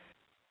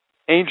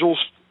angels,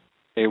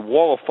 a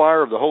wall of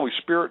fire of the Holy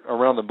Spirit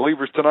around the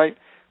believers tonight.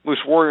 Loose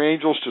warrior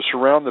angels to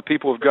surround the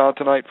people of God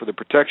tonight for their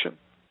protection.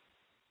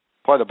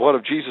 Apply the blood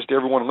of Jesus to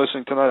everyone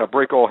listening tonight. I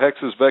break all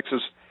hexes,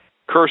 vexes,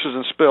 curses,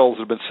 and spells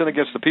that have been sent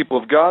against the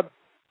people of God.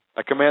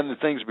 I command the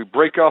things to be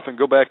break off and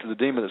go back to the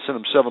demon that sent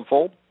them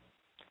sevenfold.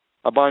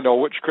 I bind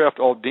all witchcraft,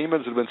 all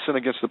demons that have been sent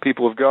against the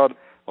people of God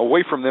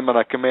away from them, and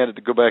I command it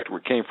to go back to where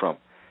it came from,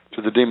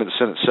 to the demon that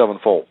sent it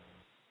sevenfold.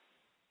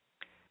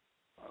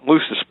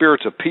 Loose the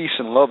spirits of peace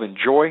and love and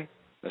joy,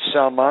 a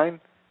sound mind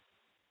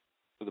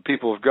for the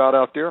people of God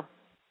out there.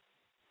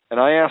 And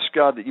I ask,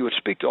 God, that you would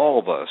speak to all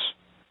of us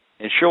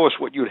and show us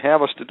what you would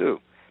have us to do,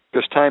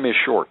 because time is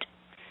short.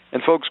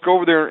 And folks, go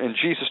over there. In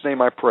Jesus'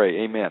 name I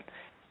pray. Amen.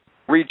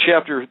 Read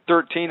chapter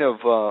 13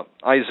 of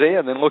Isaiah,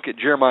 and then look at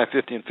Jeremiah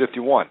 50 and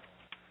 51.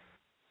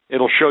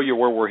 It'll show you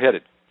where we're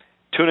headed.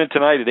 Tune in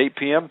tonight at 8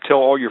 p.m. Tell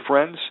all your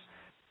friends.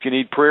 If you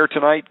need prayer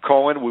tonight,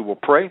 call in. We will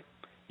pray.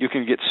 You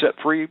can get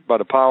set free by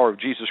the power of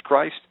Jesus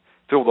Christ,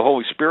 filled with the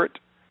Holy Spirit.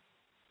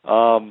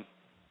 And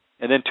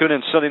then tune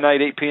in Sunday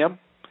night, 8 p.m.,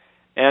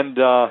 and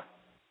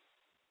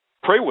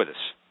pray with us.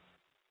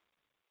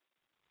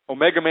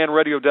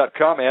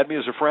 OmegamanRadio.com. Add me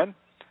as a friend.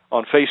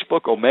 On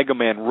Facebook,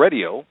 Omegaman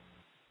Radio.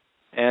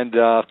 And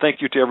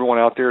thank you to everyone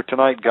out there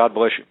tonight. God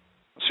bless you.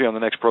 I'll see you on the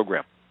next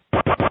program.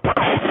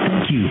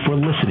 Thank you for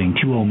listening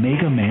to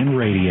Omegaman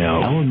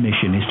Radio. Our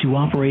mission is to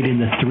operate in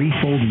the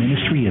threefold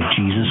ministry of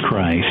Jesus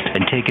Christ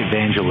and take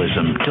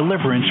evangelism,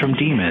 deliverance from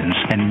demons,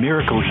 and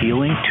miracle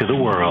healing to the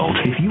world.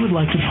 If you would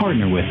like to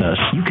partner with us,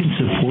 you can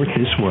support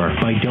this work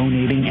by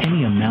donating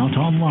any amount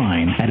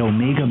online at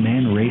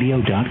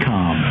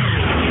OmegamanRadio.com.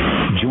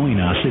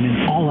 Join us in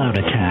an all-out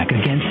attack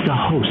against the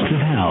hosts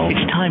of hell.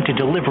 It's time to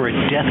deliver a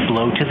death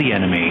blow to the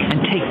enemy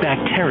and take back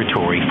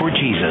territory for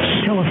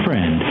Jesus. Tell a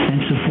friend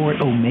and support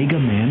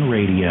Omegaman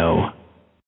Radio.